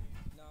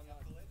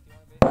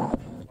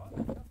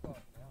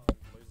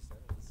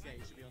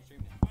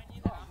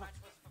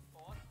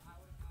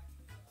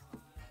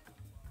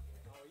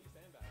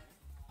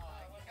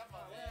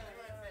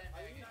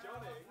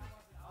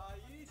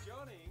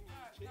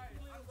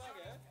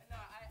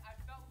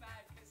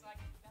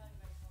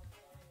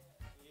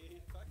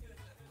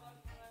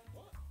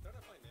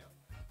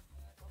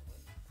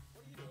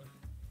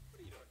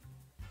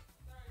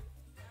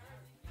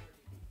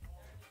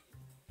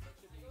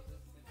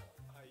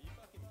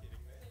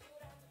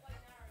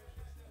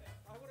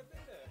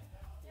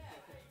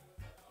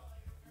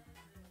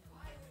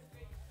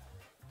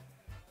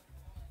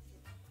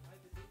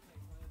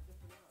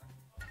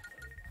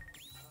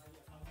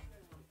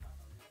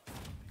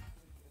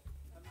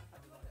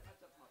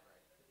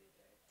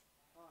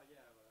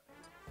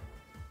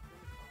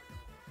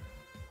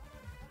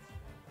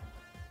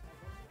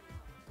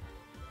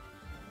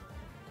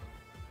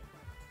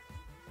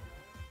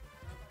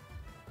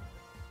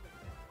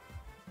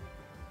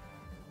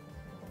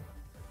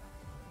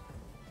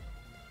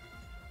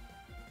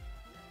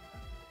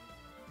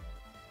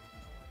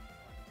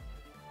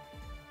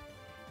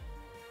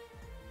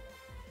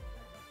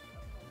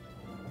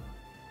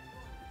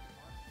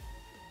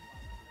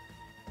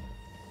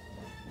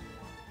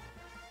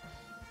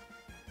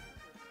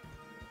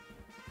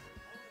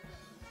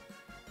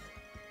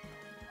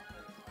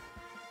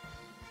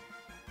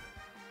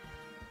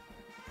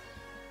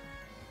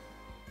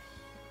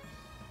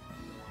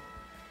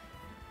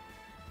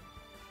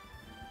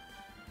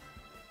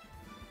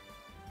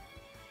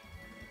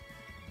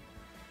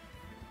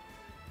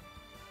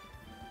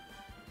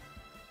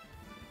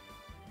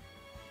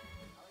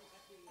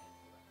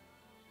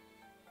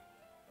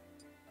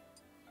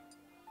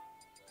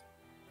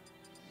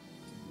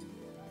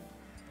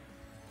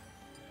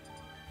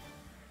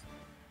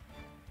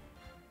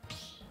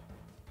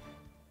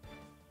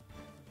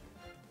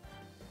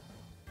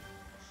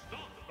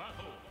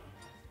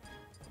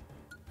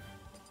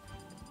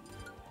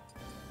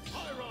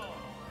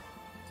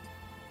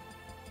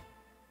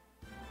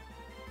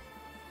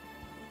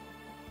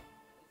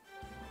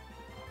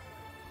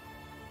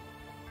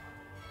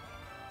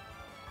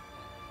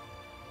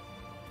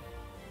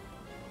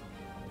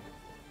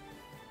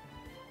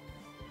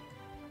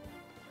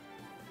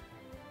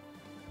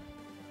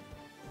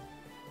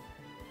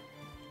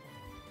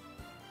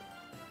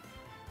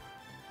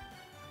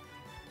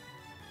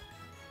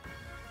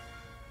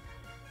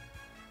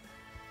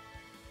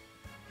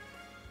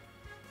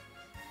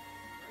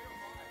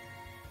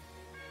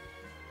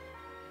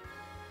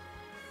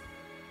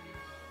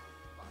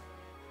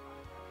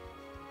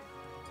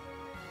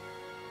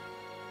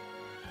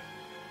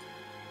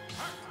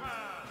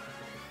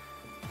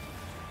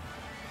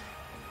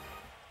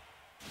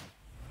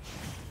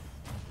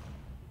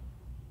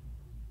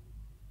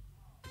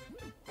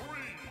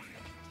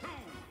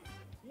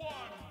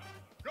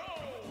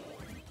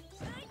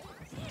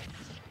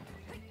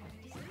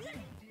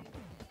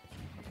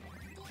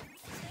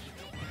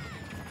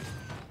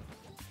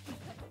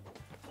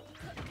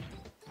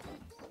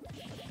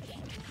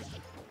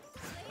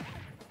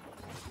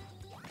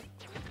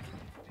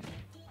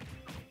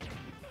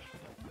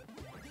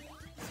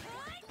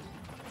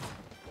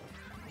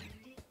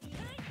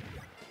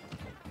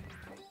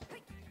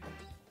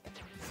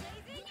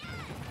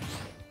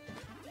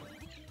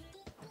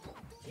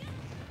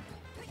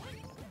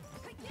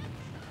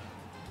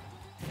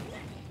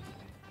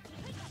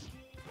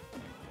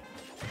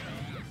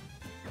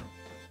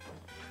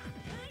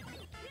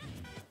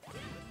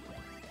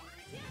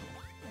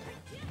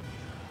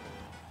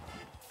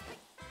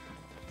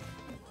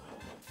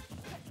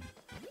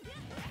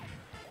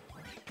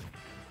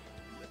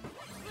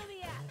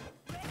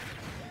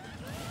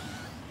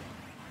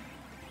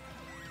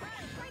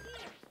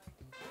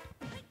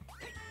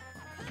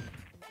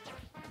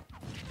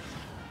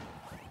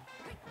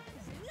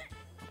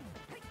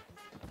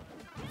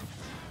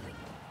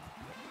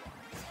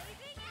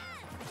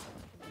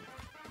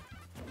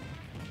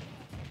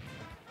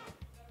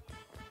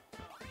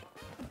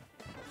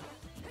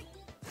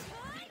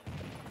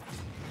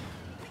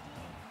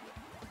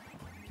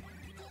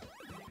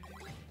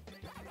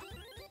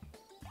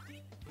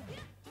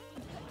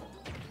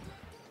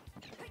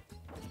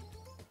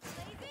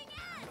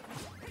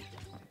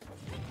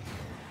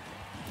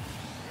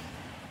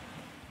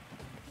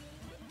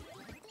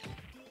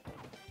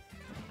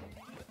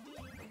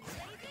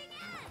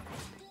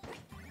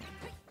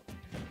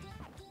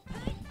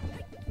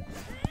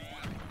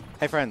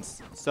 Hey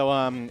friends, so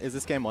is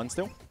this game 1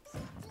 still?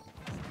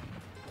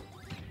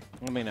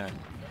 Let me know.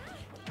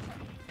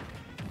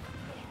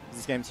 Is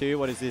this game 2?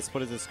 What is this?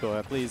 What is the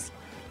score? Please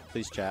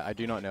chat. I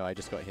do not know. I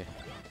just got here.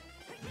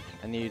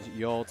 I need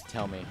y'all to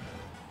tell me.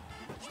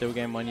 Still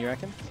game 1, you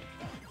reckon?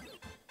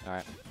 All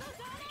right.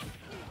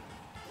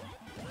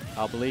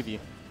 I'll believe you.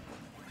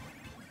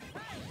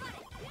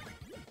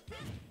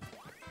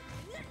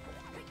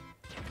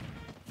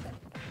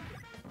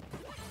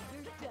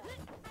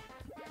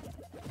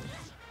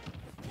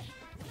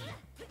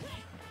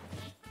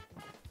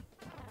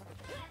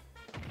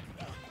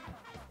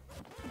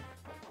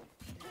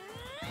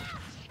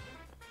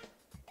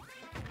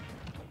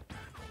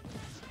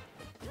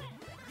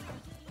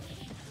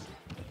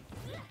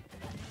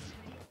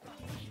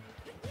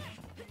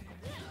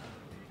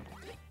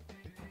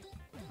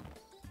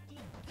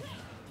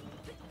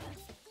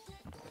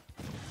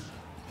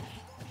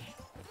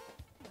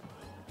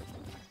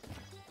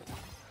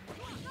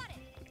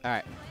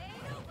 Alright.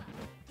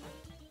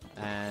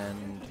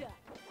 And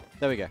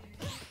there we go.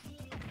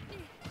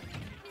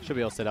 Should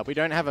be all set up. We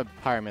don't have a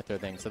Pyramithra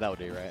thing, so that will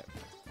do, right?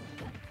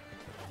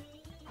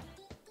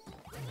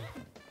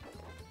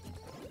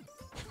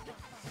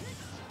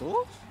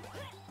 Ooh.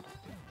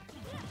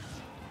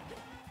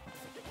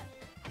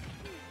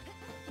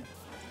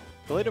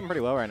 Bullied him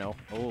pretty well right now.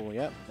 Oh,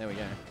 yep. There we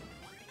go.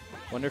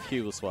 Wonder if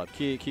Q will swap.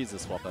 Q's a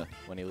swapper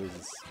when he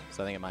loses,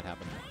 so I think it might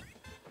happen.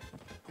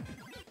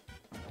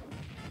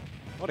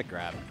 What a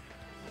grab.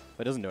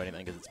 But it doesn't do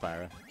anything because it's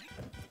Pyro.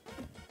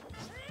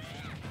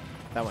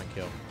 That won't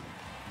kill.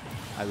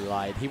 I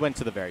lied. He went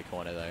to the very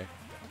corner though.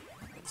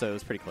 So it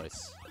was pretty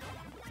close.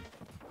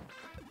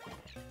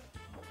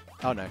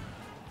 Oh no.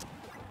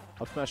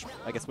 Up smash,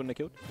 I guess, wouldn't have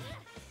killed.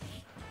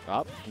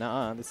 Up?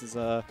 Nah, this is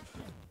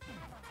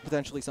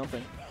potentially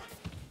something.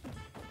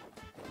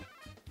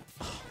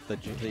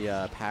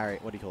 The parry,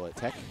 what do you call it?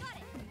 Tech?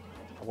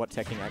 What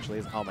teching actually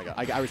is? Oh my god.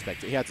 I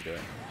respect it. He had to do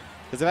it.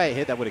 Because if I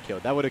hit, that would have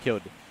killed. That would have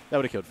killed. That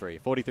would have killed free.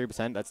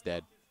 43%, that's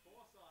dead.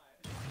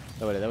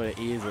 That would have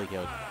easily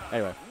killed.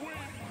 Anyway.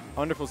 I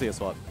wonder if we'll see a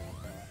swap.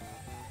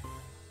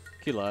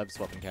 Q love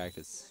swapping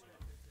characters.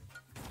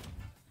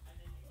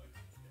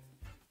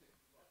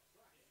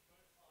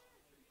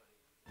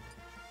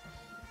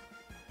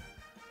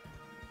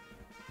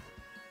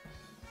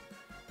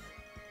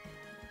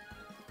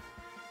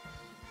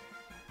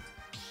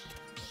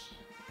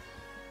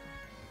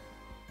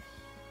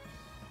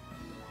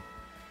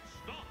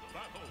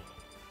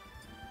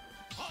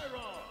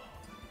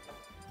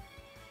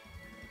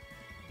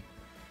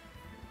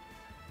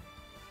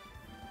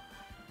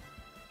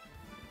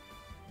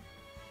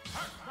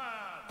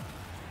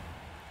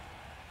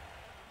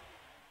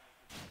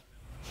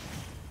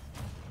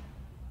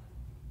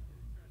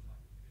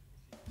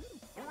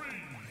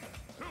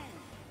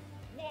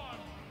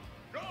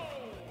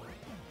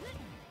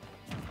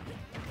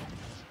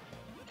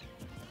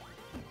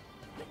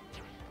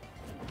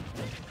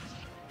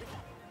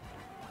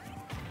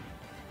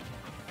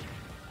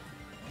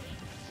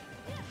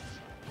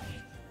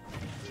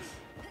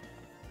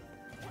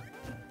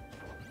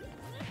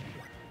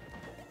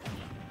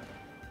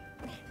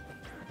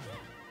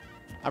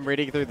 I'm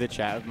reading through the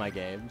chat of my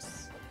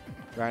games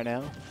right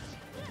now.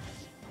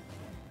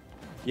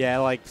 Yeah,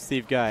 like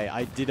Steve Guy,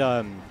 I did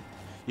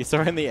you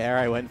saw in the air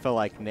I went for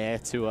like Nair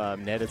to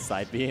Nair to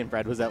side B and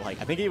Brad was at like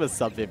I think he was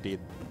sub 50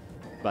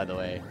 by the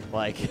way.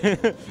 Like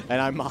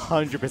and I'm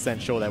 100%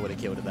 sure they would have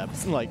killed at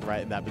that like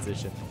right in that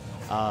position.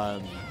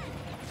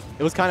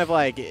 It was kind of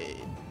like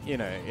you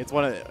know, it's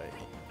one of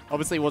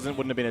obviously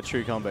wouldn't have been a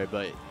true combo,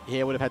 but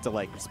he would have had to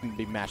like just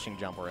be mashing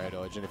jump or air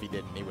dodge, and if he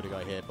didn't, he would have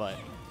got hit. But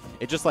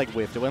it just like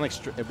whiffed.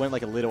 It went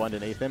like a little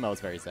underneath him. I was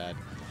very sad.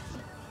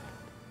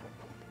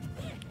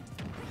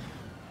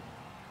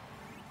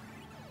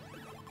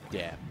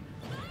 Yeah.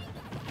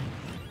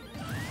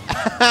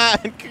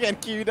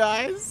 And Q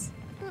dies.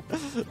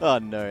 Oh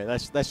no,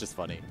 that's just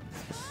funny.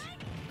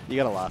 You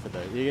gotta laugh at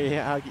those. You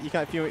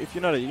can't if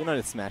you're not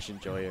a Smash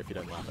enjoyer if you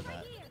don't laugh at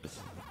that.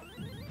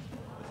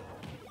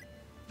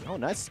 Oh,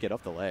 nice to get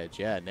off the ledge.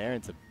 Yeah, Nair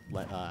into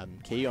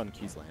key on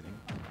Q's landing.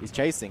 He's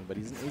chasing, but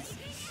he's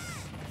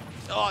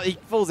oh, he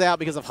falls out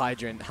because of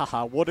Hydrant.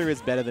 Haha, water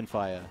is better than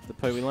fire.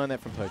 We learned that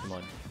from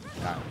Pokemon.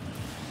 Right.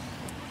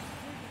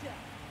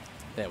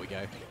 There we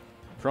go.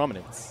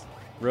 Prominence.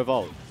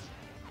 Revolt.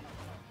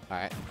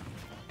 Alright.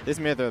 This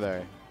Mithra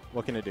though,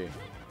 what can it do?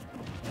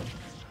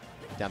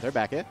 Down throw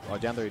back it. Or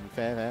down throw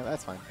fair.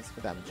 That's fine. That's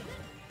for damage.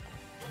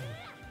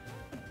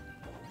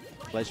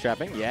 Ledge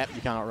trapping. Yep, you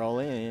can't roll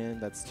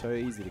in. That's so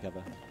easy to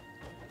cover.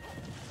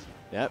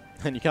 Yep,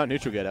 and you can't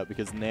neutral get up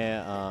because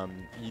Nair,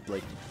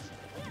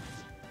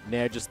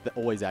 Nair just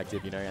always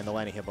active, you know, and the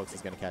landing hitbox is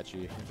going to catch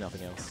you, if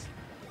nothing else.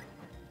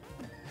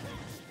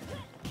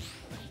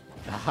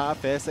 Haha,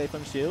 fair safe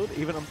on shield,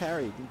 even on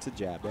parry, into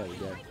jab, there we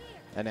go.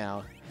 And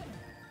now,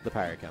 the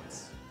parry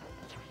comes.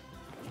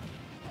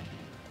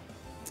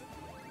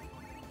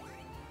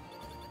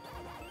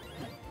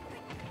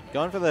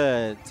 Going for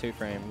the 2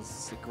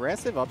 frames.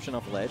 Aggressive option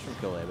off ledge from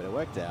Kool-Aid, but it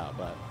worked out,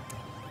 but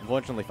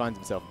Unfortunately, finds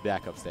himself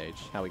back up stage.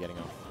 How are we getting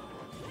off?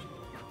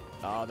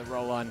 Oh, the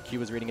roll on. Q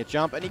was reading a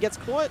jump, and he gets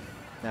caught.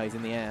 Now he's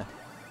in the air.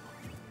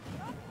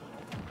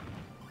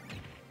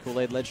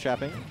 Kool-Aid ledge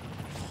trapping.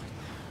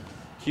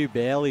 Q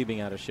barely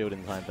being out of shield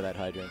in time for that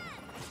hydrant.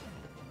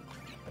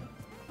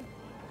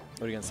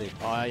 What are you going to see?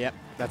 Oh, yep.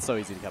 That's so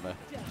easy to cover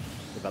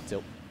with up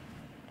tilt.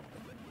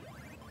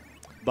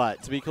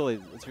 But to be cool,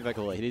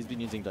 he's been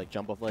using like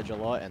jump off ledge a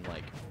lot, and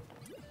like,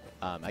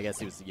 I guess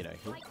he was, you know,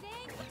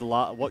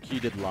 what Q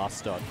did last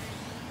stock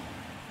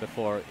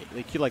before,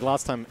 like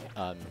last time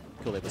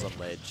Kool-Aid was on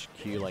ledge,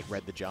 Q like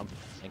read the jump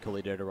and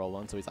Kool-Aid did a roll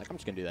on, so he's like, I'm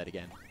just gonna do that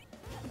again.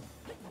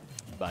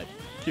 But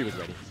Q was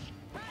ready.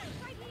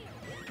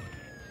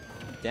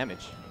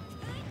 Damage.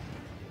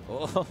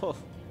 Oh.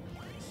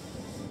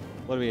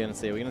 What are we gonna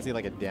see? Are we gonna see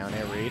like a down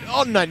air read?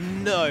 Oh no,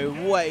 no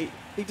way!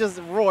 He just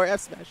raw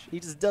F smash. He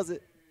just does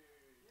it.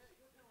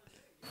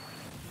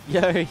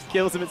 Yo, he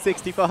kills him at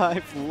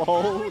 65.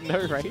 Lol,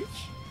 no rage.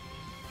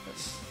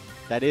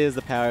 That is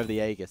the power of the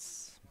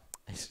Aegis.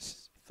 He's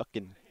just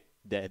fucking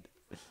dead.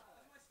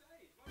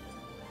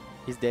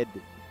 He's dead.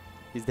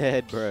 He's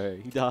dead, bro.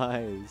 He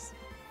dies.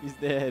 He's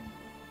dead.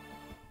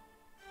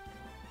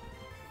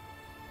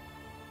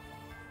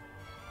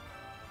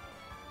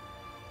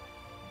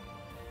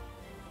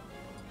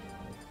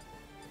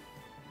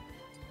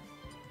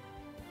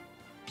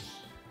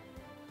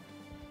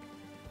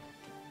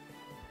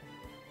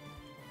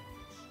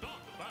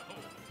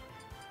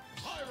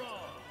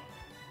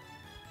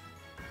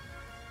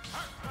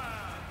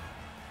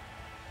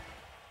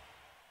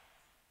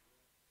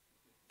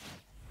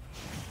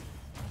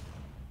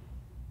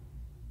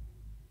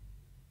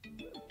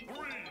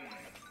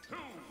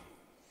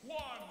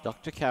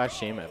 Dr.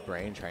 Kawashima,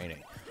 brain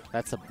training.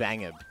 That's a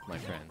banger, my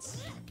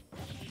friends.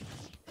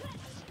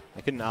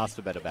 I couldn't ask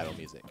for better battle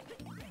music.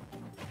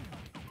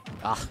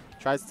 Ah,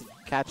 tries to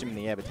catch him in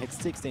the air, but takes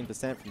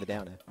 16% from the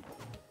down air.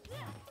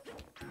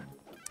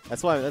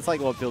 That's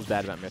like what feels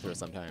bad about Mithra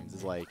sometimes.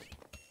 Is like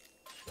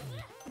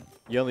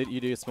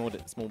you do small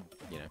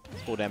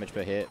damage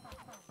per hit,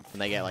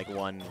 and they get like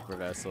one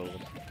reversal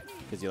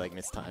because you like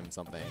mistime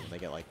something. They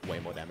get like way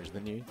more damage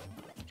than you.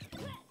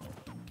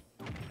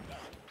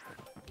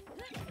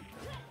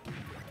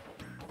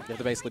 You have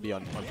to basically be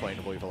on point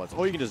of all your follows.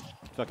 Or you can just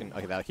fucking...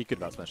 Okay, he could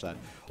have out smashed that.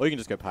 Or you can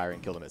just go Pyre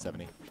and kill them at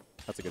 70.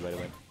 That's a good way to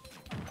win.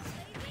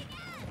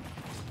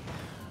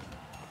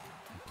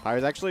 Pyre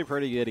is actually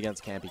pretty good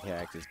against campy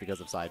characters because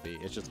of side B.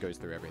 It just goes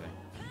through everything.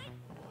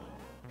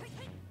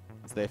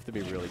 So they have to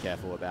be really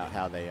careful about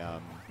how they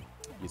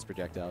use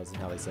projectiles and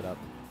how they set up.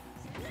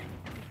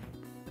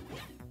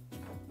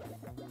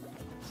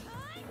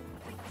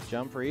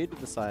 Jump read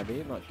with the side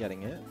B, not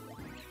getting it.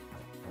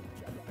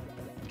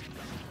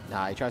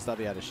 Nah, he tries to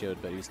be out of shield,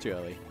 but he was too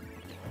early.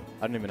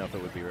 I don't even know if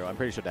it would be real. I'm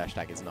pretty sure dash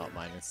attack is not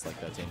minus like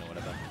 13 or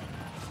whatever.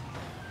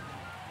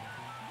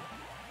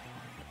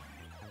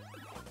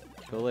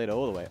 Kool-Aid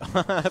all the way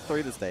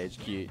through the stage.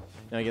 Cute.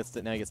 Now he gets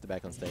to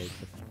back on stage.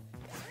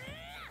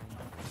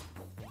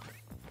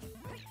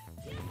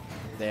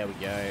 There we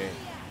go.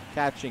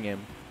 Catching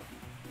him.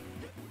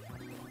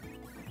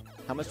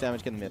 How much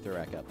damage can the Mithra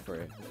rack up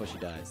before she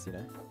dies? You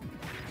know,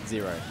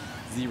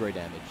 0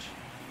 damage.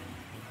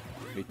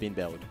 We've been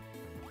belled.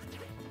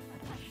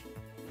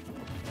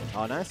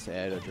 Oh, nice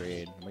air dodge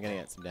read. We're gonna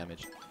get some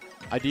damage.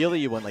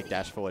 Ideally, you want like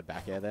dash forward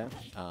back air there.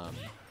 Oh,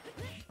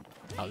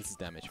 this is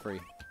damage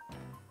free.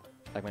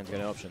 Pac-Man's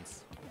got no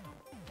options.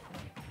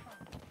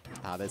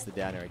 Ah, there's the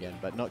down air again,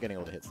 but not getting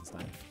all the hits this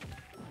time.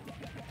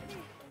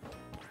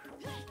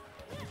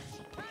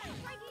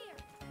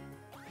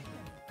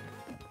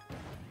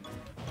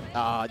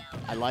 Ah,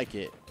 I like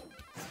it.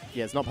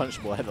 Yeah, it's not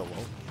punishable either, lol.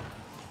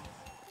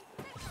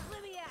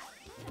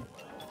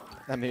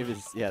 That move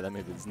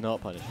is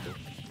not punishable.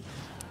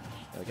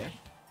 Okay.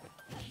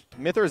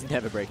 Mithra is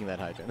never breaking that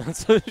hydrant,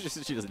 so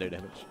she does no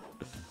damage.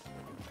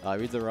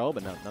 Reads the roll,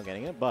 but not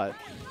getting it. But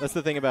that's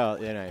the thing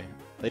about, you know,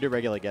 they do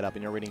regular get up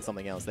and you're reading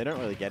something else. They don't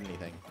really get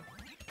anything.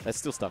 They're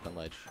still stuck on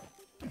ledge.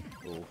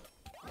 Ooh.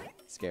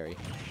 Scary.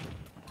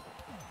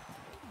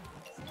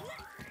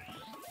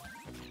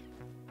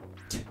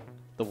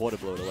 The water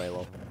blew it away,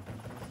 lol.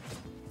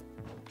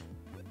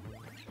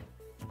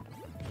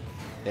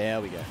 There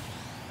we go.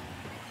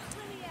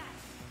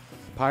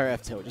 Pyro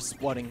F tilt, just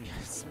swatting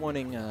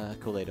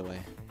Kool-Aid away.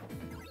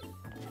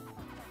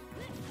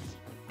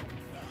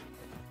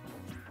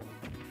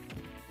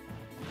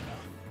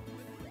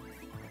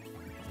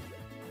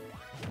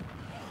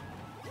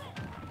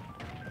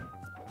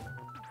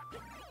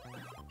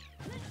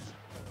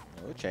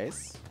 Oh,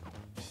 chase.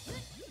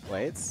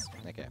 Waits.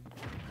 Okay.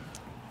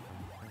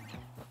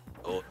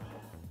 Oh.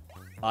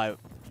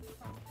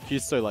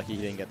 He's so lucky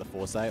he didn't get the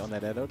foresight on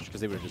that air dodge,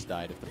 because he would have just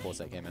died if the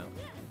foresight came out.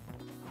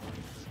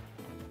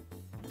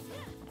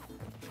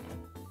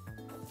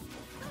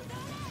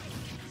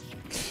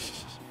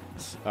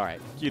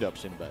 Alright, cute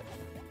option, but...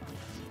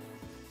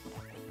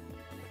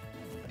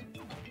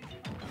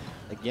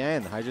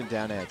 Again, hydrant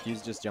down air.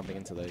 Q's just jumping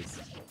into those.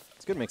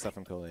 It's a good mix-up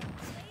from Kool-Aid.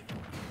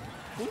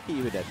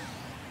 You were dead.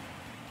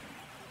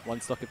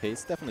 1 stock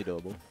apiece, definitely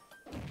doable.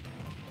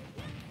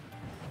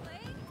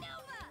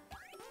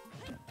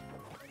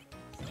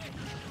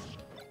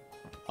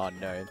 Oh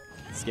no,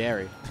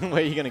 scary. Where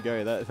are you gonna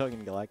go? That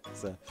fucking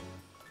Galactus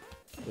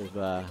with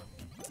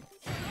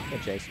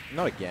chase.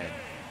 Not again.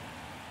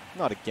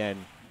 Not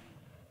again.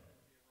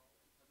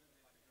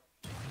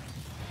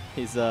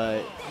 He's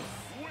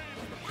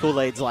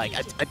Kool-Aid's like,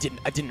 I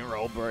didn't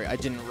roll, bro. I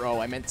didn't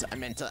roll. I meant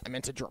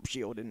to drop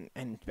shield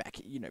and back,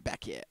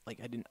 back here. Like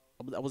I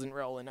wasn't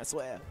rolling. I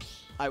swear.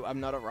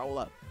 I'm not a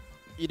roller.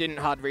 You didn't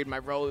hard read my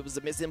roll. It was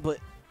a misinput.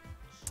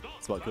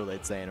 That's what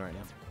Kool-Aid's saying right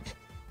now.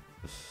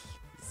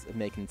 He's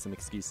making some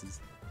excuses.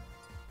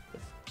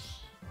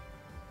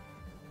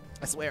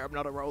 I swear I'm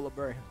not a roller,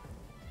 bro.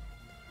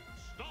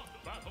 Stop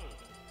battle.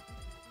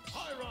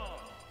 Pyra.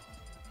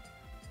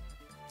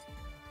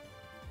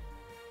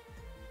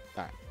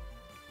 Alright.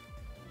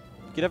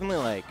 You could definitely,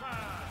 like,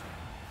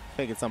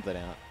 figure something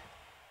out.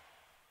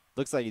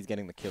 Looks like he's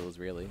getting the kills,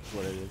 really, is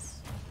what it is.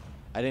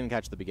 I didn't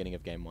catch the beginning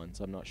of game 1,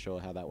 so I'm not sure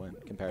how that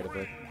went,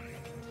 comparatively.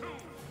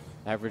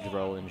 Average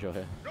roll,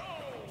 enjoy.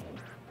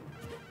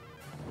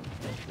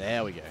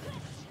 There we go.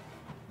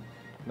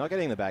 Not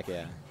getting the back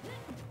air.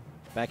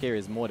 Back air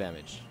is more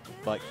damage,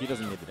 but he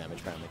doesn't need the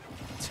damage, apparently.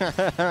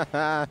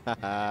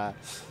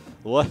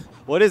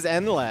 What is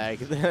end lag?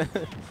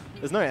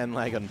 There's no end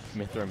lag on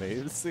Mithra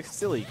moves. It's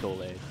silly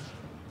Kool-Aid.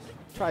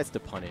 Tries to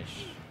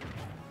punish.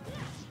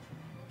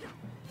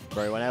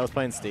 Bro, when I was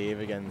playing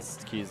Steve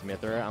against Q's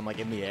Mithra, I'm like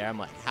in the air, I'm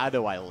like, how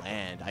do I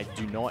land? I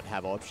do not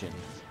have option.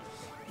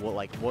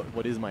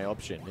 What is my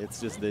option? It's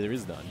just, there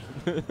is none.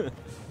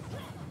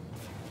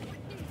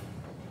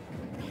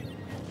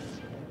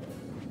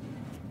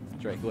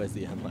 Drake, where's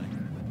the end lag?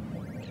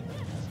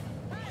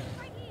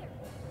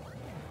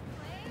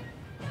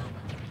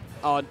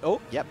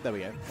 Oh, yep, there we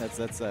go.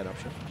 That's an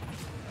option.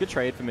 Good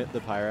trade from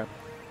the Pyro.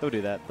 They'll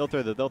do that. They'll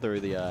throw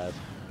the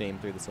beam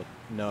through the sword.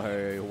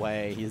 No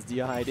way, he's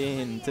died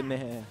into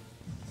Nair.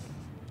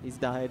 He's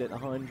died at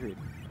 100.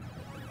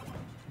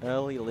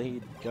 Early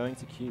lead going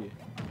to Q.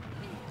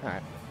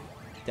 Alright.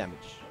 Damage.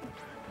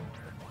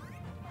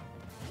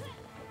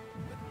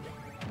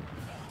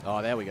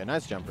 Oh, there we go.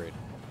 Nice jump read.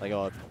 Like,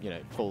 oh,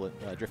 full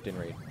drift in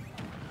read.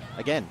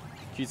 Again,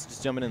 Q's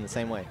just jumping in the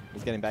same way.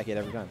 He's getting back hit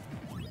every time.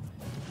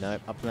 No,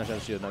 up smash out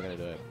of shield, not going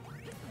to do it.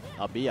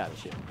 I'll be out of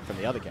shield from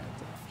the other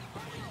character.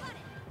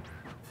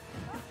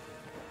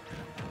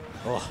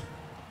 Oh.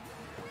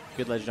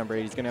 Good ledge jump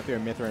read. He's going to have to go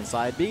Mithra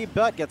inside B,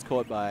 but gets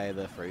caught by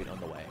the fruit on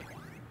the way.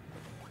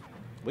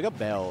 We got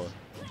Bell.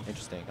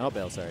 Interesting. Oh,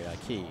 Bell, sorry.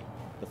 Key.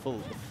 The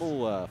full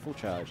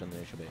charge on the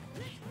initial B.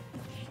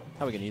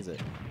 How are we going to use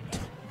it?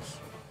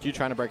 Q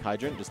trying to break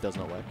Hydrant just does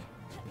not work.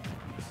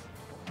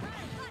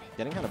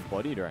 Getting kind of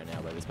bodied right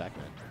now by this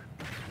Pac-Man.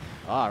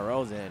 Ah,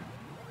 rolls in.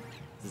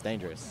 This is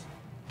dangerous.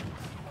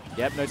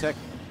 Yep, no tech.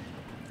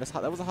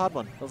 That was a hard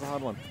one. That was a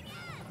hard one.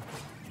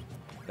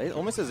 They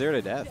almost a 0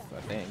 to death,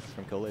 I think,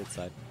 from Kool-Aid's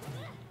side.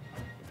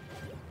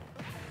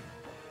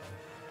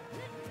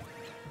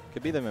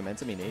 Could be the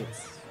momentum he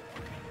needs.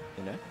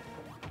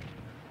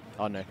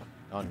 Oh no.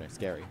 Oh no,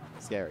 scary.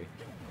 Scary.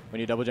 When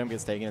your double jump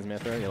gets taken as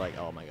Mithra, you're like,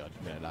 oh my god,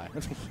 I'm gonna die.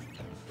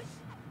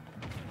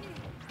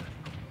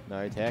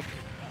 No tech.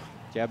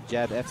 Jab,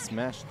 jab, F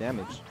smash,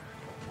 damage.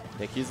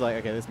 Yeah, Q's like,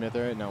 okay, this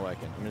Mithra, not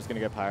working. I'm just gonna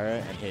go Pyro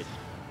and hit.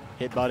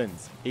 Hit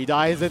buttons. He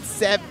dies at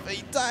 7.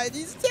 He died.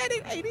 He's dead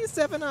at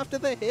 87 after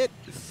the hit.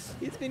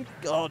 He's been,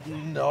 God,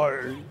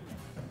 no.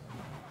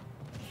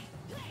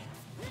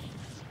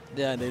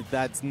 Yeah,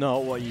 that's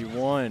not what you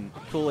want.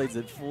 Kool-Aid's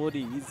at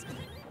 40. He's,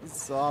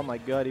 oh my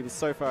god, he was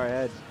so far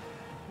ahead.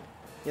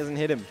 He hasn't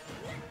hit him.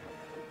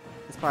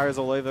 His Pyro's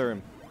all over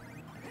him.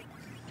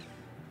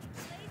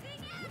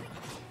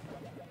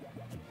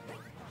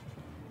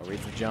 Oh,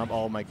 reads the jump.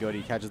 Oh my god,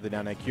 he catches the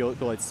down air.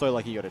 Kool-Aid's so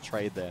lucky he got a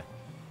trade there.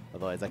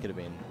 Otherwise, that could have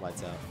been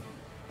lights out.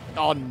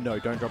 Oh no,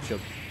 don't drop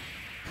shield.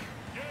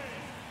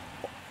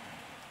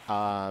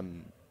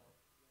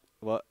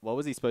 What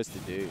was he supposed to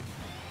do?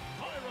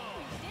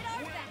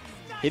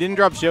 He didn't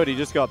drop shield, he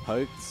just got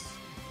poked.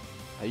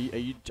 Are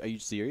you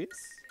serious?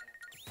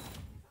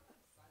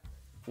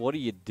 What do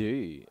you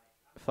do?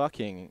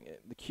 Fucking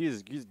the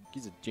Q's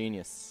a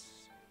genius.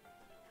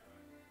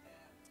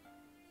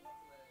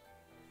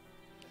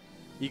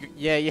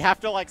 You have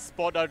to like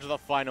spot dodge the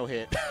final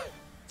hit.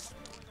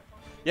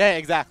 Yeah,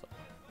 exactly.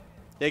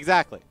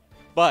 Exactly.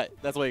 But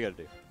that's what you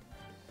gotta do.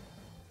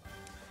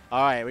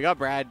 Alright, we got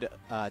Brad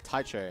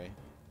Taicho.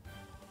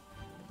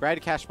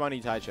 Brad Cash Money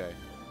Taicho.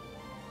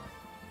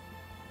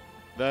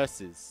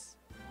 Versus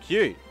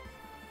Q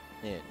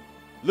in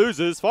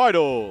Losers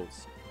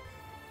Finals.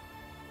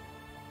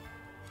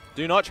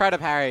 Do not try to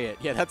parry it.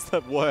 Yeah, that's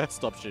the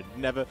worst option.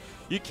 Never.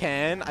 You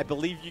can. I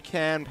believe you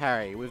can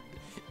parry with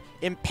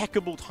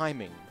impeccable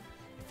timing.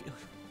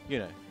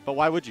 But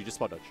why would you? Just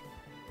spot dodge.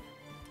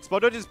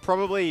 Spot dodge is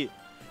probably...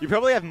 You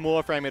probably have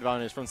more frame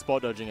advantage from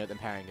spot dodging it than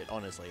parrying it,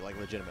 honestly. Like,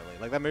 legitimately.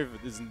 Like, that move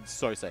is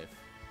so safe.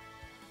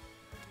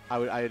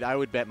 I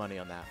would bet money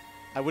on that.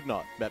 I would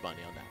not bet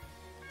money on that.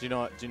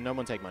 No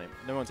one take money.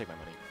 No one take my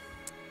money.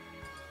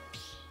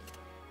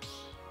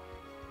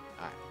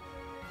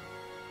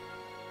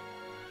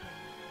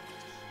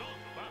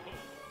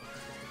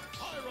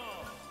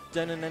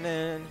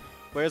 Dun-dun-dun-dun.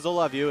 Where's all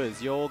our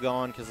viewers? You're all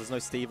gone because there's no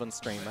Steve on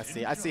stream. I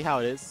see how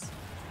it is.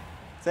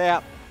 See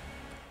ya.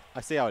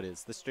 I see how it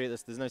is.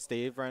 There's no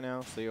Steve right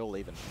now, so you're all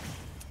leaving.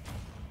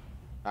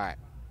 All right.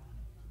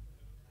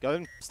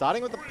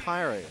 Starting with the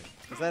Pyro.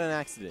 Is that an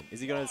accident? Is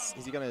he gonna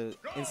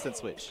instant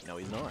switch? No,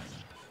 he's not.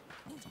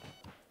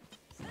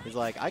 He's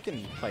like, I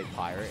can play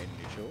Pyro in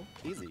neutral.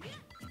 Easy.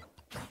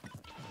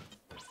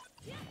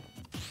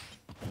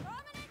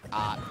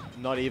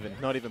 Not even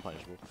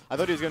punishable. I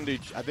thought he was gonna do.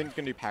 I think he was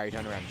gonna do parry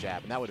turnaround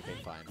jab, and that would have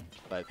been fine.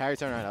 But parry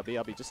turnaround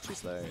I'll be just too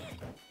slow.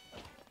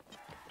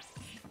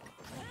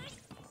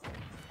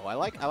 Oh, I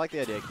like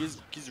the idea.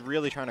 He's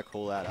really trying to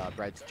call out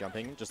Brad's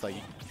jumping, just like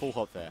full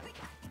hop there.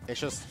 It's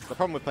just the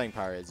problem with playing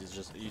Pyro is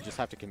you just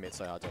have to commit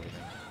so hard to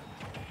everything.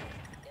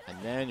 And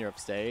then you're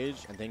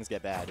upstage and things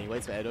get bad. He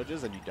waits for air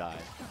dodges and you die.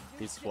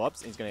 He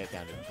swaps and he's gonna get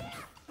countered.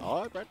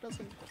 Oh, Brad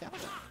doesn't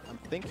counter.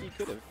 I think he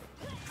could have.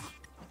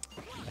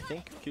 I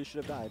think Q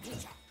should have died.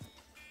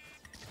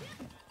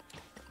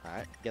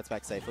 Alright, gets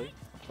back safely.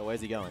 But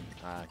where's he going?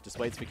 Just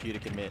waits for Q to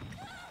commit.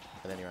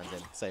 And then he runs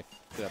in. Safe.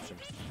 Good option.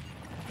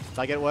 If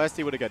I get worse,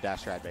 he would have got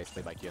dash rad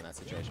basically by Q in that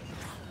situation.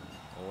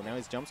 Oh, now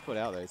his jump's caught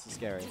out though. This is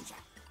scary.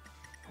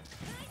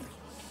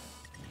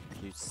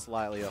 Q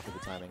slightly off with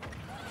the timing.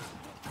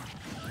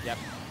 Yep.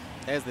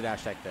 There's the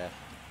dash tech there.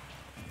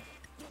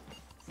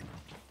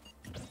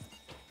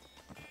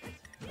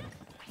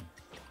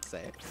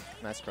 Safe.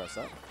 Nice cross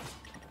up.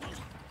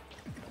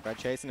 Brad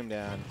chasing him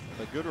down.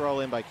 A good roll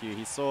in by Q.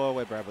 He saw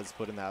where Brad was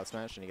putting the out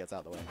smash and he gets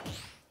out of the way.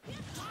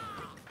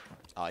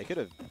 Oh, he could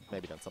have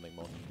maybe done something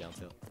more than down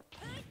tilt.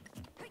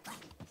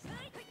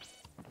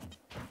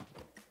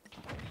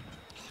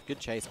 Good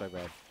chase by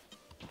Brad.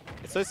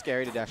 It's so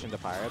scary to dash into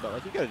Pyro, but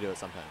like you gotta do it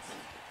sometimes.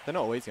 They're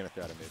not always gonna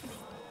throw out a move.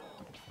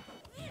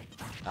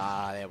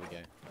 There we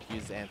go.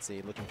 Q's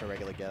antsy, looking for a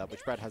regular get up,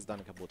 which Brad has done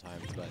a couple of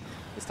times, but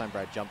this time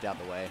Brad jumped out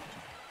the way.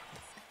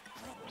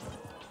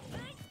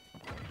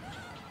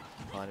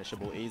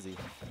 Punishable easy.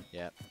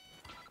 Yep.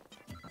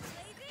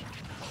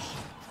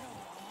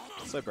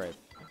 So brave.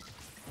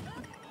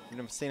 I've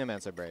never seen a man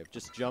so brave.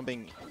 Just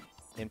jumping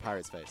in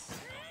Pyro's face.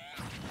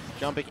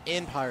 Jumping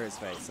in Pyro's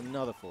face.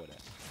 Another forward air.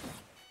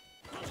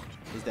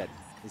 He's dead.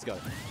 He's gone.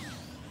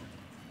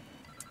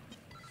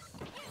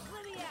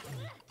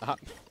 Now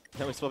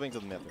we're swapping to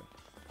the nether.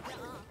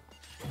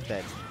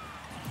 Dead.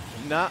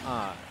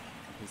 Nuh-uh,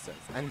 he says.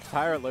 And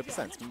Pyro at low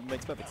percent.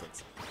 Makes perfect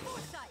sense.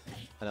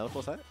 Another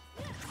foresight?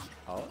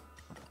 Oh.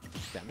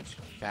 Damage.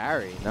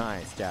 Parry.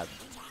 Nice. Jab.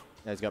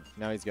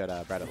 Now he's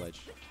got Brad at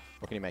ledge.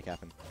 What can he make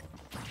happen?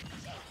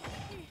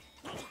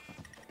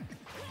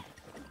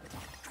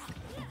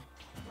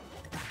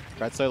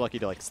 Brad's so lucky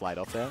to like slide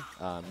off there.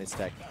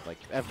 Mistech, like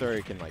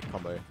F3 can like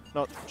combo.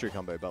 Not true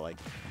combo, but like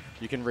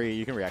you can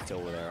react to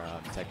all of their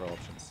tech roll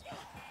options.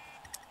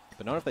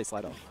 But not if they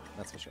slide off,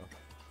 that's for sure.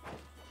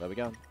 Where we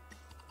going?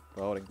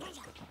 We're holding.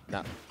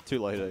 Nah, too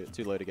low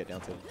to get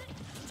down to.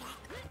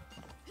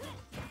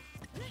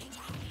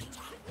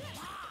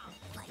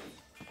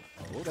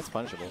 Oh, that's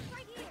punishable.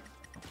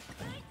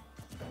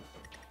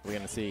 We're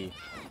gonna see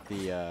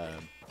the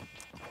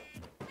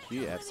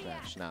QF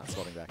smash. Nah,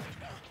 swapping back.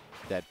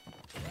 Dead.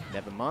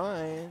 Never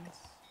mind.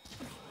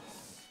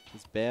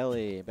 He's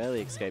barely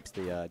escapes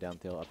the down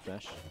tilt up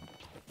smash.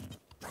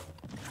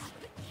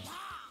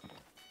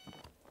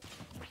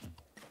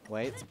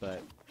 Waits,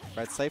 but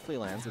Brad safely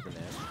lands with the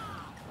net.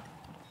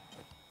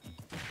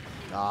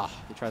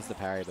 He tries to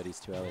parry, but he's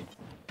too early.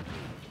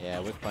 Yeah,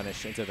 with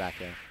punish into back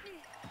there.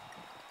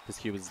 Because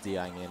Q was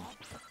DIing in.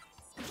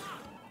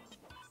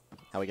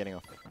 How are we getting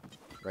off?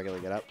 Regular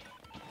get up.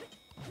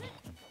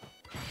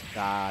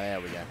 There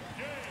we go.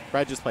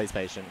 Brad just plays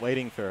patient,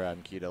 waiting for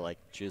Q to like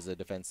choose a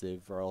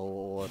defensive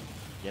roll or,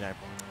 you know,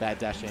 bad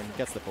dash in,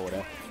 gets the forward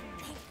air.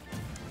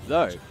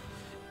 Though,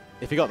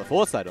 if he got the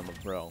foresight on the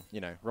roll, you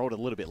know, rolled a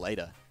little bit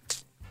later,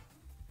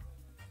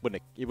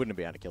 he wouldn't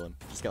be able to kill him.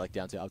 Just get like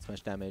down to up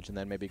smash damage and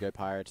then maybe go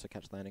Pyro to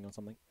catch landing or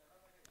something.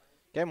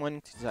 Game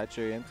 1 to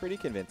Taicho and pretty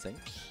convincing.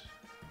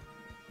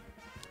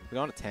 We're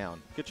going to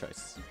town. Good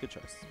choice. Good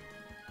choice.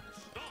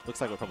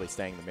 Looks like we're probably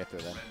staying the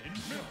Mithra then.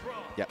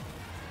 Yep.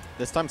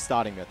 This time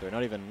starting Mithra,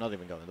 not even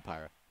going to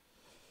Pyro.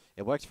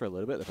 It worked for a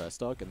little bit the first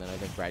stock, and then I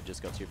think Brad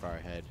just got too far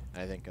ahead.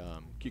 I think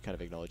Q kind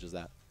of acknowledges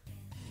that.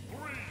 3,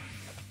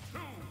 2,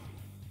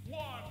 1,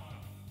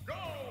 go!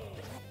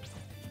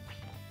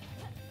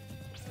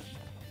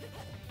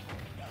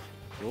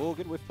 Oh,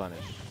 good whiff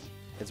punish.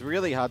 It's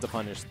really hard to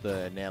punish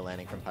the nair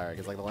landing from Pyro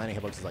because like the landing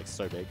hitbox is like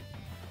so big.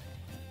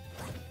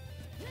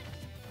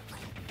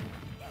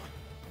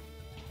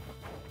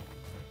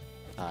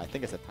 I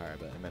think I said Pyro,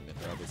 but I meant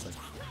Mithra, obviously.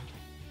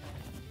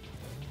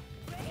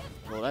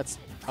 Well, that's...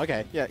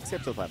 Okay, yeah,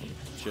 escape to the platform.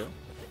 Sure.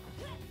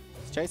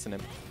 He's chasing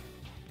him.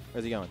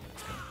 Where's he going?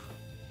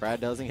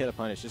 Brad doesn't get a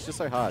punish. It's just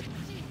so hard.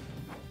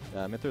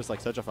 Mithra's like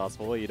such a fast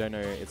forward, you don't know...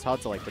 It's hard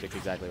to like predict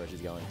exactly where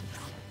she's going.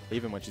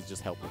 Even when she's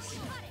just helpless.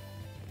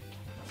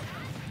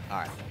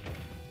 Alright.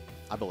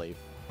 I believe.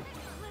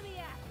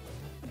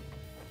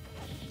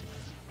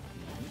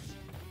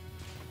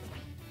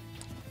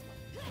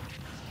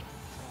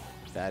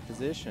 Bad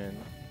position.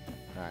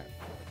 Alright.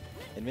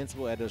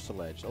 Invincible edge to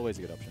ledge. Always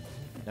a good option.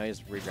 Now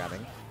he's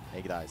re-grabbing.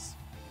 He dies.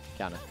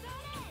 Counter.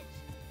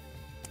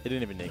 He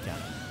didn't even need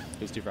counter.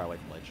 He was too far away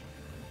from ledge.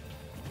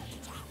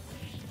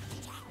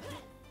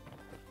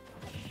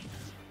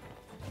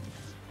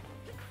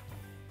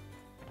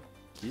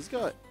 He's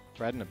got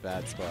Brad in a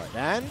bad spot.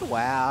 And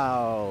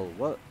wow!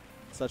 What?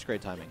 Such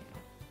great timing.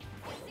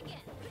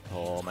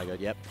 Oh my god,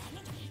 yep.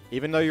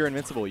 Even though you're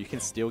invincible, you can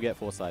still get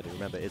four-sided.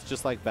 Remember, it's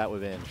just like Bat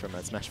Within from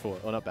Smash 4.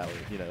 Or not Bat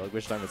Within, you know, like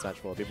Witch Time in Smash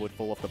 4. People would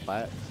fall off the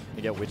plat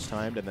and get Witch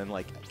Timed and then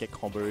like get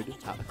comboed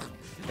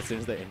as soon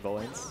as their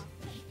invo ends.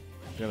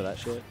 Remember that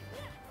shit?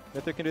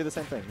 Mythic can do the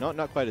same thing. Not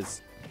quite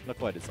as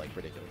like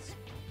ridiculous.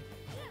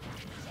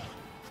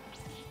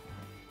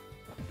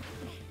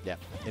 Yeah,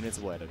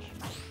 invincible edge.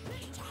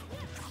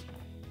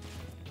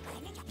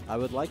 I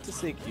would like to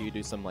see Q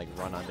do some like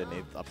run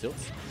underneath up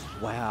tilts.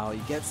 Wow, he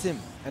gets him.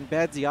 And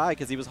bad DI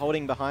because he was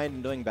holding behind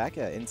and doing back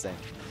air. Insane.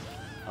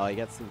 Oh, he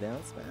gets the down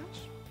smash.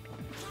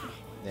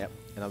 Yep,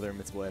 another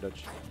invincible air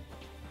dodge.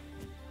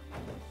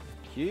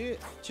 Q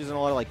choosing a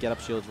lot of like get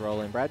up shields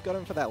rolling. Brad got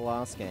him for that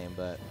last game,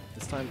 but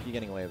this time Q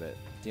getting away with it.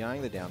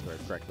 DIing the down throw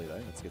correctly though.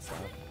 That's a good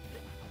start.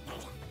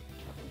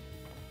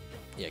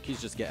 Yeah,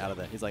 Q's just get out of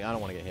there. He's like, I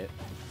don't want to get hit.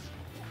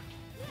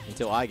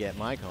 Until I get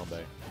my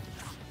combo.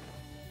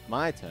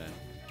 My turn.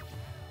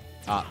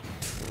 Ah.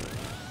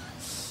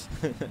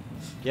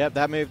 Yep,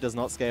 that move does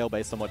not scale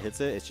based on what hits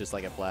it. It's just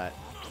like a flat.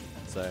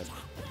 So,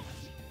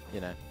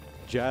 you know.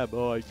 Jab.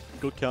 Oh, I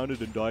got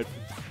countered and died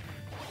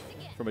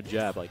from a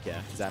jab. Like,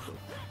 yeah, exactly.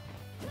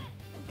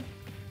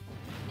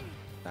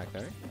 Back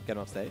there. Get him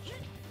off stage.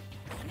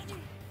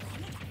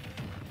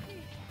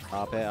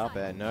 Up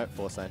air. Nope,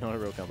 foresight. Not a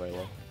real combo.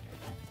 Lol.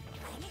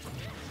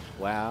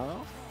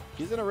 Wow.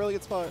 He's in a really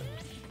good spot.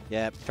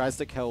 Yeah, tries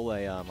to kill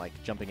a like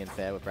jumping in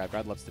fair with Brad.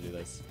 Brad loves to do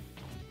this,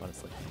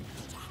 honestly.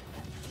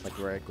 Like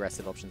very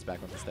aggressive options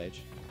back on the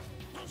stage.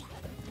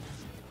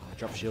 Oh,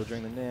 drop shield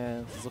during the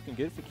nair. This is looking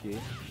good for Q.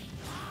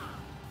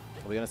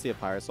 Are we gonna see a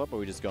pyro swap or are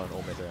we just going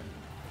all mid round?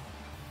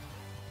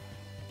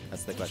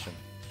 That's the question.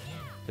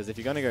 Because if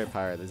you're gonna go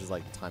pyro, this is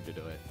like the time to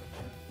do it.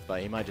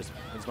 But he might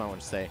want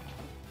to stay.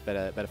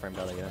 Better frame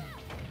belly, you know.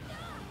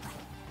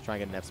 Try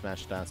and get an F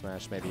smash, down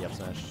smash, maybe up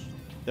smash.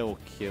 That will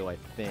kill, I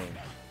think.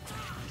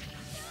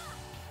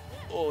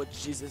 Oh,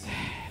 Jesus.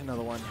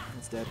 Another one.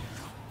 It's dead.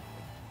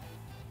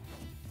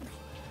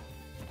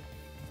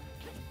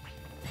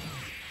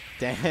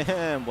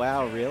 Damn.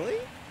 Wow, really?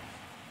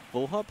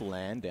 Full hop,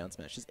 land, down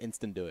smash. Just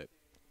instant do it.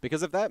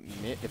 Because if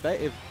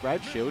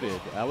Brad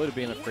shielded, that would have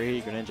been a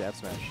free Greninja F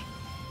smash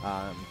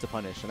to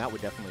punish, and that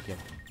would definitely kill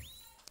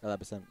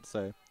 11%.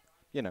 So,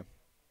 you know.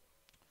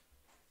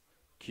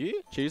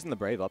 Q choosing the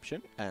brave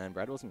option, and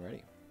Brad wasn't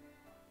ready.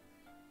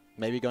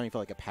 Maybe going for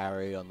like a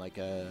parry on like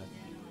a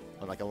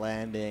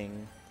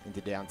landing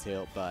into down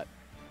tilt, but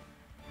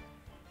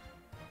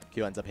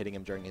Q ends up hitting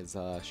him during his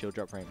shield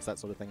drop frames, that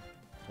sort of thing.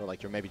 Or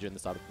like maybe during the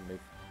start of the move.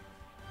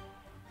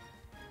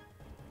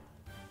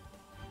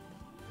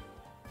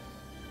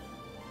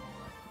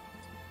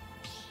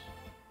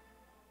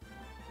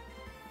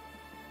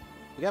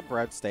 We got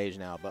Brad's stage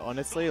now, but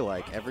honestly,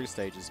 like every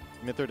stage is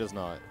Mythra does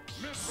not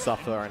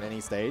suffer on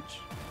any stage.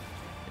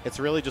 It's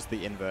really just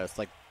the inverse.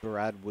 Like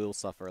Brad will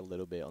suffer a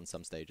little bit on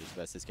some stages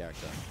versus his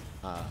character.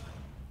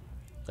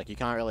 Like you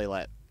can't really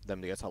let them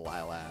go to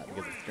Lilat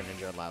because it's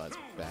Greninja and Lilat's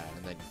bad,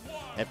 and then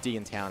FD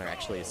and Town are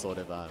actually sort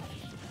of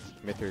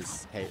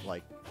Mythra's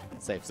like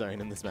safe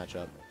zone in this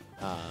matchup.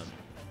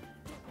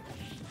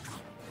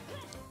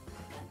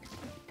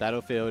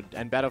 Battlefield,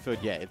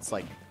 yeah, it's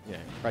like, you know,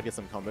 Brad gets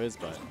some combos,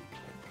 but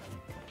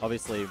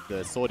obviously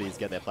the Swordies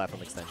get their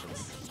platform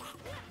extensions.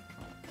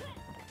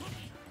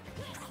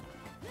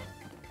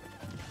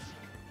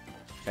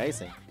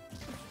 Facing.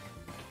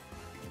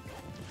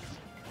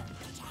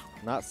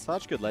 Not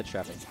such good ledge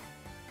trapping.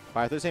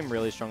 Pyro seem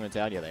really strong in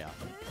town. Yeah, they are.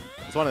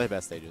 It's one of their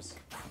best stages.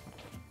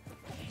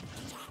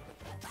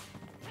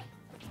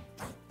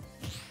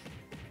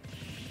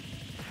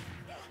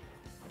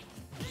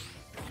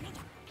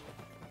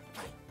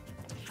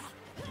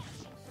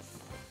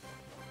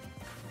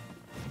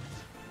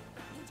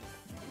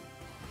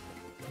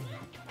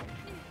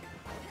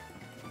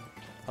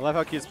 I love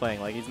how Q's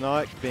playing. Like, he's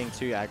not being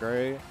too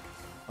aggro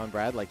on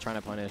Brad, like trying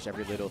to punish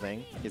every little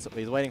thing. He's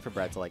waiting for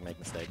Brad to like make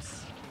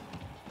mistakes.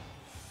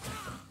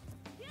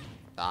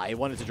 Ah, he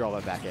wanted to drop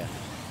it back air,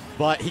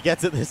 but he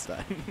gets it this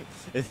time.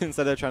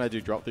 Instead of trying to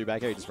do drop through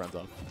back air, he just runs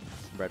off.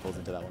 And Brad falls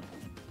into that one.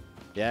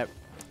 Yep,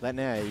 that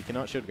nair, you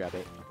cannot shield grab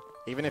it.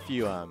 Even if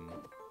you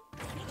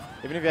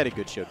had a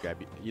good shield grab,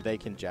 they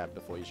can jab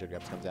before your shield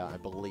grab comes out, I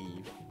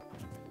believe.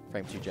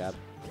 Frame 2 jab.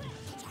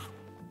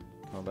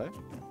 Combo.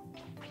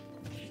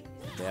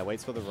 Yeah,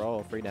 waits for the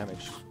roll, free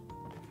damage.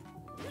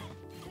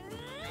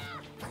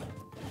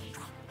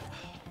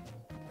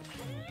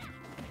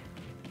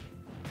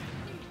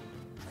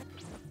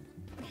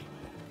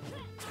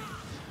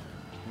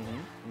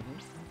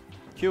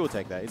 Q will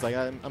take that. He's like,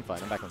 I'm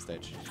fine. I'm back on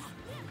stage.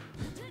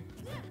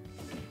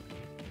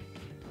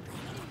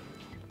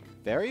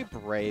 Very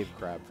brave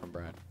grab from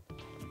Brad.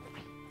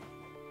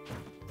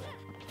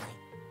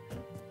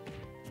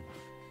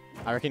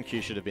 I reckon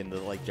Q should have been the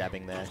like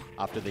jabbing there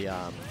after the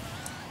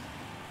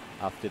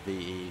what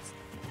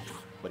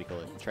do you call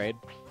it? Trade.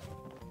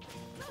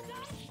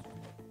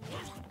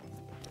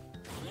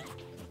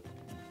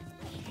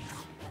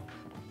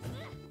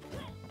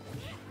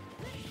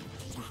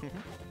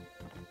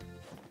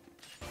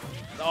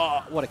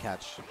 Oh, what a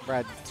catch.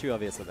 Brad, too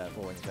obvious with that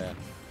falling there.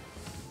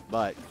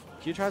 But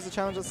Q tries to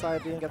challenge the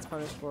side B and gets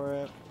punished for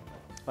it.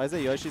 Why is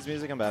it Yoshi's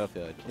music on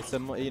Battlefield? It's a,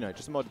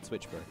 just a modded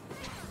Switch, bro.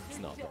 It's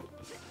not.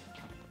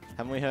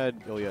 Haven't we heard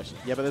Yoshi?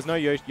 Yeah, but there's no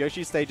Yoshi.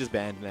 Yoshi's stage is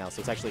banned now, so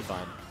it's actually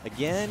fine.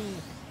 Again,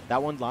 that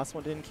last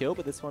one didn't kill,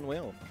 but this one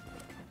will.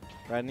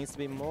 Brad needs to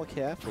be more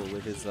careful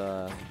with his,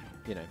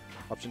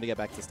 option to get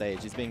back to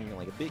stage. He's being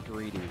like a bit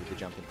greedy with the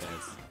jumping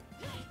phase.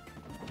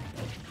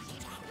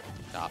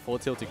 Ah, 4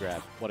 tilt to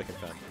grab. What a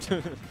confirm.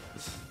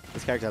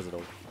 This character has it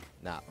all.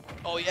 Nah.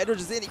 Oh, he air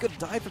dodges in. He could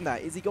die from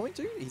that. Is he going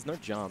to? He's no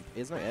jump. He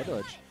has no air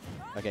dodge.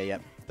 Okay,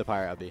 yep. The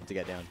pirate RB to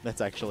get down.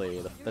 That's actually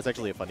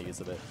a funny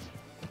use of it.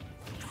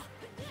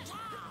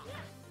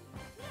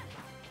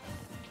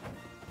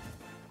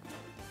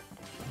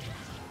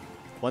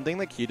 One thing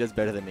that Q does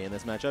better than me in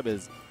this matchup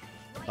is...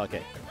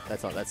 Okay,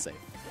 that's safe.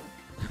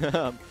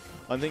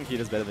 One thing Q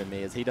does better than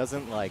me is he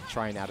doesn't, like,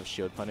 try and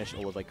out-of-shield punish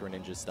all of, like,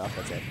 Greninja's stuff.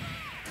 That's it.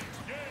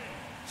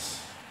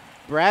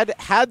 Brad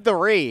had the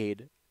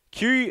read.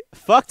 Q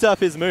fucked up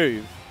his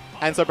move.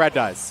 And so Brad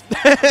dies.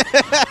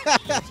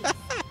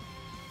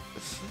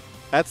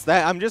 That's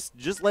that. I'm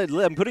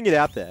I'm putting it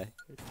out there.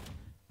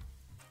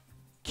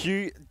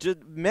 Q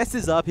just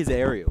messes up his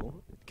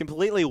aerial.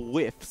 Completely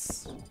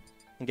whiffs.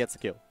 And gets the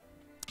kill.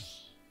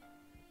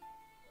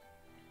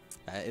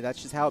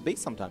 That's just how it be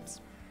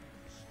sometimes.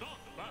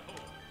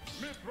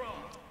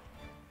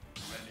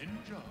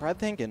 Brad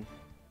thinking.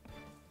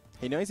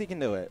 He knows he can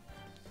do it.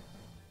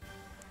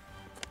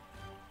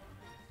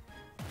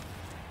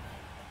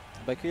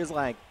 But Q's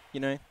like,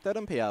 third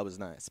on PR was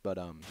nice, but,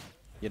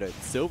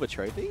 silver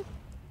trophy?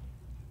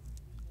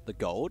 The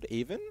gold,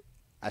 even?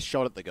 A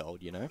shot at the gold,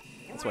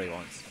 That's what he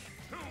wants.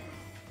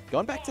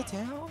 Going back to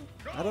town?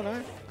 I don't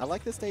know. I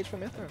like this stage for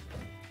Mithra.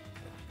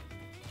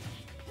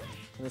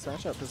 In this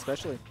matchup,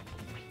 especially.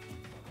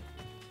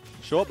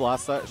 Short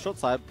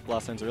side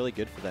blast zones are really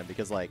good for them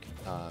because, like,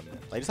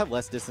 they just have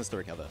less distance to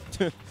recover.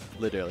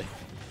 Literally.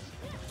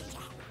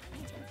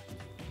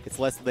 It's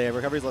less, their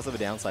recovery is less of a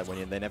downside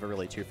when they're never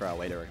really too far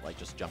away to, like,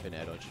 just jump in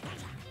air dodge.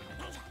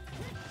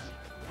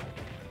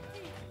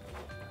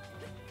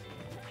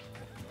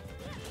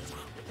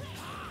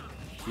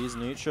 He's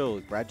neutral.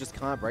 Brad just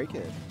can't break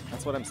it.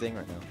 That's what I'm seeing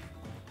right now.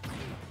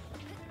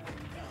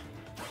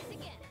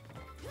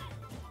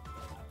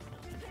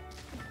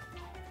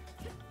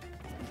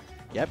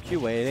 Yep, Q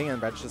waiting, and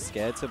Brad's just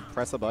scared to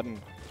press a button.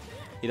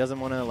 He doesn't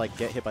want to, like,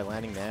 get hit by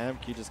landing there.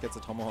 Q just gets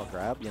a tomahawk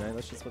grab.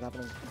 That's just what's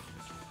happening.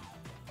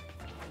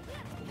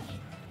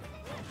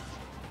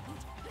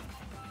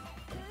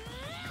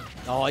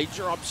 Oh, he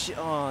dropped.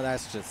 Oh,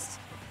 that's just...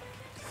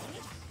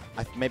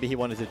 maybe he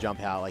wanted to jump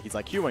out. Like, he's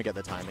like, Q won't get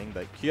the timing,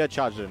 but Q had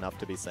charged it enough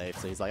to be safe,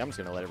 so he's like, I'm just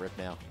going to let it rip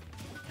now.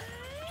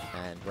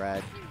 And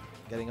Brad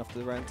getting off to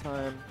the right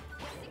time.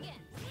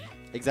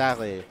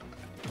 Exactly.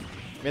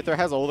 Mithra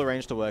has all the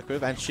range to work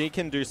with, and she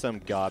can do some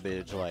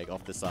garbage, like,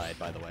 off the side,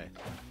 by the way.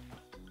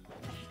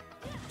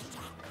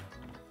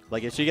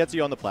 Like, if she gets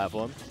you on the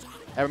platform,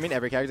 I mean,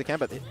 every character can,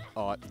 but...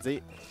 Oh,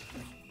 see?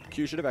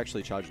 Q should have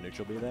actually charged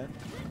neutral B there.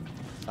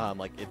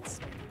 Like, it's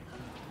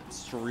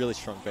really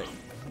strong base.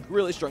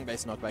 Really strong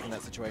base knockback in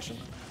that situation.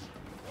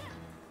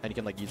 And you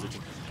can, like, use it to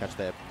catch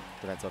their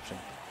defense option.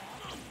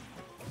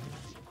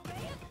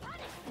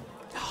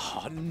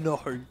 Oh,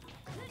 no.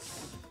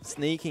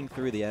 Sneaking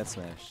through the F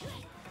smash.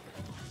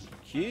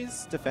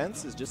 Q's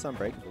defense is just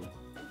unbreakable.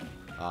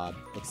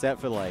 Except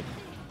for, like,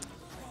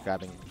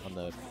 grabbing on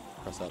the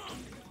cross-up.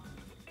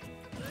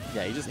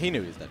 Yeah, he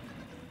knew he was dead.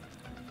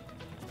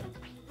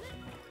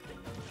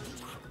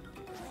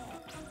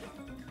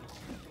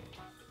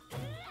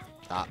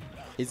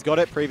 He's got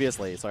it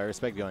previously, so I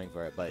respect going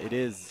for it, but it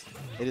is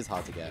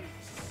hard to get.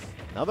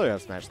 Another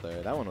F smash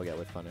though, that one will get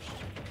whiff punished.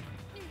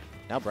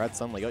 Now Brad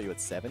suddenly got you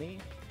at 70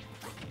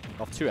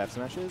 off 2 F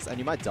smashes, and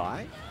you might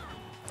die.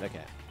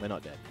 Okay, we're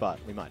not dead, but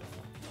we might have.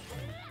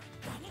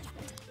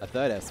 A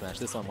 3rd F smash,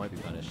 this one won't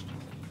be punished.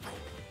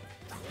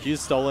 Q's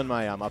stolen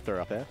my up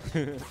throw up air,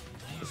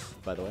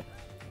 by the way.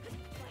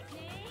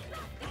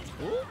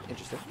 Ooh,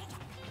 interesting.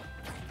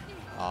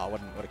 Oh,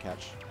 what a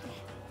catch.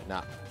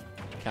 Nah.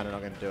 Counter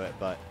not going to do it,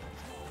 but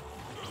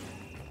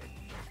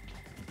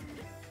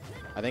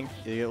I think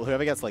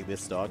whoever gets like this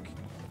stock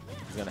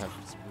is going to have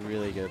this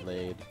really good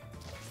lead.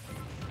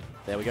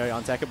 There we go,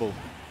 untechable.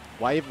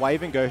 Why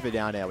even go for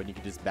down air when you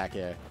can just back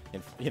air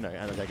and,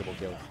 unattackable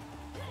kill?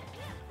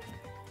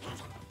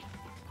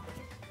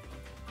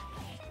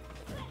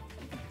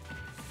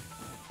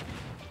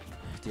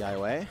 DI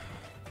away.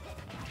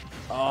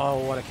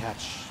 Oh, what a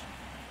catch.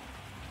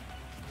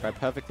 Right,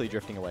 perfectly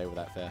drifting away with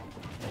that fair.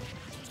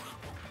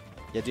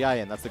 Yeah, DI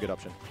in, that's the good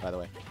option, by the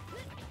way.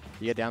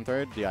 You get down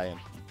throw, DI in.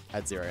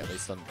 Add 0 at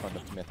least on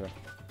the Mithra.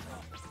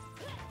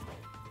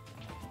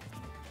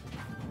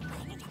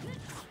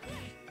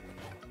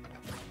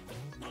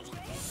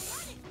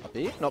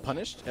 Not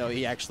punished? Oh,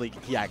 he actually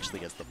gets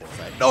the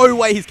foresight. No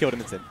way, he's killed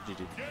him instead.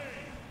 GG.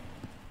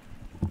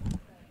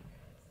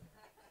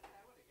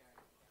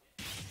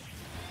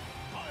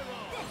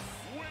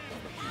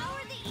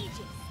 Power the Aegis.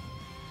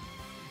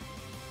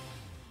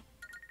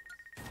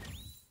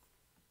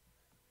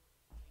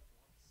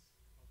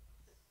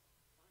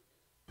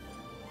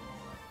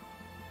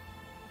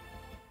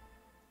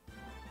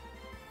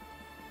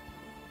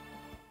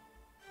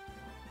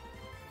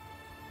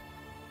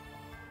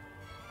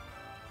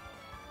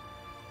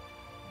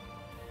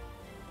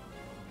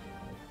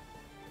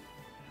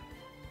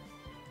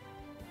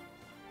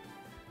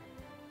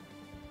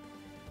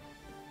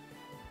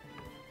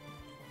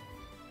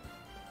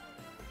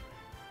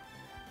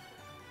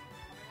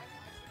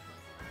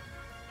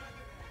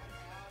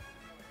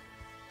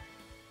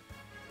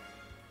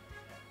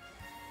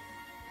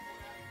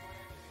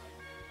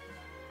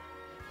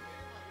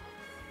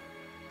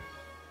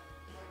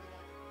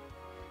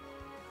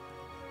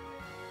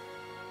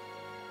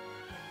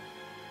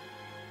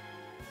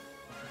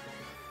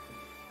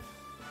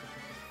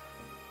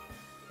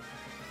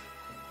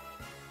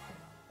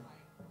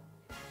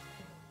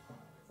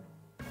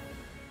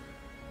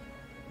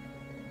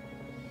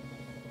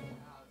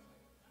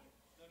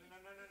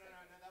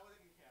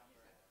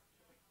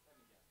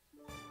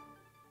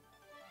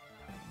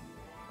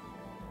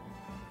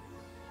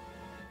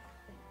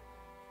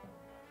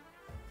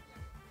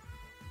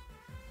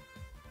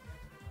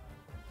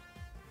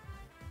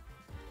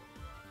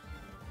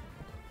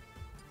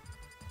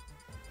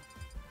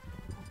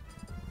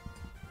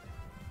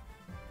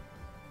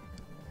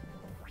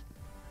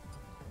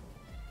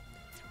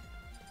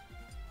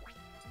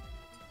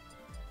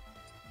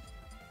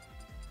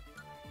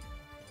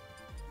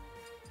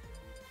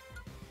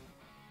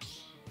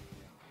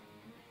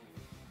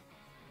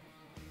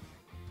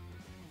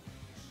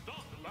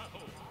 Start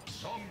battle.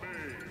 Zombie.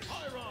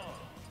 Pyro.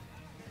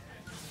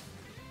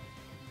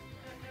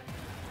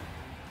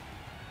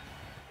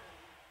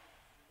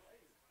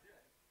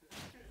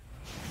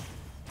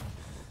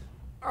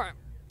 Alright.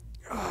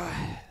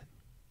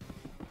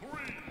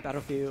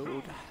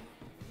 Battlefield.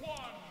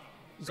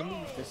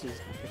 Zombie versus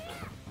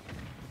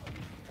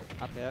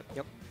up there.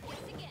 Yep.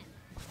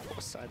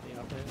 Force side the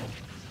up there.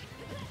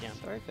 Down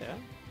throw, fair.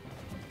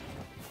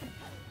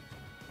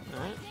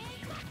 Alright.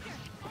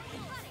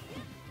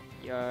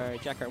 Yo,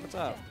 Jacko, what's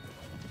up?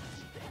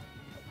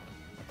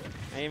 I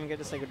didn't even get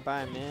to say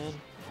goodbye, man.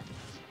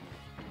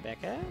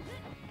 Becca?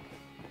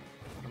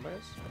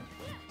 Combos.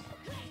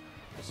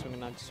 Swing a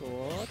knife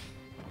sword.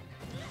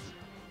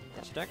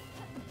 Dash attack.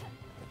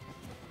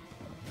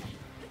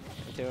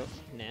 Into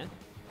nah.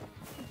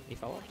 He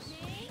follows.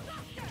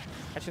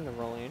 Catching the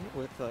roll in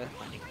with the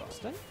lightning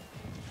buster.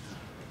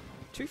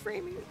 2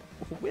 framing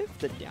with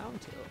the down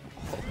tilt.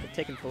 Oh,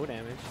 taking full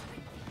damage.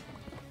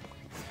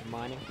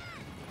 Mining.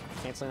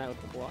 Canceling that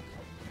with the block.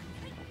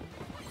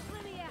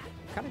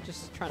 Kind of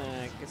just trying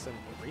to get some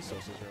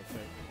resources real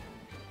quick.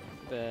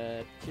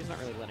 But she's not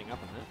really letting up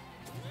on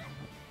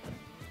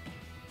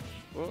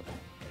that.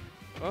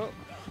 Oh. Oh.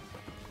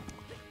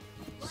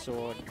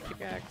 Sword,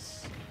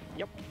 pickaxe.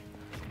 Yep.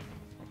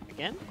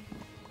 Again.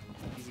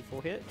 Easy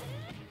 4 hit.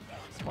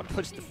 Spot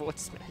push the forward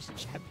smash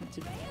jab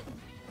into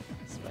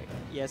Spike.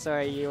 Yeah,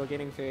 sorry, you were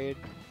getting food.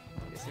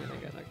 Guess you're gonna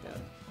get knocked out.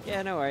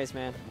 Yeah, no worries,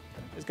 man.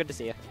 It was good to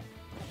see you.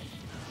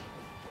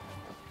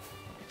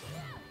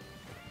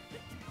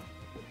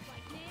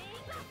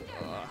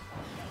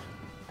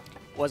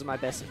 Was my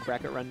best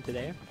bracket run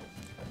today.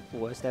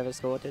 Worst ever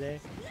score today.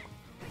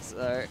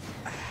 So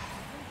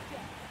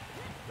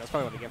that's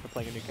probably what I get for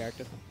playing a new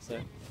character.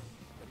 So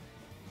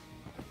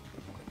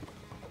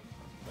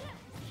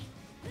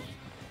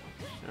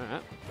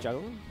alright,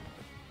 juggle.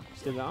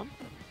 Still arm.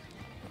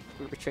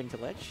 Retreating to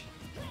ledge.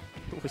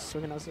 We're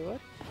swinging our sword.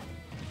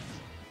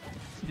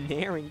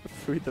 Naring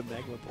through the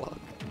magma block.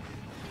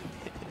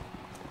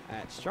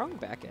 Alright, strong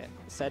back at.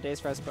 Sad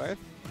days for us both.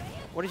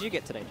 What did you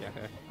get today,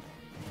 Jacko?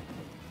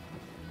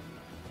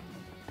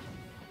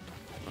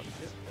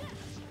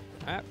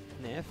 Alright,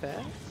 nair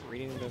fair.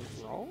 Reading the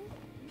roll.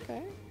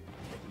 Okay.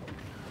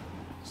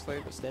 Slow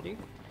but steady.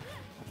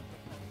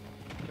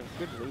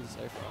 Good lead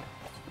so far.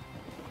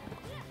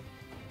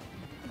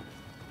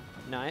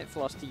 Knight,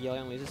 Velocity, Yellow,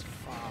 and loses.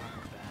 Fuck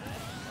that.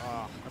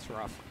 Oh, that's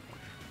rough.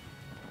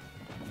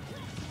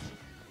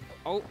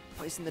 Oh,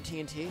 placing the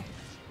TNT.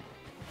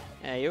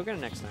 Yeah, you'll get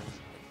it next time.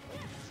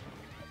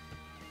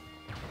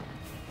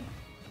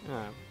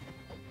 Alright.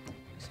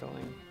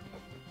 Stalling.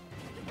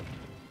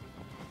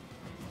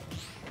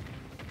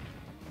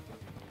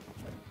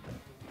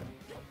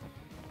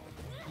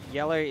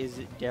 Yellow is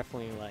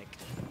definitely like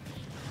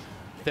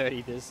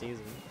 30 this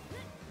season.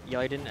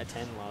 Yellow didn't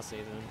attend last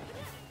season.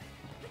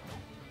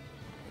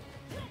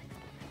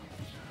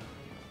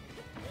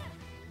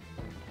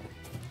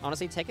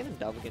 Honestly, taking a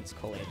dub against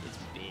Colette is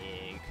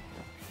big.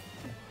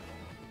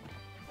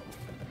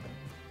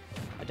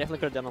 I definitely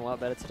could have done a lot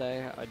better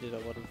today. I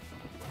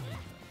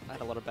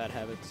had a lot of bad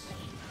habits. So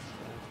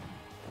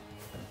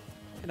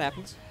it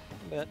happens,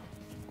 but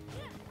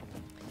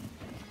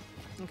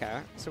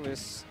Okay, so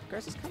Ghost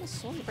is kind of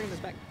slowly bringing this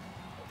back.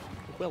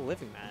 We're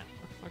living that.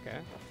 Okay.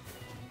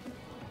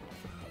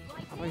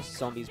 Are those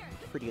zombies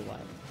pretty light?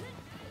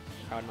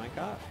 Powered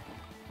minecart.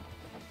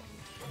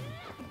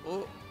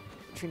 Oh,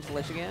 trim to the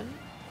ledge again.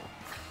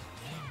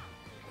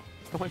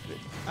 Oh,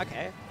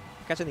 okay.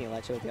 Catching the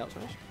Elytra with the up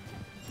smash.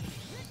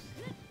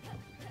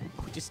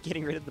 We're just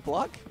getting rid of the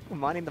block. We're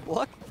mining the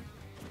block.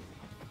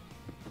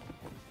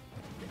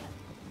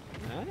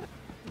 Alright,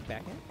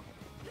 back in.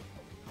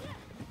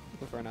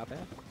 Looking for an up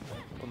air.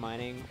 We're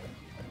mining.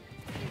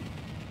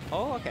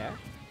 Oh, okay.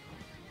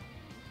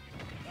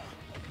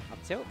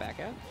 Up tilt, back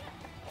air.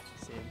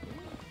 Simple.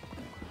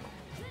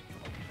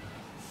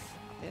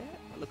 Yeah,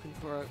 looking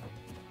for a...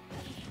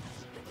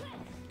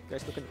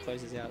 Ghost looking to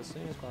close this out as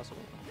soon as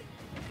possible.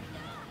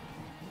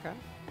 Okay.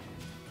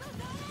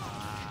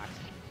 Ah.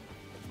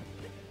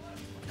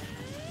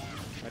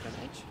 Right on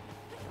edge.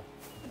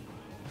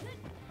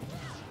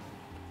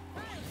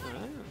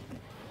 Alright.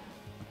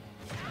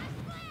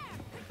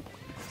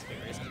 It's a bit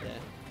risky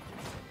there.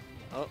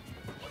 Oh.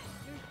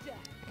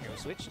 Okay, we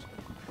switched.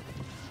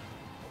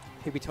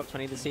 He'll be top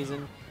 20 this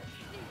season.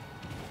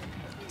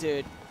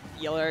 Dude,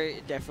 Yellow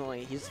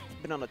definitely, he's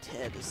been on a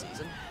tear this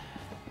season.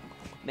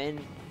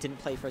 Man didn't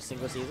play for a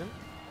single season.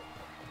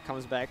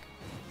 Comes back,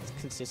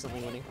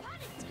 consistently winning.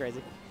 It's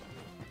crazy.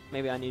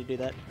 Maybe I need to do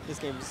that. This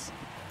game's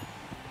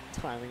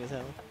tiring as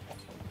hell.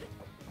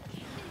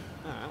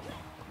 Alright.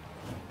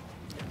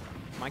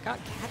 Minecart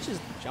catches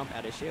the jump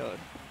out of shield.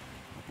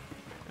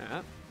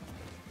 Alright.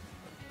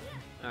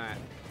 Alright.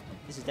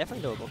 This is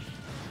definitely doable.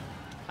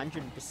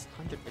 100%. It's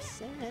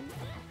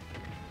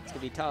gonna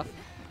be tough.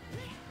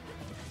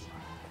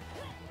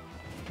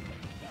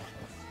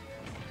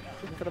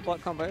 Looking for the block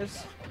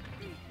combos.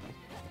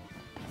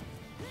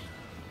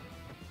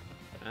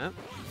 Alright.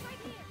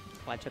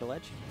 Slide to the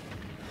ledge.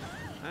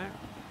 Alright.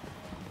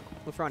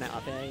 We're throwing out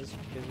up airs.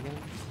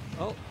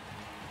 Oh!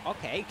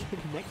 Okay,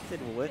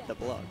 connected with the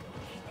block.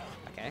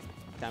 Okay,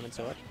 diamond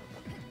sword.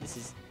 This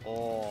is...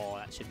 Oh,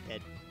 that should be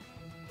dead.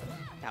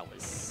 That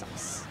was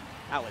sus.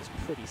 That was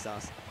pretty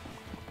sus.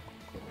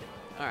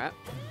 Alright.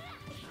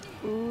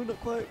 Ooh, not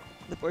quite.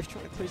 They're both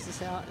trying to close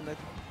this out and they're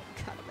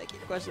kind of making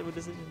questionable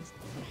decisions.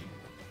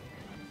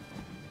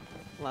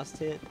 Last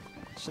hit.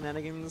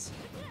 Shenanigans.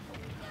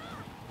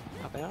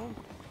 Up out.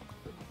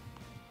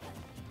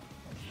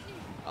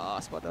 Oh,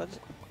 spot dodge.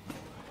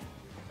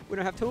 We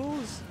don't have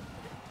tools.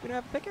 We don't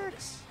have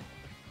pickaxe.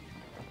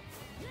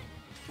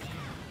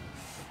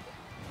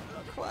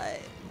 Not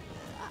quite.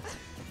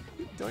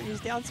 Don't use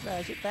down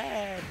smash, it's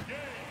bad.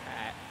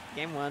 Alright,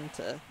 game 1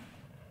 to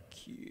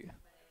Q.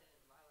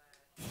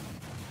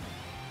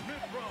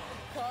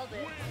 Called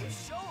it. You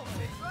show him,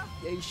 Pithra.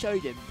 Yeah, you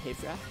showed him,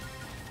 Pithra.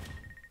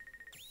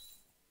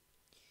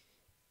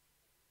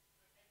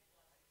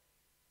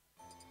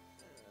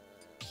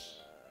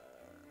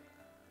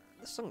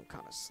 This song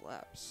kind of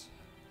slaps.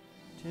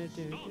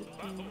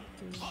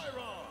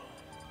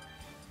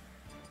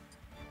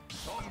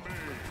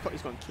 Thought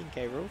he's going King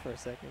K. Rool for a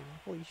second.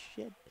 Holy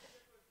shit.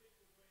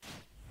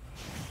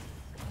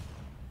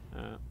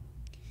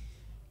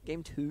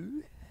 Game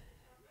 2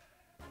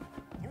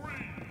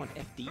 on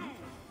FD.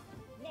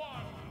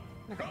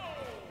 Okay.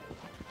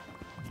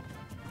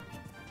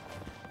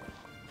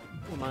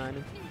 We're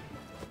mining.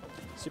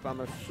 Super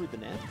armor through the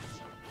net.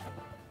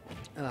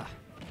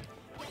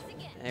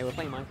 Hey, we're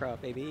playing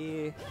Minecraft,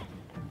 baby.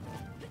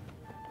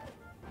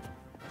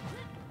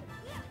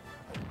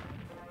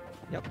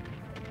 Yep.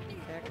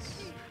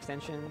 X,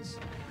 extensions,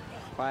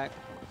 quack.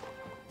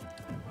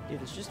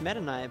 Dude, it's just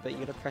Meta Knight, but you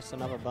gotta press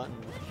another button.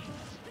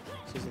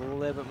 So it's a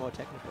little bit more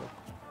technical.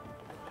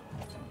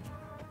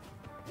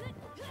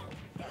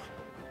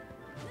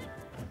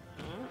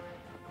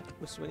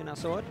 We're swinging our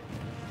sword.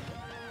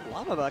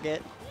 Lava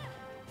bucket.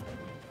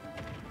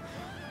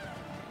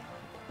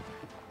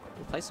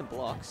 We'll play some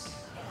blocks.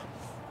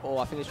 Oh,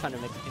 I think he's trying to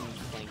make him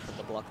flank with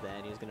the block there,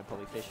 and he's gonna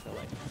probably fish for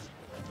like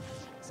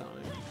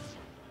something.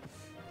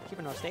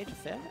 Keeping our stage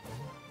fair.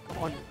 Come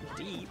on,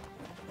 deep.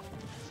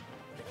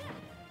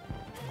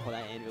 Oh,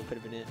 that anvil could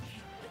have been it.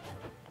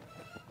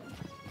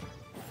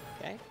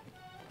 Okay.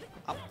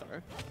 Up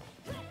throw.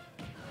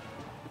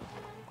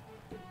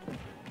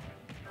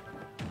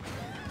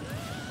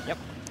 Yep.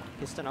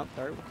 Piston up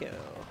throw will kill.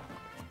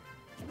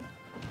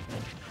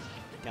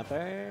 Down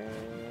throw.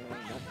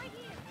 Nope.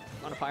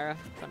 On a Pyra.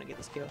 Trying to get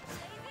this kill.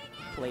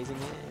 Blazing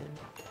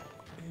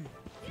in.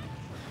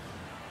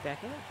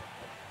 Back air.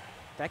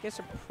 Back air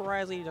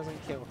surprisingly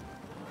doesn't kill.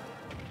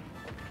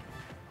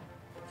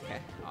 Okay.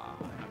 Ah,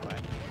 not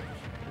quite.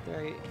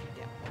 Very.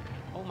 Yeah.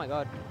 Oh my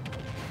god.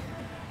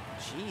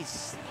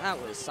 Jeez, that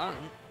was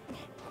something.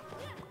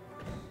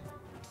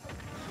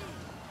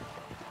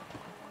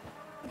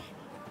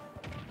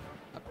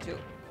 Up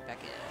tilt.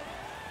 Back air.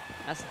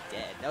 That's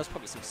dead. That was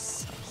probably some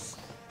sus.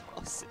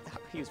 Oh,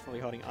 he was probably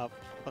holding up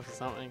or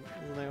something.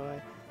 There's no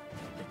way.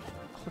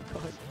 Oh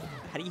god.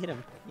 How do you hit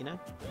him? You know?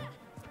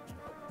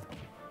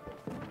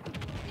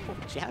 Oh,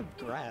 jab,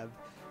 grab.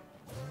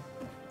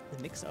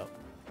 The mix up.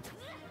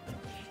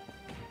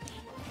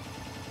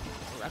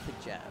 rapid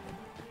jab.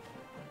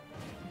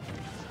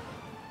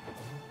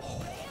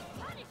 Oh.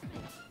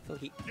 Feel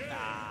he.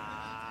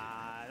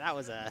 Ah, that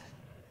was a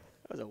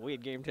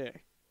weird game too.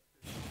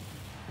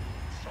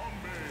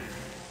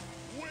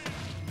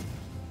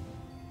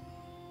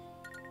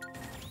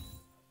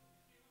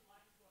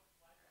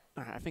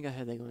 Alright, I think I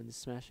heard they going to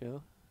Smash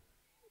Hill.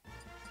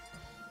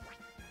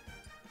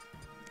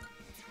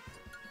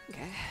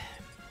 Okay.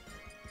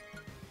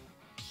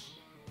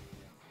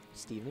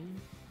 Steven.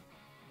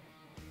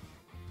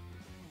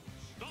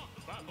 Alright,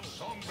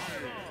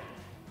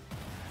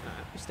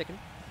 we're sticking.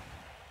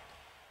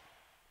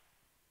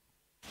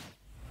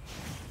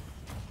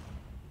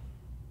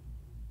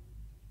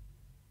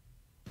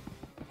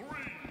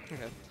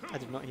 Okay, I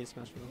did not hear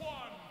Smash Hill.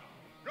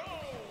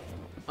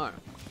 Alright.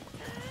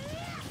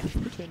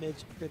 Return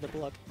edge through the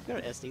block. Got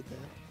an SD there.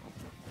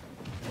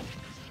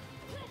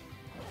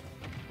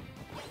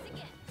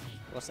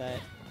 What's that?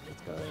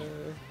 Let's go.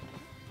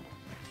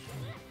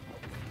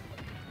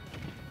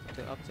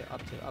 Up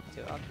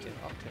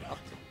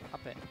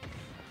it.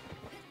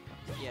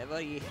 Yeah,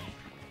 buddy.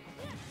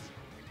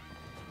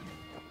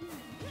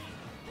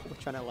 We're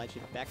trying to light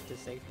you back to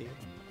safety.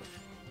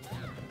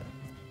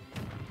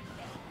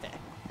 There.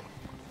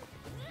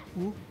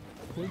 Ooh,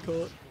 one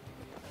caught.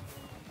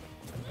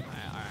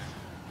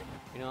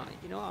 Alright.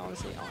 You know,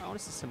 honestly, I want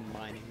to see some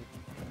mining.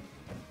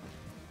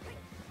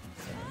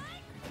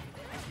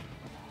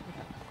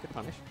 Okay, good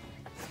punish.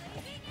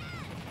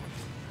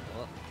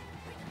 Oh.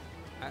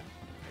 Alright.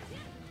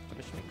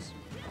 Punish mix.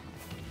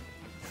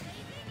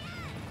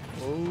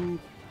 Oh.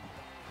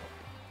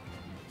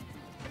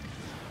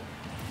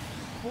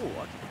 Oh,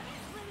 what?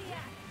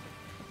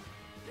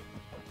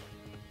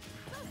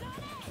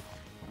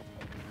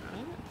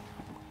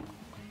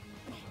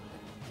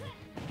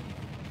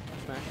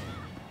 Smash.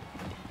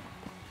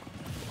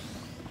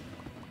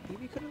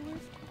 Maybe could have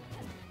lived.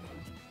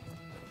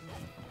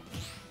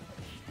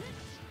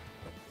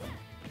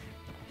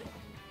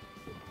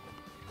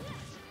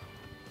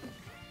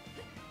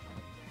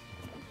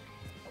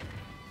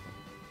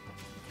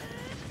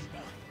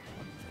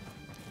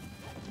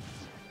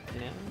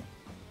 Yeah.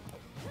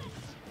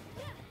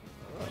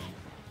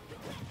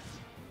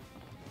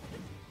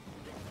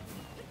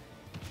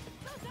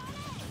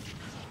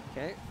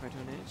 Okay, right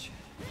on edge.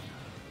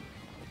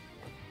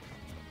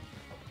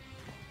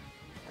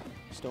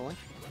 Stolen.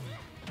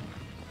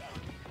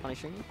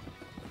 Punishing.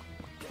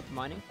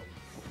 Mining.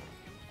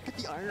 Get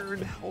the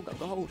iron! Oh, got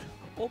gold!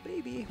 Oh,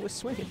 baby, we're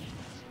swinging!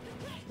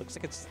 Looks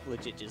like it's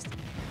legit just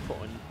put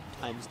on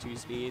 ×2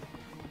 speed.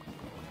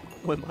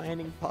 We're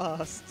mining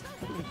fast!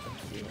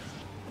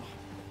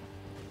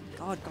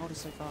 God, gold is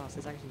so fast,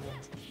 it's actually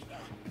nuts.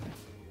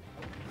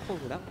 Oh,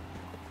 that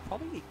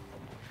probably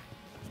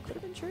could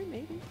have been true,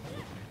 maybe?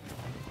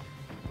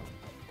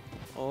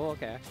 Oh,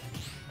 okay.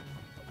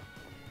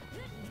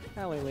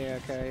 Hallelujah,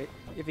 okay.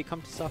 If he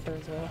come to suffer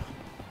as well.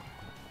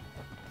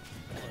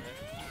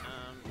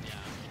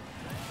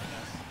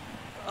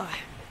 Yeah.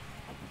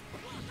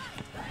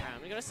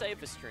 I'm gonna save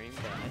the stream,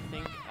 but I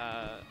think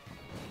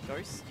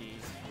Ghosty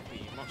would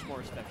be much more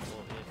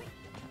respectful if he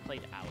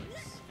played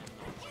Alex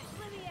and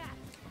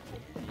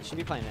not. You should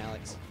be playing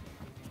Alex.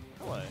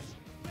 Hello.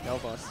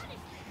 Elboss.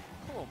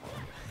 Hello,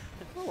 Mario.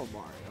 Hello,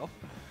 Mario.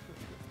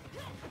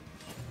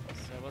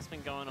 So what's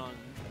been going on?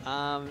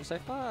 So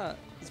far,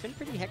 it's been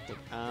pretty hectic.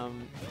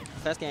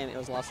 First game, it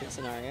was last hit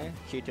scenario.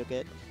 Q took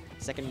it.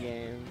 Second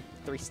game,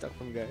 3 stock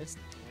from Ghost.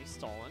 We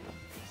stolen.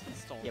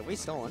 Stolen. Yeah, we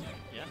stolen.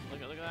 Yeah,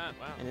 look at that.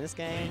 Wow. And in this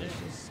game, it's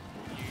just...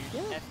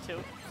 Yeah,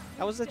 F2.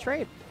 that was a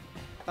trade.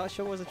 That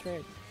sure was a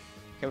trade.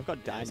 Okay, we've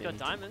got diamond. He's got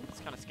diamond. It's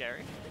kind of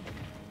scary.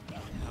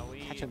 How are we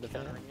Catch him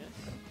before. countering this?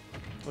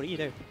 What do you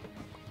do? You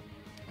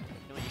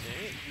know what you do?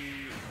 You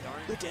don't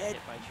You're get dead.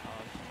 hit by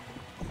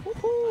charge.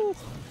 Woohoo!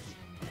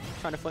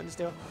 Trying to flint and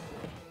steal.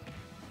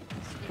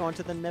 Go on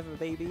to the never,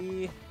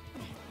 baby.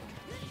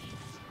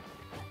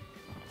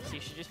 So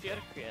you should just be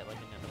able to create like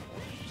a nether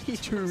portal.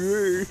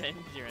 True. Send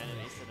your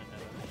enemies to the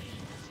nether.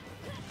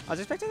 I was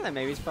expecting that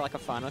maybe it's for like a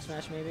final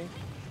smash, maybe.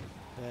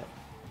 But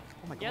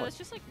oh my god, Yeah, there's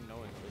just like no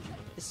inclusion.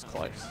 this is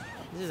close.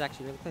 This is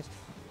actually really close.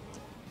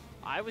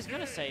 I was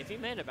gonna say if he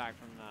made it back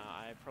from that,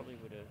 I probably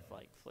would have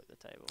like flipped the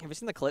table. Have you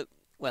seen the clip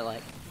where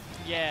like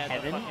Yeah, the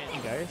Heaven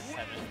fucking goes?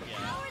 7. Yeah,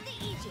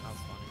 that was funny.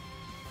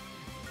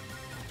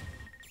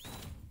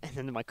 and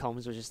then my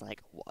comments were just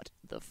like, what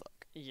the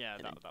fuck? Yeah,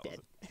 And that then was dead.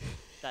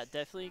 that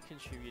definitely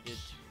contributed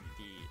to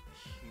the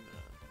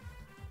humor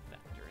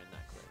factor in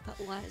that clip.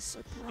 That light is so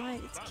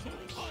bright, it's killing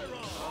me. I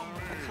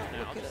can't Now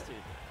look I'll at just it. do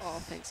this. Oh,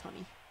 thanks,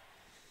 honey.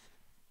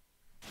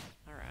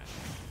 All right.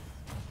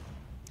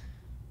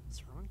 It's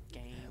the wrong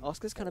game.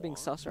 Oscar's kind of being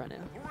sus right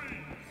now.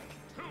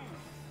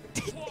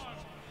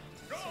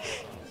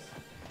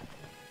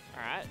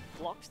 All right,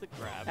 blocked the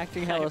grab.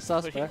 Acting hella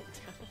sus, Putting bro. down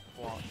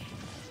block.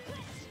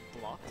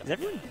 Blocked. Is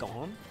everyone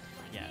gone?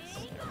 Yes.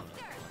 Oh,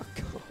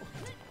 God.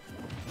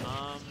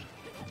 Alright.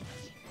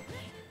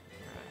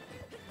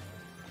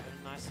 Got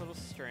a nice little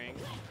string.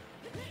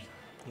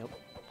 Yep.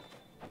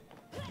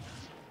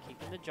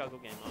 Keeping the juggle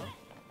game up.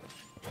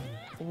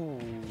 Ooh,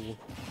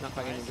 not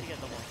quite Tries getting to get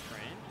the one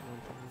frame.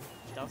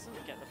 Doesn't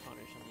get the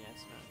punish on the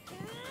X smash.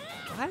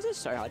 Why is it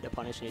so hard to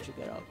punish neutral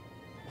get up?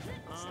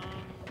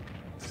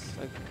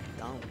 So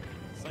dumb.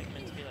 It's like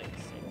meant to be like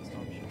the safest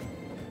option.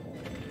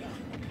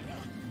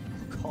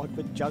 God,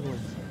 but juggling.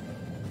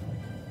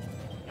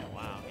 Yeah,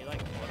 wow, he like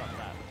caught up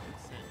that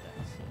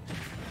Sandex.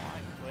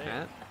 Quite quick,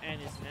 Yeah.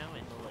 and is now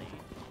in the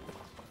lead.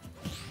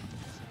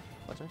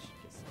 What's this?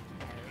 Gets the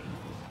parry.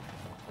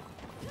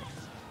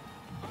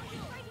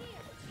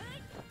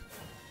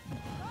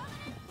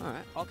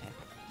 Alright, okay.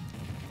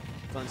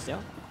 Going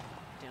still?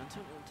 Down to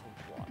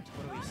what?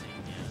 What are we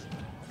seeing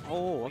now?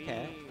 Oh,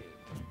 okay.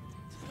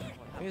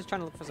 What He was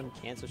trying to look for some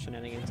cancel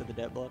shenanigans to the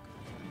dirt block.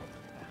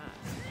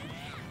 Perhaps.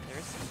 There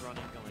is some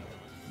running going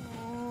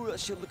on. Ooh, that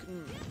shit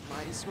looking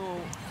mighty small.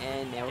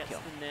 And now we'll Gets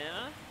kill. the nair.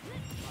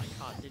 My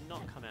card did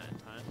not come out in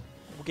time.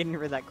 We're getting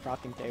rid of that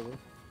crafting table.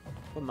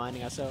 We're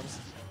minding ourselves.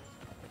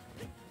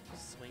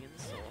 Swinging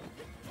the sword.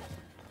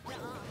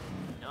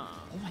 Nah.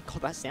 Oh my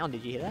god, that sound,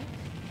 did you hear that?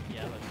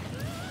 Yeah, but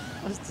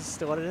That was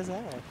distorted as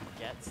hell.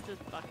 gets the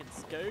fucking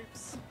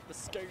scopes. The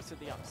scopes with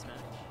the up smash.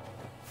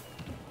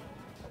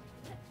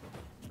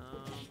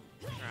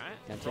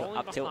 Right. Down tilt, Rolling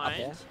up tilt, up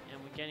behind, there.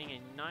 and we're getting a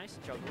nice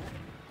juggle.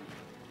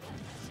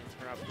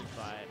 Interrupted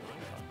by my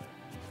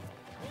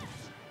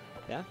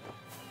Yeah?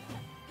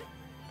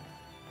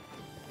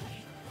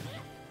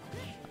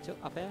 Up tilt,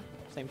 up air.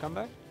 Same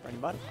combo. Bread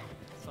and butter.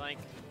 It's like,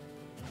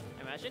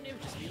 imagine it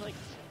would just be like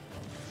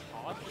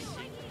hard to see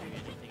through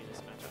anything in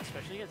this matchup,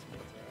 especially against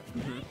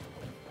Military.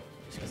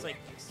 Just because like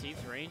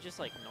Steve's range is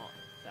like not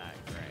that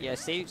great. Yeah,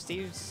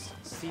 Steve's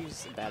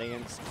bad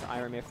against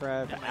Iron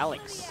Mifra, but And, like,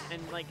 Alex.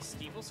 And like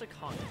Steve also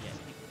can't get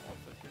people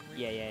off of him.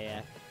 Really.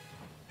 Yeah.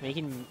 I mean,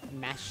 he can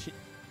mash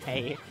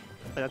A,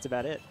 but that's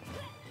about it.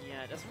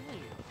 Yeah, it doesn't really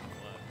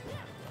work.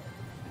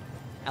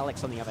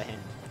 Alex, on the other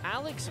hand.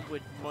 Alex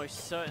would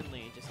most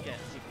certainly just get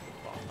people to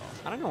fuck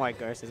off. I don't know why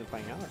Ghost isn't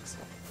playing Alex.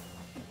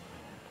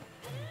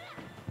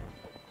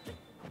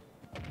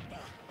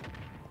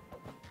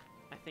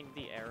 I think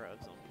the era of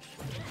zombies.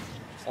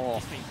 Oh.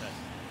 Just me personally.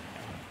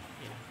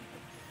 Yeah.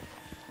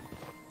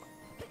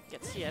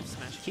 Gets the F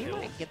smash He kill.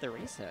 might get the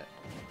reset.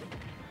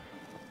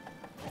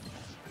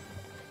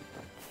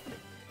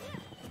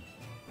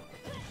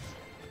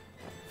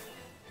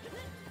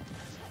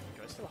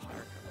 Goes for the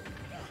higher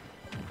cover.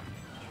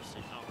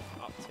 Interesting. Oh,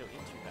 up tilt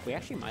into back. We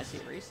actually might see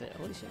a reset.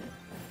 Holy shit.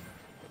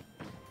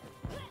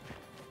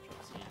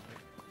 Drops in.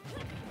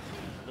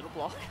 Little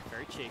block,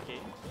 very cheeky.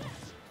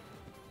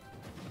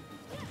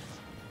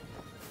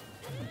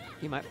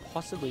 You might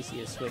possibly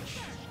see a switch.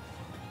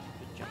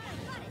 Good jump.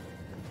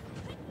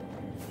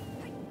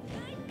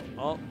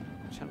 Oh,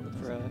 trying to look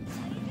for a.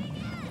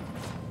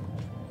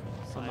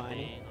 Side mining.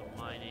 main, or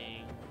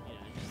mining, you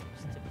know,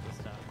 just typical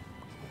stuff.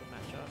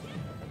 Typical matchup.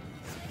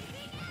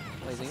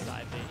 Blazing it.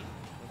 Side baiting.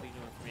 What are we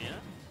doing from here?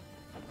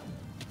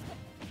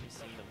 We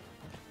see them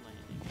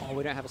landing. Oh,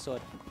 we don't have a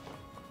sword.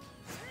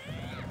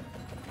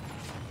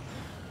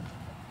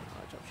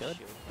 Drop shield.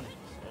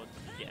 Sword.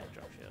 Yeah,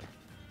 drop shield.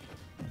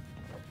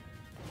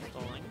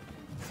 Stalling.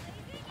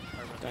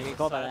 Don't get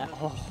caught by that.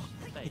 Oh,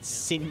 Stay it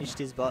singed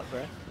his butt,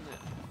 bro.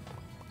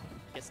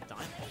 Gets the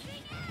diamond.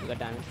 We got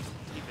diamond.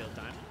 Did he build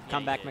diamond?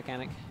 Come Yeah, back, he did.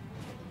 mechanic.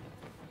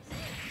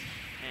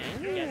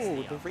 And gets Ooh,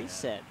 the the up.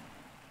 reset.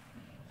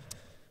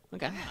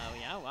 Okay. Oh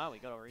yeah, wow, we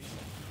got a reset.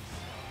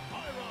 I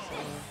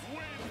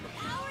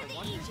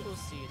wonder if we'll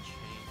see a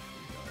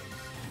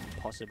change.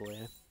 Possibly,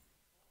 yeah.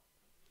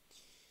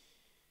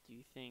 Do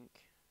you think?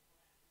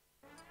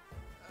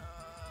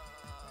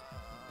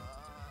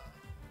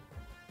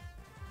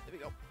 There we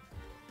go.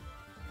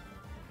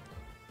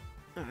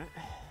 Alright.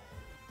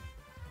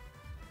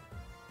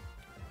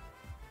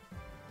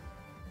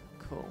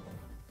 Cool.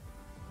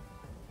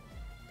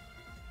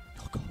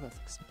 Oh god, that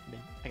looks bad.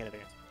 Okay, there we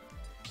go.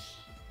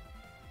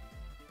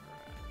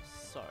 Alright,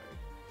 so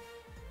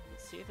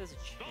let's see if there's a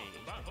change.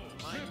 There might be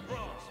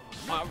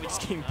some- Oh, we're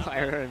just getting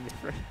pyro and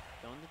Mifra.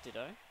 Going to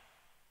Ditto.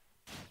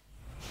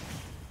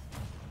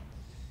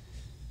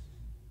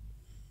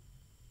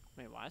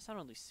 Wait, why is that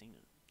only seen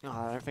it? Oh,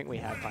 I don't think we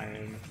have pyro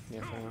and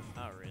Mifra.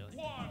 Oh really?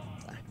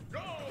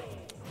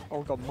 Oh,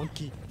 we got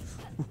monkey.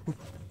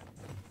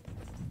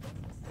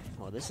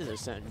 Well, this is a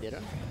certain ditto.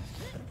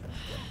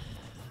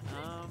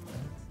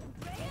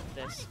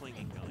 There's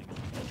swinging going on.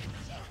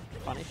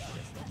 Punish.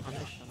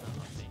 Punish on the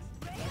upbeat.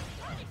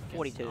 Gets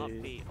 42. an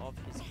upbeat of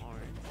his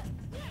own.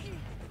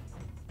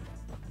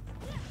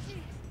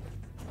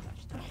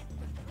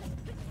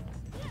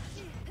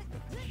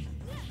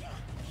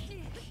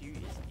 Q is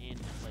in,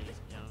 ladies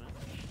and gentlemen.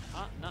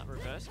 Ah, nut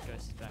reverse,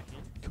 Ghost is back in.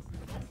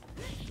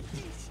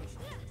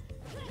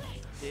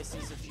 This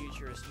is a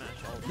futurist match.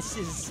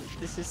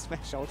 This is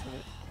Smash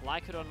Ultimate.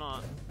 Like it or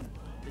not,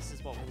 this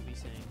is what we'll be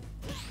seeing.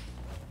 Get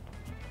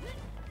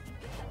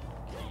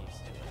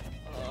used to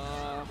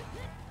it.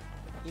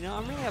 You know,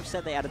 I'm really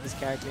upset they added this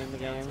character in the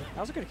game.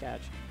 That was a good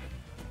catch.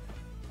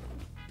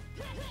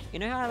 You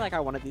know how I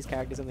wanted these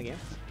characters in the game?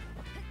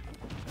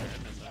 I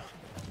remember.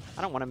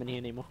 I don't want them in here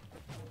anymore.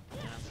 Yeah,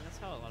 I think that's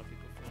how a lot of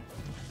people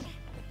feel.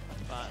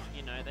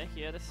 they're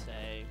here to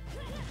stay.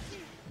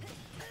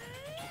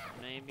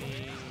 Maybe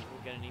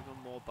we'll get an even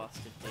more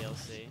busted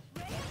DLC.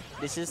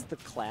 This is the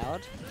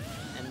Cloud,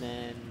 and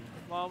then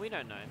Well, we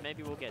don't know.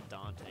 Maybe we'll get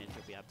Dante and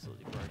he'll be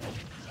absolutely broken.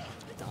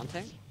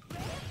 Dante.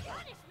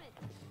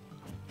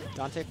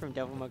 Dante from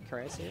Devil May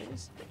Cry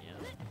series.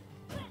 Yeah.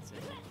 That's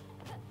it.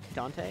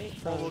 Dante Or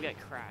from we'll get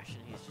Crash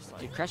and he's just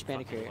like. Dude, Crash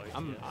fucking Bandicoot.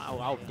 low tier.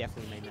 I'll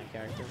definitely main that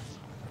character.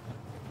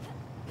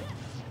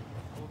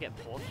 We'll get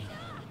Porky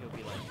and he'll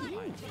be like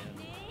high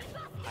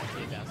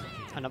tier Bowser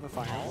Jr. Another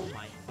Fire Oh Emblem.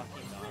 my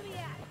fucking god.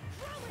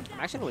 I'm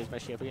actually gonna lose my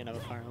shit if we get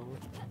another Fire Emblem.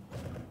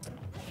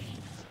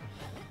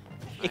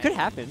 It could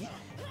happen. No,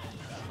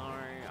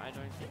 I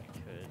don't think it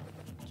could.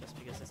 Just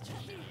because it's too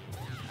new.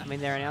 I mean,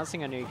 they're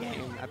announcing a new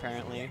game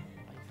apparently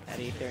at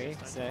E3,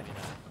 Don't so tell me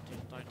that.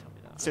 Dude, don't tell me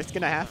that. so it's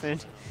gonna happen.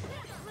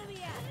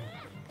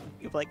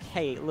 You'll be like,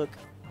 hey, look,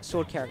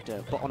 sword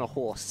character, but on a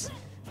horse.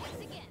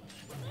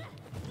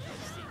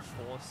 It's the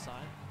force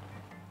side.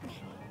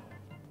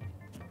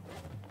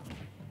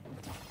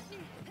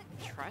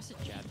 Tries to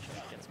jab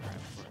check, gets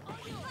grabbed for it.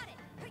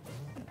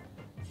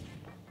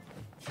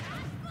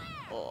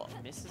 Oh,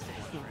 misses the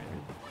one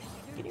frame.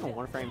 Getting on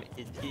one frame,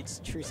 it's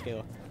true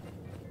skill.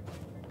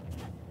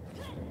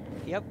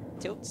 Yep,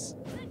 tilts.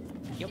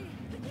 Yep.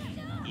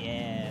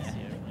 Yeah.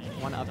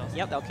 One up.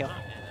 Yep, that'll kill.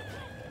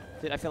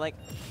 Dude, I feel like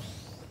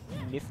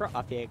Mithra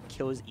up air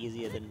kills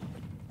easier than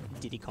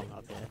Diddy Kong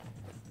up air.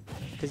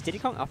 Because Diddy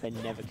Kong up air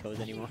never kills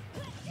anymore.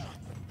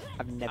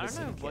 I've never I don't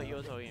seen know it what kill.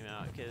 you're talking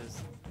about,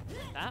 because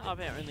that up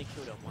air only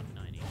killed at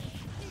 190.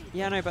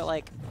 Yeah, I know, but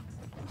like,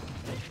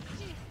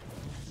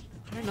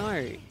 I don't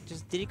know.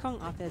 Just Diddy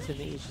Kong up air to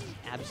me is just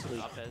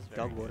absolute Up air's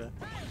very dog water.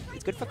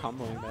 It's good for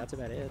comboing, but that's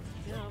about it.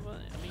 Yeah, but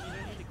I mean, you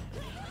don't need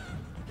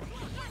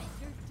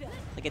to.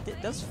 Like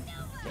it does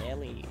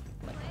fairly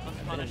like a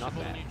bit of Unpunishable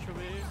knockback, neutral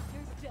move.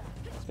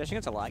 especially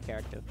against a light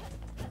character.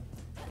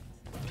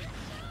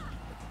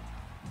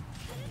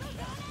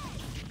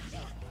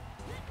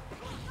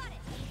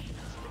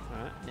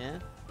 Alright, yeah.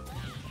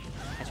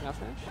 Catching up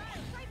smash.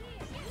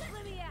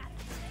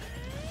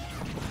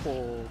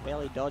 Oh,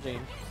 barely dodging.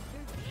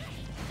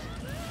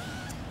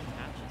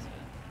 Catches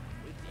it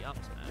with the up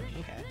smash.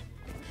 Okay.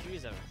 Q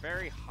is a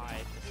very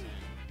high percent,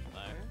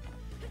 though.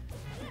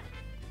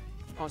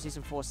 I want to see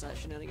some foresight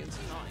shenanigans.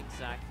 Not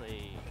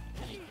exactly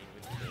anything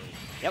with Q.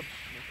 Yep.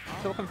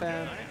 Kill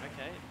confirmed. No,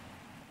 okay.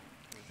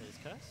 Can we play this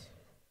curse?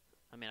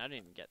 I mean, I didn't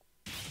even get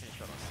finish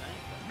what I was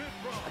saying,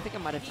 but I think I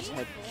might have just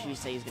heard Q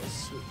say he's going to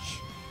switch.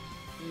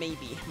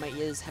 Maybe. My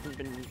ears haven't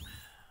been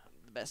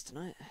the best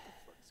tonight.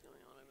 what's going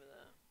on over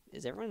there?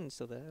 Is everyone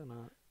still there or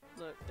not?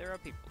 Look, there are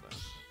people there.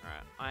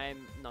 Alright,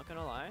 I'm not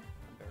gonna lie,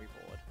 I'm very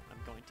bored.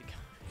 I'm going to go.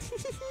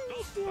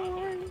 No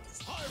worries.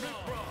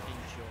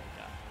 Enjoy,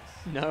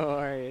 guys. No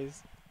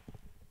worries.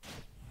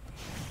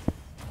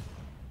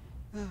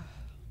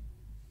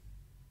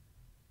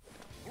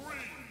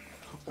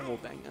 Oh,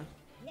 banger.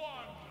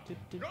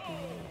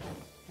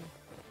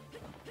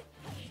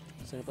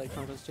 Xenoblade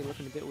Chronicles 2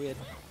 looking a bit weird.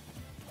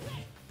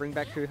 Bring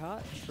back Who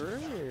Heart? Sure.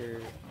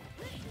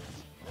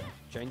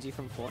 Jonesy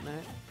from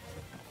Fortnite.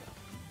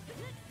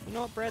 You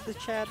know what, Brad the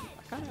Chad?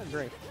 I kind of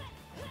agree.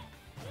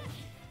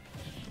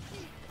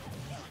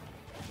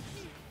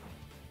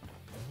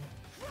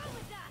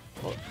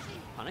 Oh,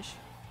 punish.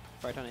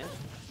 Photon edge.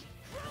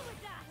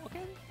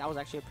 Okay, that was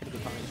actually a pretty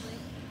good punish.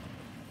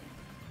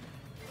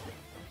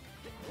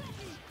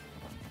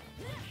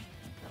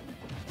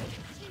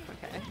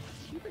 Okay,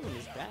 you bringing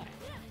this back.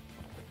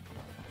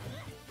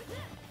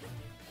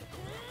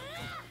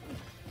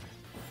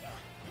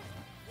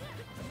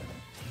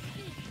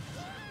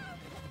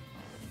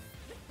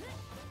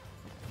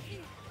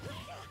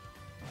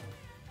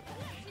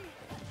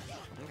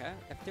 Okay,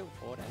 F2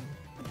 forward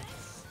aim.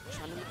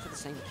 Trying to look for the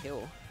same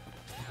kill.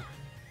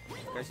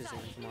 Goes his in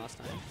from last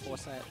time.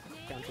 Foresight,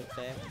 down to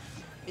fair.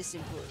 Miss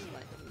input,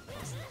 like.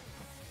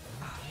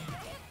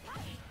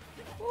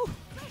 Woo.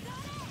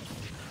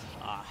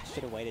 Ah,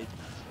 should have waited,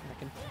 I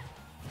reckon.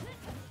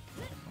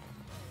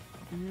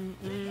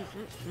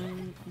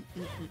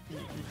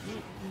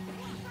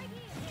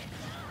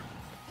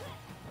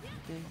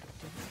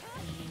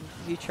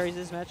 You chose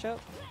this matchup?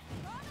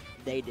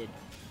 They did.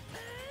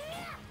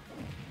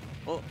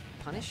 Oh,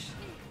 punish.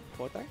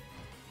 Forward throw.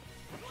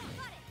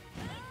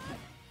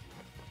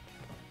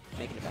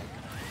 Making it back.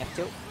 F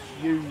tilt.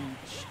 Huge.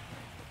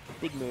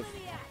 Big move.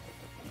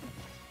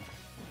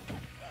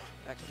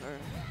 Back to her.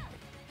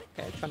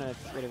 Okay, trying to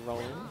really roll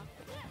in.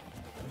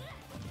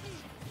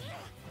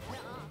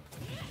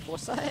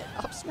 Foresight.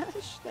 Up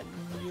smash. That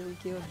nearly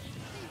killed.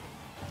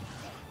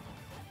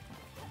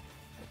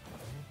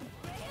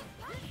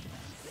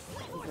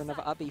 For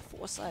another uppy.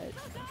 Foresight.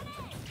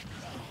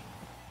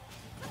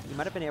 You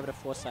might have been able to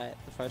foresight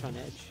the photon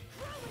edge.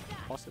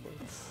 Possibly.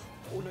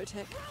 Oh, no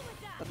tech.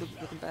 That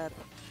looking bad.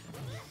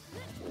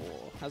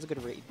 Oh, that was a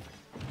good read.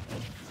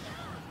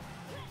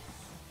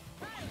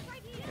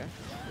 Okay,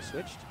 we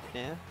switched.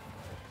 Now.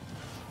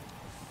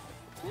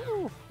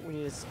 Ooh, we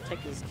need to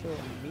take this kill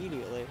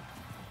immediately.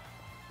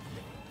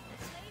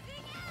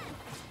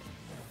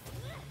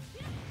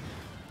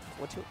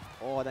 What's your...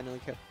 Oh, that nearly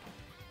killed.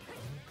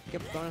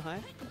 Kept going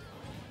high.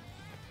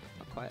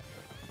 Not quite.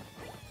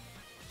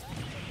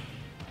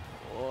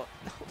 Oh,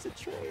 that was a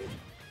trade.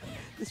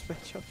 This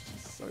matchup's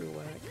just so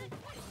whack.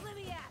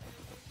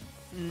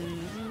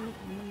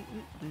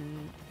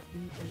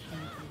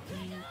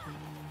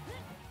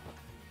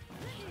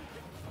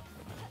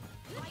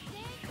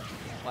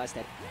 Why is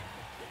that?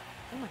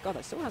 Oh my god,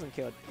 that still hasn't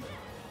killed.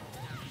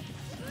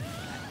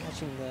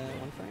 Catching the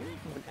one frame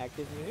with an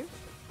active move.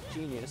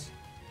 Genius.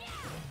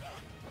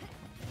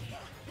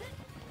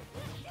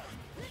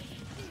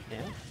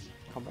 Yeah,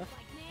 combo.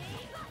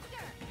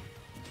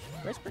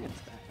 Where's bringing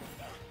this back?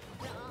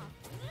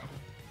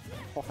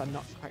 Oh, I'm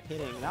not quite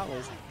hitting. That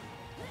was...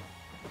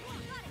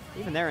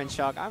 Even they're in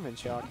shock. I'm in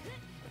shock.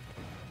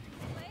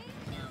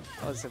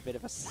 That was a bit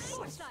of a...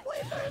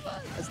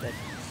 That's dead.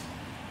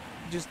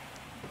 Just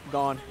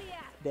gone.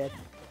 Dead.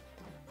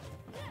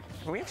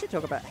 Can we actually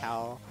talk about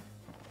how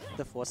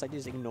the Foresight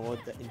just ignored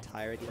the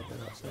entirety of the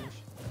rock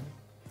smash?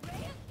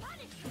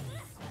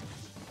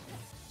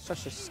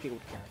 Such a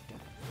skilled character.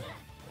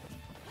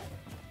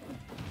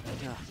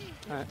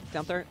 Alright,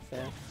 down throw.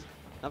 Fair.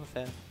 Another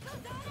fair.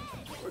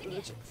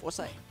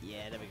 Foresight.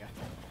 Yeah, there we go.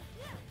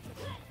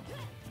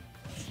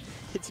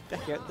 Hits it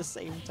back out at the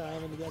same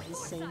time and he has the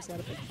same sound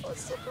effect. Oh,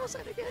 it's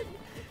Foresight again!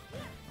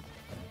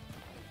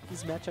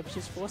 This matchup's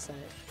just Foresight.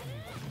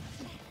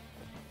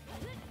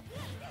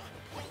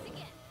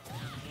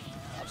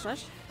 Up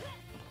smash?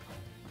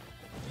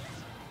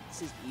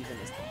 This is even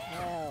as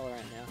hell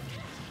right now.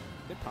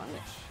 Good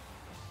punish.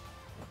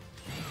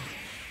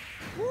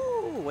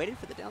 Woo! Waited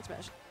for the down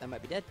smash. That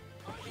might be dead.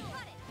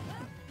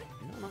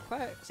 No, not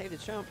quite. Saved the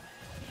jump.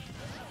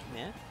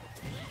 Man.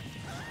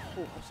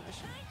 Oh, up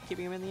smash.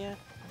 Keeping him in the air.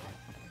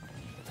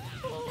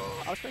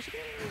 Oh, up smash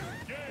again.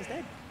 He's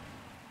dead.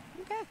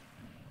 Okay.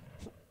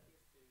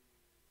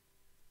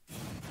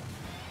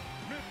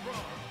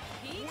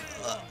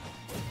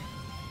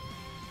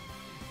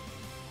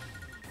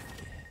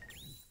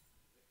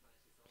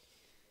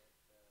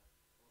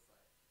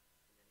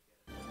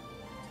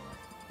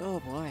 Oh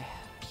boy.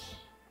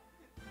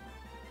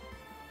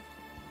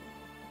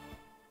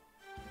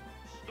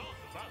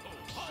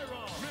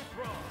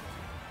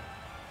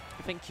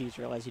 I think Q's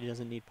realized he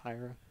doesn't need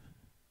Pyro.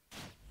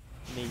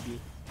 Maybe.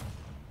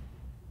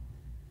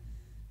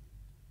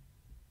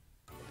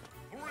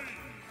 3,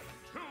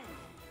 2,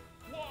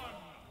 1,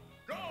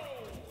 go!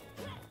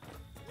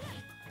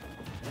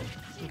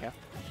 Okay.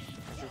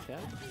 That's fair.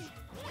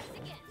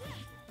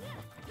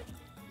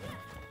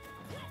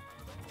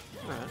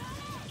 Alright.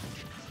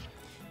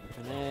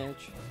 An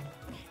edge.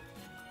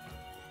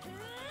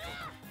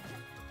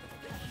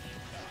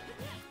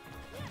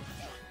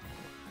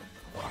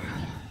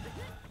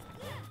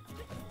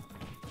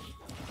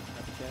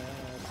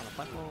 On the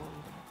platform.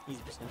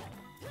 Easy percent.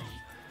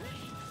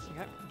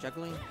 Okay,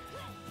 juggling.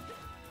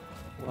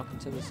 Welcome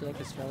to the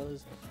circus,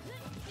 fellas.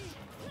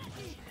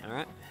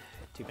 Alright,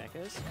 2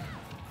 backers.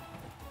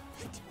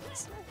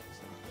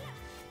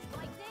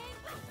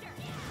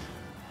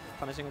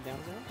 Punishing with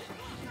down zero.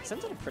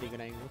 Sends at a pretty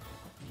good angle.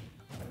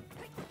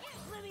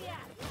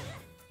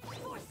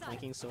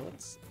 Flanking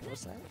swords.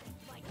 What's that?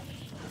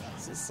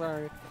 This is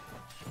so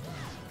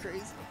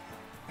crazy.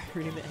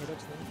 Reading the head up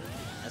to them.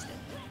 That's dead.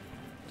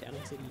 Down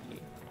into DG.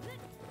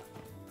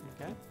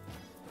 Okay.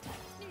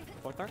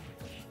 Fork dart.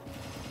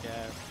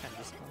 Yeah, kind of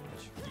just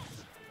punch.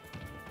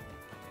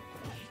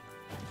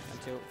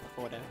 Until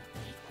 4 down.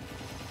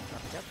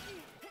 Rock it up.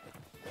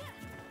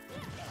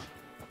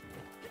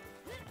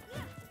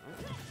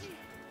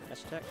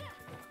 Dash attack.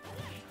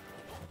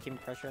 Keeping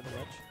pressure at the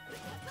wedge.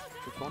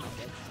 Good corner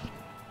edge.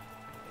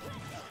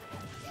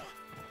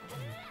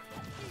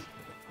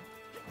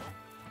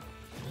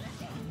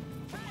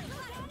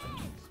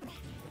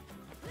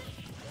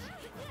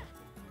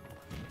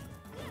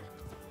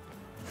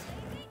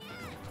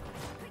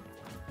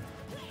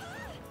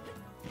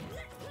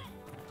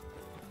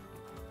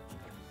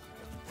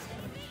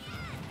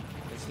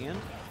 Again.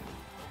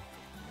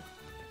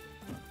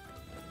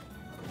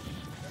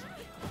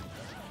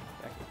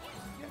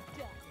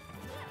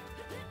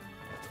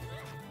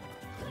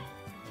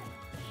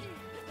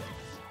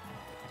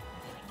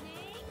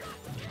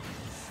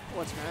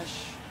 Forward smash.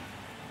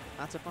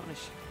 That's a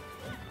punish.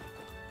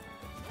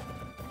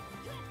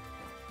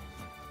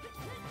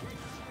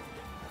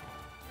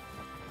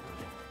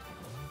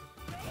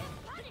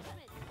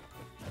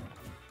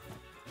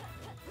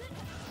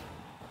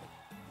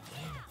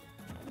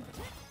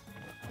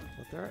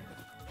 Throw it.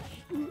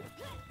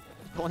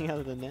 Pulling out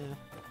of the net.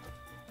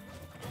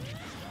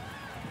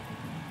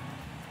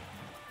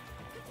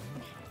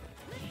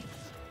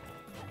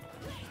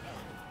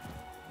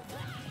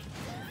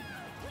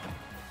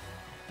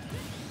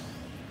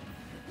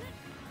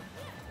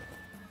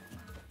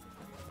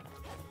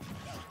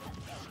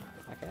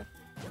 Okay.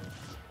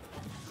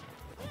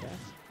 Okay.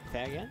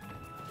 Fair again.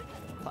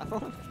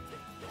 Platform.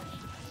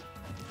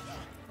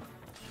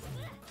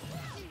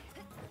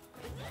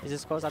 Is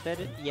this scores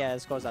updated? Yeah, the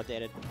score's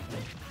updated.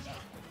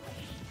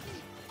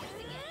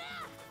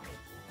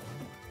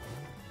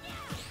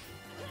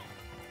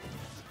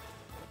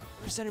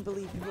 100%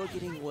 believe people are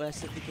getting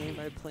worse at the game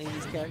by playing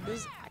these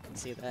characters. I can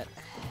see that.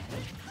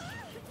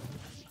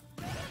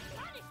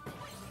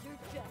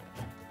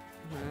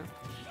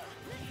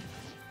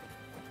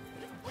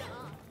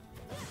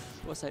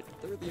 What's that?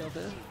 Through the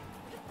other.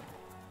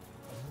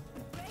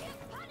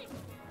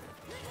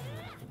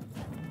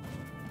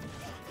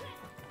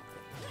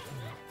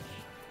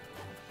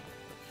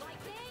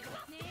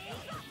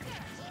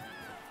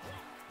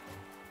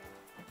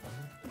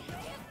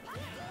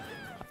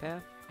 Up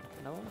air.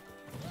 Another one.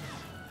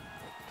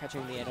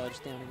 Catching the air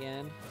dodge down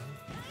again.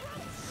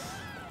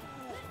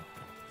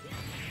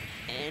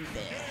 And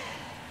there.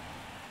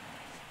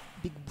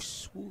 Big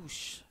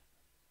swoosh.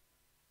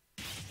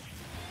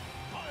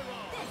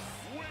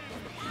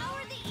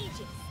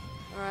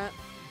 Alright.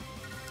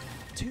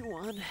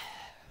 2-1.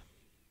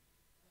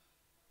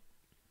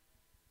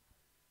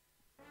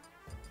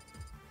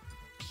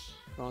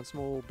 Go on,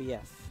 small BF.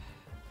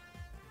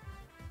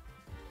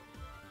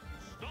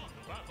 Stop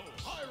battle,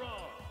 Hyra!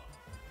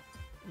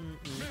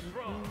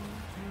 Mithra!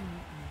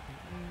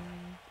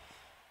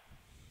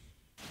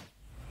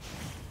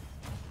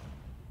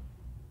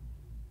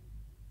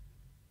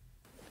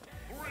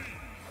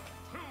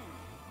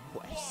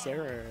 Boy,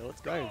 Sarah,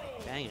 let's go.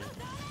 Bang it.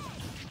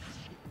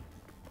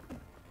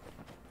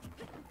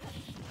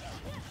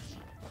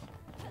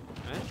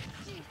 Alright.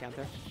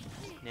 Counter.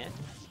 Net.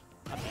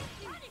 Up.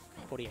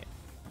 48.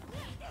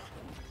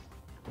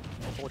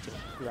 40.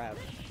 Grab.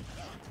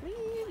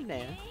 Clean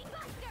there.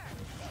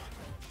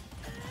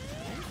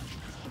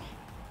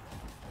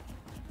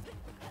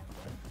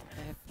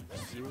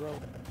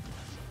 F0.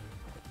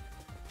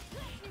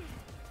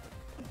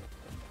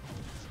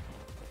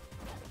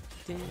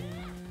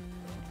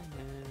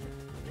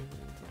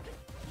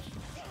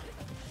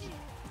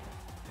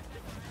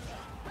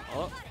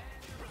 Oh.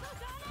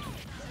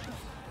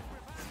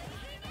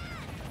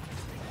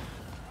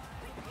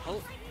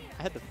 Oh,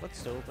 I had the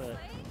footstool, but...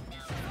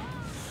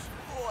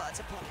 Oh, that's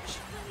a punch.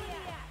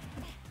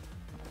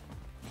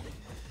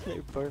 They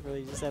both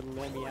really just had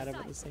Lemmy at him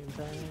at the same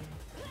time.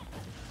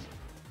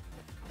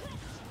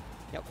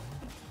 Yep.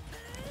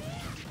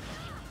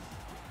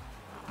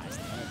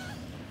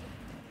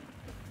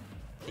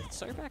 It's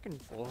so back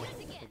and forth.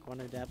 Like one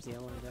dabs, the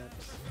other one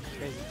dabs. It's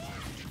crazy.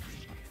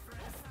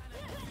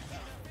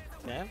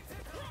 Yeah?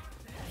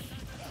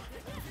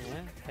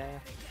 Yeah, okay.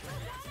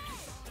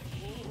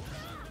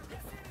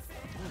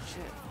 Oh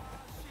shit.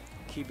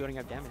 Keep building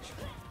up damage.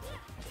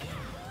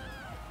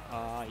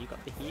 Ah, you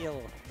got the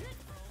heal.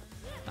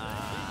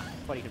 Ah,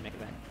 thought you could make it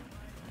back.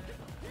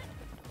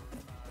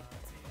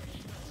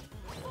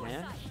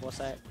 Yeah, what's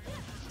that?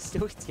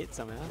 Still gets hit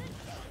somehow.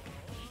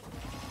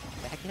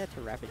 Back ahead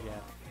to rapid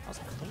jab. I was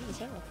clean as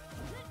hell.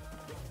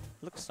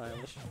 Looks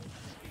stylish.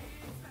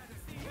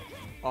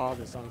 Oh,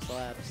 the song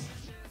slaps.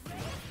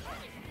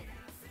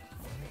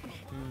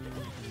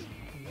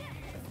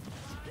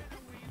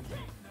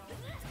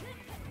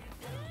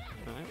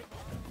 Alright.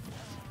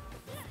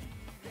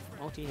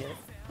 Multi-hit.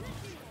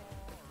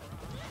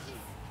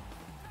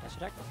 Dash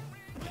attack.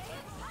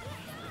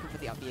 For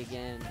the uppy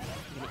again.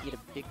 I'm gonna eat a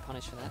big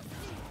punish for that.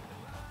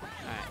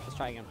 Alright, let's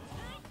try again.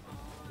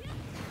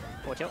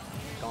 Forward tilt.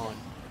 Gone.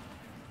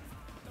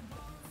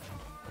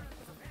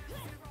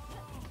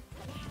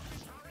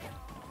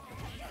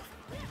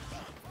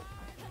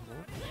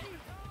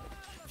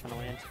 Trying to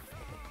land.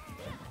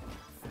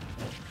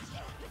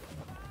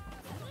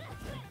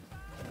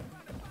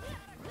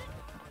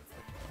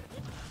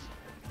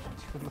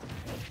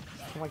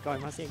 Oh my god, I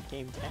must be in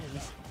game 10.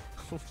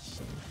 Oh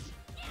shit.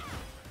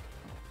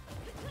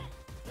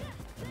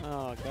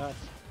 Oh god.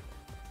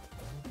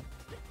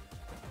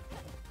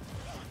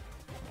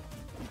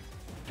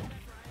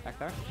 Back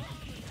there.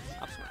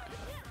 Up smash.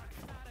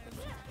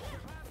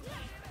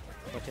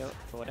 Forward tilt,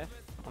 forward F.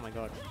 Oh my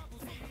god.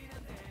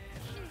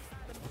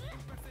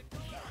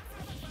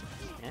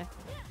 Yeah.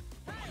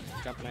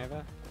 Jumping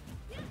over.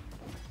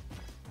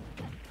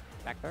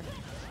 Back there.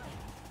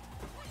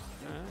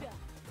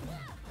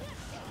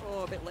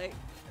 Oh, a bit late.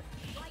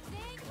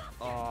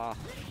 Oh,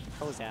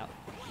 close out.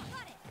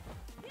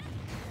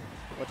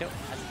 Watch out.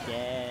 That's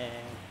dead.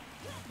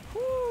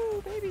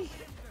 Woo, baby.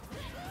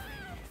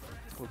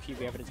 Will Q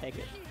be able to take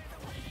it?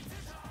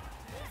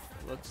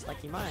 Looks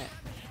like he might.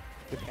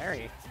 Good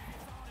parry.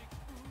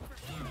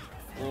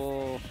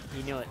 Oh,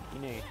 he knew it. He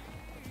knew.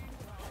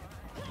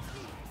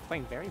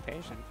 Playing very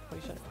patient.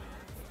 Holy shit.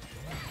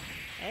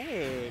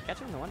 Hey, catch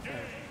him in the one frame.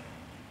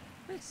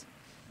 Nice.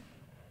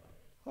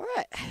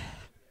 Alright.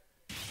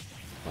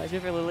 Why is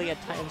River Lily a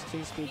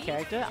 ×2 speed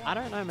character? I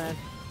don't know, man.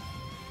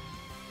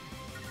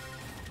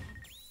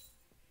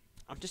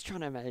 I'm just trying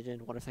to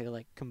imagine what if they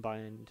like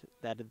combined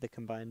the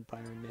combined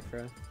Pyro and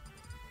Mithra.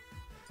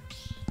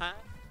 Stop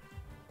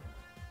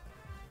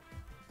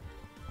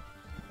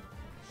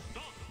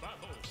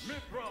battle,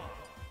 Mithra!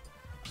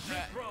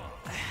 Mithra!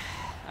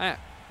 Alright.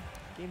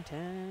 Game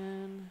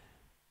 10.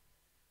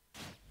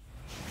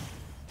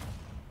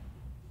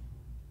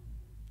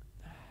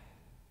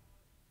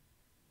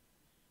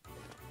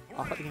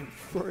 Oh, I thought the game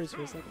froze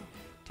for a second.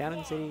 Town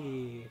and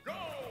City.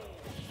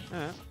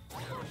 Alright.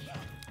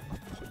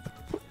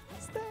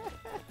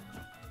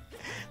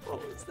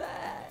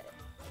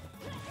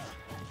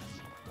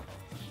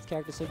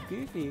 character's so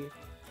goofy.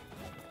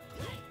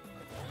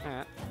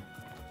 Alright.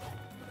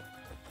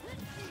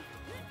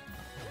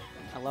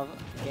 I love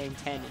game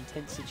 10,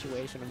 intense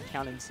situation on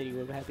Town & City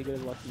where we have to go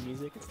to Lucky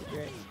Music. It's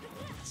great.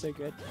 It's so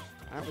good.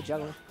 Alright, we're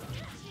juggling.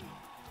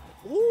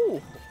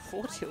 Ooh!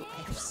 4-2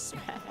 F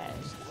smash.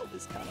 That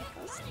was kind of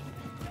custom.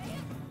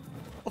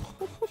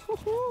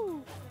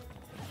 Oh.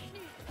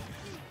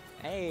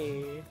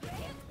 Hey!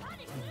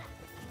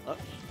 Oh.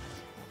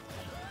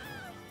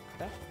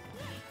 Okay.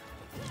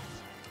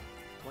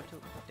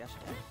 1-2 dash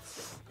attack.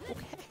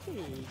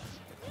 Okay!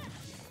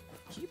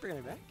 Can you bring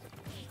it back?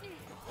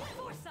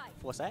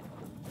 Foresight.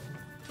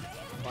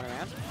 Going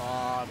around.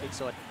 Oh, big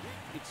sword.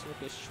 Big sword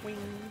goes swing.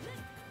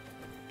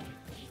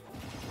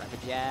 Grab a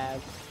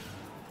jab.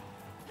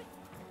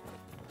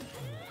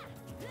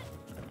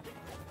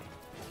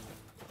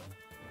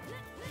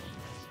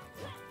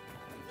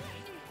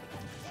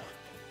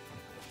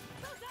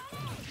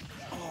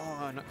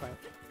 Oh, not quite.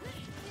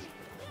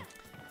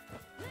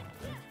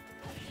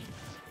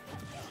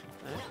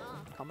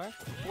 Combo.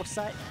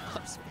 Foresight.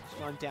 Up smash.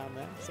 Going down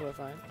there, so we're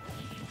fine.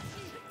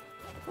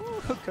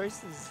 Ooh,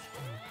 Ghost is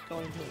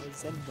going into a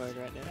zen mode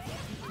right now.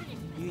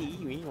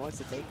 He wants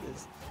to take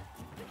this.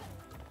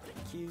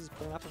 Q's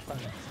pulling up a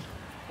front.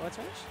 What's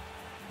range?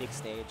 Big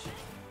stage.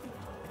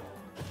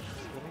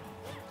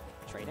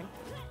 Trading.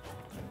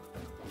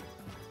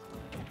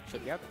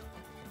 Should be up.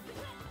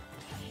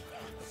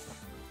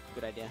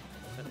 Good idea.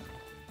 But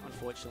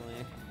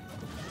unfortunately,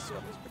 this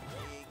sword was pretty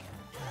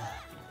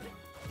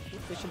big.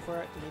 Keep fishing for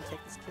it. Did he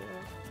take this kill?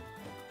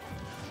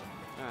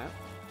 Alright,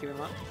 keep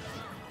him up.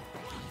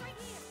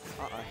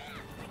 Uh-oh.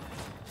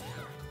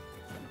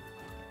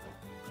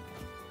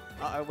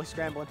 Uh-oh, we're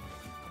scrambling.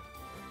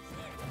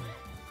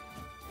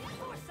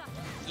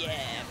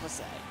 Yeah, what's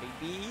that,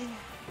 baby?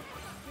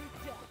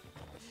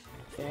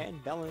 Fair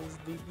and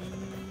balanced, baby.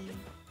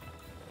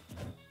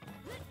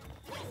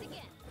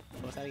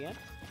 What's that again?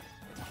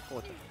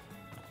 Forward.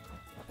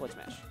 Forward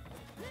smash.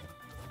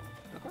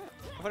 Okay.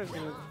 I thought I was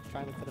going to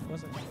try and look for the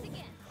force. Oh my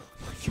god.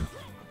 I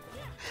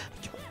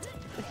can't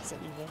take this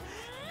anymore.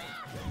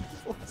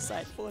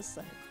 Foresight,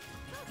 foresight.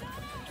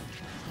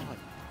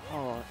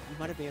 Oh, you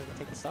might have been able to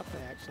take the stock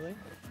there, actually.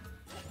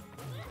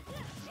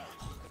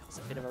 Oh, that was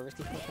a bit of a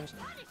risky finish.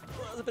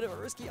 That was a bit of a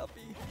risky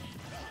uppie.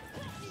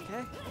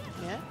 Okay,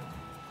 yeah.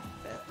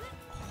 Oh,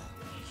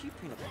 you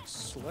bring it back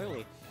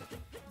slowly.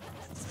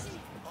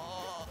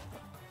 Oh,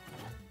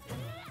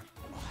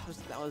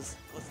 that was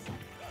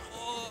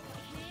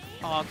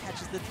oh,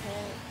 catches the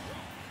tail.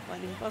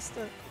 Lightning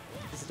Buster.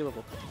 This is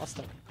doable. I'll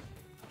stop.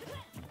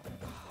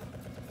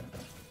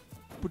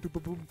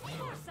 Boom.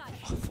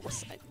 Oh,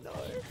 foresight, no.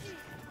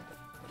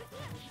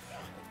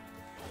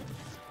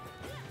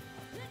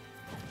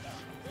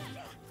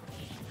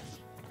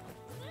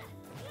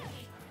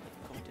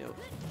 Come do.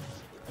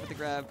 With the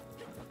grab.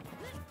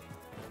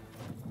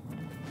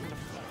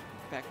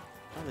 Back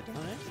on the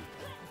down edge.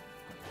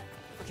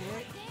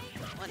 Okay.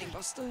 Lightning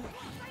Buster.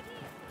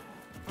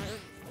 Fire.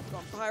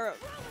 Gone Pyro.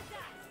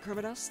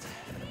 Chroma Dust.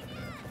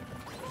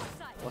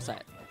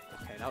 Foresight.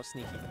 Okay, that was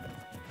sneaky.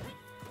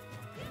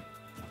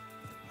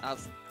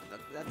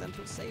 That then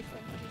feels safe,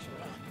 I'm pretty sure.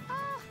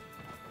 Ah.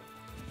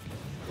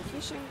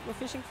 We're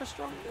fishing for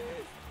strong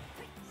move.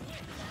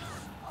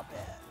 I'll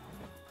bet.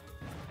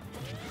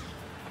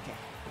 Okay,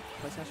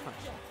 play smash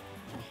punch.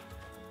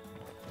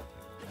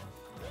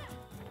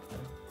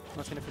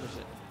 What's gonna finish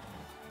it?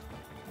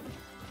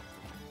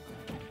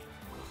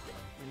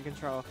 In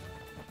control.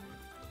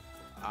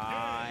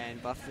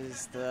 And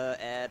buffers the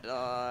air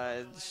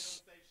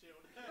dodge.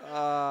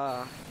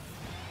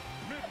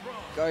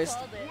 Ghost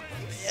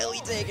barely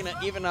taking it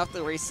even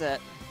after reset.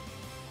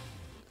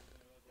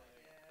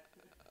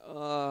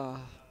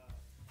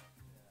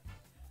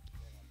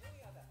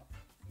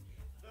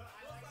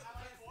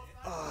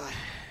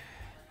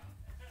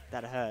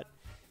 That hurt.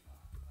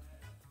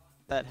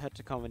 That hurt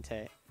to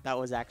commentate. That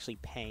was actually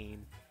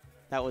pain.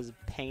 That was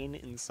pain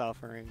and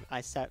suffering.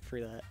 I sat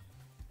through that.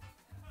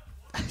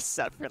 I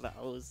sat through the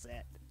whole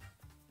set.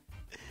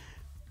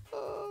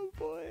 Oh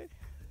boy.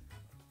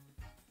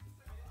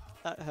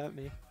 That hurt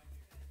me.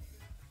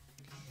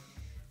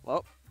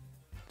 Well,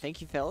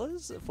 thank you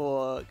fellas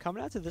for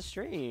coming out to the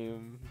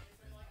stream.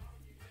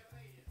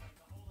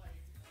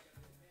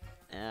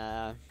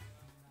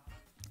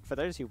 For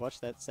those who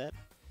watched that set,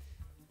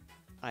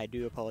 I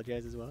do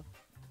apologize as well.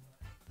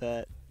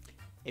 But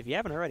if you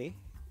haven't already,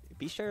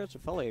 be sure to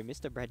follow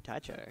Mr. Bread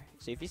Taicho.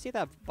 So if you see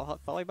that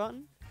follow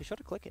button, be sure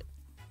to click it.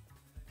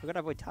 We got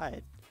our boy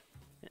Tide.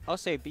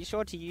 Also, be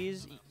sure to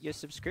use your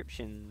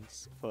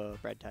subscriptions for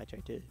Bread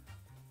Taicho too.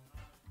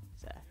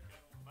 So,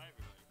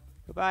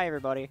 goodbye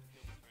everybody.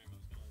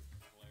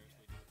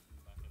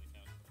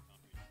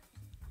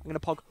 I'm gonna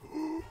pog.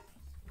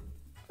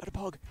 Got a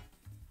pog.